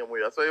trending, see them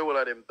where. So you all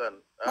of them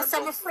done.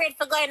 I'm afraid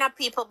for going to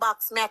people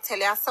box, me I tell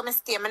you. So I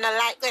stay, I don't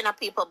like going to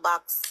people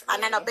box.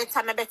 And I know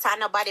better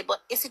nobody.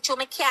 But if it's true,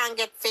 I can't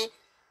get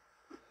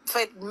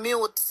for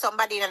mute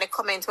somebody in the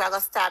comment where I go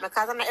style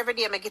because I know every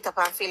day I get up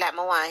and feel like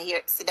I want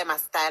to see them a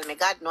style me.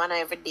 God know I know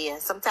every day.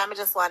 Sometimes I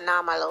just want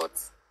normal out.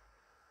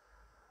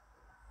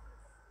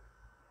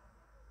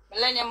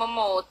 Millennium my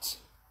mouth.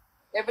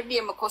 Every day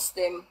I cuss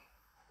them.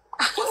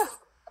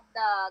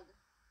 Dog.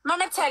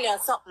 Mama tell you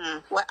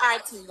something where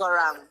RT go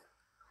wrong.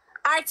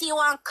 RT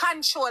want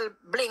control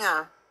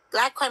Blinger.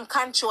 Like him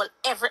control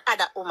every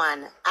other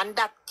woman. And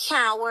that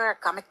can't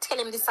work. I'm tell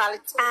him this all the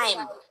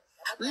time.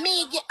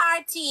 Me give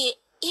RT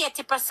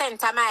 80%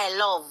 of my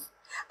love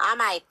and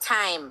my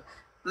time.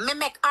 Me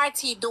make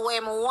RT do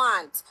what I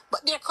want.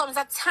 But there comes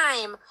a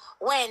time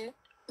when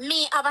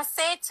me have a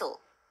say to.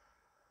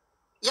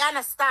 You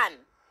understand?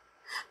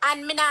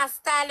 And me not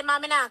style him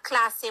and me not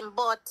class him,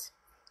 but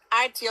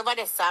RT over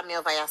there saw me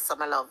over here,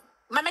 summer love.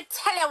 Let me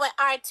tell you what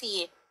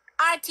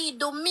RT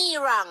do me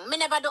wrong. Me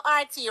never do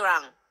RT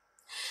wrong.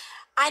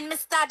 And me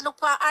start look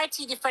for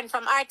RT different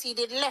from RT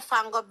did left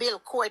and go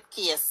build court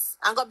case.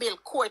 And go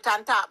build court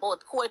and talk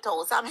about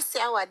courthouse. And me say,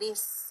 what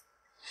this?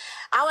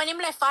 And when him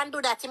left and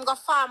do that, him go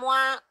farm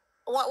one,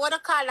 what do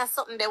you call that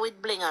something there with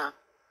Blinger?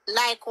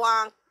 Like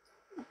one,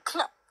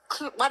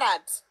 what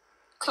that?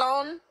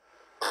 Clone?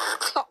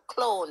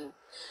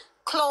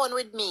 Clone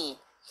with me.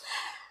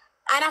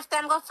 And after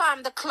I'm go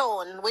farm the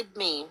clone with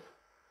me,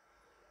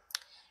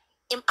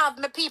 him have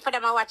my people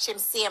that I watch him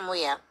same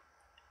way.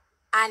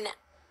 And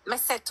I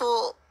said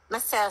to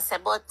myself,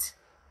 but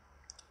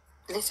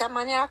this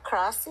man here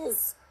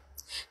crosses.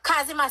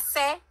 Because he must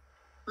say,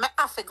 I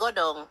have to go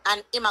down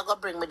and he might go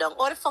bring me down.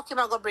 How the fuck he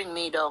might go bring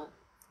me down?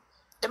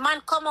 The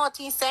man come out,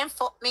 he say,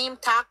 fuck me, him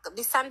talk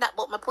this and that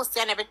about my pussy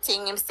and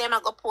everything. Him say, I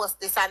go post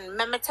this and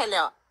me tell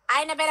you,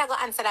 I never better go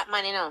answer that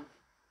man, you know.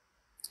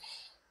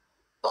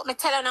 But me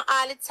tell you now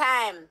all the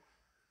time,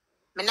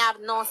 me have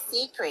no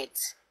secret.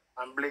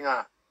 And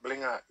Blinger,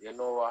 you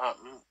know what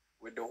happened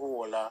with the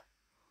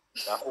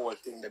whole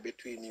thing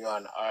between you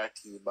and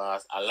RT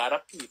Boss? A lot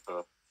of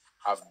people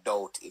have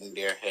doubt in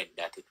their head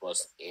that it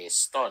was a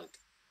stunt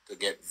to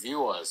get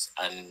viewers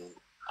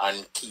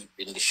and keep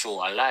in the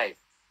show alive.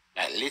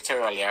 Like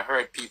literally, I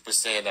heard people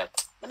say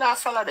that, I don't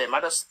follow them.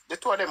 The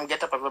two of them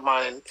get up every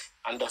morning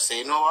and just say,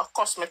 you know what,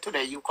 cost me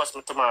today, you cost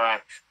me tomorrow,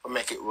 to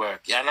make it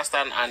work. You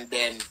understand? And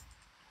then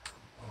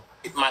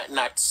it might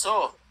not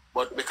so,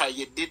 but because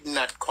you did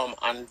not come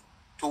and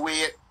to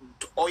wait,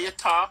 or you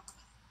talk,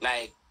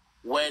 like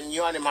when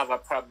you and him have a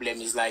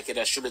problem, it's like you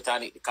just should be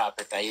turning the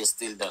carpet and you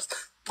still just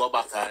go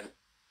back and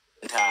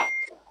talk.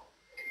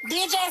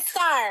 DJ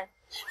Star,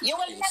 you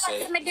will never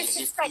say, see me give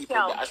disrespect people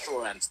you. the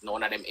assurance,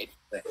 none of them.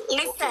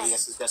 Listen, okay,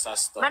 yes, it's just a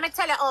stuff. let me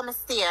tell you how I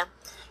stay.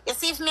 You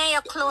see, if me and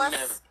you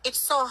close, it's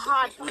so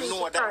hard for me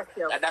to hurt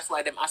you. That's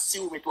why them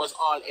assume it was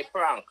all a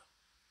prank.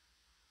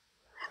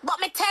 But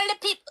me tell the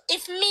people,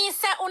 if me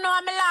say, oh no,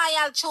 I'm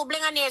loyal to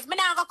Blingonaires, me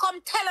not gonna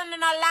come tell you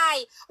no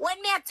lie.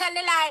 When me I tell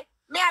the lie,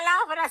 me I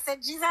laugh and I say,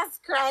 Jesus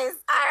Christ,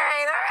 all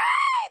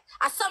right.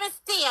 I saw me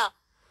stay.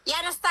 You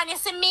understand? You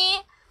see me?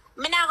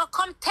 Me not gonna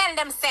come tell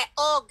them, say,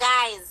 oh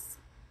guys,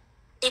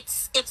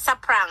 it's a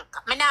prank.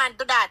 Me not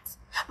do that.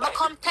 Me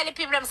come tell the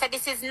people, them say,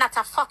 this is not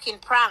a fucking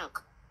prank.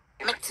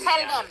 Me tell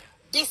them,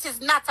 this is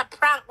not a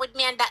prank with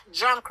me and that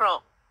drunk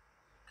row.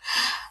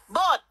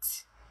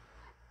 But,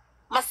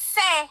 me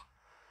say,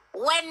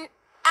 when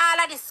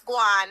all of this go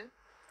on,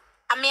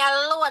 and me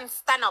alone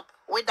stand up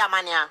with the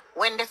man here,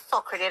 when the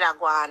fuck did I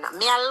go on?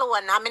 Me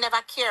alone, I me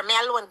never care, me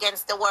alone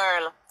against the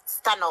world,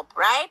 stand up,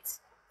 right?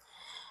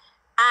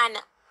 And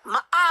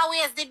I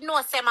always did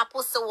know say my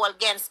pussy hole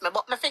against me,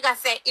 but me figure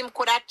say him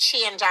could have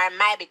changed or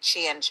might be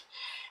changed.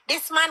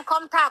 This man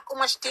come talk how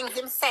much things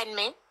him send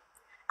me,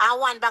 and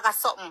one bag of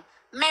something.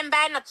 Remember,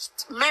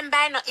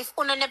 if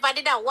uno never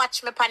did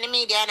watch me on the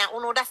media, and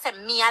uno that say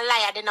me a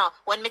liar, you know,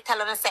 when me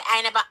tell uno say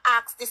I never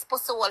asked this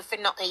pussy hole for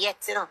nothing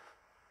yet, you know.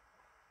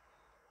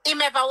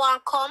 Him ever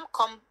want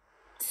come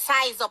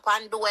size up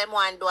and do him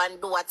want do and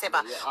do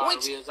whatever.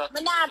 Which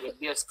me not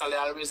basically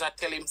always I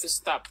tell him to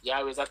stop. You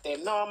always I tell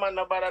him, no man,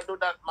 nobody do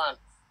that, man.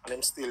 And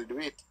him still do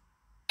it.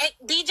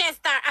 DJ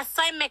Star, I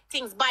saw him make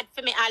things bad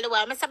for me all the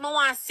while. I said, I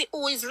want to see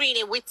who is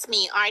really with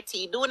me,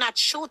 RT. Do not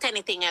shoot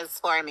anything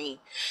else for me.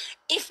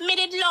 If me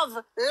did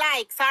love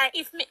likes, or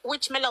if me,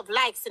 which me love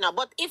likes, you know,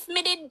 but if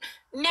me did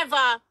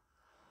never,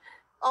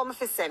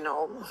 me say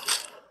no.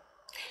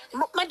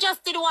 I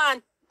just did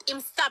want him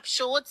stop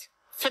shoot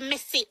for me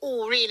see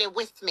who really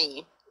with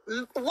me.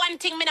 One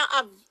thing me not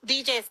have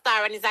DJ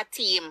Star and is a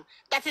team.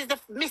 That is the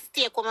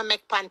mistake I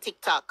make on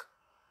TikTok.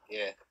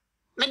 Yeah.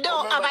 Me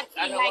don't have a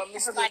team like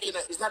everybody.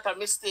 It's not a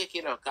mistake,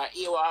 you know, because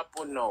here what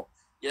happen now.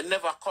 You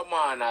never come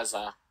on as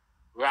a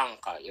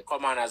ranker. You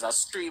come on as a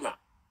streamer.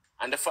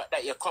 And the fact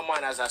that you come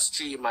on as a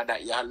streamer,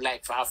 that you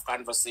like to have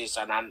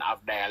conversation and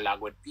have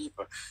dialogue with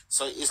people.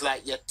 So it's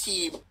like your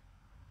team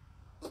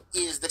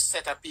is the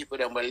set of people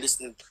that will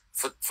listen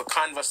for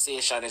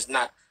conversation. It's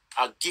not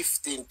a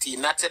gifting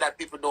team. Not say that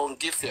people don't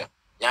give you.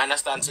 You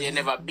understand? So you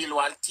never build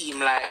one team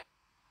like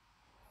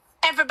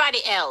everybody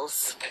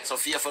else. So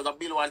if you have to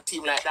build one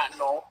team like that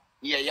now,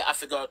 yeah, you have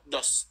to go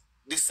just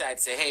decide,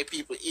 say, hey,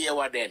 people, here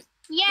what then?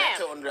 Yeah.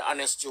 Tell the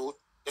honest truth.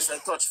 It's a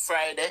touch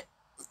Friday.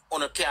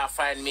 On can't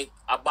find me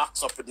a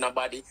box up with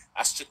nobody.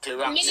 I strictly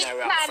rock me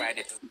around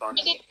Friday to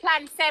Sunday. Me did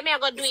plan, say me I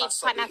go do it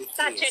on a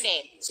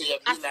Saturday. So you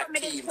build a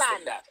team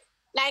for that.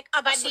 Like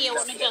other day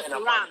when me just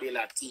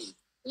run.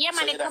 Yeah,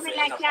 man, it coming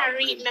like you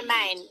read my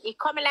mind. It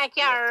coming like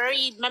you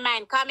read my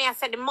mind. Come here, I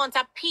said the amount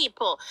of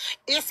people.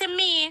 You see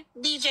me,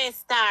 DJ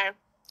Star,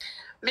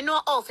 me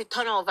know how to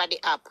turn over the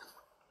app.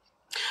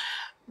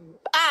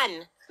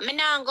 And me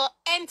now go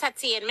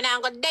entertain, me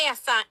now go there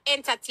and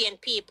entertain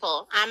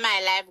people. And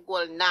my life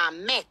goal now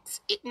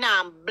met. It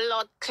now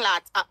blood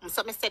clot up.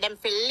 So me say them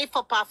feel lift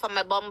up off of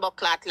my bumbo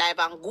clot live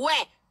and go.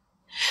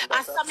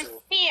 And so me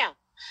fear.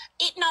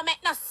 It no make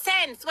no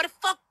sense. What the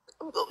fuck?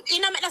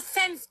 It no make no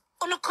sense.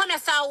 You come here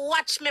and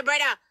watch me,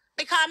 brother.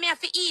 Because me have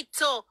to eat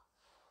too.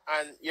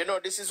 And you know,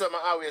 this is what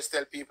I always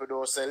tell people,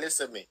 though. Say,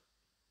 listen me.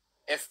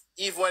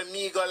 Even when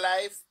me go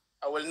live,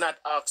 I will not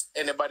ask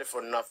anybody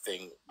for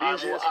nothing. I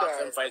will ask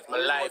them for my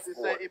life.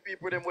 If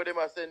people them with them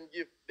are send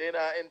gift, they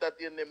not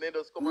entertain them, they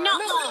just come no,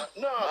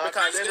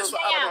 because they just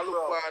have to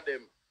look for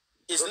them.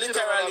 It's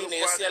literally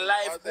it's your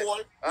life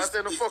goal. I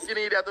say no fucking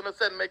idiot to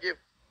send me gift.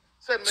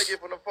 Send me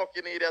gift on the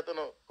fucking idiot to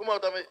know. Come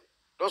out of me.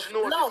 Just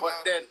know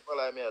but then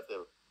I may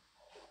tell.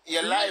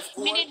 Your life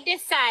goal. Me did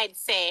decide,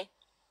 say,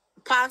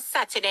 on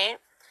Saturday,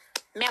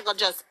 me I go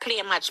just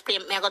play match, me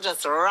I go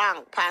just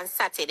rank on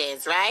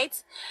Saturdays, right?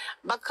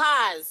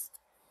 Because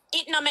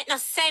it no make no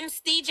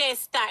sense, DJ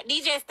Star.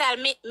 DJ Star,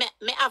 me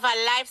have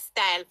a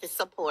lifestyle to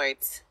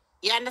support.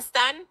 You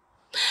understand?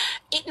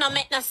 It no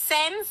make no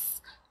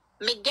sense.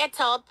 Me get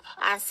up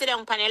and sit down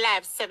on the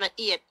live 7,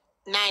 8,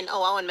 9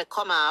 hours when me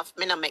come off,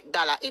 me no make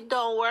dollar. It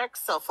don't work,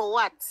 so for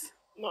what?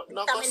 No,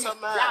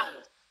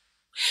 man.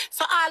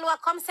 So all who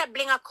come say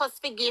bring a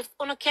cost for gift,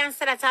 you can't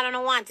say that I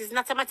don't want. It's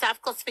not a matter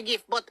of cost for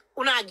gift, but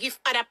you give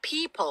other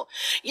people.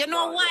 You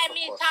know why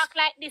me talk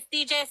like this,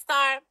 DJ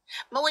Star?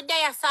 Me with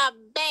there saw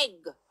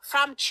beg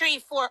from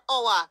 3-4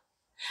 hours.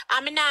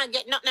 I mean now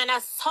get nothing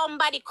and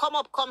somebody come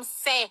up, come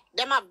say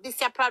them have this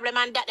your problem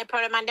and that the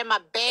problem and them a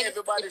beg.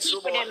 Everybody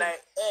should be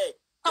like, hey,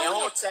 They're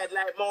outside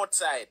like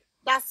outside.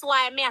 That's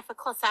why me have to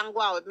cuss and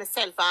go out with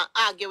myself and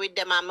argue with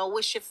them. And I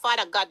wish if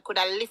Father God could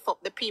have lift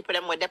up the people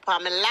them with the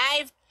palm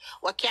alive,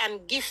 what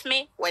can give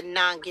me, what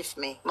not give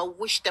me. I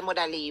wish them would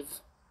have leave.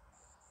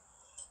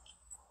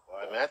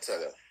 Well, I tell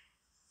you.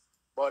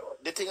 But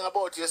the thing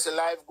about your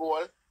life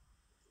goal,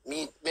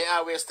 me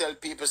always tell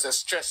people to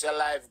stress your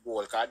life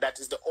goal, because that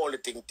is the only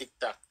thing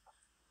TikTok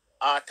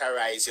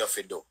authorize you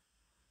to do.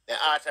 They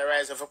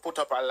authorize you to put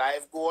up a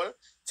life goal.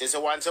 Since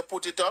you want to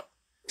put it up,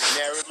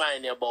 may I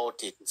remind you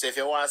about it. So if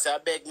you want to say, I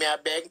beg,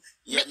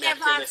 you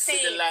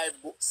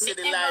see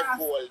the life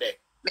goal there.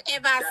 Me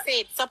ever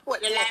say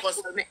support the life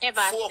goal. Me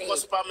ever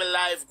focus on my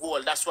life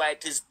goal. That's why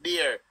it is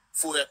there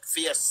for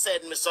you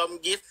send me some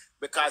gift,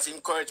 because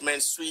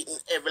encouragement sweeten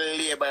every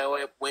labor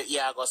where you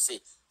are going to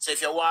see. So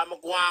if you want me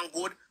go on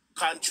good,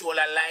 control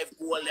a life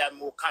goal and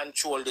more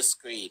control the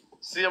screen.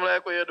 Same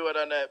like what you do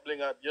that night,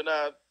 Bling Out. You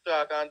not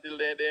talk until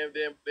they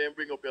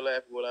bring up your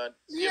life goal. And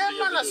yeah,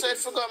 man, I said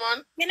for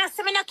man. You know,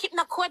 so me not keep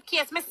no court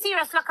case. Me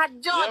serious like a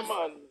judge. Yeah,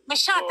 man. Me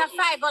short of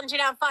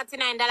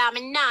 $549.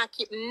 Me not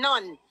keep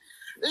none.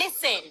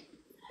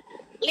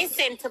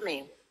 Listen to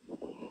me.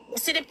 You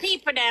see the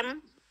people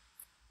them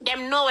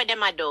know what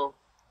them a do.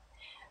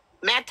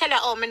 May I tell you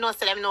how me know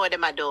so them know what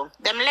them a do.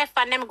 Them left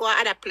and them go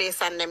other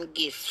place and them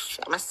give.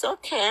 I say,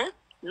 okay,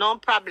 no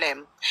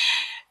problem.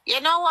 You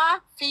know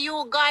what? For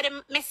you, God,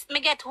 me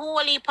get whole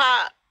heap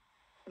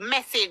of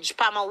message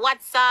for my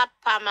WhatsApp,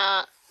 for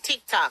my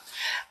TikTok.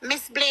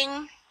 Miss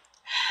Bling,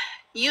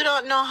 you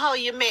don't know how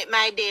you make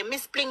my day.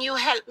 Miss Bling, you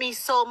help me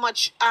so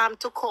much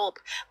to cope.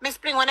 Miss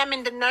Bling, when I'm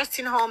in the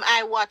nursing home,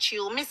 I watch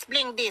you. Miss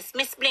Bling this,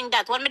 Miss Bling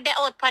that. When me there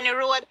out on the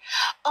road,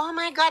 oh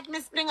my God,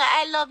 Miss Bling,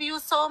 I love you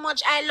so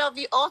much. I love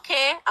you.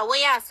 Okay,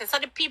 away I say. So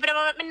the people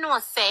that make me know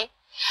say,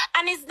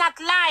 and it's not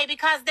lie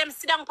because them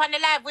sit down on the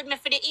live with me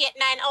for the 8-9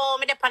 hours,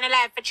 me there on the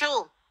live for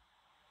true.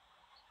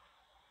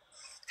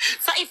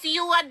 So if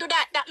you would do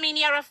that, that means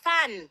you're a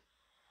fan.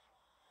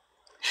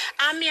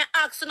 And me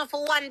ask you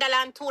for $1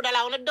 and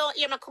 $2. You don't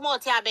hear me come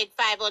out here beg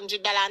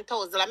 $500 and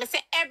 $1,000. I say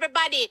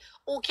everybody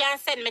who can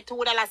send me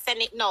 $2,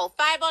 send it now.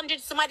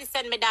 500, somebody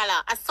send me $1.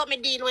 I saw me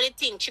deal with the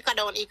thing, trickle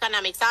down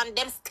economics, and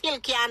them still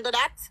can't do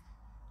that.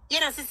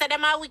 You know, sister,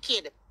 them are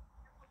wicked.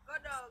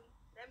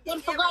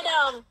 Them for go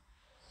down.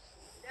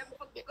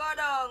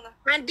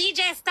 And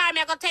DJ Star,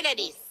 me I go tell you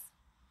this.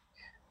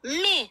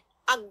 Me,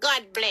 a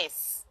God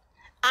bless.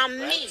 And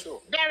me,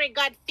 very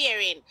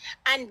God-fearing.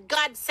 And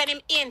God sent him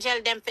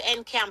angel them to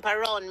encamp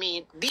around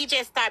me.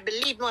 DJ Star,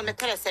 believe me when I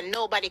tell you, say,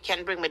 nobody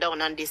can bring me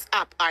down on this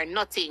app or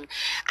nothing.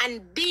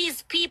 And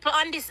these people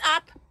on this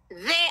app,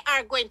 they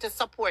are going to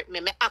support me.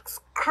 Me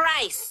ask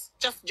Christ,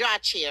 just draw a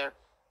chair.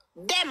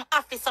 Them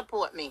have to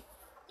support me.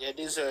 You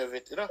deserve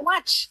it, you know?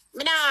 Watch.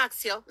 Me not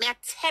ask you. Me I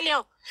tell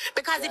you.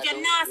 Because if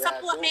you not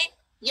support me,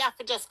 you have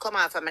to just come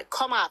off of me.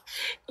 Come off.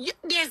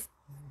 There's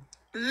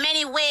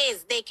many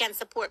ways they can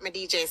support me,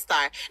 DJ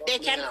Star. They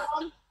can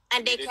come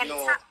and they can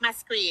tap my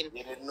screen.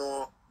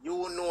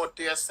 You know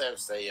to yourself,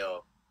 say,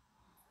 yo,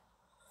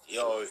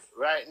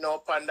 right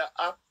now on the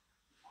app,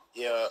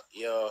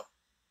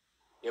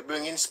 you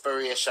bring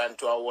inspiration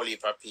to a whole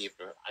heap of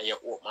people, and you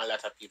open a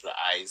lot of people's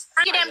eyes.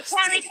 Give them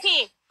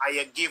clarity. And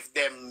you give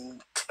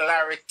them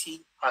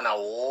clarity on a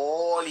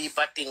whole heap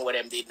of thing where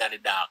them did not the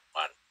dark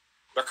man.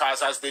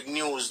 Because as the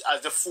news,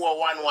 as the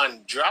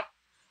 411 drop,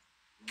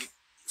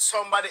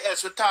 somebody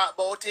else will talk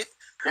about it,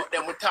 but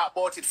then we talk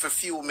about it for a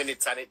few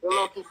minutes and it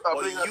but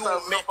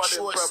you make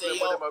sure say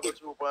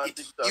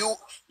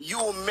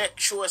you make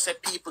sure say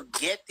people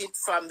get it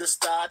from the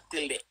start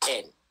till the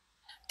end.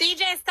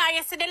 DJ Star,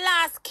 you see the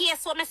last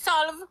case what me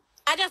solve?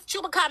 I just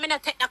chew because I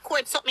not take the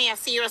court something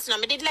serious now.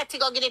 I did let it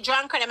go get it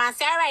drunk and I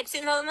say, all right,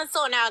 since I'm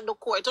so now the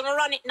court, I'm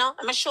run it now.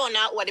 I'm show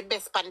now what the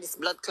best on this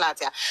blood clot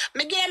here.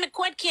 I give them a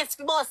court case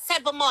for about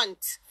 7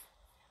 months.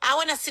 I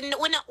want to see,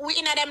 we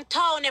in them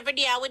town every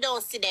day and we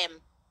don't see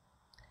them.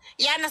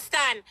 You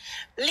understand?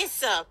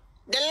 Listen,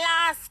 the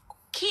last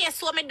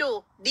case what me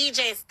do,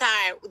 DJ Star,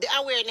 the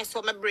awareness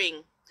what me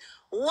bring.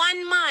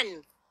 1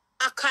 man,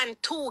 I can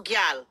 2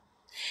 girl.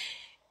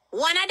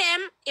 One of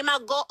them, he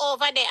might go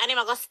over there and he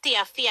might go stay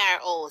at their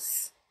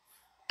house.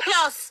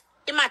 Plus,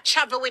 he might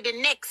travel with the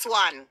next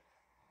one.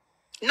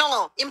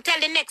 No, him tell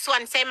the next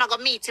one, say he might go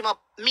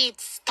meet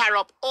Star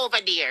up over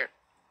there.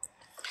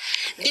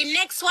 The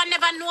next one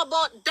never know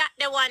about that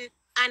the one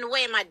and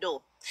where him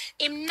do.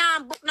 Him now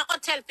book no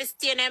hotel for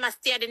stay and him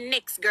stay at the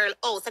next girl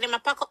house. And him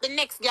pack up the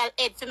next girl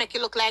head to make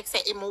it look like say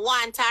him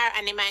want her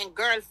and him and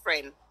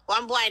girlfriend.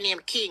 One boy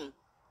named King.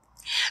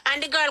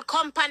 And the girl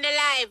come on the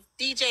live,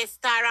 DJ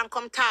Star, and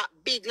come talk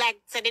big like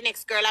say the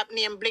next girl up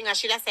named Blinger.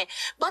 She just say,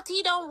 but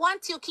he don't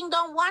want you. King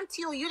don't want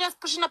you. You just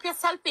pushing up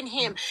yourself in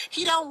him.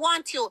 He don't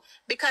want you.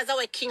 Because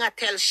our King a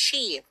tell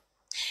she.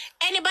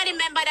 Anybody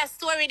remember that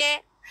story there?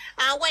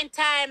 And one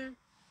time,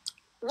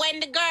 when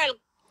the girl,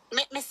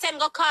 me send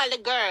go call the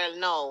girl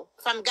now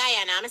from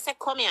Guyana. I say,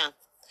 come here.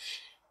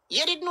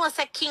 You didn't know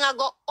say King a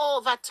go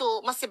over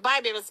to must see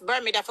Barbados,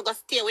 Bermuda for go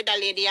stay with the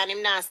lady and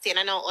him not stay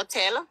in no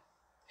hotel.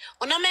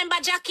 You remember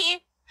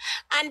Jackie?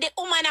 And the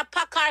woman a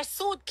pack her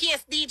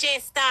suitcase, DJ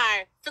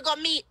Star, to go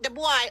meet the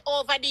boy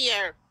over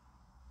there.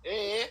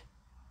 Eh?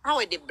 How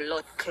is the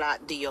blood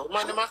clot, do you?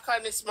 Man, the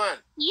mechanics, man.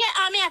 Yeah,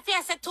 I mean,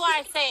 I said to her,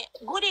 I say,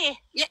 Goody,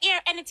 you hear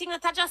anything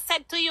that I just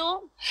said to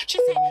you? She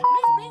said,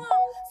 Miss Bringer,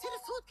 see the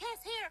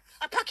suitcase here.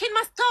 I'm packing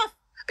my stuff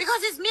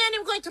because it's me and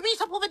him going to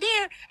meet up over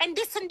there and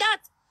this and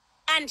that.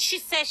 And she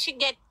said she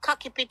get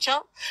cocky picture.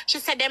 She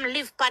said them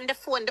live on the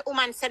phone. The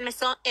woman sent me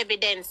some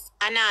evidence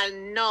and I'll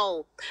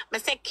know. I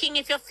said, King,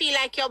 if you feel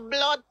like your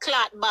blood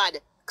clot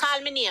bad,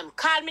 call me name.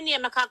 Call me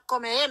name. I can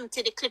come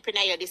empty the clipping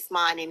of you this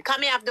morning.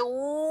 Come here have the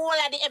whole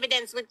of the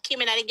evidence with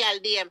Kim and the girl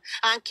DM.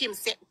 And King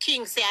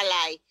say a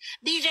lie.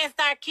 DJ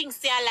Star King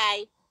say a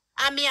lie.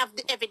 And me have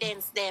the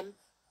evidence them.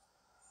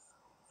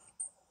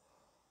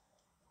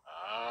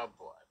 Ah,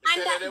 boy.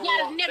 And that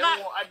girl never...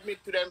 They won't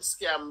admit to them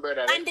scam,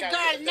 brother. And the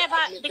girl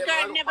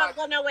never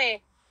gone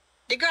away.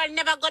 The girl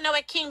never gone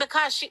away, King,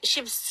 because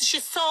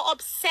she's so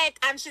upset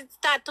and she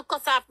start to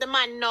cuss off the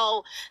man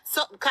now.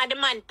 So, because the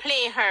man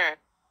play her.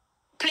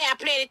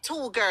 Play the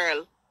two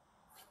girl.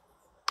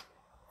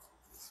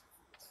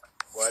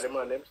 Boy, the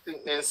man, them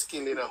think they're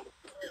skill, you know.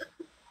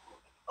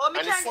 Oh,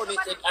 and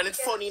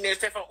it's funny,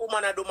 if a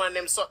woman and the man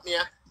them suck me,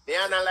 they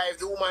analyze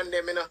the woman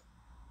them, you know.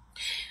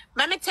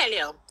 Let me tell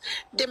you,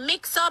 the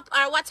mix-up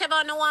or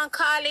whatever you want to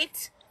call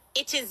it,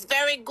 it is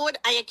very good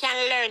and you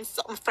can learn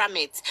something from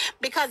it.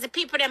 Because the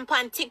people them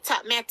on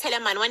TikTok, me I tell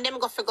you, man, when them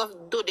go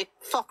do the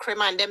fuckery,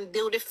 man, them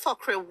do the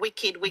fuckery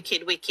wicked.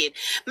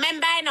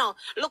 Remember, you know,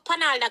 look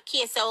on all the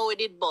cases how we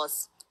did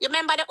boss. You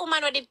remember the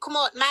woman who did come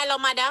out, Milo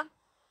mother?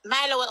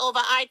 Milo went over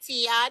RT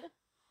yard?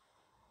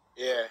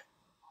 Yeah.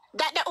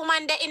 That the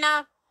woman there in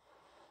a,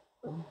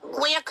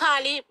 what you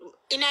call it,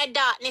 in a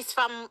darkness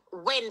from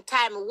when,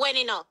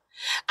 you know.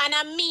 And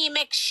a me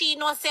make she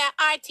know say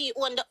RT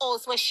own the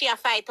house where she a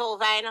fight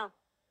over, you know.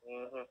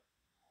 Mm-hmm.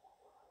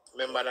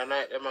 Remember the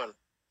night, man?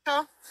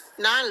 Huh?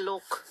 Now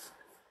look.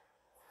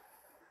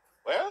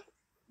 Well,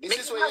 this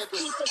is where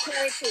you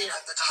security.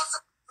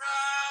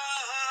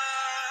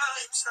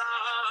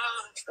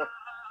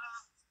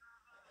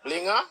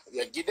 Blinger,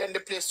 you give them the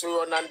place to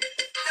run and...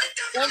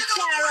 Don't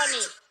try run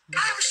it.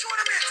 I'm sure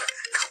the better.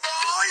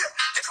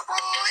 Little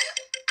boy.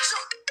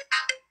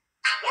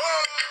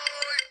 Whoa.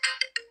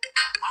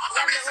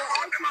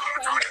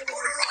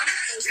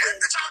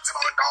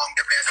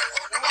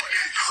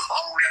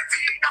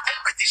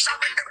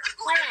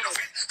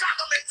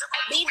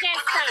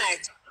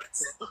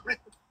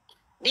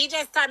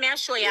 DJ Star, me I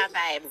show you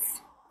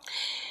vibes.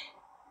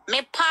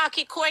 Me park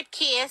a court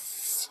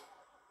case.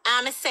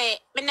 I say,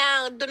 me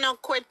now do no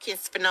court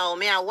case for now.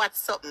 Me I watch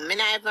something. Me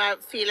never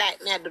feel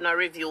like me I do no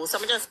review. So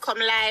I just come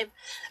live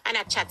and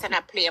I chat and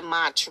I play a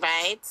match,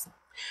 right?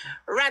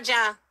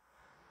 Raja,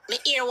 me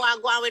hear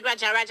what go on with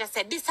Raja. Raja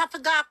said, this have to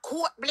go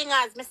court,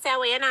 Blingers. Me say,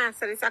 well, you know,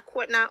 so this a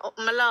court now, up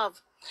my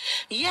love.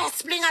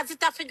 Yes, Blingers,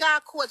 it have to go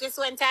court. This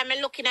one time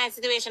me looking at the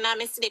situation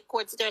and I see the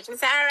court situation. I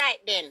say, all right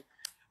then,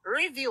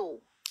 review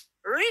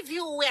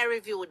where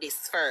review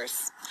this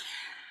first.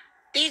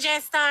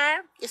 DJ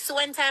Star, you see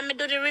one time I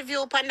do the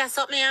review upon that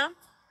something here?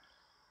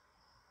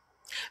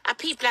 And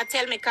people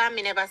tell me because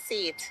I never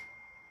see it.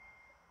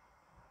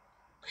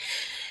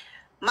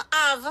 I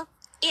have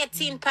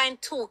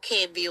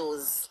 18.2k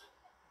views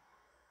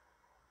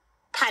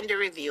upon the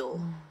review.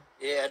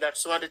 Yeah,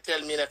 that's what they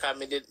tell me that I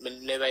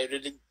never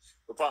really,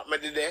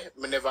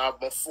 I never have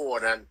my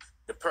phone and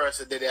the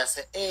person there I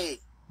say, hey,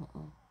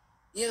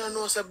 you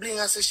know, so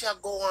Blinger say she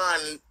go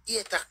on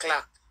 8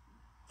 o'clock.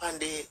 On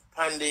the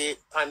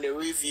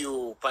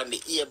review, on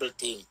the able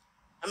thing.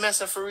 I mean,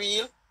 so for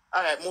real,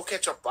 all right, more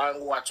catch up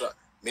and watch it.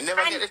 Me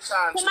never get the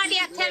chance. Somebody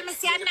tell me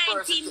say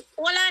 19.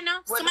 Hold on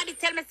now. Somebody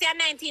tell me say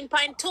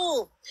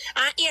 19.2.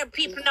 And here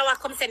people now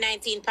come say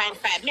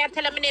 19.5. Me I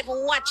tell them I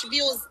never watch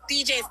views.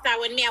 DJ Star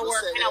when me I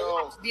work and I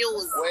watch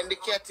views. When the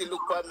catty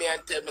look at me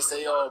and tell me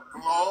say, yo,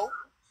 bro,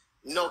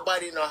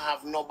 nobody no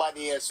have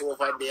nobody else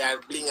over there.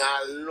 Bling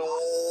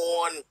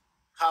alone,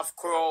 have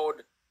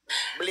crowd,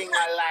 Bling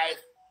alive.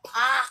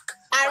 Park.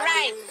 All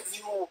right.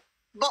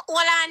 But all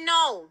I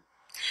know,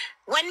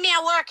 when me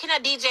I work in a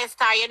DJ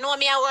Star, you know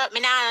me I work,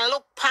 me now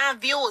look pan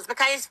views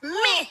because it's me.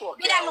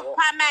 Me that look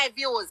pan my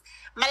views.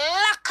 Me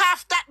lock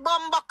off that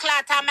bumbo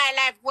clot and my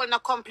life will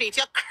not complete.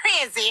 You're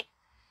crazy.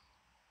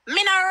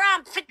 Me no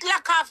ramp fit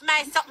lock off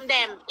my something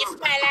them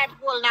if my life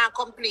will not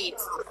complete.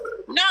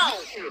 No.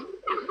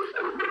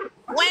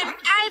 When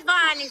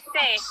Ivan is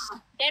there,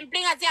 then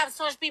bring us have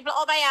so much people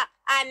over here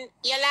and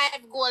your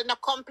life goal not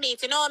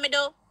complete. You know what me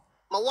do?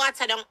 I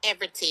water down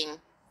everything.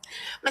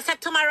 I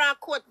said tomorrow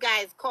court,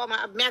 guys. Come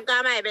on. I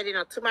got my bed, you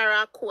know,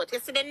 tomorrow court. You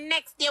see, the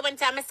next day when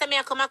time I say me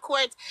I come to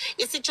court,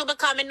 you see, you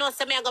become me know,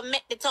 say me I go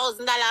make the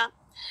 $1,000.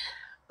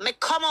 Me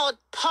come out,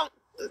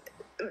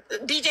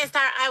 DJ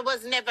Star, I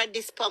was never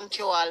this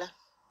punctual.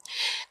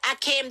 I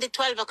came the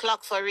 12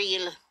 o'clock for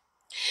real.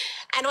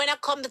 And when I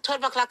come the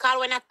 12 o'clock,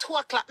 or when at 2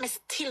 o'clock, me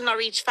still not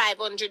reach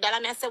 $500.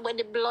 Me I said, when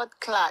the blood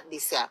clot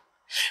this year.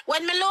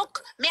 When me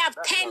look, me have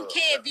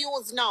 10k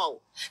views now.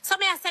 So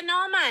me I say,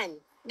 no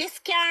man, This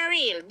can't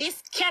real.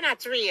 This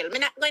cannot real.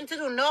 I'm not going to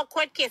do no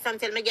court case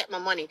until I get my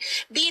money.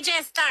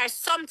 DJ Star,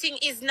 something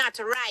is not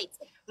right.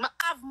 I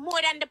have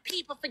more than the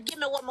people to give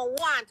me what I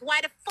want.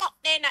 Why the fuck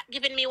they not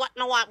giving me what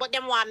I want, but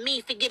them want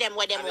me to give them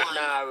what they want?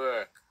 Nah,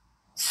 work.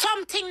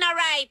 Something not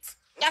right.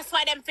 That's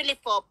why them fill it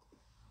up.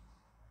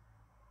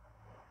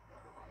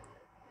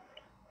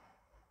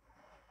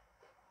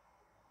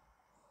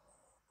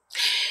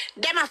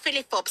 Them a fill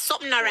it up.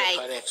 Something not right.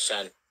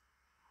 Connection.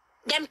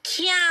 Them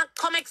can't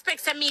come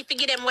expect me to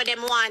give them what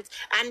them want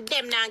and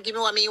them not give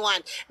me what me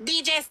want.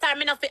 DJ Star,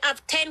 me not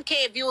have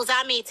 10K views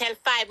and me tell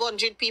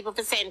 500 people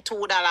to send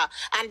 $2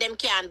 and them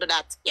can't do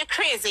that. You're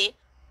crazy.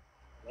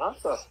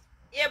 Awesome.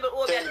 Yeah, but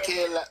what 10K,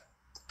 you know?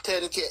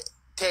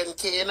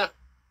 10K.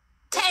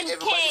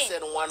 Everybody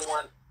said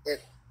 1.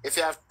 If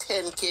you have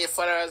 10K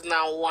followers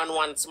now,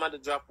 1, somebody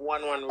drop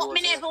 1. But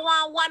me never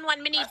want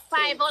 1. Me need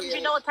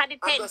 500 out of the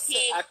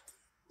 10K.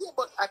 Yeah,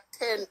 but at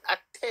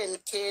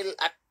 10K,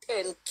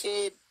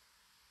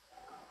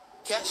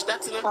 cash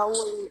that in it.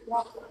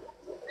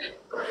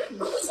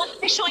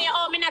 Let me show you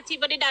how me not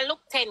even did I look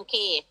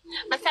 10K.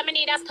 I said me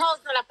need $1,000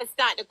 to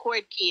start the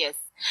court case.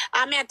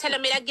 And me tell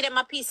me that give them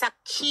a piece of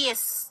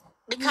case.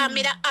 Because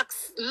me da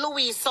ask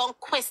Louise some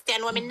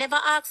question when me never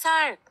ask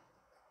her.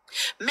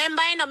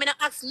 Remember, you know, me da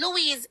ask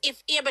Louise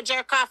if able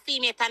jerk off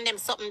female and them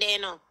something there, you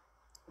know.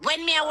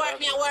 When me I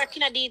work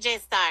in a DJ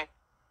Star.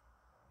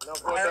 No,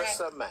 but that's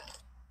some man.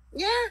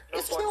 Yeah,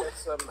 it's true.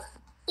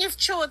 It's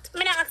truth.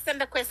 Me not ask them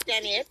the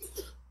question yet.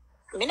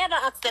 Me never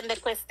ask them the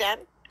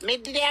question. Me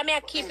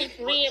keep it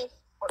real.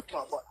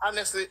 But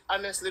honestly,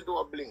 do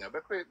a blinger.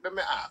 Because let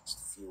me ask a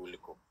few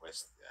little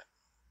questions.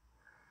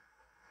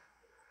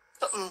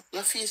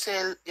 You feel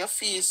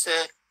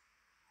say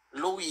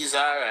Louise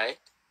alright?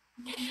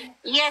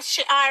 Yes,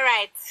 she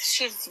alright.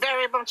 She's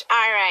very much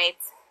alright.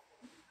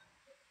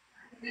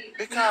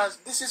 Because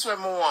this is what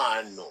I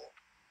want to know.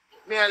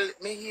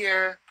 Me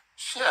hear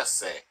she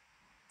say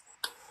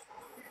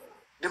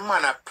the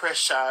man a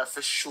pressure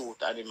for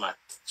shoot and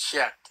she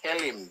tell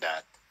him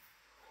that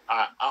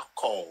her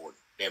account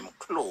them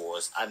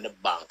close and the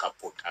bank a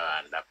put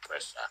her under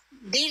pressure.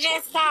 DJ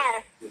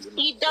Star,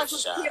 he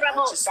doesn't care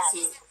about that.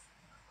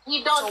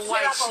 He doesn't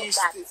care about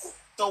that.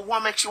 So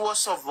what makes you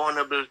so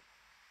vulnerable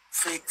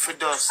for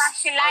those?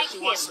 She like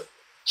him.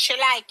 She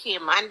like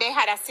him and they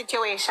had a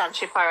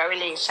situationship or a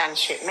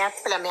relationship. Me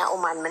tell me a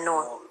woman me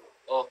know.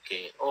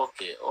 Okay.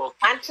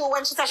 And two,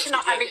 when she said she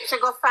not have it, she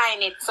go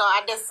find it. So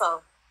I guess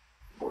so.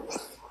 I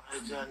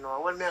don't know.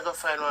 When me I go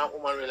find one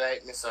woman really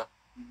like me, sir?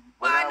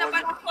 Why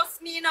nobody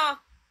force me, you know?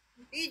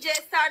 DJ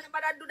Star,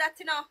 nobody do that,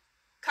 you know?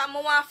 Come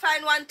on,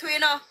 find one too, you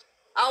know?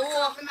 I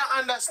don't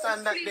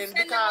understand that then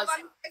because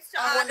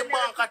when the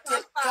bank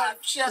tell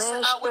she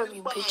said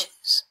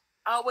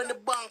when the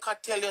bank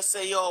tell you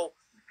say yo,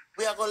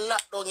 we are gonna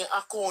lock down your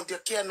account, you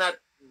cannot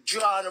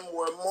draw no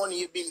more money,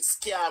 you've been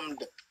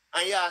scammed.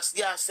 And you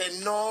say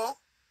no.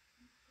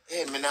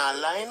 Hey, me not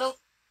lie no.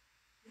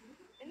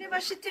 I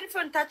never shit in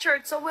front of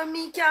church, so when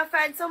me can't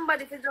find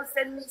somebody to just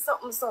send me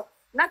something, so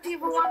not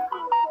even one.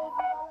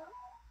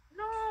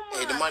 No, man.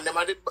 Hey, the man,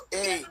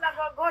 hey.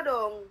 Go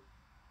down.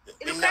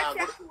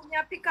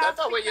 That's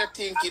how you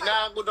think. He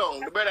not go down.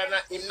 The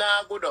brother, him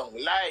not go down.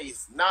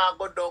 Lies. Not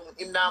go down.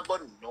 Him not go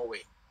no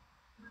way.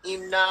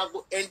 Him not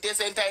go. And this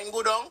time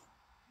go down.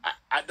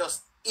 I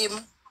just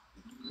him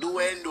do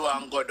and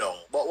go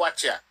down. But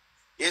watch ya.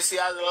 You see,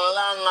 as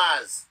long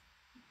as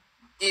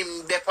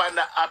him depend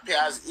happy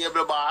as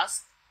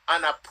ableboss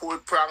and a pull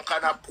prank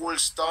and a pull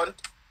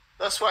stunt,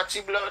 that's what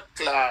he blood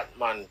clot,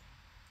 man.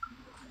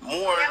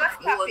 More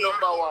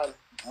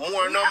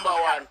number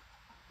one.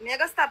 Me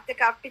go stop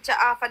take a picture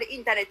off of the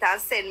internet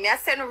and send me. I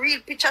send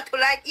real picture to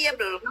like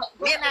able.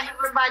 Me and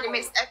everybody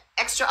makes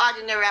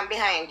extraordinary and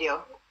behind you.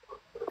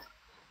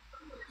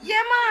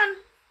 Yeah, man.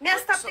 Me I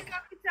stop take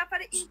a picture for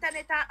the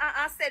internet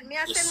and send me.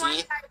 I send one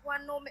like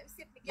one no me.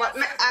 But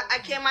I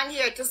came on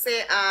here to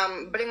say,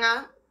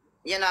 Blinger,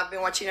 you know, I've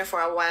been watching you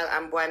for a while,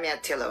 and boy, me I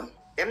tell you,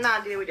 them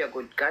not deal with your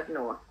good God,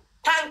 no.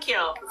 Thank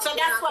you. So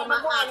that's what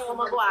I'm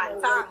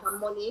going.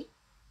 Money.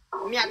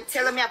 Me I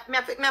tell her, me I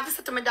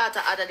said to my daughter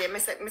the other day, me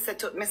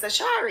say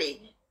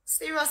Shari,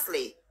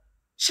 seriously,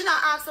 she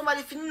not ask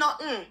somebody for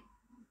nothing.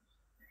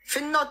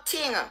 For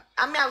nothing.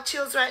 And me have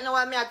chills right now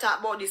when me I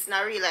talk about this in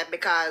a real life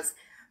because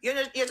you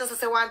just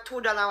say $1,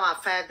 $2,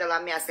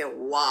 $5, me I say,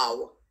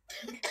 wow.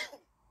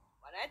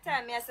 One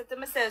time me I said to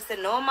myself, say,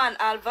 no man,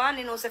 Alvan,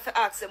 you know, say for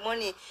ask the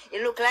money.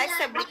 It look like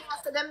yeah, but I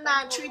said them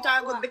not treat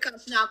her good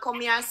because she now come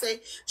here and say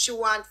she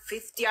want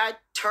 50 or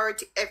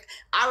 30.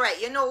 Alright,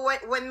 you know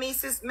what when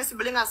Mrs.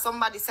 Blinger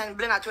somebody send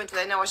Blinger 20,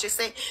 you know what she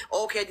say?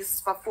 Okay, this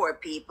is for 4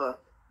 people.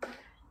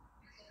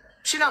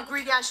 She not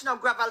greedy and she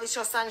not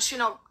gravalicious and she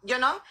not, you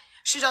know?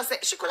 She just say,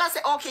 she could have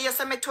said, okay, you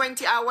send me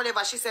 20 or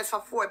whatever. She says for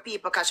 4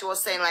 people because she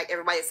was saying like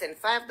everybody send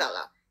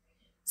 $5.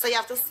 So you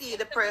have to see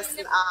the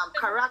person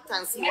character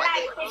and see what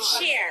they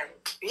share.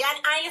 Yeah,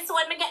 and I used to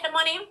when me get the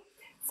money,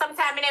 sometimes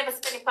I never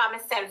spend it for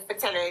myself for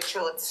telling the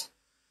truth.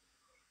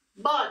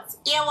 But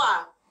you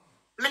what?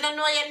 Me don't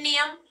know your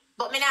name,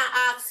 but me not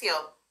ask you.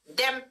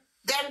 Them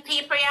Them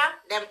people, yeah,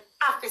 them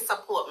have to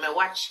support me.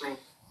 Watch me.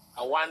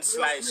 A one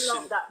slice.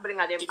 Love that bring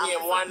them. Give me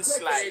one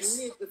slice.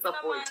 Need to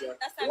support you.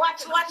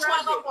 Watch what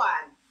go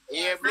on.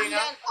 Yeah, bring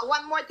up.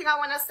 One more thing I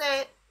wanna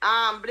say.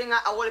 Bring a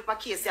whole heap of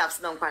case you have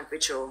sit down pan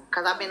with you.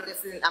 Cause I've been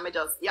listening. I mean,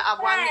 just you have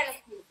one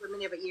case we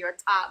never hear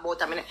talk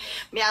about. I mean,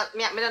 me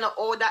don't know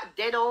how that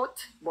dead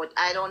out, but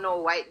I don't know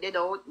why it dead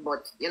out.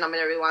 But you know, me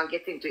don't really want to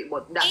get into it.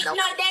 But it's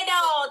not dead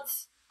out.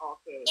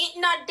 Okay. It's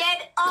not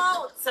dead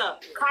out. Cause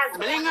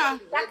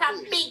that's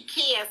a big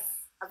case.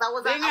 As I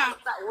was at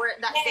work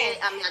that day,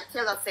 I mean, I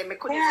tell her say me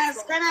couldn't.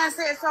 Yes, can I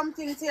say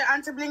something to you,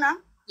 Auntie Blinger?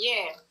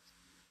 Yeah.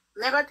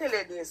 Let me tell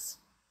you this.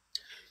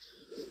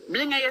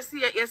 Blinger,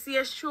 you see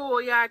a show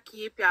you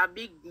keep a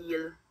big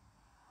deal.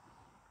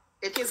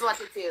 It is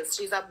what it is.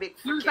 She's a big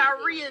It's a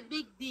real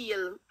big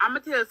deal. I'm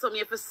going to tell you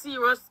something. If you're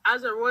serious,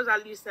 as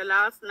Rosalie said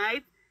last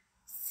night,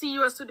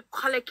 serious with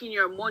collecting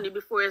your money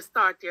before you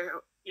start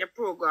your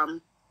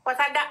program. What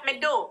I that me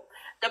do?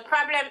 The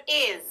problem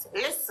is,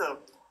 listen,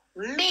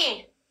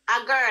 me,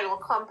 a girl will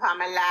come on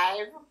my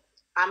live,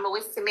 and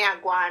will see me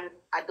go and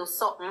I do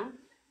something,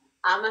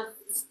 I'm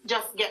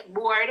just get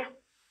bored,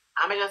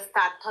 I'm just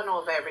start turn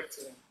over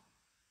everything.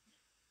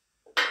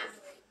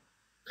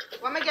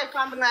 When I get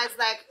from Blinger, it's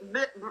like,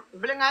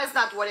 Blinger is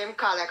not what them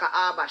call like a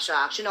arbor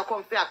shark. She don't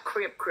come for a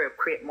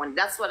crepe money.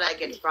 That's what I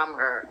get from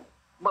her.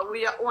 But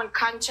with your own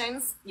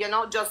conscience, you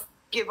know, just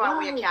give her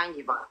what you can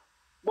give her.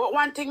 But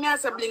one thing I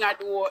say, Blinger,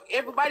 do,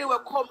 everybody will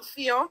come for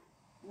you,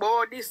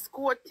 but this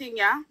court thing,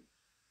 yeah?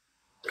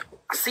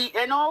 See,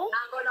 you know?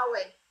 Not going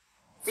away.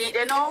 See,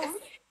 you know?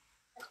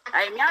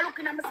 I'm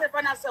looking at myself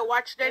and I say,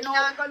 watch them now.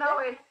 Not going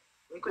away.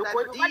 Because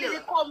everybody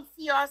they come for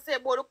you and say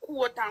about the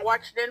court and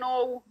watch them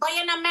now. But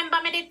you know,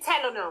 remember me did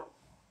tell you now,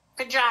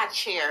 to draw a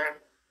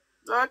chair.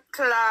 Not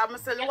clear, I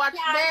say, watch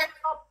them.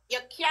 You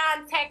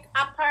can't take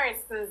a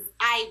person's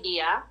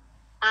idea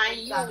and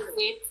use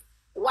it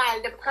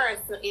while the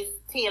person is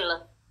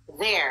still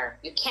there.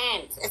 You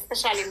can't,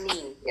 especially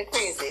me. You're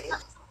crazy.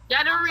 You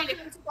don't really.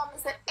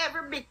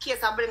 Every big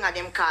case I bring at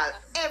them call.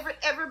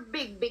 Every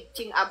big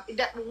thing.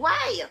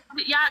 Why?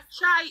 Yeah,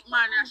 try it,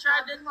 man.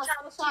 Try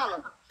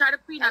the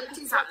queen of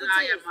TikTok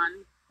liar,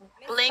 man.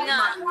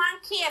 Blinger. One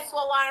case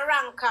where one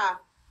ranker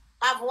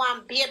have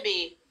one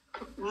baby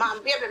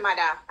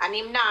mother, and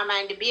him now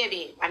mind the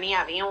baby, and he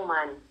have a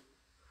human.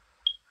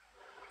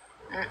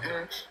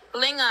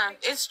 Blinger,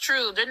 it's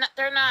true. They're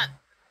not.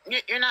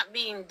 You're not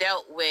being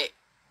dealt with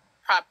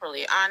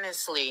properly,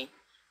 honestly.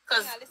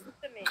 Because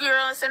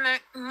girls and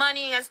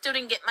money, I still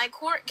didn't get my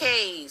court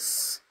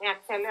case. Yeah,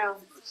 tell you.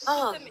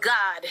 Oh,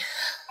 God.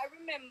 I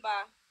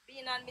remember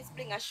being on Miss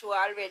Blinger's show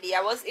already.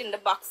 I was in the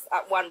box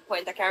at one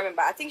point. I can't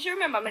remember. I think she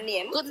remember my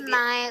name. Good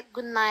night,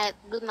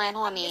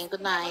 honey.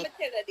 Good night. Let me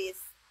tell her this.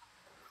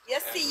 You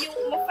see, you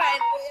find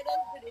how you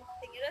don't do this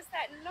thing. You just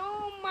like, no,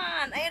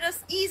 man. I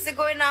just easy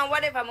going on,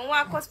 whatever. I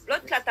want to cause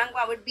blood clot and go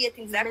out with beer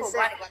things like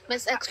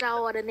Miss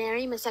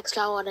Extraordinary,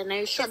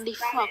 shut the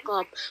fuck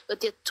up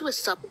with your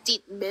twist up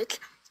teeth, bitch.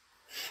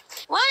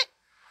 What?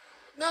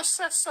 No,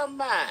 so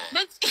man.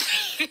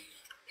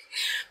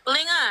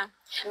 Blinger,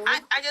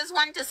 I just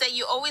wanted to say,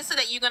 you always say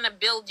that you're going to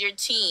build your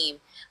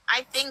team.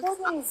 I think, a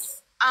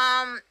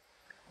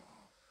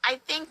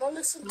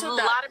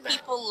lot of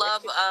people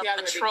love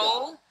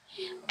Patrol.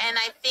 And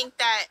I think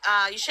that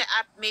you should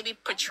maybe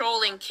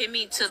patrolling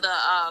Kimmy to the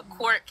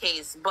court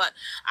case. But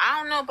I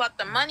don't know about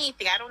the money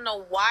thing. I don't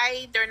know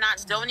why they're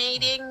not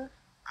donating.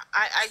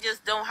 I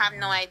just don't have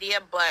no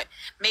idea. But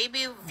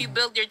maybe if you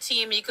build your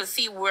team, you can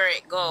see where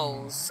it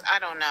goes. I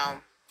don't know.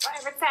 But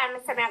every time I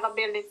say I'm going to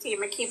build a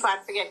team, I keep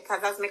on forgetting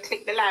because as I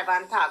click the live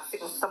and talk to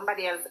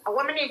somebody else,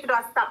 what I need to do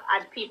is stop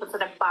add people to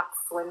the box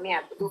when me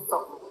have to do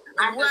something.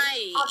 And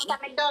right. After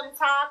I done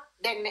talk,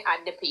 then me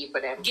add the people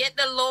then. Get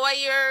the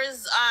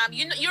lawyers.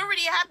 You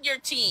already have your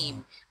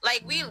team.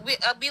 Like we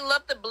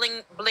love the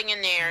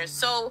blingionaires.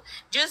 So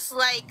just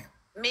like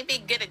maybe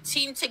get a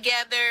team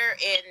together.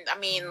 And I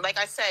mean, like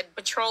I said,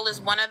 Patrol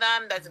is one of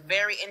them. That's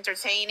very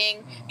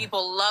entertaining.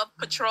 People love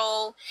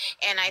Patrol,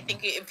 and I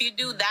think if you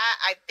do that,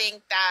 I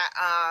think that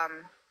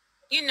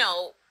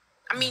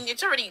I mean,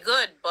 it's already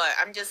good, but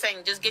I'm just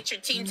saying, just get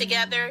your team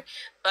together.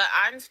 But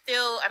I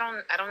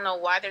don't know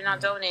why they're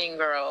not donating,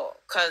 girl.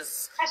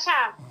 Cause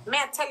Asha, may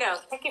I tell you,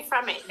 take it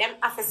from me. Them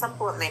have to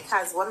support me,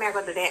 cause what me I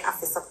gonna do, they have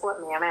to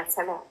support me. I may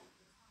tell you.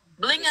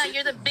 Blinger,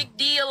 you're the big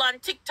deal on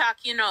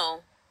TikTok, you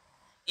know.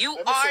 You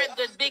are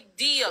the big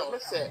deal.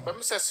 Let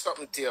me say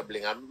something to you,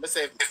 Blinger. Let me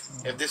say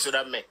if this would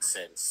have make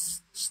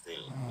sense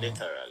still,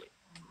 literally.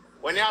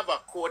 When you have a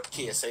court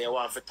case and you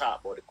want to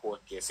talk about the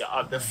court case, you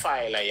have the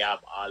file and you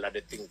have all of the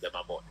things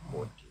about the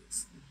court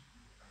case.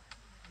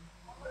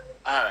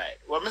 Alright,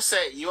 when I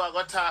say you are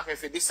going to talk,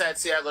 if you decide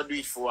to you're going to do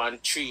it for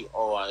 3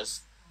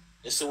 hours,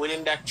 you see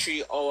within that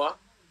 3 hours,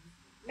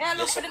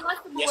 you're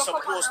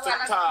supposed to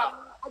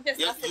talk.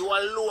 You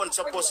alone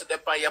supposed to be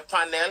on your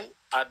panel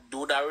and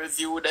do that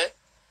review there.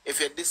 If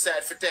you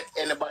decide to take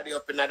anybody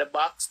up in the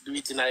box, do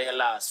it in your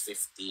last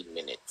 15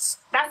 minutes.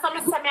 That's what I'm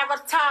saying. I'm going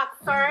to talk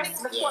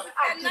first before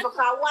I people.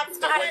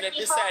 When they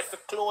decide to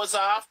close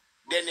off,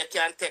 then you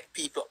can take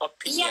people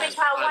opinion. Yeah,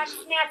 because once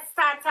me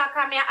start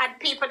talking, me add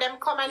people them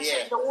come and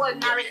change the whole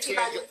narrative. Change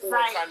the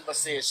whole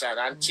conversation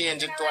and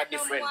change it to a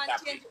different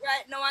topic. Change it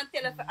right now and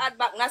tell her to add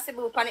back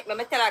Nasibu panic.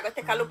 Me tell her go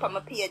take a look at my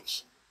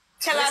page.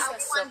 Tell her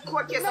but start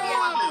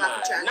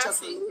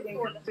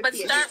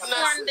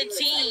forming the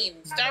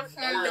team. Start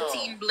forming the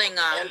team,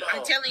 Blinger.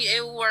 I'm telling you,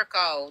 it will work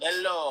out.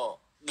 Hello.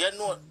 You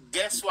know,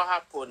 guess what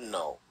happened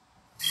now?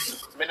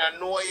 Me don't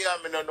know you,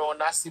 me don't know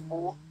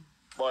Nasibu,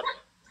 but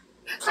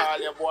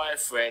call your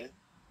boyfriend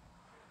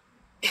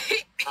and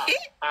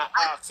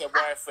ask your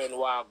boyfriend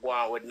what go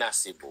on with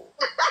Nasibu.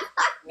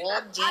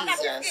 Oh,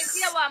 Jesus.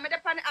 Yeah, well, me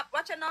depend on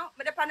watch you now.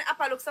 Me depend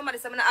on look somebody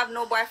say me not have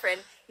no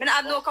boyfriend. Me not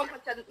have no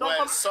competition.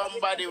 Well,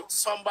 somebody will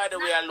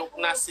look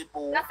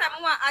Nasibu. That's why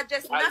I want to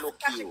just Nasibu.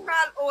 She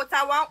crawl out.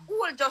 I want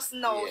all just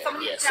now.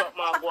 Yeah, something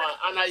go on.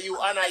 Anna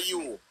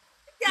you.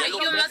 Yeah,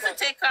 you must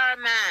take our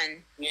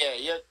man. Yeah,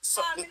 you're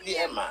something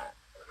there, man.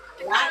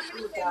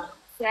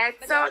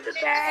 That's all the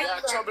bag.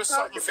 Yeah, trouble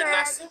something for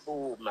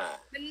Nasibu, man.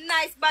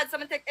 Nice bad, so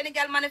I take any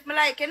girl man if me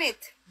like in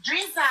it.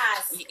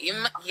 Jesus.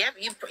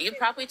 You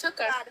probably took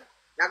her.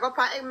 I go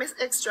for Miss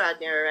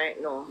Extraordinary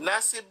right now.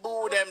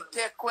 Nasibu, them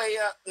take away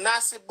your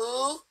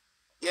Nasibu,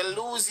 you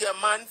lose your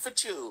man for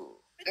two.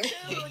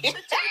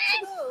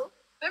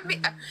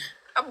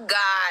 Oh,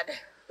 God.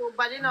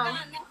 Nobody know.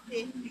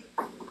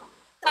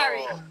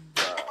 Sorry.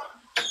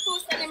 Who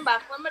send him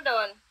back when we're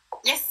done?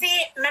 You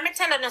see, let me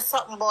tell you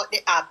something about the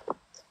app.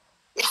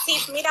 You see,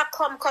 if me that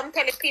come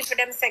tell the people,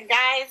 them say,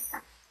 guys,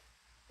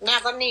 me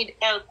gonna need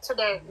help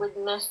today with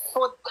my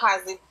foot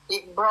because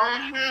it broke.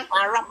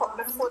 I wrap up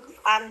the foot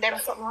and them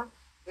something.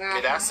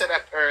 I said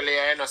that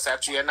earlier, you know, so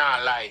you're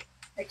not lying.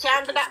 I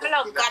can't do that, my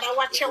love. Gotta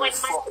watch you when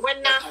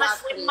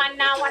man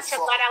now watch you,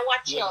 gotta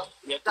watch you.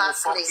 You're too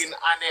fucking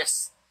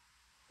honest.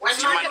 When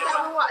she's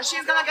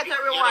gonna get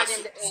a reward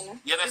in the end.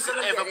 You know,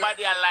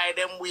 everybody lie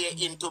them way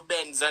into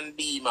Benz and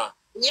Beamer.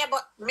 Yeah,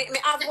 but me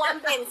have one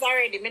Benz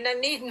already. Me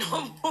don't need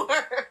no more.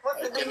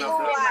 What's the new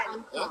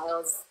one?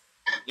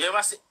 You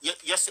ever see,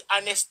 you see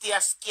honesty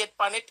skate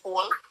on it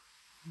all?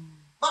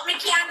 But me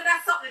can't do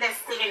that something that's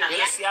still in.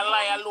 You see a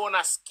liar alone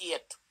a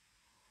skate.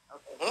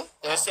 Okay.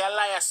 You see a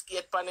liar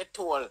skate on it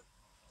all.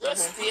 You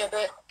stay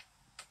there.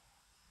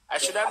 I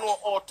should have known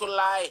how to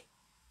lie.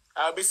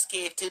 I'll be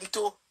skating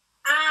too.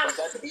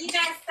 DJ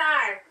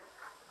Star.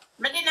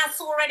 Me didn't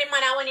so ready,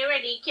 man. When you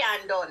ready, you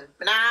can't done.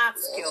 Me not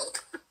ask you.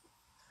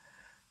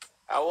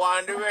 I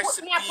want the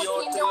recipe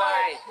how to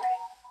lie.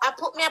 I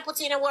put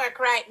in the work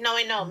right now,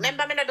 you know.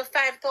 Remember me not do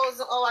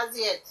 5,000 hours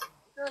yet.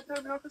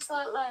 Tell me how to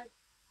start lie.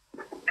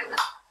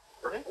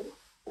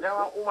 You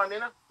want a woman, you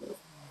know?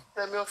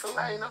 Tell me how to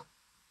lie, you know?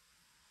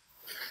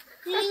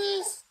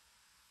 Please.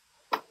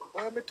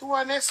 Why be too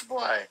honest,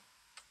 boy?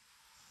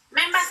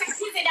 Remember,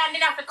 Kizzy Dan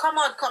did have to come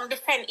out, come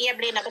defend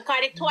Ablina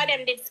because the two of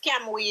them did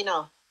scam we, you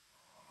know.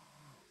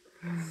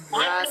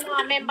 I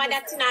remember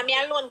that, you know, me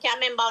alone can't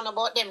remember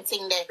about them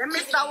thing there. I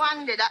miss that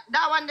one day,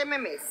 that one day me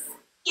miss.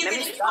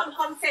 Kizzy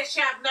come say she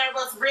have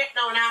nervous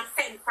breakdown and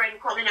send friend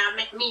coming and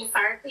make me for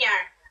her here.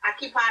 I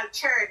keep all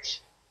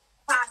church,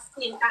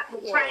 fasting at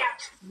the prayer.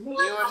 You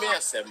know me, I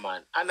say,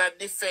 man, and I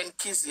defend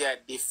Kizzy, I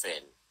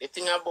defend. The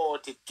thing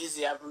about it,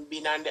 Kizzy haven't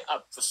been on the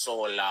app for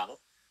so long.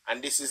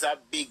 And this is a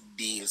big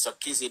deal. So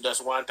Kizzy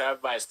just want her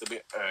advice to be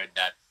heard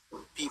that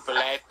people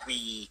like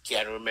we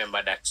can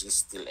remember that she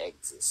still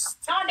exists.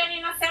 No, then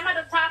you know, some of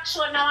the talk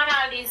show now and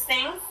all these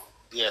things.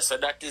 Yeah, so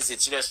that is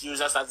it. She just use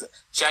us as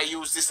she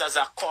use this as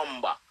a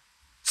comeback.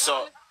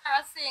 So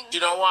she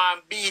don't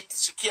want beat.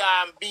 She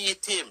can't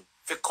beat him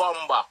for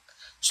comeback.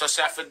 So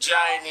she have to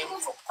join him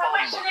for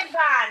comeback. So where she did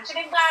gone? She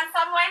did gone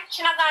somewhere?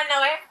 She not gone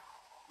nowhere?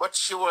 But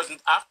she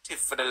wasn't active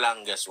for the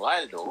longest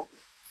while though.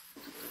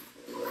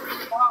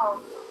 Wow.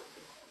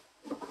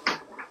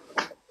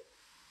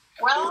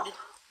 Well,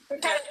 to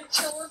tell the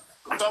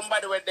truth.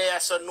 Somebody were there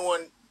so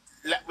known,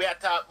 like we are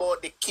talking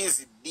about the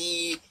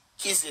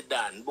Kizzy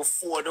Dan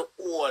before the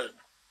whole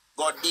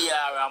got there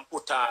and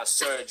put on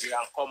surgery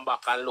and come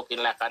back and looking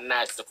like a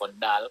nice little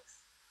doll.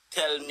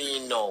 Tell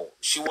me no,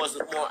 she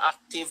wasn't more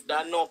active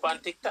than no on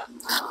TikTok.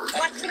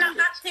 But she not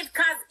active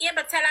because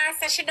Eva tell her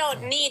say she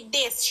don't need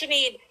this. She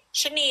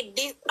need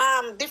this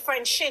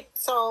different shit.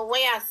 So what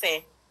you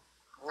say?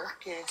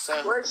 Okay, so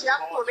well, she have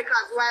to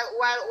because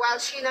while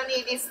she don't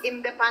need this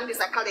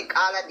independence, I collect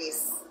all of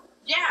this.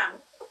 Yeah.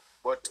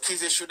 But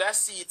Kizzy should have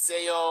see it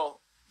say yo,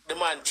 the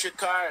man trick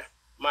her,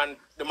 man,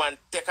 the man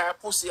take her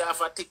pussy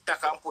off of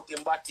TikTok and put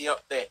him body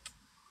up there.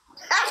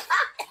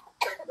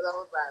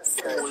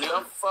 Holy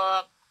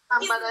fuck.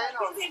 Is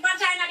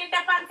vagina did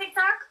that on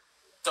TikTok?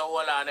 So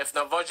hold on, if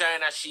no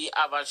vagina she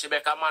have and she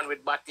make a man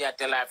with body at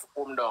tell her to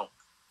come down.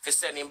 For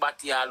sending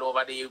body all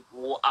over the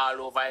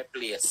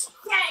place.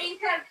 Yeah, he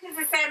tell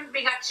Kizzy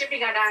she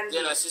bigger than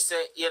you know, she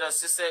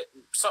say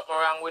something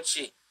wrong with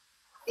she.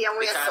 Yeah,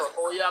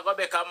 because you are gonna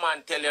make a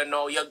man tell you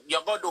now,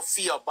 you're gonna do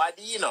for your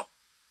body, you know.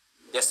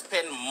 You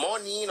spend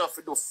money, you know,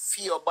 to do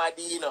for your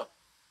body, you know.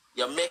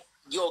 You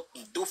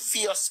do for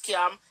your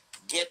scam,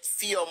 get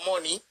for your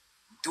money,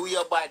 do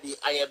your body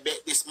and you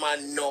bet this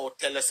man no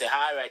tell us, say,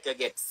 all right, you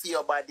get for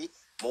your body.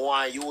 I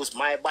want to use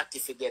my body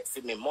to get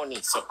for me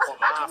money. So come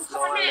off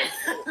now.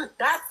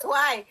 That's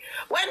why.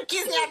 When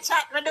Kizzy and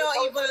chat, we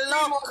don't even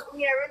look.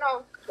 Here, you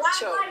know.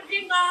 One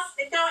thing,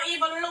 they don't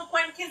even look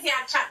when Kizzy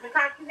and chat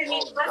because Kizzy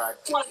needs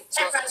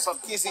so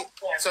Kizzy,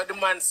 so the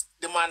man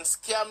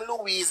scam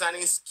Louise and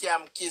he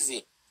scam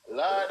Kizzy.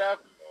 Lord of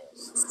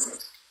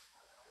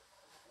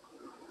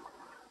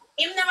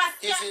him never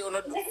Kizzy,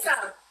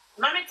 listen,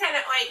 let me tell you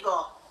how it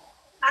go.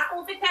 I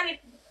hope you tell it,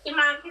 him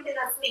and Kizzy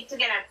not sleep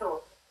together too.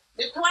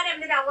 The two of them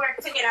didn't work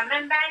together.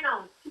 Remember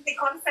now, Kizzy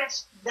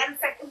confessed, them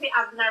said Kizzy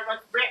have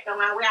nervous breakdown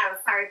and we are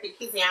sorry for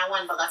Kizzy and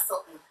one bag of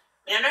something.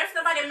 I don't know if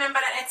nobody remember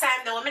at the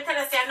time though. Let me tell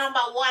you, say number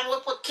one, we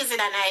put Kizzy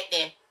that night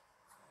there.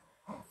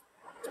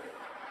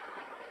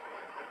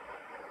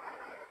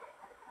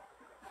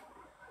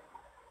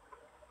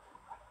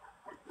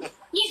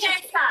 DJ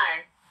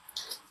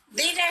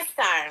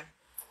Star.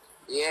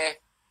 yeah.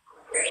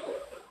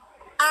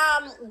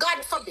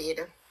 God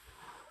forbid.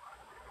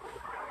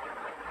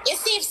 You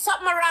see if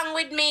something wrong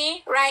with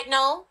me right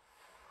now,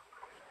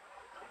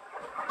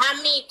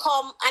 and me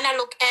come and I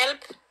look help,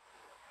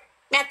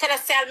 me I tell you,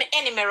 say my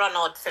enemy run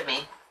out for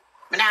me.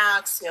 Me I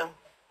ask you.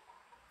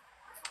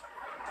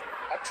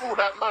 I true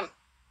that man.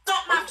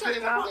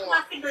 Something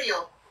I do you.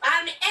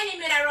 All my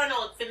enemy that run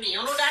out for me. You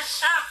know that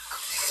shock.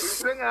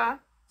 Springer.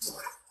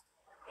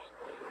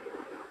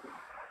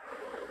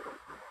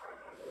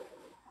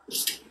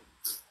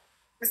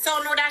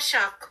 So know that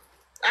shock.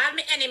 All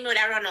my enemy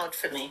that run out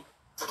for me.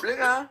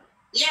 Springer.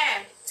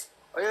 Yeah.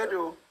 What you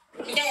do?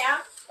 You there?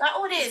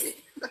 Who this?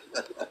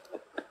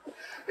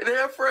 You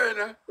there,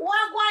 friend?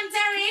 What one,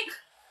 Derek?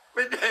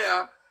 Me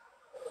there.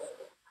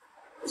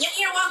 You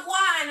hear what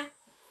one?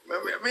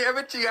 Me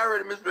everything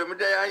already, Miss Blue. Me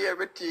there, I hear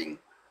everything.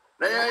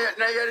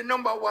 Now you're the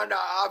number one that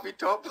have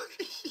it up.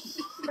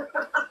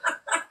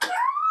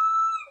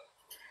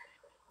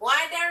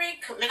 Why,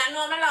 Derek? Me don't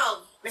know my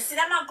love. Me see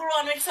them a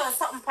grown with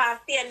something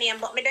past their name,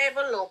 but me don't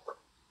even look.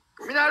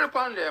 Me not look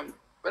on them.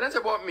 But that's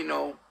about me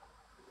now.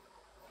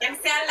 Them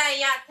say a lie,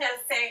 you tell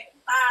say,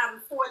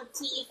 phone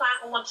thief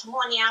and how much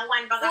money and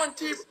one bag of... Phone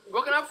thief?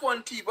 What kind of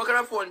phone thief? What kind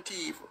of phone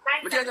thief?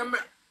 Like me tell them...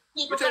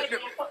 People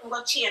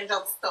go change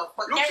up stuff,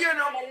 but look here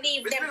now,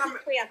 leave them to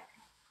clear.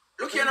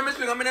 Look here now, Miss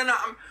Springer, I'm in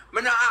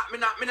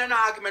an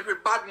argument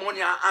with bad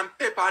money and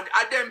paper. And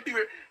them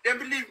people, them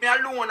believe me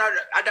alone.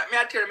 That me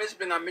I tell Miss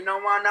Springer, me no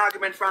want an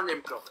argument from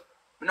them club.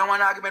 Me no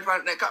want an argument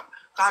from them.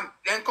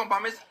 Then come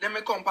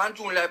from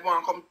June like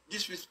one come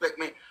disrespect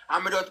me.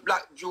 And me just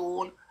black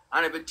June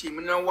and everything.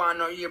 Me no want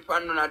no hear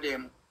from none of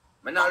them.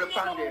 Me not look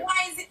on them.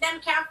 Why is it them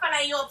can't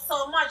follow you up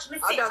so much? Me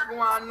I just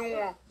want to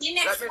know. The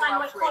next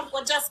one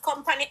will just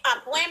company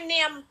up. When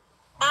name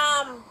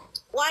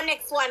one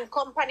next one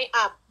company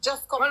up.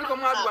 Just company up.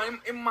 Mad boy,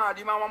 him mad.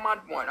 Him a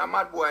mad boy. A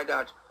mad boy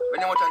that. When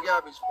they want a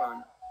garbage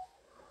pan.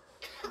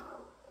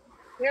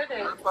 You're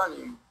there.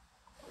 Him.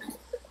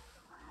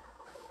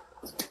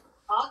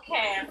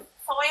 Okay.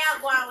 So where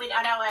you going with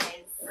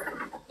otherwise?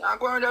 I'm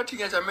going with that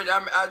thing. I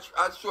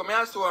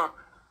saw.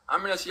 I'm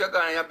going to see you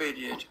going in your bed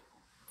yet.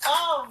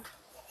 Oh,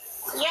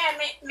 yeah,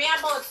 me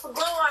about to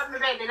go on my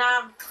bed and I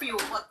have few,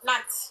 but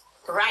not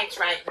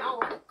right now.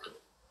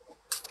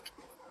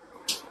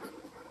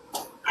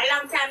 A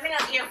long time, me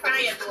not hear from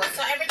you though.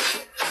 So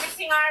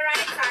everything all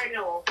right or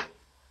no?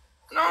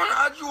 No,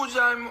 as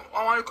usual,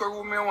 I want to go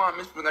room, I want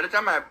Miss Springer.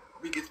 That's my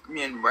biggest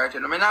main right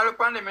now. I mean, I look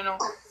on them, you know.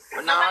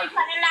 Nobody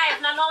from the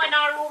life, no in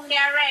our room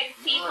there rent,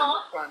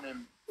 people.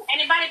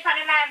 Anybody from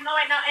the life, no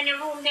in any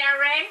room there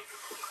rent?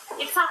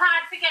 It's so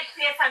hard to get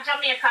place in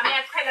Jamaica. Me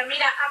tell me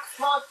that ask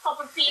about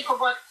couple people,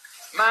 but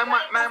my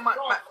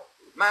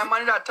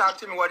man that talk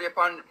to me what they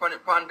pan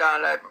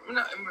down like me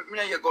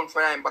not you're going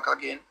for him back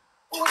again.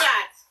 Who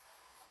that?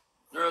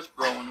 Nurse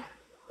Brown.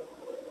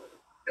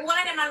 One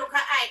of them a look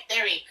at hype,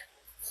 Derek.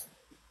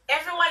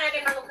 Every one of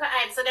them a look at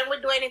hype, so then we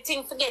do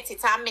anything forget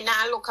it. And me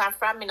not look and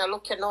from me not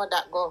look, you know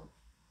that go.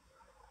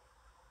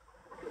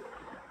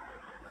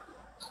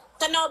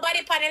 So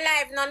nobody pan the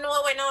life no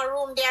know when no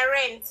room they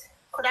rent.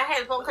 Could I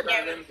help Uncle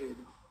Derek?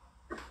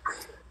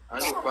 I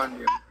look on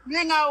them.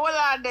 Bring out all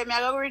of them. I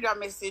go read a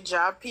message.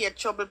 I pay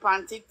trouble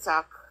on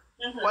TikTok.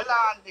 All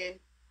of them.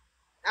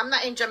 I'm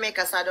not in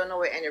Jamaica, so I don't know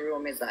where any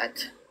room is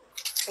at.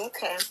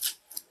 Okay.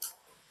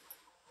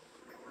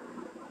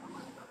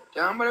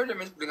 Yeah, I'm going to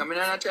Miss Springer. I'm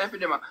not trying for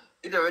them.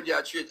 It's already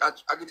a trade. I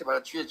get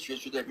about a trade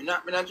with them.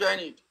 I'm not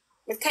joining it.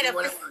 You tell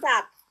them to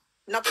stop.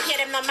 Not pay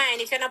them no mind.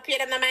 If you not pay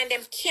them no mind,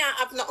 them can't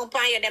have nothing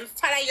upon you. Them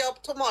follow you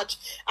up too much.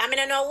 I mean,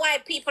 I don't know why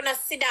people not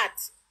see that.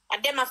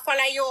 And them a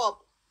follow you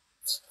up.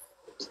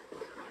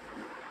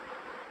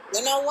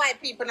 You know why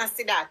people not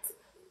see that?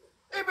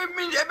 Every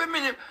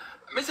minute,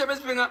 Mr.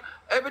 Springer,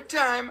 every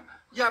time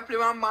you play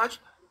one match,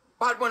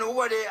 bad money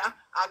over there,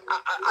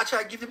 I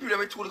try to give the people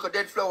them a tool because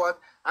dead flowers,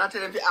 and I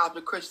tell them to ask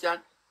the question,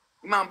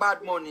 man,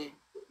 bad money.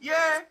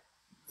 Yeah,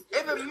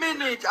 every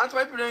minute, that's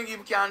why people don't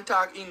even can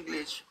talk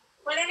English.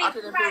 Well, then it's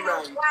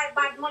right why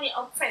bad money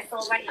obsessed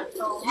over you.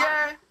 So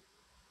yeah,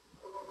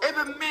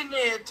 every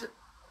minute.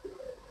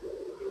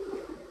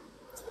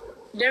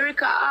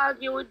 Derek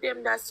argue with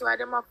them, that's why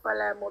them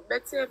follow him up.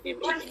 Better if him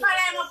follow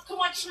him up too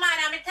much, man.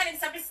 I'm telling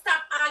him to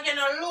stop arguing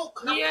or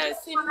look.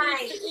 Yes, him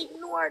need to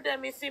ignore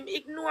them. If him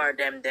ignore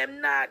them,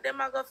 them not. Them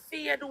are going to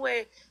fade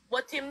away.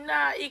 But him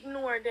not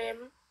ignore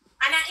them.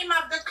 And him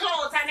have the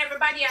clothes and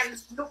everybody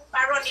and look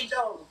around it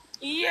down.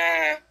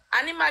 Yeah.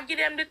 And him might give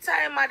them the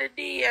time of the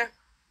day.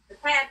 The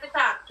time to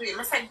talk to him.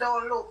 I said,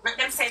 don't look. Make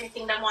them say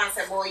anything they want to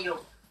say about you.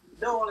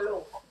 Don't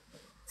look.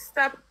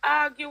 Stop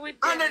arguing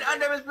with them.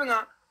 And then Miss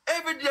Bringer,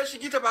 every day she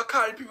get up and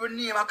call people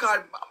name, I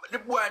call the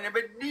boy, and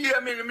every day I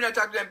not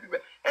talk to them people.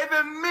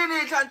 Every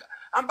minute,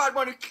 and bad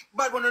money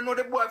know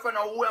the boy from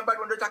now, and bad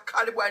money just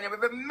call the boy name.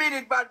 Every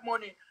minute, bad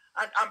money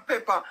and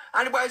pepper.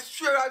 And the boy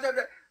sure out of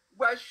the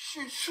boy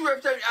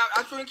sure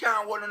I shouldn't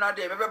can't hold on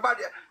them.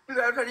 Everybody,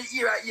 people after the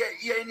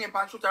ear in him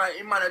and shoot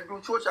in man and do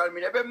social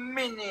media every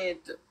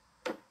minute.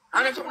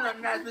 And it's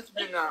something nice, Miss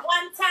Bringer.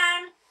 One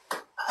time,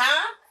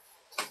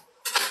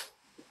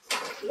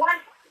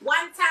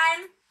 One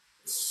time,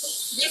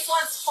 this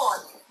was fun.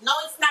 Now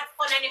it's not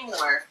fun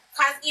anymore.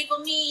 Because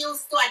even me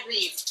used to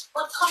agree.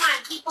 But come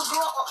on, people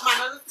grow up,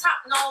 man. On the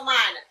top now,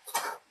 man.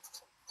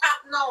 Top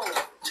now.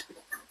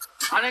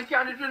 And I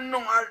can't even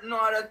know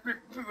other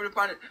people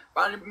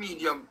on the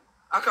medium.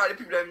 I call the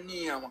people them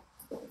name.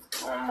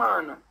 Oh,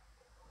 man.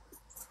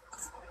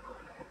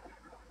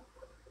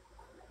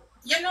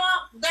 You know,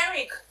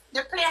 Derek,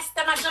 the place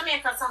them in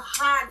Jamaica so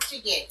hard to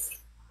get.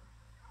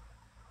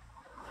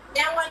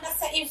 They want to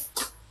say if,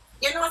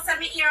 you know, some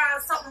hear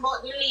something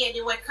about the lady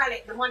who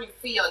collect the money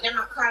for you. They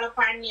might call up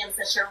her name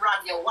so she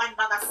rob you. One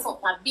bag of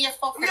soap and be a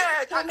fucker.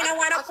 Yeah, I mean, I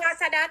want to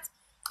part of that.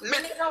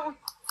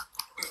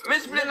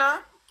 Miss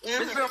Bringer,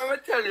 Miss Bringer, let me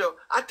tell you,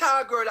 I tell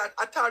a girl that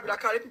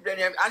call the people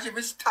name and she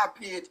will stop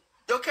it.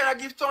 You cannot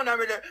give someone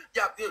that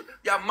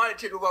you're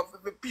married over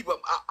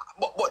people,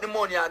 but the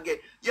money I get.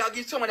 You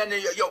give someone that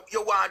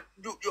you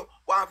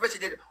want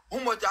president. Who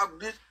much of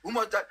this? Who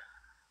much that?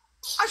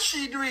 And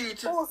she do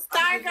it. Oh,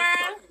 Star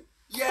Girl?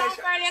 Yes.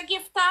 Star Girl, you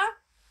gift her?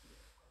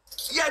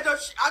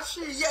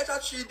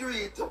 Yes, she do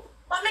it.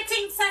 But me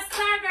think Star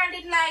Girl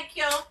did like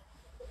you.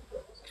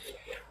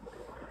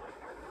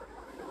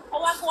 Oh,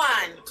 what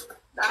one?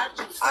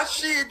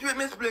 She do it,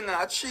 Miss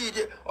Bringer. She do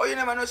it. Oh, you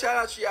never know she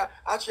call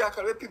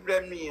the people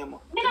them name.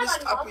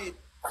 Stop it.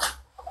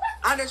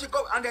 And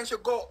then she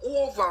go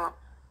over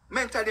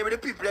mentally with the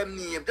people them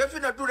name. Don't you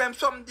not do them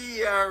some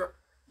dear?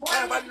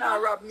 But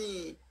now rob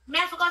me. Me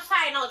have to go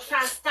find out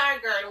from Star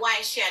Girl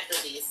why she had do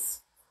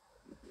this.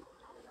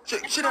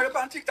 She not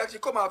on TikTok, she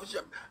come off.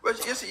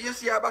 You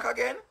see her back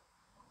again?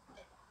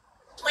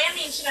 What do you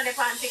mean she not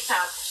on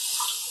TikTok?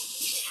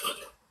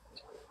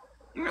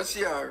 You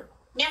see her.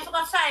 Me have to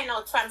go find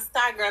out from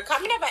Star Girl.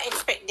 Because I never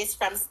expect this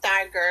from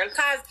Star Girl.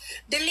 Because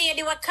the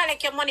lady will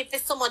collect your money for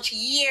so much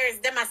years,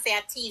 they must say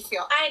a thief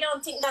you. I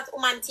don't think that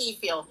woman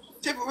thief you.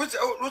 What's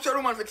a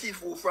woman for thief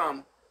who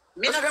from?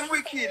 That's them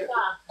wicked.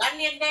 That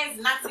lady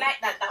is not like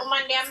that. That woman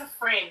there is my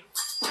friend.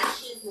 And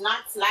she's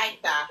not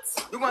like that.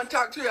 The woman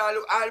talk to you,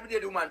 I'll be there,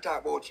 the woman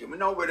talk about you. Me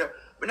know whether,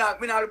 me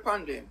not look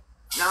on them.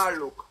 Now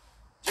look.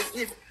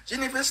 She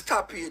need to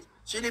stop it.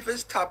 She need to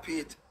stop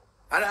it.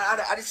 And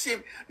the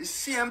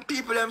same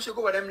people them should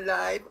go with them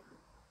live.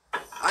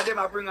 And them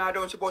I bring her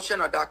down, but she's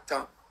not a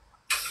doctor.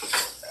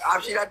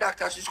 If she's a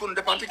doctor, she's going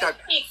to the TikTok.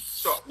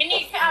 So, me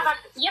need to have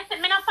a, yes,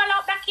 me not follow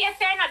up that case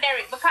there, no,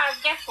 Derek,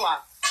 because guess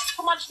what?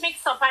 Too much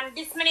mix up, and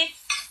this minute,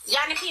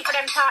 the people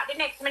them talk, the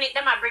next minute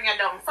them I bring her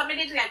down. So me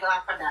didn't let go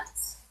after that.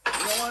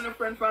 I don't want no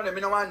friend from them. I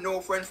don't want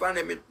no friend from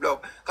them with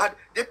love. Because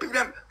the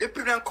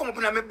people them come up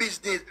in my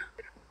business.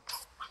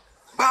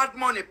 Bad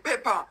money,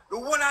 pepper, the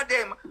one of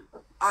them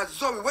are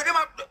Zoe. When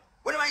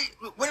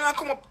I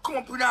come up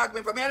with an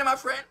argument for me and my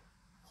friend,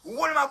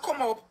 when I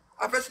come up,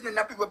 I first in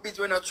that people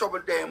busy when I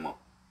trouble them.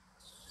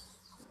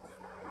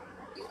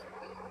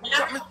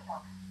 So,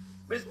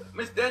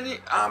 Miss Danny,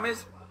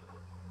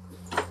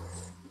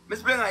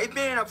 Miss Bringer, if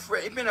me ain't a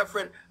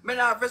friend, me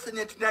not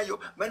fascinate you,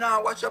 me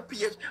not watch your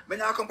page, me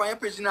not come on your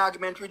page in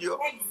argument with you.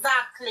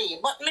 Exactly.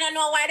 But me don't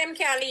know why them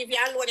can't leave you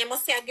alone. You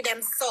must say give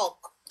them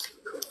suck.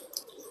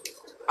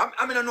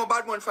 I mean, I know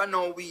bad money for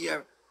now we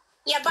here.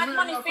 Yeah, bad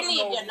money for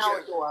leave you now,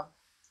 though.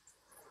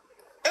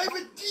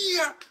 Every day,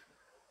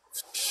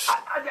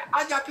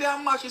 I just play a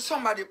match with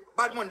somebody,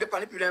 bad money, they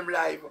pan the people them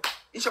live.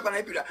 It's up on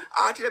the people.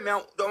 I tell them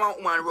I don't want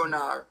woman run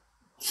her.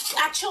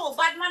 That's true,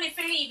 bad money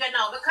for leave you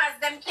now because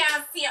them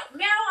can't see you.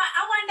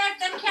 I wonder if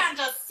them can't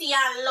just see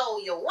and allow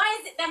you. Why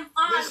is it them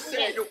all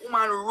say the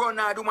woman run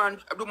her,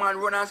 the man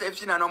run her, say if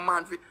she not no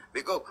man for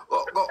go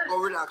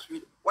relax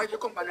with. Why you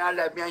come on her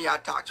live me and you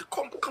attack? You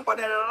come on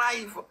her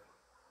live.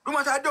 The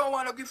man say I don't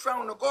want to give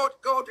frown. Go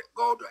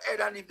to head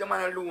and leave the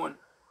man alone.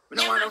 We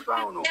don't want to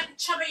frown. Them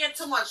trouble you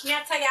too much. Me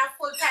I tell you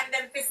full time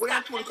them fist.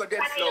 Well, you took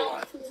dead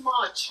flowers. Too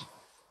much.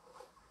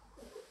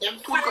 Them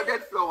took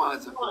dead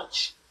flowers. Too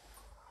much.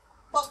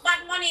 But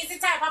bad money is the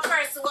type of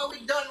person where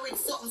we done with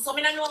something. So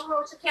I don't know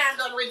how she can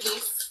done with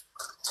this.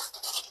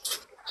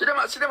 See them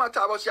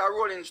talk about she a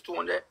Rolling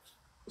Stone there.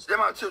 See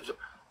them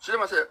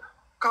say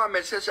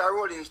Carmel says she a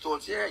Rolling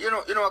Stone. See, you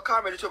know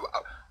Carmel is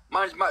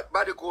man's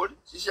body good.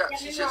 She said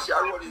she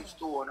a Rolling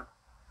Stone.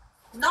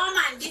 No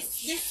man,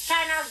 this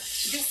kind of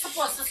this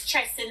supposed to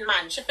stressing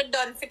man. She be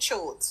done for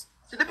truth.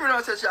 See the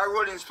people say she a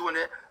Rolling Stone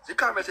there. The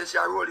camera say she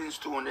a Rolling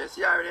Stone there.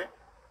 See her there?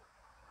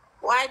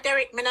 Why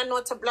Derek, me no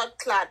know to blood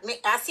clot.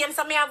 Me I see him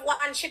so me have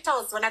one shit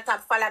house when I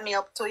tap follow me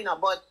up to, you know,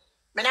 but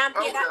me not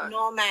pay that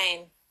no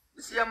mind.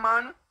 You see a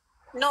man?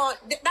 No,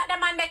 that the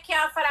man that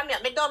can't follow me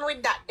up. Me done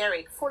with that,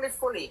 Derek. Fully.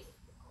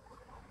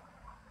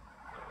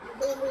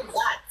 Done with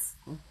that.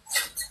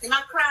 Him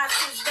a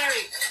cross his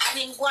Derek. And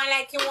him going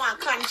like he want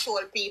to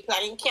control people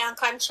and he can't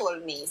control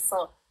me.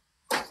 So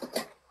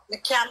me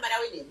can't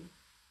bother with him.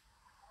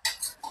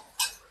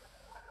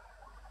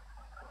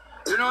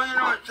 You know,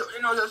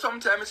 so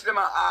sometimes them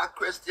ask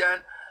question,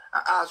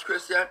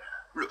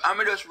 and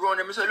me just run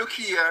them. I say, look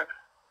here,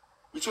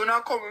 you should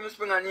not come with me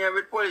spring and here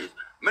with police.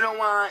 Me don't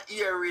want to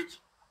hear it.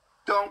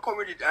 Don't come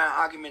with it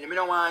argument. Me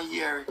don't want to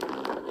hear it.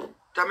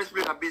 That me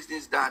bring a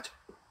business that.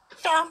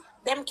 Sure,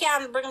 them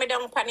can't bring me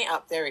down panny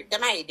up, Derek.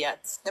 Them are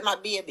idiots. Them are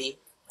baby.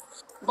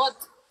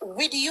 But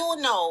with you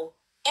now,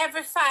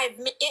 every 5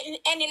 minutes, in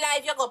any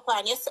life you go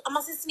on, I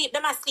must sleep.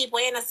 Them asleep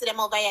when you don't see them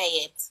over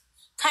here yet.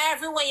 Because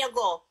everywhere you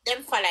go,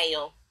 them follow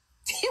you.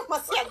 You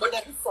must have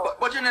them so.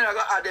 But you never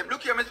got to add them.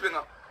 Look here, Miss Springer.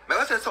 I'm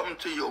going to say something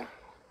to you.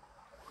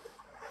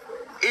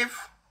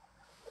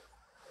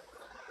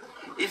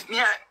 If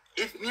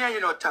me and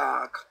you not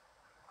talk,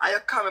 and you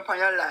come upon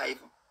your life,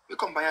 you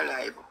come upon your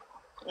life.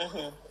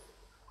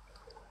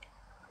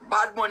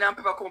 Bad money and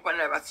people come upon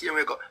your life, I see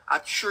you go, I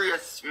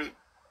trace me.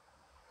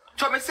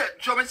 So me say,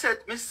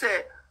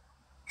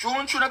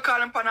 June should not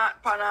call him upon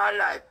her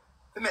life,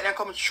 to make them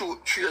come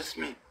trace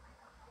me.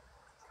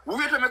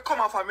 Wait when me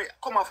come off of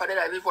the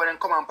life before them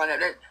come upon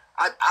it.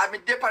 I be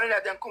deep on the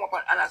life, then come up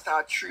and I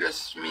start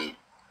trace me.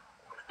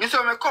 You see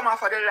when me come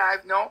off of the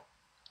life now,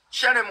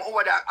 share them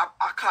over there,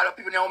 I call up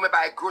people, they want me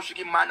buy grocery,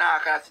 give man, I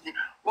can see.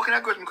 What kind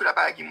of grocery could I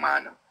buy, give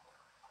man?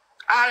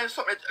 All them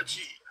something,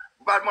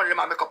 bad money,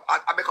 I make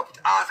up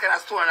ask kind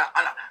of store and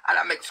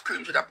I make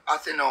screenshots, I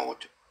send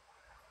out.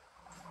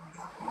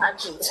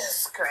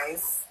 Jesus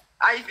Christ.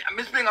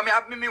 Miss Springer, I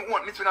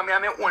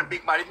want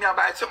big man. If me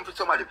buy something for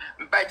somebody,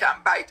 bite.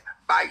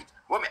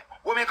 What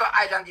me go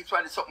hide and give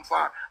somebody something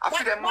for? I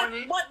feel the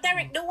money. But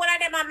Derek, the one of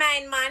them are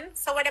mine, man.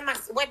 So what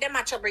them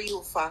a trouble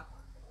you for?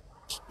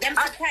 Them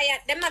not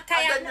tired. Them not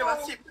tired.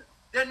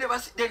 They never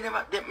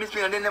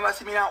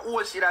see me in a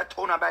wholesale that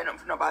town and buy nothing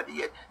for nobody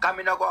yet. Because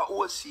me not go to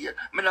wholesale.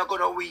 Me not go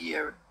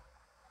nowhere.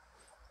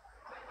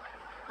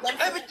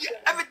 Every day,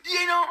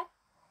 you know.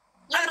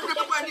 I put the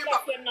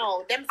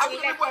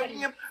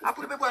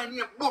people in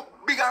name,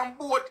 big and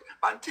bold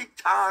on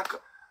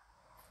TikTok.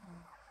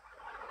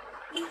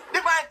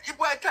 The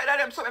boy tired of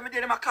them, so every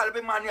day they call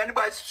me money, and the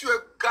boy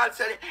sure God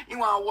said he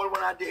want to hold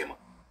one of them.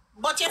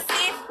 But you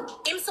see,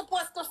 him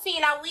supposed to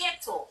feel a way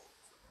too.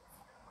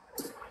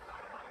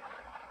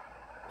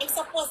 Him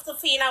supposed to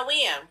feel a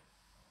way.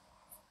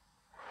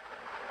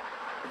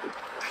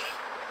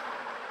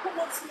 Too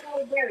much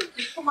now, Derek.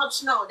 Too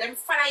much now. Them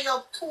fire you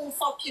up too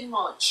fucking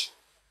much.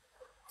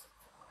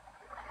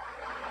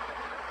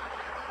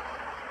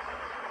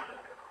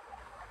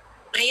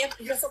 And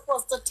you're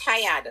supposed to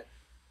tired.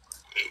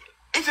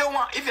 If you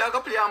are going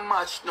to play a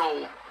match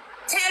now.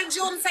 Tell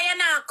June say you're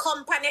not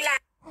company like.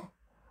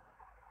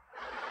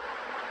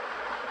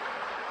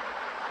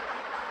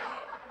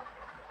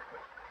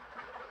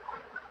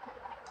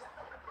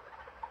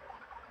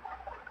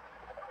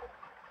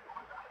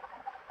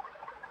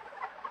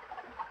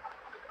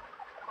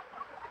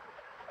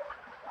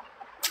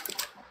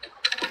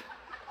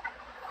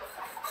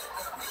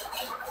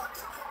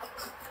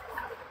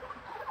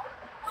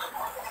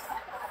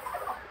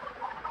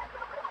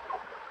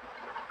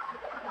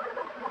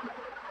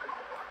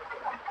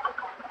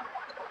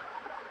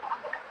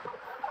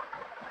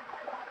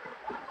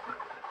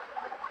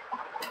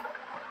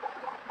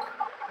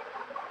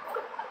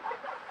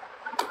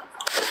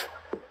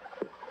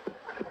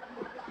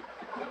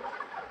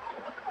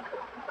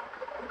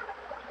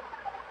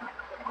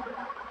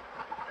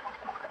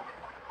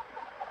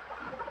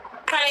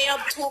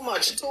 Up too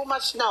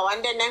much now,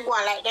 and then go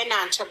on like the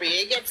natural.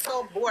 It gets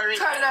so boring.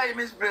 Tired of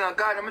Miss Bringer,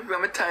 God, I'm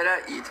tired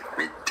of it.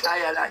 I'm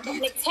tired of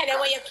it. Me tell you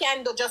what you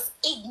can do, just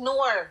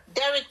ignore.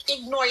 Derek,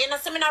 ignore. You know,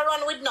 so me not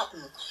run with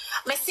nothing.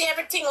 Me see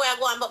everything where I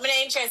go on, but me not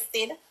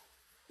interested.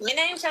 Me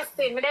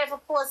never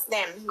post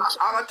them.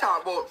 I'm gonna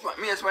talk about,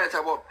 me as well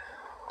talk about,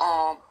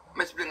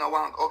 Miss Bringer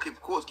want to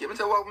keep court case. I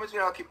say, what Miss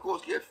Bringer keep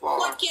court case for?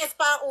 Court case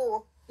for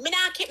who? Me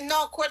not keep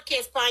no court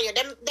case for you.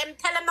 Them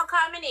tell them no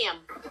call me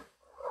name.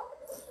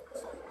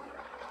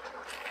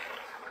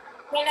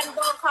 Tell them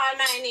don't call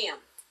my name.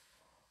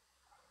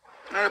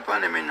 Not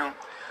upon me now.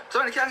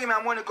 Somebody can give me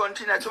money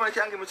continue. Somebody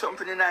can give me something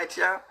for the night,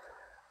 yeah?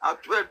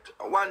 At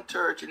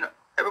 1:30, you know.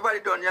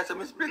 Everybody done, yes,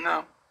 Miss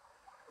Bringer.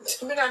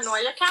 Me don't know.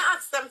 You can't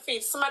ask them for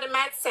it. Somebody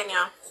might send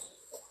you.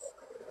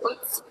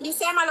 But you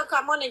say I look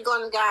at money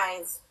gun,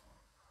 guys.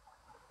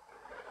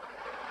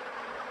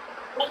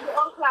 Like the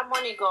uncle have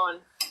money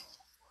gun.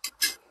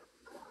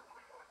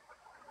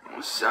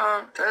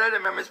 Son, tired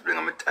of them, Miss Bringer.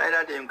 I'm tired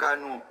of them, God,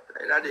 no.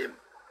 That him.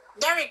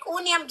 Derek,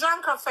 who named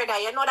Drunker Feather?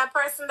 You know that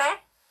person there?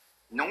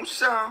 No,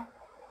 sir.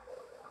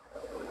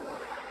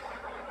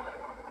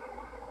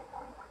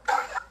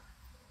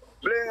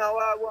 Blinger,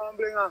 what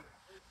Blinger?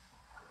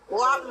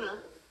 What happened?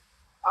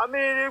 I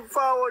mean, if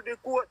forward the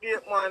court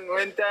date, man,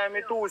 when time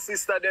my two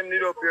sisters them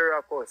did up here,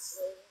 of course.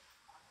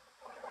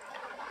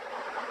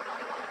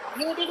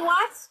 You did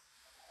what?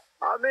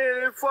 I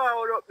mean, if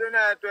forward up the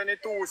night when the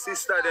two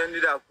sisters them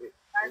did up here.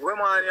 When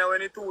man here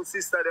when the two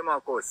sisters them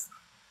of course.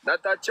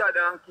 That a Chad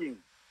and King.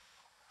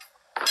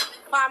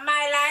 For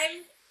my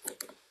life?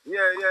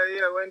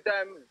 Yeah. When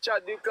time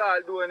Chad the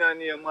call doing a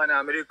name, man,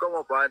 I mean, come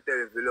up and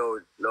tell if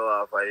you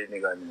low for the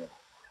nigga name.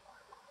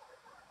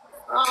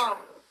 Oh.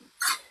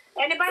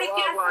 Anybody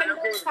can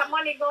send me some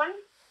money gun?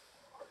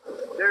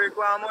 Derek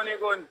want money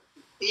gun?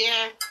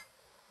 Yeah.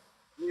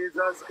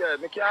 Jesus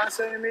Christ. I can't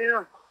send me, you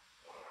know.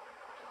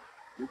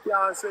 You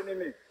can't send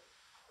me.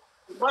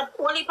 But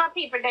only for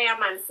people there,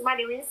 man.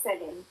 Somebody will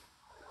send him.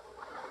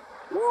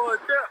 Whoa,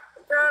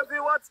 Kirby,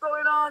 what's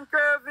going on,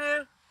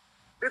 Kirby?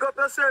 Pick up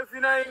yourself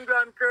in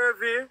England,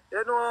 Kirby.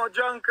 You know,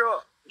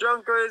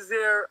 Junker is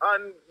here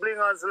and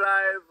Blinger's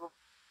live.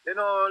 You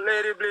know,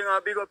 Lady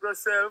Blinger, big up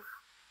yourself.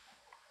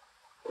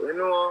 You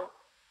know,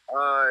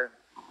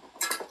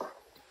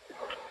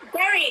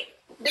 Derek,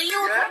 the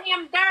youth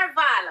named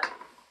Derval,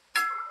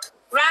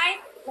 right?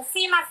 The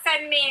SEMA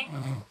send me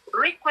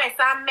request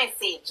and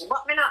message,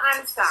 but me not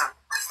answer.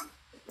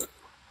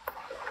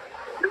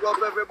 Big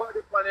up everybody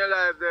on your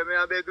live there. Me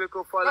a big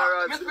little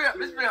follower.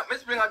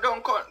 Miss Blinger,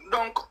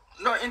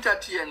 don't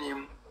entertain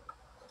him.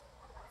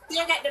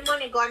 You get the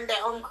money gone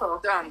there, uncle.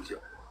 Thank you.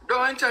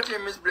 Don't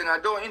entertain Miss Blinger,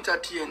 don't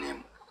entertain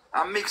him.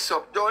 And mix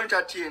up, don't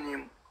entertain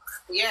him.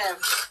 Yeah.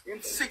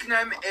 In sick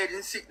name head,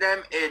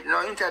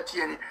 don't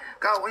entertain him.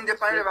 Because when the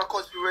pan never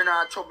cause people when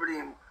I trouble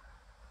him.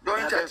 Don't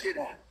entertain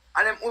him.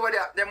 And them over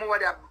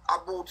there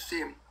about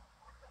him.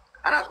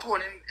 And I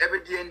turn him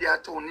every day in their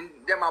tone.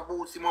 Them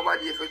about him over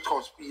there if it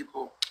trust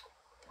people.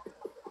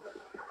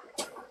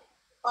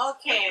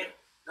 Okay.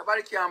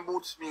 Nobody can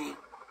boots me.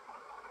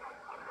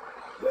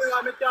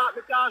 Yeah, me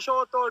can't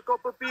shout out a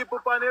couple people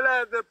on the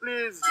live there,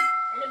 please.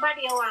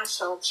 Anybody you want to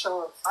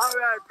shout?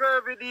 Alright,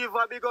 Curvy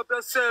Diva, big up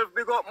yourself,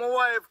 big up my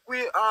wife,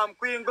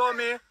 Queen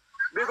Gummy,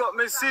 big up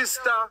my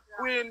sister,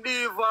 Queen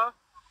Diva,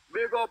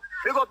 big up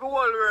the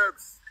whole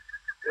works.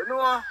 You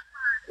know?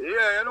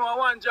 Yeah, you know, I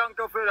want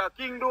Junker Feather.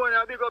 King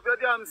Donia, big up your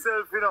damn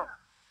self, you know.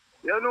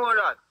 You know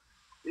that?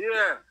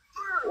 Yeah.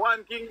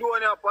 One King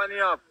Donia upon the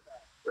app.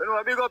 You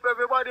know, big up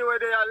everybody where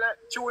they are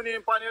tune in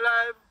upon the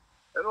live.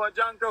 You know,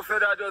 Junker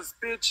Feather just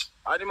pitch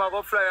and him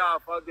go fly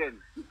off again.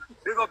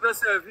 Big up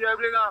yourself, yeah,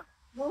 Blinger?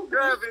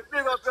 Curvy,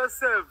 big up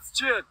yourself,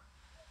 straight.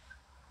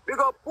 Big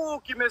up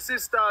Pookie, my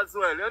sister as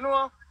well, you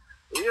know?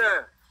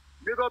 Yeah.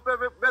 Big up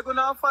we're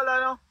gonna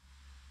follow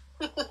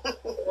you.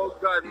 Oh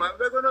God, man,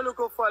 we're gonna look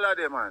up follow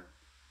them, man.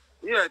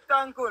 Yeah,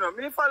 thank you, no.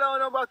 Me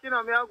follow you back, you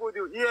know, me a good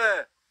you.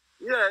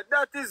 Yeah,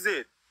 that is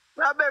it.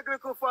 I beg you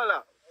to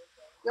follow.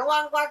 You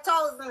want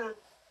 1,000?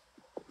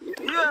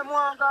 Yeah,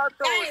 more than 1,000.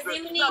 Guys,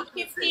 we need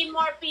 15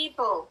 more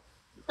people.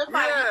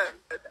 Yeah,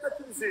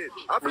 that is it.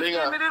 I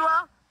 15 minutes,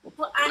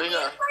 what? And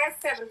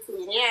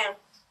 17, yeah.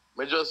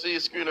 I just see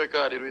screen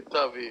recorded with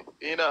Tavi.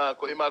 He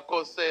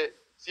might say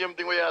same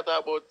thing we are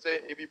talking about, say,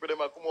 if people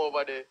come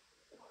over there,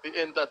 the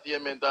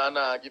entertainment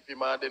and give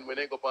him, and then when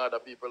they go for other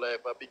people,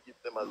 like, a big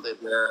gift them and said,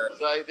 yeah.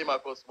 So I think I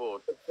cost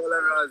both.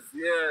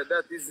 Yeah,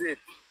 that is it.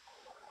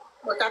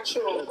 But that's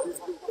true.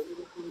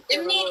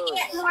 You need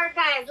 8 more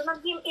guys. I'm going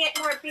to give 8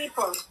 more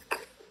people.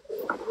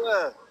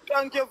 Yeah,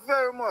 thank you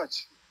very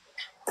much.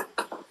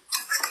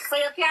 So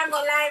you can go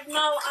live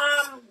now,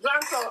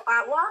 Junker,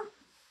 what?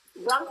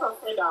 Junker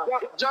Feather.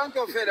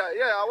 Junker Feather,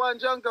 yeah, I want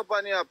Junker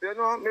on the app, you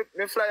know,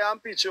 me fly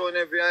and pitch on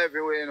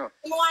everywhere, you know.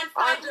 You want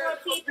 5 more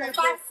people,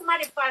 find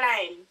somebody for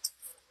line.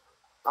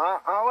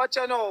 Watch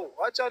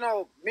you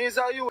now, me as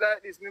you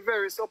like this, me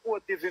very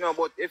supportive, you know,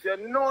 but if you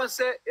know,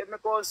 say, if me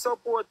can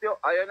support you,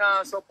 and you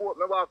not support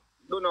me back,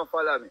 do not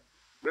follow me,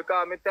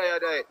 because me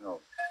tired of it now.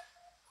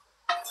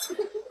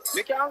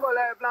 Me can't go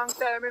live long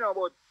time, you know,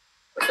 but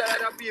I'm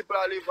tired of people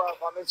that live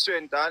off of my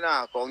strength and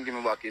I can't give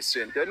me back his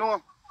strength, you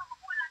know?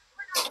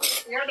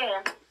 You're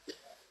there.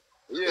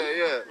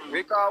 Yeah.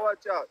 Because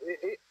watch out.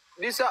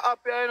 This is up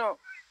here, you know.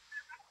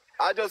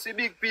 I just see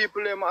big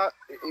people, them,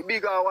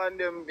 bigger one,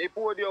 them, the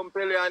podium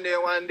play and they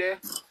one day.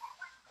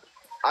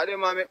 And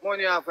them make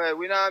money off it.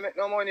 We don't make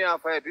no money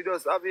off it. We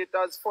just have it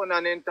as fun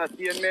and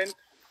entertainment.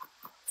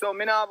 So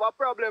me not have a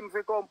problem if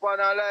you come on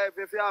a live.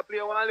 If you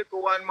play one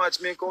little one match,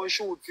 me can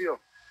shoot for you.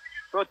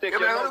 Protect you.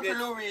 You look for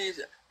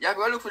Louise. You have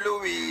to look for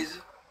Louise.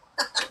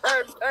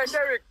 Hey,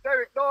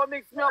 Derek, don't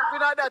mix me up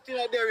with that, you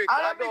know, Derek.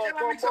 I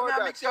don't mix up. I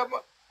mix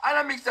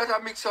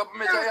up.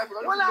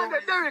 Hold on,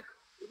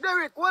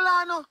 Derek, hold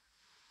on.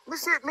 Me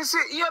see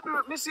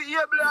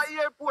Able at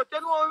airport.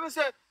 You know what me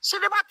say? See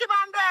the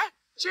Batman there.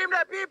 See him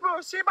there,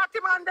 people. See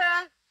Batman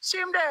there. See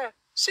him there.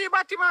 See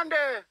Batman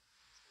there.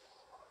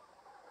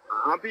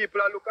 And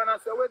people are looking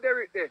and say, where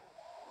Derek there?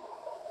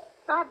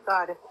 God.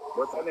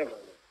 But I never.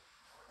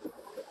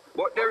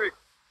 But Derek.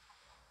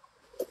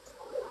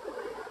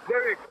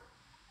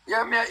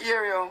 Yeah, me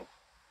hear you.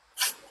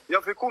 You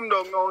have to come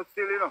down now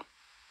still, you know.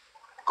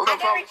 Come down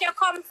Derek, you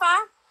come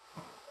for?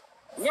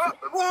 What?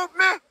 Move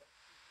me.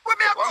 What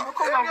me Well,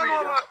 come on, you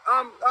know what?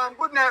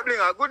 Good night,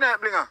 Blinger. Good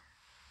night, Blinger.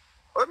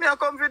 What me I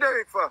come for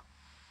Derek for?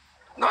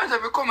 No, I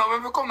said we come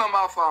down,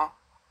 Martha.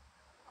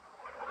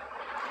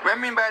 What do you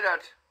mean by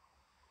that?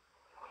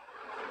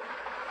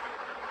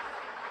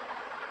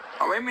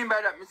 What do you mean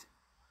by that, miss?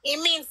 It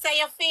means say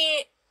you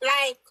feel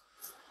like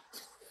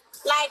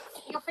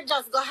you could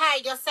just go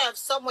hide yourself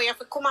somewhere. You have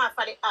to come out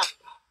for the app.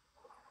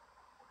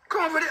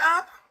 Come on for the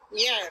app?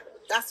 Yeah,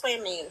 that's what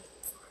I mean.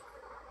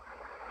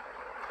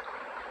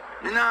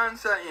 You know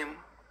answer him.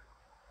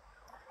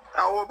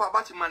 I hope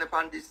Papa man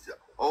upon this.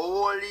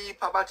 Holy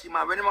Papa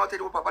man. When you tell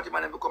you Papa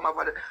man and come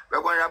over there,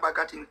 we're going to have a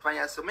thing for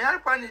you. So me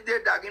and Pan is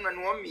dead dog him and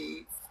know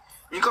me.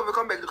 You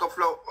come back look up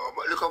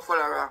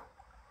follower.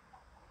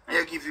 And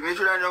you give him. You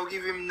should not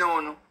give him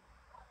no.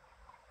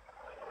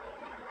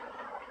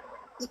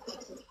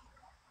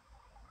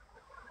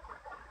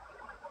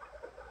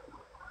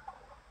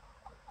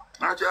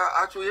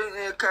 Actually, you're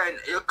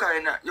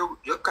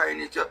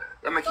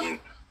making.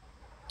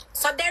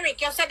 So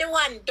Derek, you said the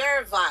one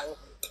Derval.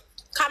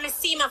 Come and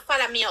see me,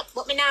 follow me up.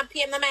 But me not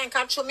pay my man,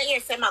 come through me ear,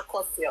 say my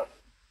cuss you.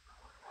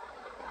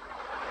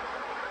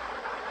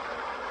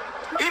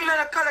 Him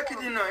not a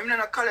collective, you know. Him not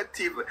a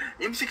collective.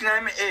 Him sick in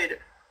my head.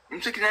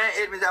 Him sick in my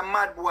head. He's a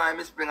mad boy.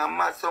 Miss bring a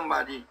mad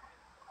somebody.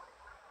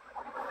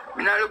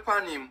 Me not look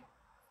on him.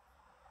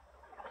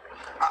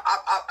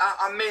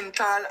 A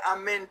mental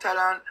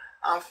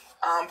and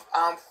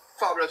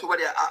fabulous over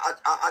there.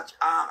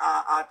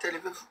 I tell you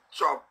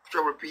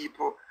trouble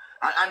people.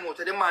 And I know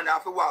to the man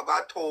after what I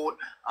got told,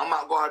 I'm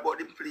not going about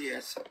the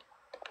place.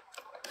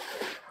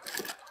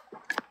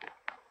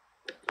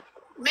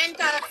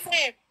 Mental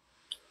say,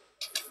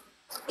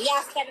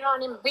 you send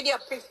around him video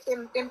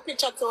in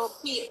picture to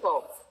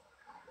people.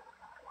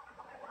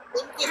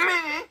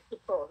 Me?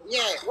 People.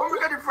 Yeah. Where we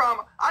get it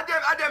from? I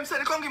them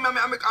said, come give me,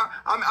 I'm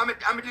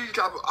delete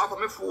off of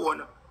my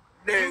phone.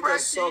 They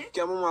just suck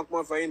your mama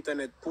come for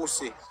internet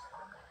pussy.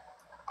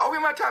 How we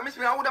my talk, Miss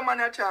Me? How would the man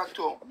I talk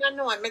to?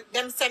 No,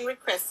 them send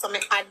requests, so me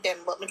add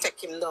them, but me take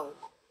him down.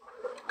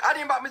 Add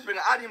him back, Miss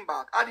Blinger. Add him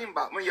back.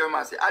 Me hear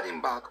him say, add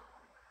him back.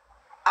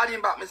 Add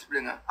him back, Miss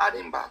Blinger. Add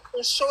him back.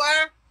 You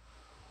sure?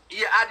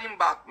 Yeah, add him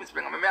back, Miss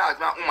Blinger. Me ask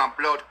my woman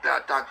blood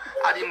clot talk.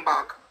 Add him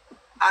back.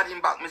 Add him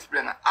back, Miss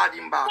Blinger. Add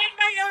him back.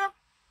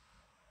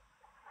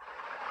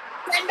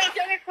 Send back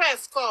your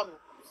request, come.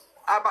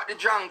 About the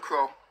drunk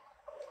crow.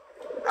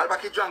 I'll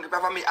back the drunk. If I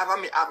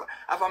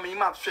have me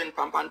map strength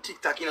on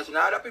TikTok, you know, so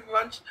now other people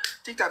on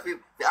TikTok they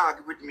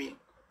argue with me.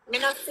 Me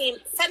not see.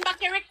 Send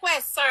back your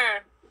request,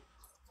 sir.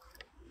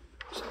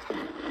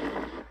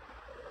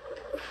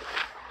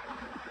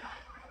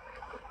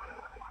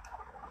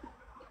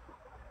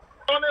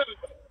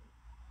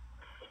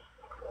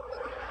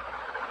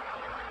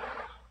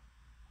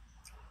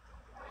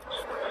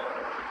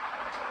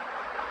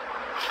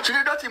 See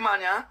the dirty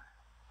man, yeah?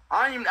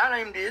 I him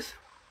this.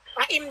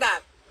 I him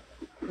that.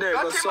 There,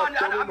 go suck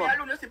your mama. I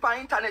don't see on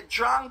internet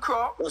drunk,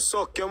 crow. Go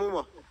suck your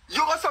mama. You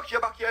go suck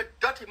your back here,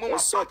 dirty mama. Go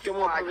suck your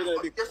mama with a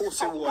big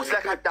pussy boy. Pussy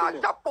like a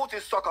dog. That pussy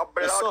suck a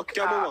blood. Go suck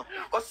your mama.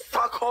 Go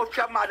suck out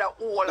your mother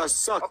all. Go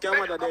suck your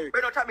mother, Derek.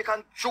 Better time you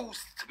can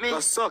juice me. Go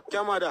suck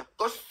your mother.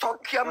 Go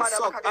suck your mother.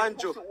 Go suck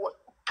Andrew.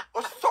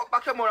 Go suck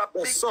back your mother.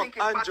 Go Big suck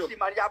thinking Andrew. batty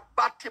man. You're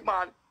batty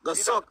man. Go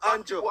suck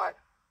Andrew.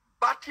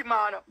 Batty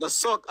man. Go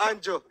suck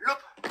Andrew.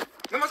 Look.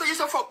 Remember say you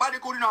so fuck body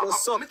good enough. Go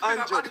suck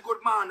Andrew. Body good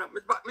man.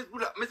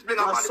 Miss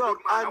Blinger body good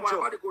man. I want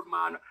body good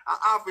man. A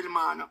Avil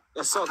man.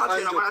 Go suck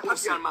Tatiana man. Andrew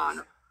pussy.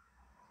 Man.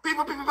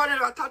 People body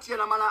like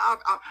Tatiana man.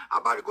 A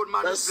body good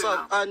man. Go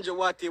suck Andrew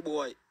Watty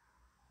boy.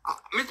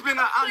 Miss Blinger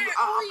and a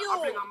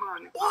Blinger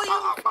man. A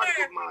body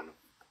good man.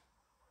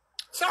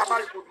 A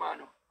body good man.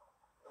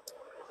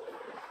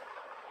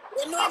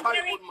 A body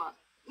good man.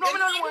 No, I don't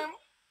know him.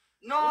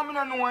 No, I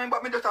don't know him,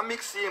 but I just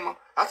mix him.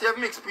 I say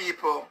mix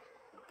people.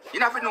 You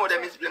don't have to know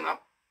them, Miss Blinger.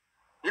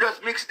 You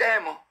just mix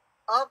them.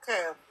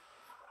 Okay.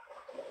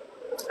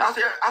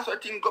 That's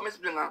what thing come, Miss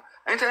Blinger.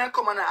 Anytime you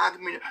come and ask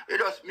me, you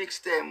just mix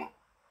them.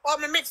 Oh,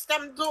 me mix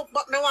them too,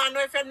 but me want to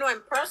know if you know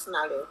him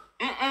personally.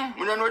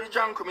 We don't know the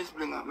junk, Miss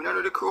Blinger. We don't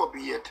know the crop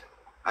yet.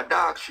 A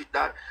dark shit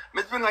that.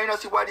 Miss Blinger, you know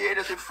see what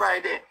they say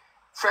Friday.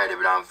 Friday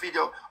we have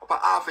video up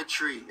at half a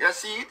tree. You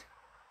see it?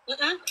 You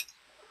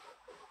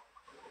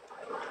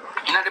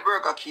know the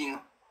Burger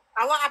King.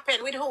 And what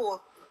happened with who?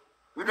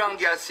 We don't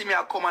get see me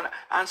I come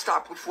and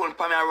start put phone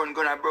for me. I run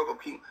gun at Burger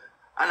King.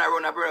 And I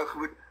run a Burger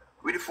King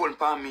with the phone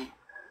for me.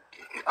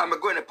 I'm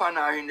going to pan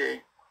her in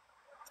the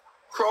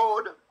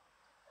crowd.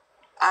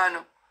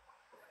 And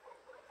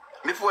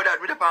before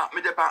that, me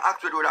the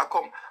actual road I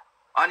come.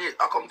 And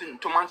I come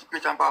to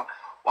emancipation park.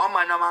 One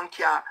man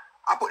car.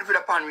 I put it for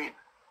the pan me.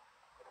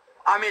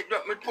 I me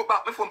put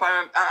back my phone for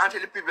me and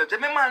tell the people, see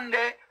me man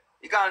there.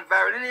 You can't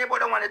viral.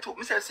 Anybody want to talk.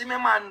 Me say, see me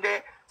man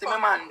there. See me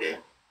man there.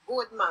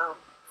 Good man.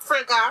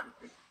 Frigga.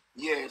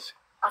 Yes.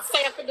 I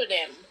say to do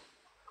them.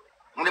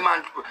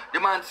 The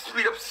man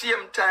speed up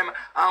same time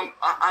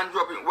and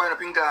drop it, wind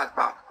up in glass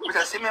back. But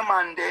I see my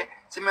man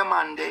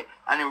there,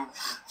 and he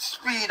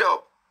speed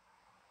up.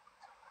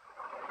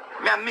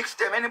 Me I mix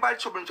them. Anybody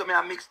trouble to me,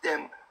 I mix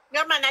them.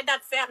 Your man had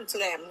that fair to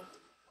them.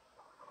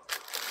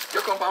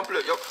 You come and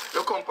play. You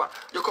come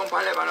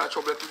and live and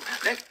trouble.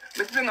 Then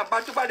me bring a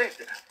batty body.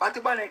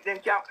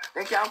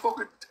 Then can't fuck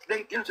with.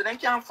 Then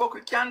can't fuck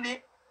with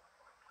Candy.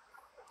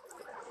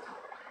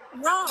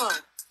 No.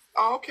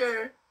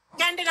 Okay.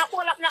 Candy not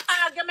hold up no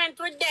argument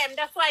with them.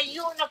 That's why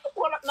you not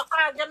hold up no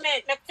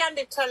argument. Let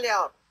Candy tell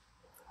you.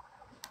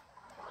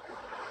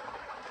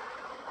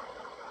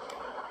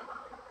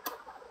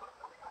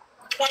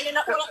 Candy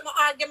not hold up no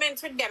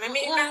argument with them. I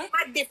mean, it's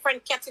a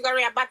different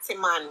category of batty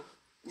man.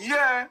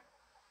 Yeah.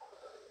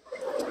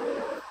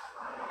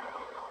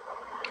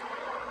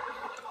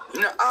 You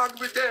know, argue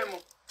with them.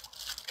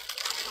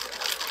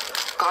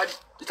 Cause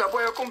it's a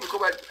boy who come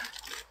because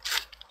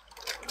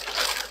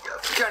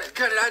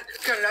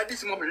Canada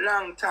this is a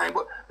long time,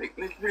 but me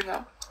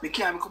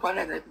can't make up a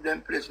night at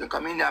them place. They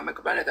come in there, make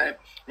up a night and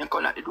then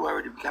come out the door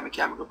already because I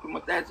can't make up too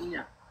much night in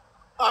here.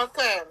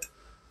 Okay.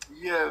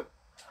 Yeah.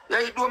 Yeah,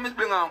 you do, Miss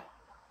Bringer.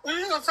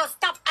 So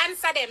stop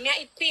answer them. Yeah,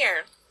 it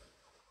clear.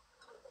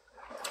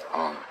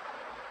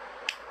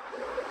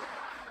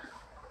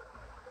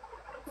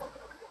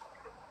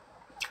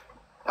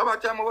 How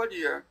about time over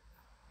there?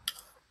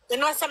 You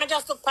know, so I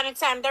just look for the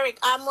time, Derek,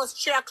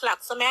 almost 3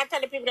 o'clock. So I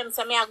tell the people them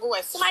say I go.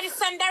 Somebody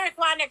send Derek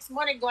one next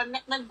money go and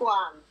make me go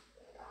on.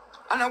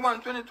 And I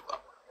want 22.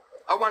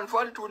 I want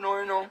 42 now,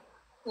 you know.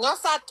 No,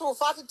 sir,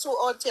 242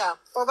 out here.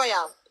 Over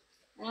here.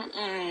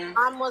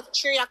 Almost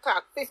 3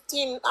 o'clock.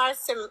 15 or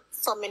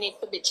some minutes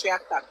to be 3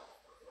 o'clock.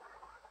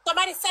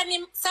 Somebody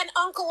send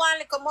Uncle one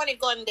little money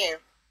gun there.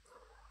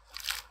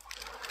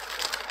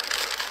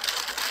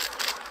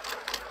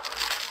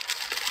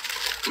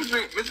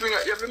 Miss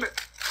Winger, you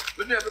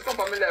have to come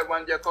from me like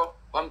one day, come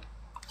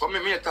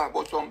me talk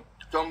about some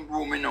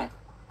room, you know.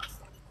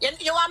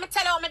 You want me to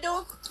tell you what I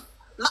do?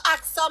 I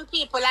ask some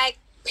people, like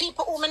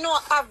people who me know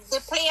have the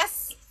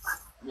place.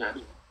 Yeah.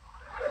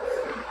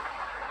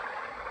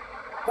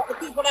 But the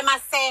people them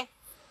must say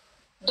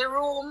the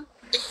room,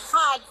 it's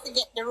hard to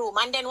get the room.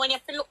 And then when you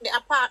look the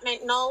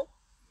apartment now,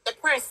 the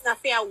person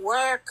have to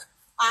work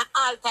and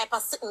all type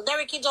of sitting.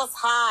 Derek, it just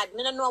hard.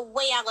 I don't know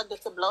where I got to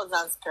do the blouse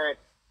and skirt.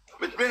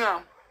 But you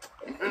know.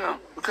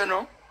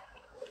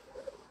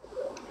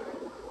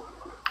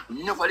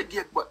 Never the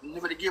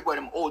gay boy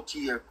them out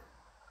here.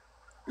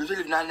 You live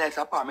in a nice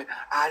apartment.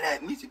 I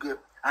like music girl.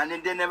 And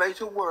then they never used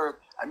to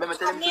work. I remember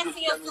telling them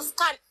to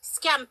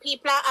scam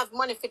people and have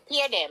money to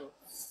pay them.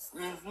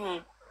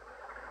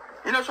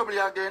 You know trouble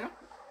again?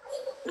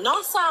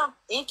 No, sir.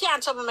 You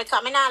can't trouble me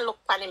because I don't look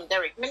for him,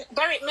 Derek.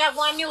 Derek, me have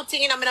one new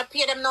thing, I'm going to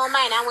pay them no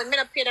mind. And when me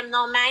not pay them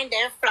no mind,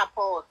 they flop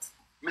out.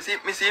 Me see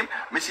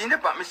in the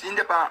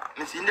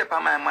pa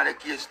my mother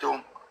case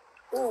too.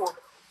 Ooh.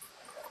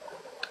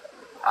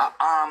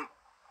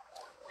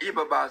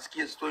 Ableboss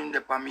case too in the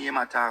pa me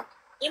attack.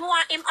 Him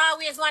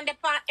always want the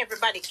pa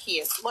everybody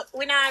case, but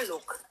we not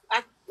look.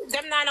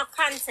 Them not no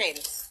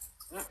content.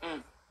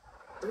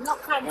 No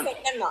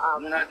content, them not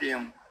have.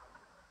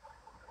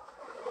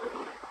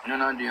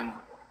 None of them.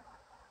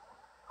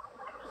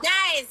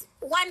 Guys,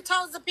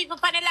 1,000 people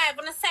on the live.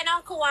 Wanna send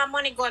Uncle one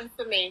money gun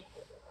for me.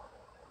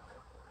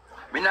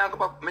 Me not go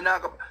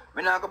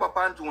back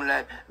on tune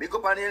live. Me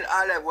go on in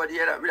all live what they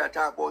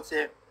talk about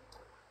say.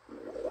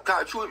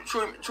 Cause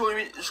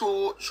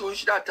she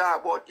should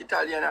talk about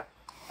Italian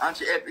and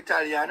she help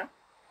Italian.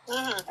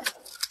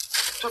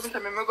 So me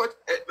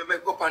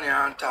go on here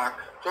and talk.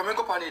 So me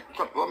go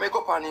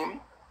on him.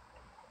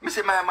 Me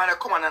say my mother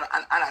come on and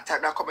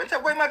attack that comment. Say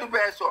why am I do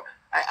best so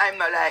I'm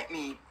not like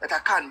me that I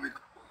can't read.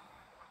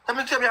 So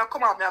me say me I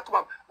come off.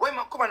 Why am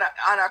I come on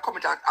and I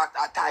comment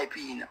at type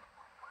in.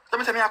 So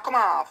me say me I come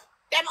off.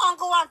 Them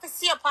uncle want to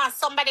see up on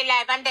somebody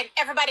live and then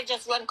everybody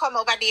just run come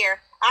over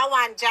there. I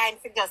want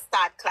Giant to just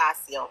start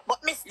class, yo.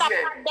 But me stop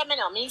at them, you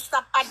know. Me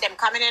stop at them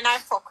coming in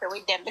and fuck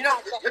with them. You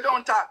know, you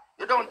don't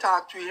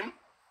talk to him.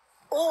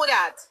 Who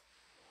that?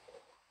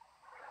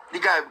 The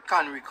guy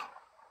Canrick.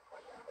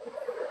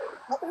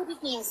 But who the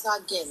names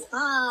again?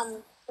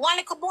 One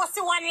little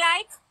bossy one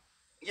like?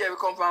 Yeah, we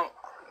come from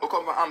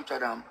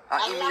Amsterdam. A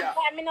long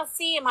time I no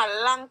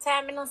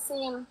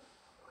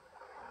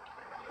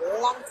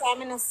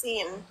see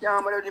him. Yeah,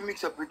 I'm already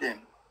mix up with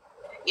them.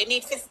 You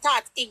need to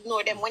start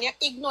ignore them. When you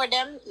ignore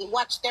them, you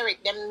watch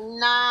Derek, them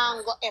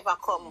now go ever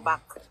come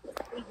back.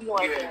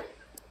 Ignore them.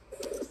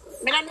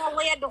 I don't know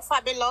where you do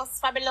fabulous.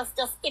 Fabulous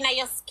just in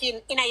your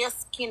skin.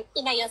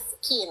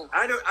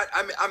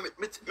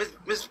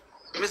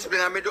 Miss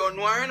Bling, I don't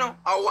know her, you know.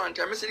 I one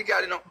time I see the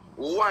girl, you know.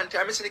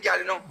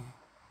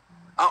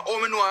 And all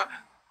me know,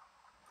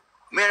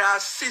 me and her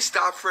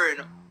sister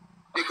friend,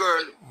 the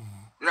girl.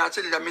 You know, I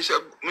tell you that me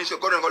should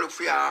go and go look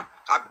for her.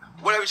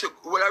 Whatever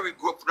we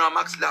grew up now,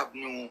 Max Lab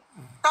knew.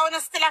 So you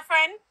still a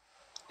friend?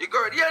 The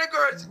girl,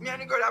 me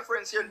and the girl are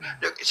friends. She and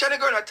the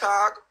girl not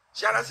talk.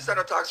 She and her sister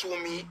not talk to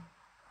me.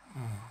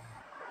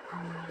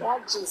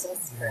 Lord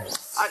Jesus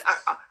Christ.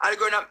 And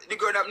the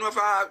girl up know if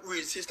I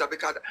real sister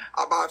because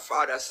about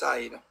father's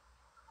side.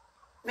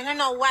 I don't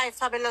know why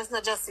Fabulous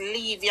not just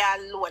leave you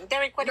alone.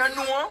 Derek, what I don't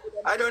know.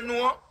 I don't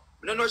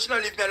know she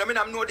not leave me alone.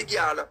 I know the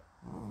girl.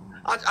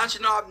 And she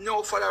don't have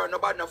no follower,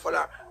 nobody no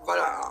follower.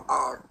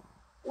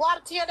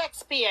 What's your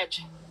next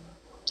page?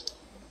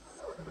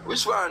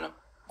 Which one?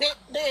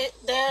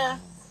 The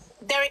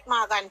Derek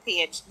Morgan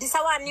page. This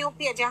is one new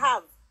page you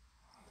have.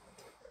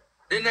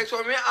 The next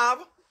one we have?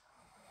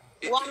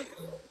 One.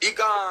 He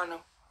gone.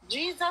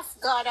 Jesus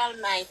God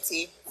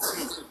Almighty.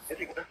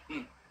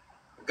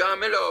 God,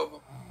 my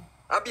love.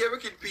 I be a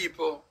wicked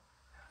people.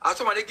 And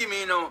somebody give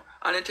me, and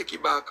then take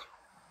it back.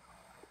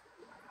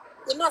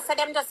 You know, so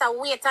them just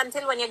wait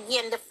until when you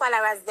gain the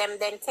followers, them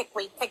then take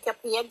your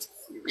page.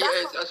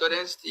 Yes, that's what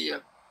they stay.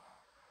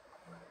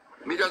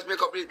 Me just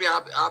make up this, me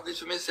have this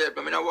for myself,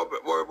 but I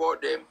don't worry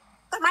about them.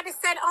 Somebody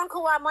said,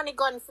 Uncle, want money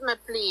gun for me,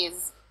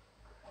 please.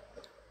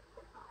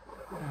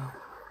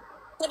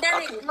 So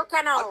Derek, look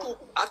at now.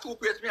 I two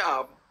plates me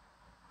have.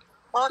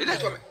 Okay.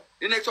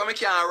 The next one, I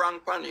can't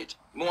rank pan it.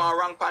 I want to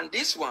rank pan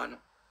this one.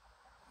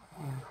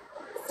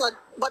 So,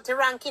 but the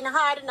ranking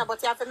hard,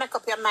 but you have to make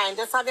up your mind.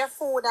 Just have your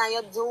food and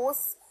your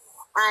juice.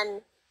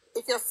 And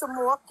if you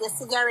smoke, your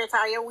cigarette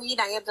or your weed,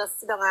 and you just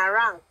sit down and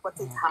rank. But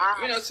it's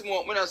hard. Me not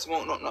smoke, me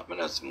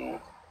not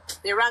smoke.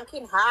 The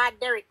ranking hard,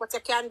 Derek, but you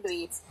can do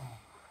it.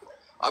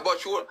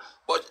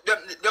 But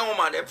them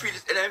woman, them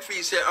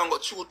feel say I'm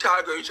got two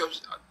targets up,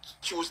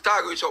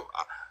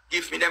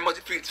 give me. Them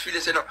must feel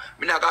say no,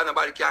 me not got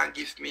nobody can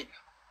give me.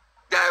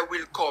 Guy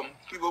will come,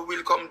 people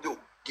will come do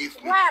give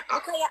me. Yeah,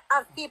 because you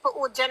have people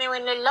who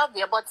genuinely love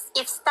you. But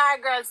if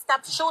Stargirl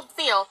stop shoot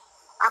for you,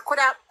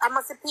 I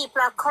must see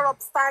people are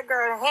corrupt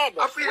Stargirl head.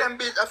 I feel them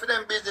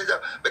business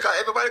because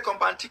everybody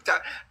come on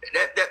TikTok,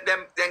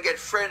 them get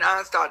friend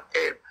and start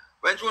help.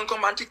 When June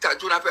come on TikTok,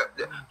 June have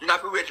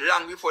to wait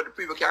long before the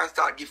people can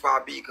start give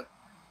her big.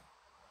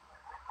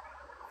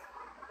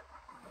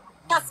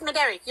 Trust me,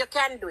 Derek, you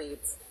can do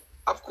it.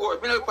 Of course,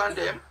 we don't find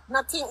them.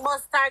 Nothing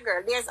but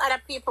Stargirl. There's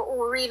other people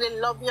who really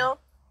love you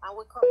and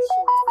will come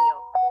shoot for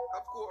you.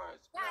 Of course.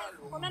 Guys,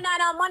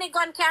 no money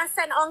gun can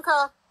send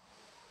uncle.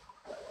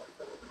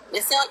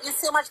 You see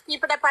how much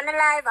people that on the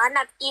live and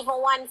not even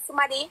one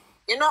somebody.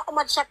 You know how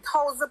much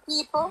 1,000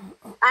 people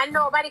and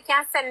nobody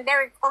can send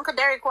Uncle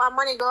Derek one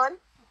money gun.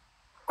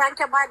 Thank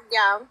you, bad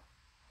girl.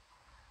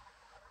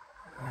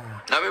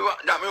 That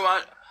me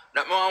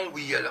want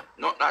wheel,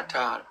 not at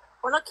all.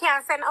 Well, no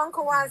can't send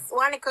Uncle one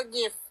little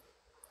gift.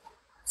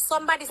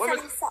 Somebody send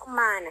me something,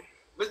 man.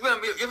 If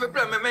you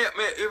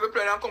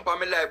play and come on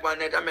my life one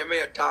night and make me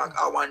talk,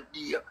 I want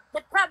deal.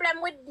 The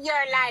problem with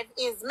your life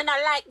is me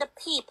not like the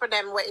people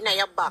them in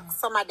your box.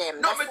 Some of them.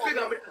 No,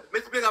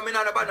 me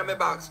not about my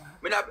box.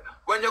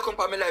 When you come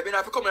on my life, me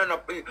not come on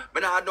me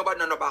not have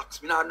nobody in the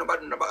box. Me not have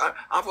nobody in the box.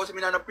 And for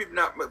me not people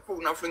not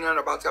food not fling in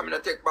the box. I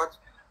mean, take box.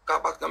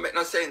 Cause box don't make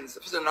no sense.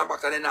 If it's in the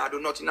box and they not do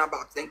nothing in the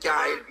box, then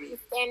can't help me.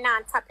 If they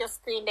not tap your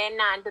screen, they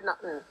not do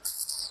nothing.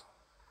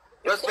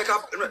 Just make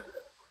up.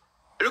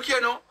 Look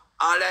here now.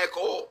 I like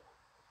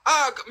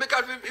make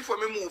up before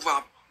me move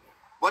up.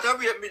 But I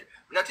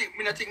not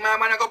think my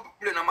man I go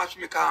play no match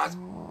me cars.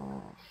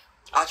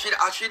 I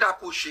should have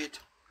push it.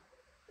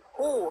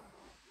 Who?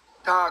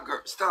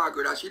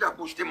 Stargirl, I should have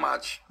push the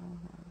match.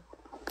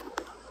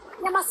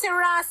 You must say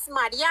Ross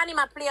mad. You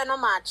ain't play no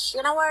match.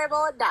 You don't worry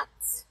about that.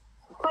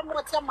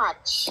 Promote your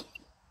match.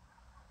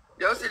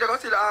 You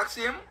still ask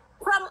him?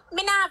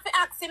 Me not have to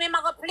ask him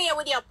I go play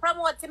with you.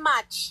 Promote the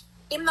match.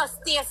 Him not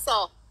stay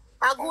so.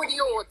 A good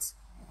youth.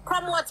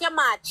 Promote your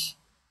match.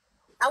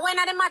 And when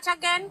are the match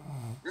again?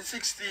 The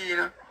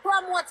 16.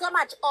 Promote your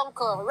match,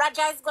 uncle.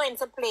 Raja is going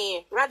to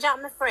play. Raja,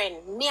 my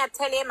friend. Me, I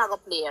tell him I go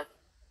play.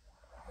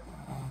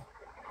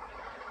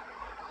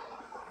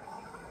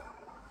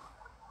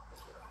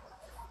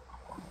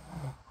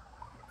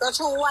 Don't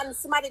you want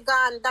somebody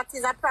gone? That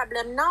is a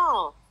problem.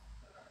 No.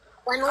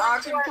 When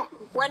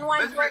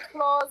one door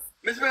closed.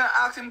 Miss Bella,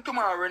 ask him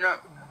tomorrow, you know.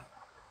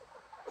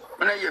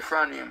 When I hear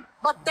from him.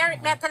 But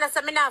Derek, me tell us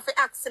I have to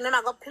ask him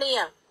I go play.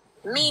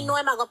 Me know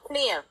him I go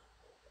play.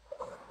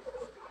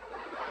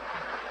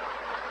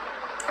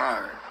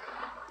 Alright.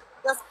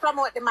 Just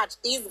promote the match.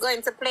 He's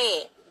going to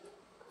play.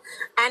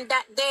 And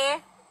that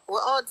day, we're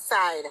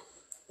outside.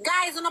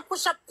 Guys, wanna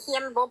push up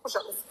here, go push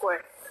up the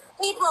square.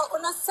 People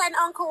wanna send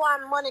Uncle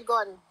one money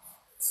gun.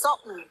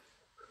 Something.